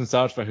Derwins and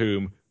such, for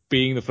whom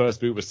being the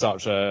first boot was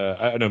such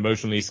an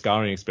emotionally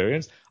scarring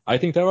experience. I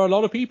think there are a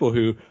lot of people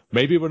who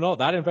maybe were not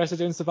that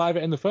invested in Survivor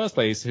in the first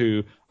place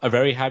who are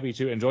very happy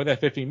to enjoy their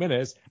 15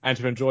 minutes and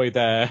to enjoy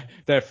their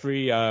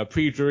free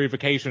pre-jury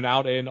vacation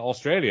out in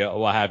Australia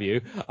or what have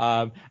you.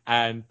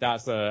 And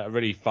that's a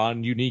really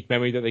fun, unique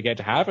memory that they get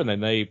to have, and then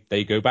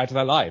they go back to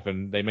their life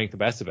and they make the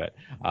best of it.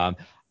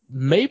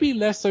 Maybe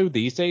less so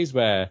these days,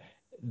 where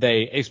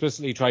they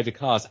explicitly try to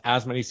cast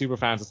as many super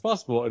fans as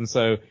possible, and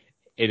so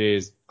it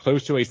is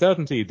close to a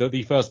certainty that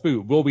the first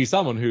boot will be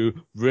someone who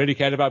really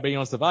cared about being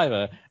on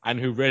Survivor and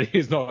who really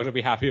is not going to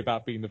be happy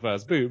about being the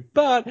first boot.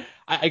 But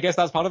I guess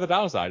that's part of the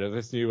downside of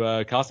this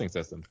new casting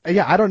system.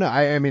 Yeah, I don't know.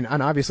 I mean,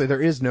 and obviously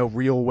there is no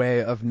real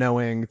way of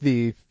knowing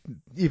the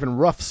even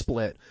rough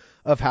split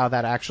of how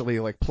that actually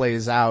like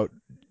plays out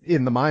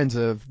in the minds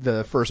of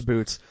the first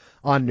boots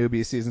on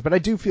newbie seasons. But I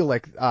do feel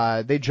like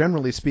they,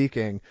 generally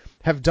speaking,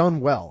 have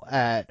done well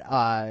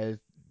at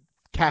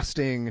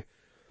casting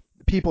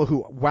people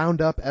who wound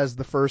up as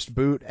the first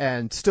boot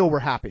and still were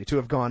happy to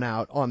have gone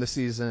out on the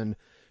season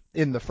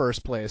in the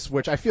first place,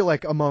 which I feel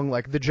like among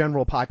like the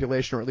general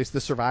population, or at least the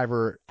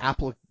Survivor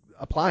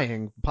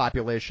applying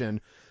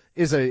population,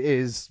 is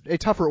a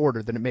tougher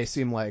order than it may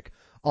seem like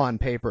on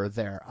paper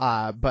there.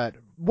 But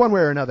one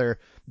way or another,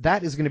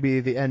 that is going to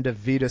be the end of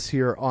Vitas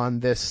here on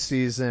this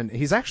season.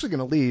 He's actually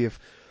going to leave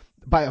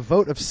by a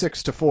vote of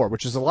 6-4,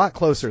 which is a lot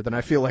closer than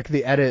I feel like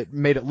the edit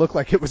made it look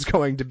like it was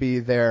going to be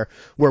there,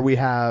 where we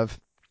have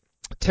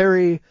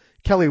Terry,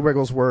 Kelly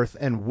Wigglesworth,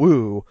 and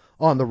Wu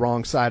on the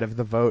wrong side of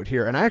the vote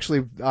here. And I actually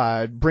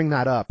bring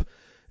that up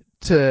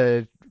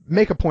to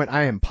make a point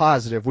I am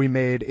positive we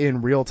made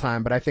in real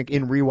time, but I think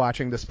in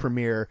rewatching this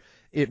premiere,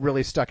 it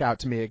really stuck out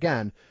to me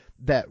again,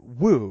 that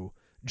Wu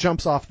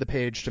jumps off the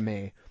page to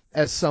me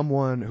as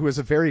someone who is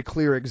a very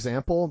clear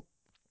example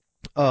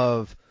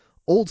of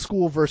old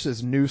school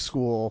versus new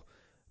school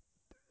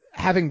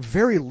having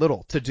very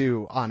little to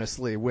do,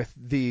 honestly, with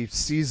the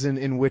season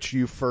in which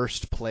you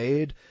first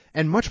played,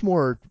 and much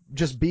more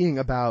just being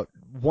about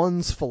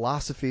one's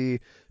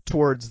philosophy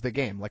towards the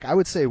game. Like, I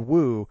would say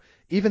Wu,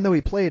 even though he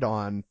played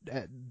on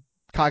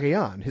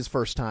Cagayan his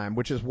first time,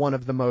 which is one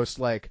of the most,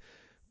 like,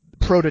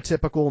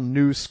 prototypical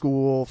new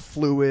school,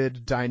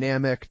 fluid,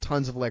 dynamic,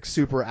 tons of, like,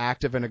 super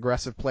active and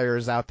aggressive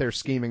players out there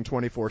scheming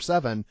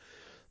 24/7,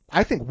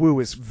 I think Wu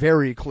is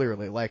very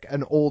clearly like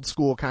an old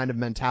school kind of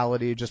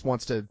mentality, just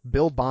wants to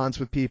build bonds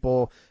with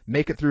people,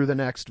 make it through the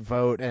next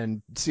vote,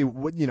 and see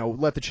what,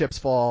 let the chips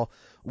fall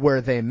where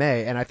they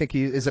may. And I think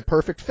he is a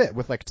perfect fit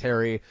with like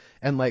Terry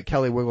and like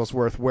Kelly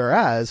Wigglesworth,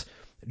 whereas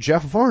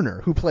Jeff Varner,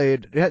 who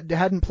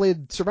hadn't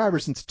played Survivor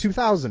since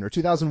 2000 or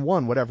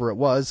 2001, whatever it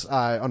was.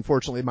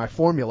 Unfortunately, my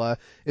formula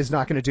is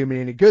not going to do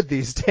me any good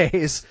these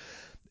days.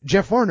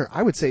 Jeff Varner,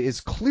 I would say,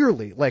 is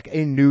clearly like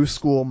a new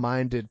school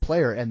minded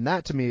player, and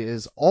that to me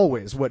is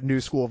always what new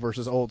school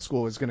versus old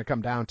school is going to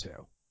come down to.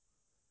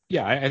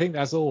 Yeah, I think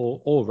that's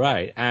all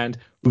right. And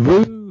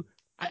Wu,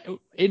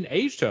 in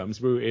age terms,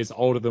 Wu is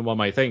older than one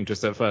might think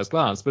just at first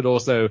glance, but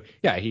also,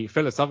 yeah, he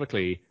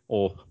philosophically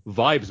or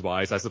vibes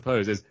wise, I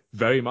suppose, is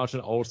very much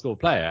an old school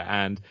player.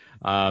 And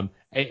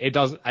it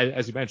does,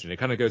 as you mentioned, it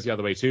kind of goes the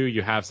other way too.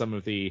 You have some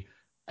of the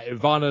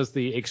Varna's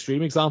the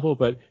extreme example,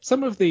 but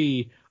some of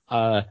the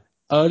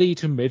early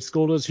to mid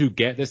schoolers who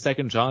get this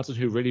second chance and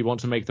who really want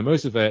to make the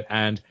most of it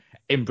and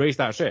embrace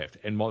that shift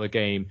in what the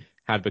game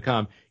had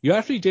become. You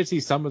actually did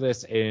see some of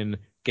this in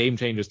Game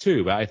Changers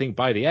too, but I think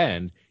by the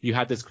end you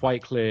had this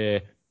quite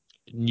clear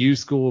new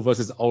school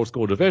versus old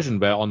school division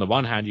where on the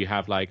one hand you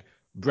have like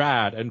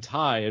Brad and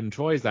Ty and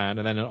Troyzan,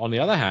 and then on the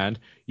other hand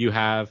you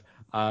have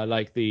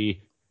like the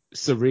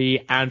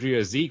Suri,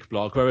 Andrea, Zeke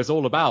block where it's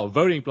all about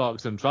voting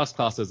blocks and trust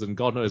classes and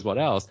God knows what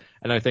else.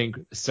 And I think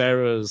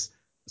Sarah's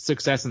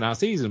success in that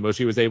season was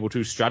she was able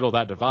to straddle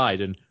that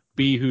divide and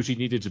be who she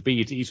needed to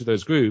be to each of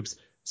those groups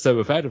so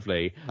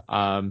effectively,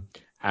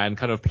 and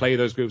kind of play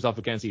those groups off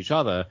against each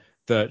other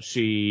that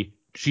she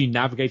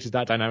navigated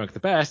that dynamic the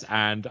best.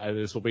 And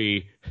this will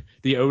be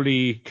the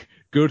only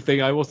good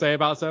thing I will say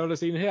about Sarah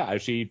Lacine here.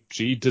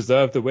 She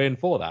deserved the win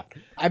for that.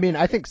 I mean,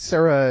 I think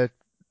Sarah,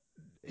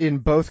 in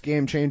both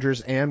Game Changers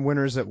and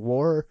Winners at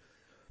War,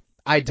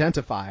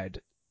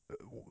 identified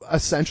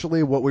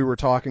essentially what we were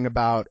talking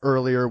about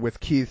earlier with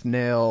Keith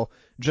Nail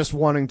just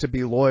wanting to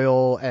be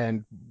loyal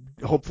and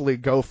hopefully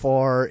go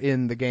far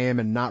in the game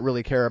and not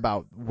really care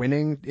about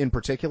winning in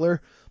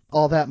particular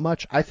all that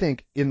much. I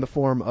think in the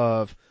form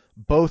of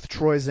both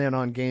Troyzan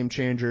on Game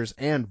Changers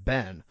and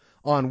Ben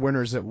on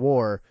Winners at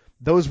War,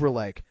 those were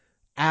like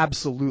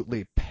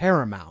absolutely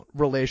paramount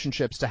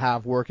relationships to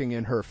have working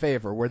in her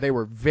favor, where they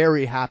were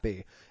very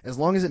happy. As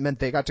long as it meant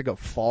they got to go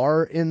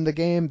far in the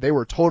game, they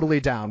were totally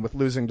down with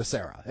losing to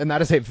Sarah. And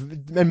that is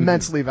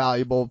immensely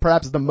valuable,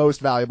 perhaps the most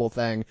valuable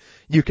thing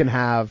you can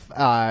have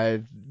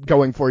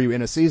going for you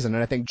in a season.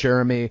 And I think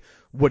Jeremy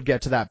would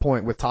get to that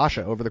point with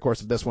Tasha over the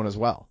course of this one as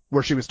well,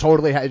 where she was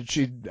totally, I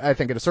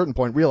think at a certain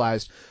point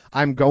realized,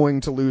 I'm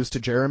going to lose to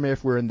Jeremy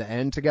if we're in the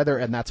end together,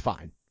 and that's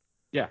fine.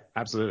 Yeah,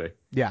 absolutely.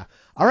 Yeah.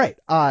 All right.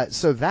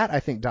 So that, I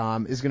think,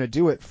 Dom, is going to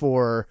do it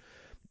for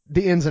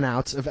the ins and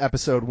outs of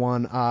episode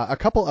 1. A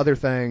couple other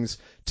things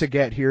to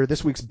get here.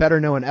 This week's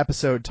Better Known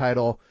Episode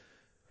title,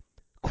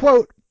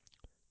 quote,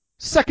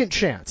 Second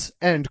Chance,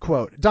 end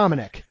quote.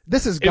 Dominic,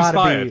 this has got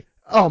to be,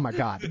 oh my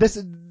God, this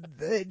is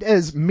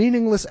as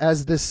meaningless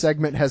as this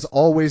segment has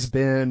always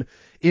been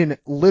in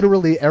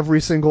literally every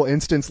single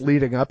instance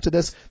leading up to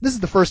this. This is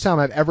the first time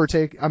I'm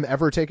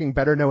ever taking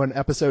Better Known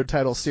Episode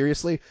title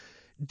seriously.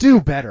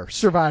 Do better,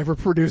 Survivor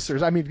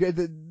producers. I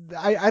mean,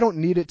 I don't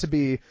need it to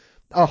be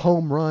a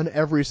home run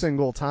every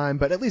single time,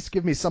 but at least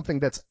give me something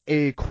that's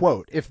a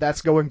quote if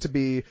that's going to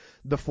be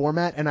the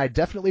format. And I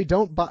definitely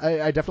don't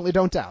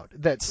doubt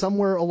that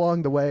somewhere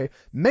along the way,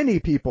 many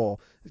people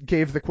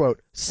gave the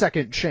quote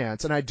second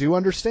chance. And I do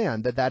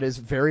understand that that is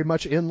very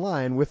much in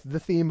line with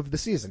the theme of the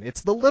season.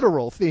 It's the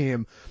literal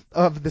theme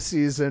of the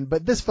season,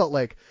 but this felt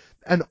like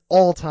an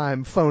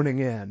all-time phoning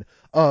in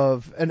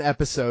of an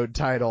episode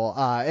title,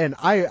 and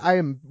I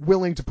am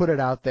willing to put it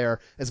out there.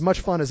 As much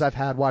fun as I've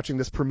had watching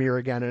this premiere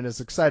again, and as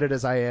excited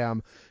as I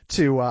am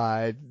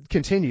to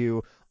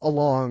continue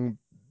along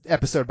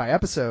episode by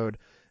episode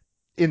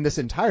in this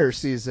entire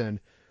season,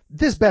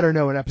 this Better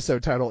Known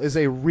Episode title is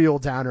a real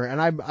downer,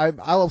 and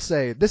I'll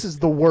say this is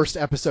the worst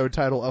episode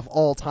title of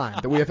all time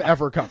that we have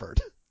ever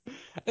covered.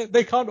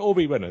 They can't all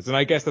be winners, and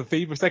I guess the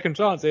theme of Second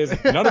Chance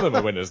is none of them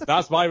are winners.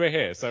 That's why we're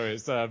here, so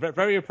it's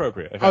very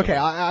appropriate. Okay,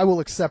 I will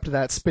accept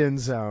that spin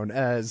zone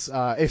as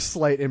a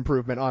slight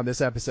improvement on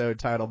this episode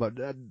title,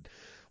 but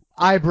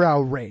eyebrow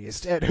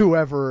raised at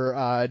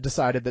whoever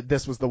decided that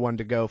this was the one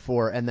to go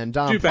for, and then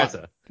Dom... Do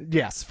better.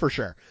 Yes, for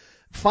sure.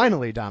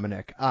 Finally,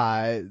 Dominic,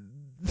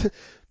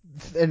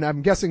 and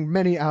I'm guessing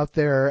many out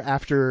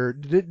there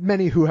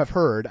many who have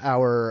heard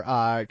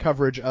our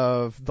coverage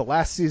of the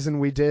last season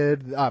we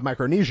did,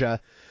 Micronesia,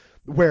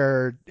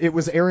 where it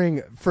was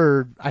airing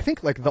for, I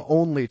think, like the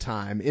only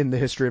time in the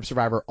history of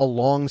Survivor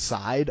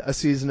alongside a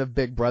season of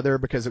Big Brother,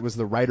 because it was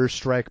the writer's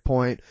strike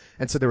point,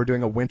 and so they were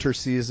doing a winter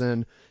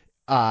season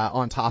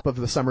on top of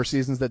the summer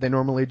seasons that they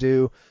normally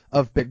do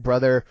of Big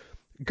Brother.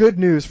 Good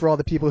news for all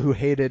the people who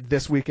hated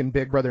This Week in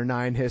Big Brother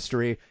 9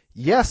 history.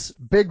 Yes,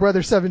 Big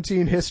Brother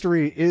 17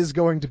 history is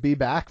going to be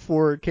back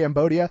for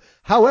Cambodia.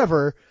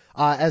 However,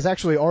 as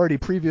actually already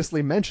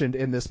previously mentioned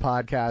in this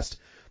podcast,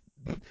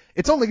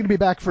 it's only going to be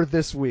back for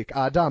this week.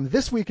 Dom,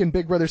 This Week in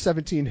Big Brother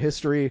 17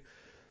 history,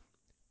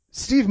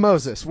 Steve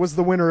Moses was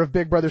the winner of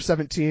Big Brother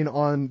 17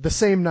 on the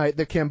same night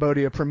that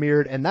Cambodia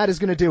premiered, and that is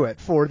going to do it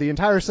for the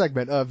entire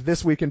segment of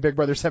This Week in Big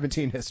Brother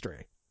 17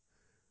 history.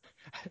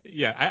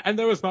 Yeah, and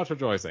there was much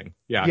rejoicing.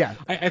 Yeah.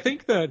 I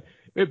think that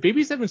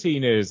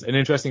BB17 is an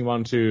interesting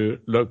one to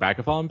look back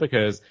upon,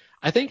 because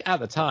I think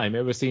at the time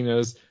it was seen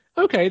as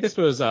okay, this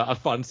was a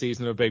fun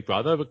season of Big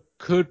Brother, but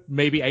could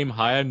maybe aim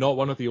higher. Not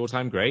one of the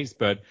all-time greats,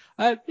 but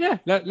yeah,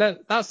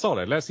 that's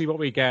solid. Let's see what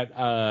we get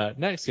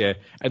next year,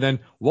 and then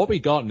what we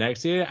got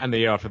next year, and the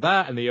year after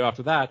that, and the year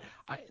after that.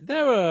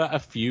 There are a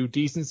few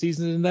decent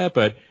seasons in there,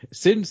 but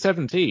since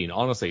 17,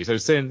 honestly, so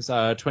since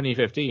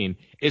 2015,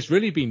 it's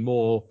really been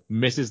more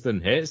misses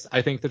than hits.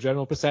 I think the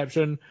general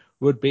perception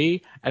would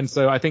be, and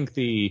so I think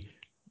the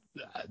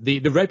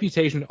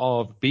reputation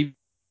of BBC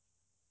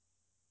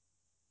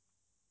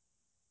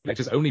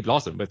just only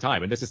blossomed with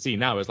time, and this is seen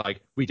now as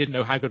like we didn't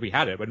know how good we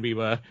had it when we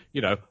were,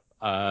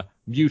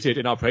 muted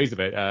in our praise of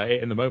it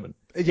in the moment.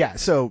 Yeah,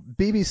 so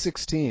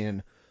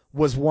BB16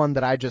 was one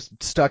that I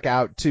just stuck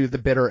out to the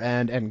bitter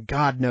end, and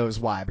God knows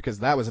why, because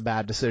that was a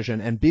bad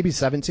decision. And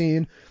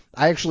BB17,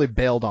 I actually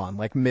bailed on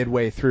like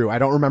midway through. I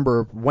don't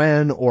remember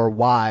when or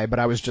why, but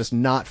I was just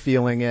not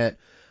feeling it,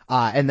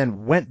 and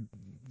then went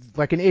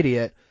like an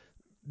idiot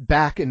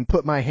back and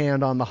put my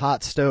hand on the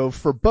hot stove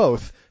for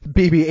both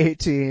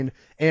BB18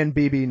 and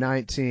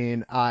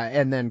BB19,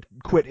 and then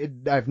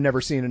quit. I've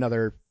never seen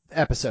another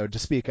episode to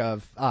speak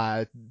of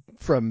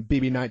from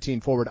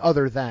BB19 forward,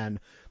 other than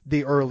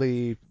the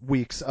early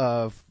weeks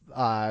of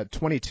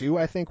 22,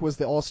 I think, was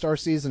the All-Star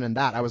season, and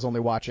that I was only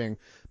watching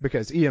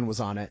because Ian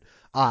was on it.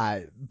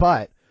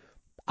 But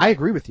I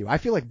agree with you. I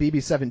feel like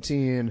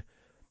BB17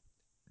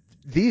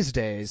 these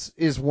days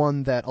is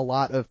one that a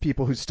lot of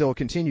people who still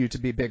continue to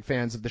be big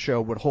fans of the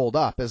show would hold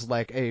up as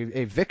like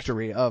a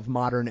victory of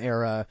modern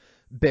era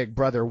Big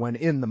Brother, when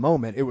in the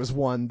moment it was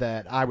one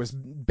that I was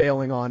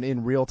bailing on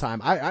in real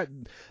time.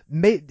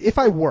 If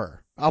I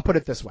were, I'll put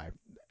it this way,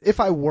 if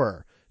I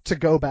were to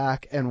go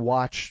back and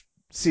watch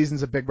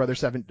seasons of Big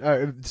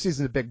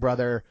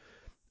Brother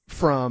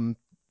from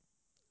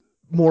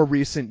more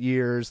recent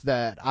years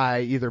that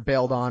I either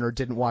bailed on or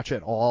didn't watch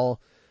at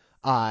all,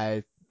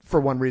 for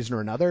one reason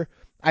or another,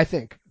 I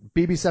think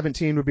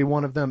BB17 would be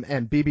one of them,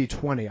 and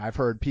BB20 I've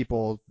heard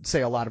people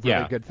say a lot of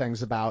really good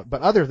things about.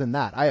 But other than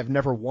that, I have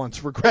never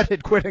once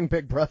regretted quitting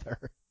Big Brother.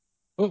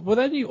 Well,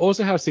 then you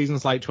also have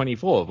seasons like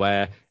 24,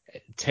 where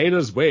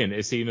Taylor's win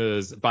is seen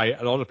as by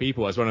a lot of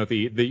people as one of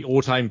the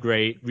all-time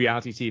great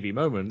reality TV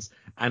moments,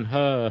 and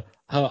her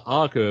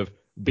arc of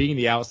being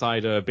the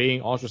outsider,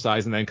 being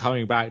ostracized, and then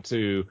coming back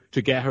to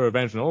get her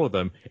revenge on all of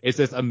them is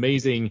this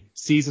amazing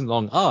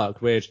season-long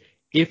arc, which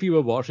if you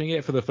were watching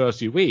it for the first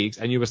few weeks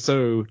and you were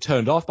so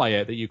turned off by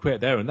it that you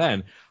quit there and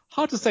then,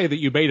 hard to say that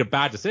you made a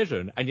bad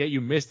decision, and yet you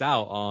missed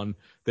out on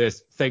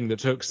this thing that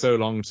took so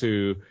long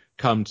to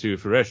come to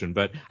fruition.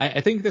 But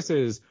I think this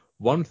is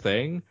one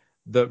thing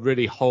that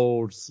really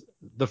holds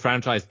the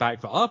franchise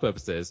back for our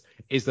purposes,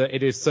 is that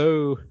it is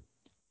so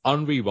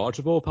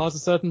unrewatchable past a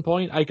certain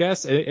point, I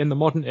guess, in the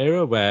modern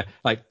era, where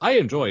like I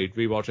enjoyed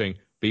rewatching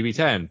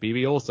BB10,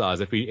 BB All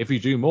Stars. If we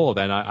do more,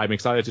 then I'm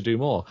excited to do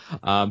more.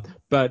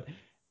 But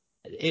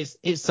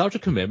it's such a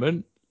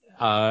commitment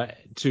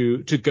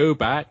to go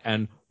back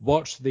and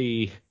watch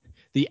the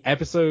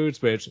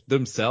episodes, which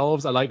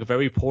themselves are like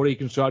very poorly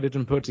constructed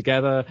and put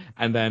together,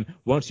 and then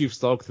once you've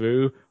slogged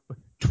through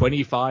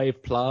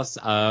 25 plus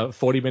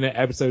 40-minute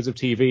episodes of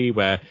TV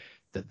where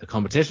the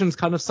competitions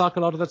kind of suck a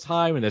lot of the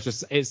time, and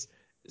it's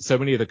so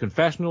many of the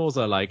confessionals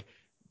are like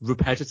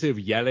repetitive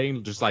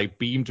yelling, just like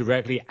beamed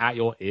directly at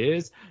your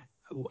ears.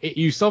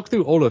 You slog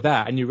through all of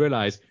that and you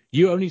realize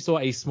you only saw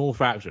a small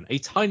fraction, a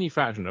tiny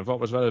fraction of what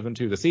was relevant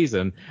to the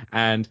season.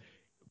 And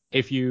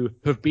if you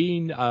have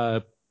been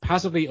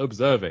passively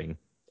observing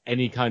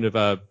any kind of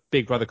a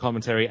Big Brother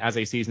commentary as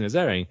a season is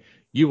airing,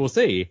 you will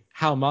see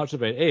how much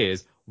of it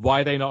is,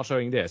 why are they not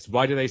showing this?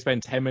 Why do they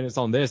spend 10 minutes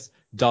on this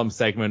dumb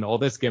segment or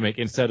this gimmick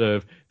instead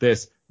of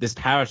this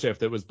power shift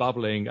that was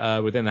bubbling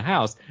within the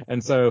house?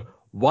 And so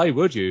why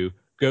would you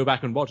go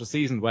back and watch a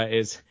season where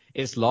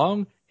it's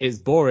long, it's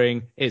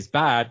boring, it's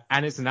bad,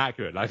 and it's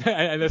inaccurate? Like,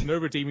 and there's no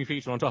redeeming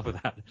feature on top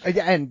of that.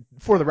 And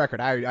for the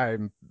record,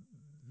 I'm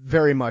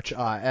very much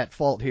at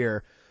fault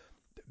here.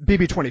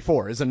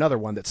 BB24 is another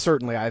one that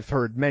certainly I've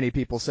heard many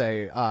people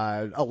say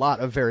a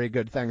lot of very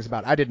good things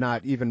about. I did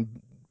not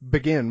even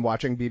begin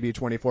watching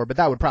BB24, but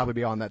that would probably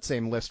be on that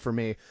same list for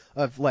me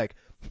of like,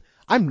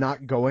 I'm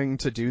not going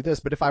to do this,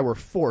 but if I were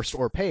forced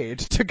or paid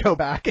to go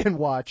back and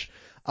watch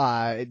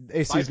a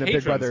season of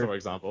Big Brother, for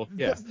example,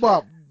 yes.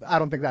 Well, I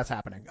don't think that's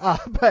happening.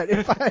 But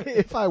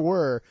if I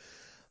were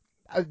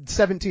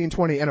 17,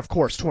 20, and of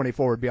course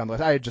 24 would be on the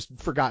list. I had just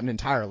forgotten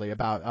entirely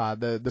about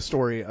the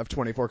story of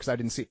 24 because I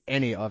didn't see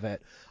any of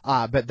it.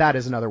 But that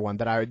is another one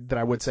that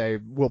I would say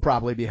will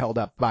probably be held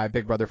up by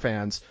Big Brother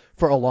fans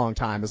for a long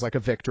time as like a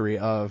victory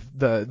of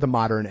the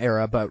modern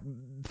era. But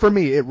for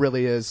me, it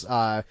really is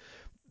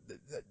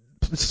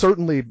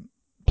certainly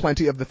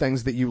plenty of the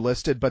things that you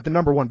listed, but the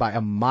number one by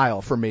a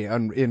mile for me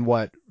in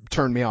what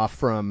turned me off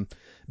from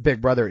Big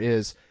Brother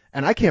is,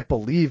 and I can't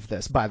believe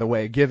this, by the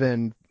way,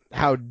 given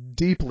how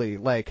deeply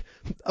like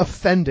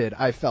offended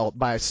I felt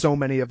by so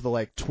many of the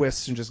like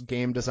twists and just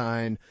game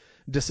design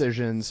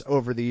decisions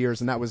over the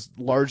years, and that was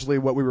largely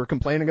what we were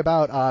complaining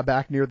about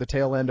back near the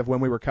tail end of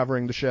when we were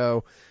covering the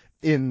show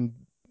in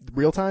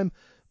real time.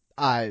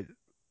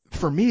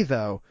 For me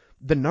though,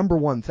 the number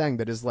one thing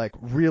that is like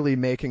really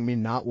making me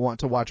not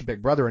want to watch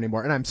Big Brother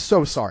anymore. And I'm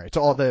so sorry to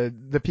all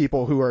the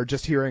people who are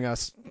just hearing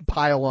us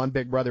pile on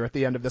Big Brother at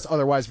the end of this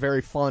otherwise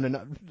very fun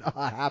and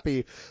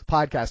happy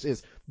podcast.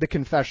 Is the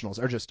confessionals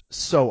are just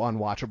so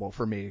unwatchable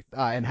for me,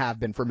 and have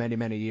been for many,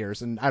 many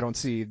years. And I don't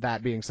see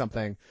that being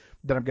something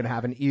that I'm going to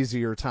have an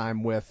easier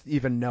time with,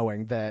 even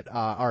knowing that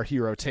our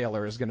hero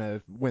Taylor is going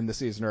to win the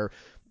season, or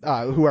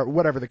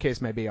whatever the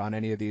case may be on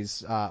any of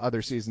these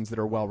other seasons that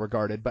are well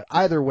regarded. But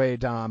either way,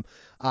 Dom,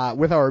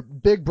 with our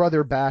Big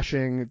Brother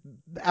bashing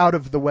out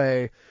of the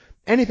way,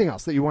 anything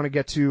else that you want to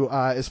get to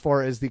as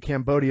far as the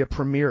Cambodia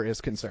premiere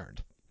is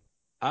concerned?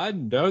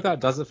 No,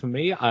 that does it for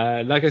me.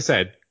 Like I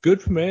said, good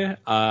premiere.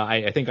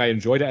 I think I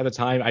enjoyed it at the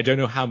time. I don't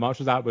know how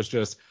much of that was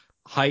just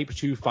hype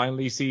to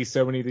finally see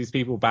so many of these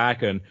people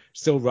back and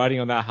still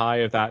riding on that high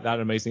of that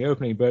amazing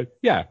opening. But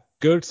yeah,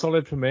 good,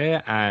 solid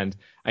premiere. And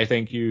I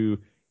think you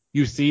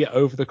see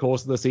over the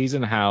course of the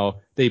season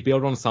how they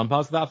build on some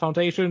parts of that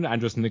foundation and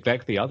just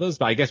neglect the others.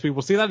 But I guess we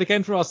will see that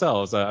again for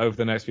ourselves over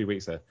the next few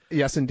weeks here.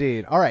 Yes,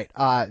 indeed. All right.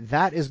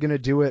 That is going to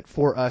do it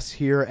for us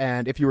here.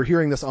 And if you were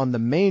hearing this on the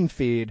main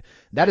feed,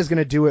 that is going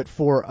to do it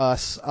for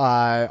us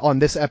on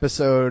this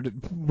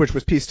episode, which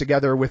was pieced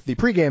together with the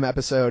pregame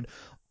episode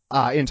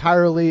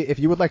entirely. If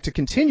you would like to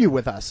continue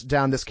with us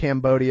down this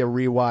Cambodia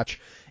rewatch,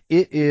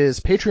 it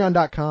is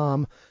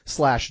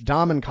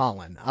patreon.com/Dom and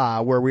Colin,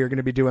 where we are going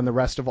to be doing the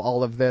rest of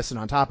all of this. And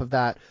on top of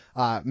that,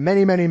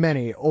 many, many,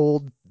 many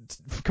old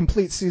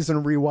complete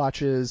season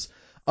rewatches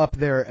up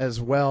there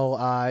as well.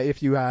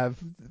 If you have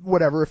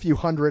a few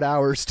hundred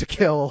hours to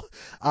kill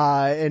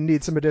and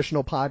need some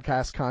additional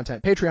podcast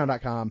content,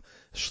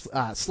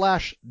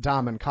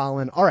 patreon.com/Dom and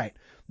Colin. All right.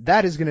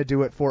 That is going to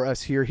do it for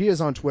us here. He is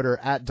on Twitter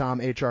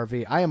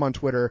 @DomHRV. I am on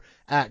Twitter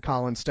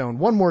 @Colin Stone.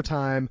 One more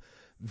time,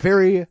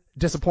 very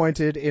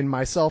disappointed in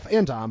myself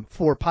and Dom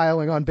for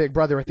piling on Big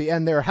Brother at the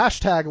end there.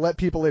 # let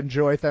people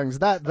enjoy things.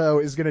 That, though,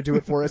 is going to do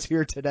it for us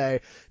here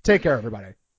today. Take care, everybody.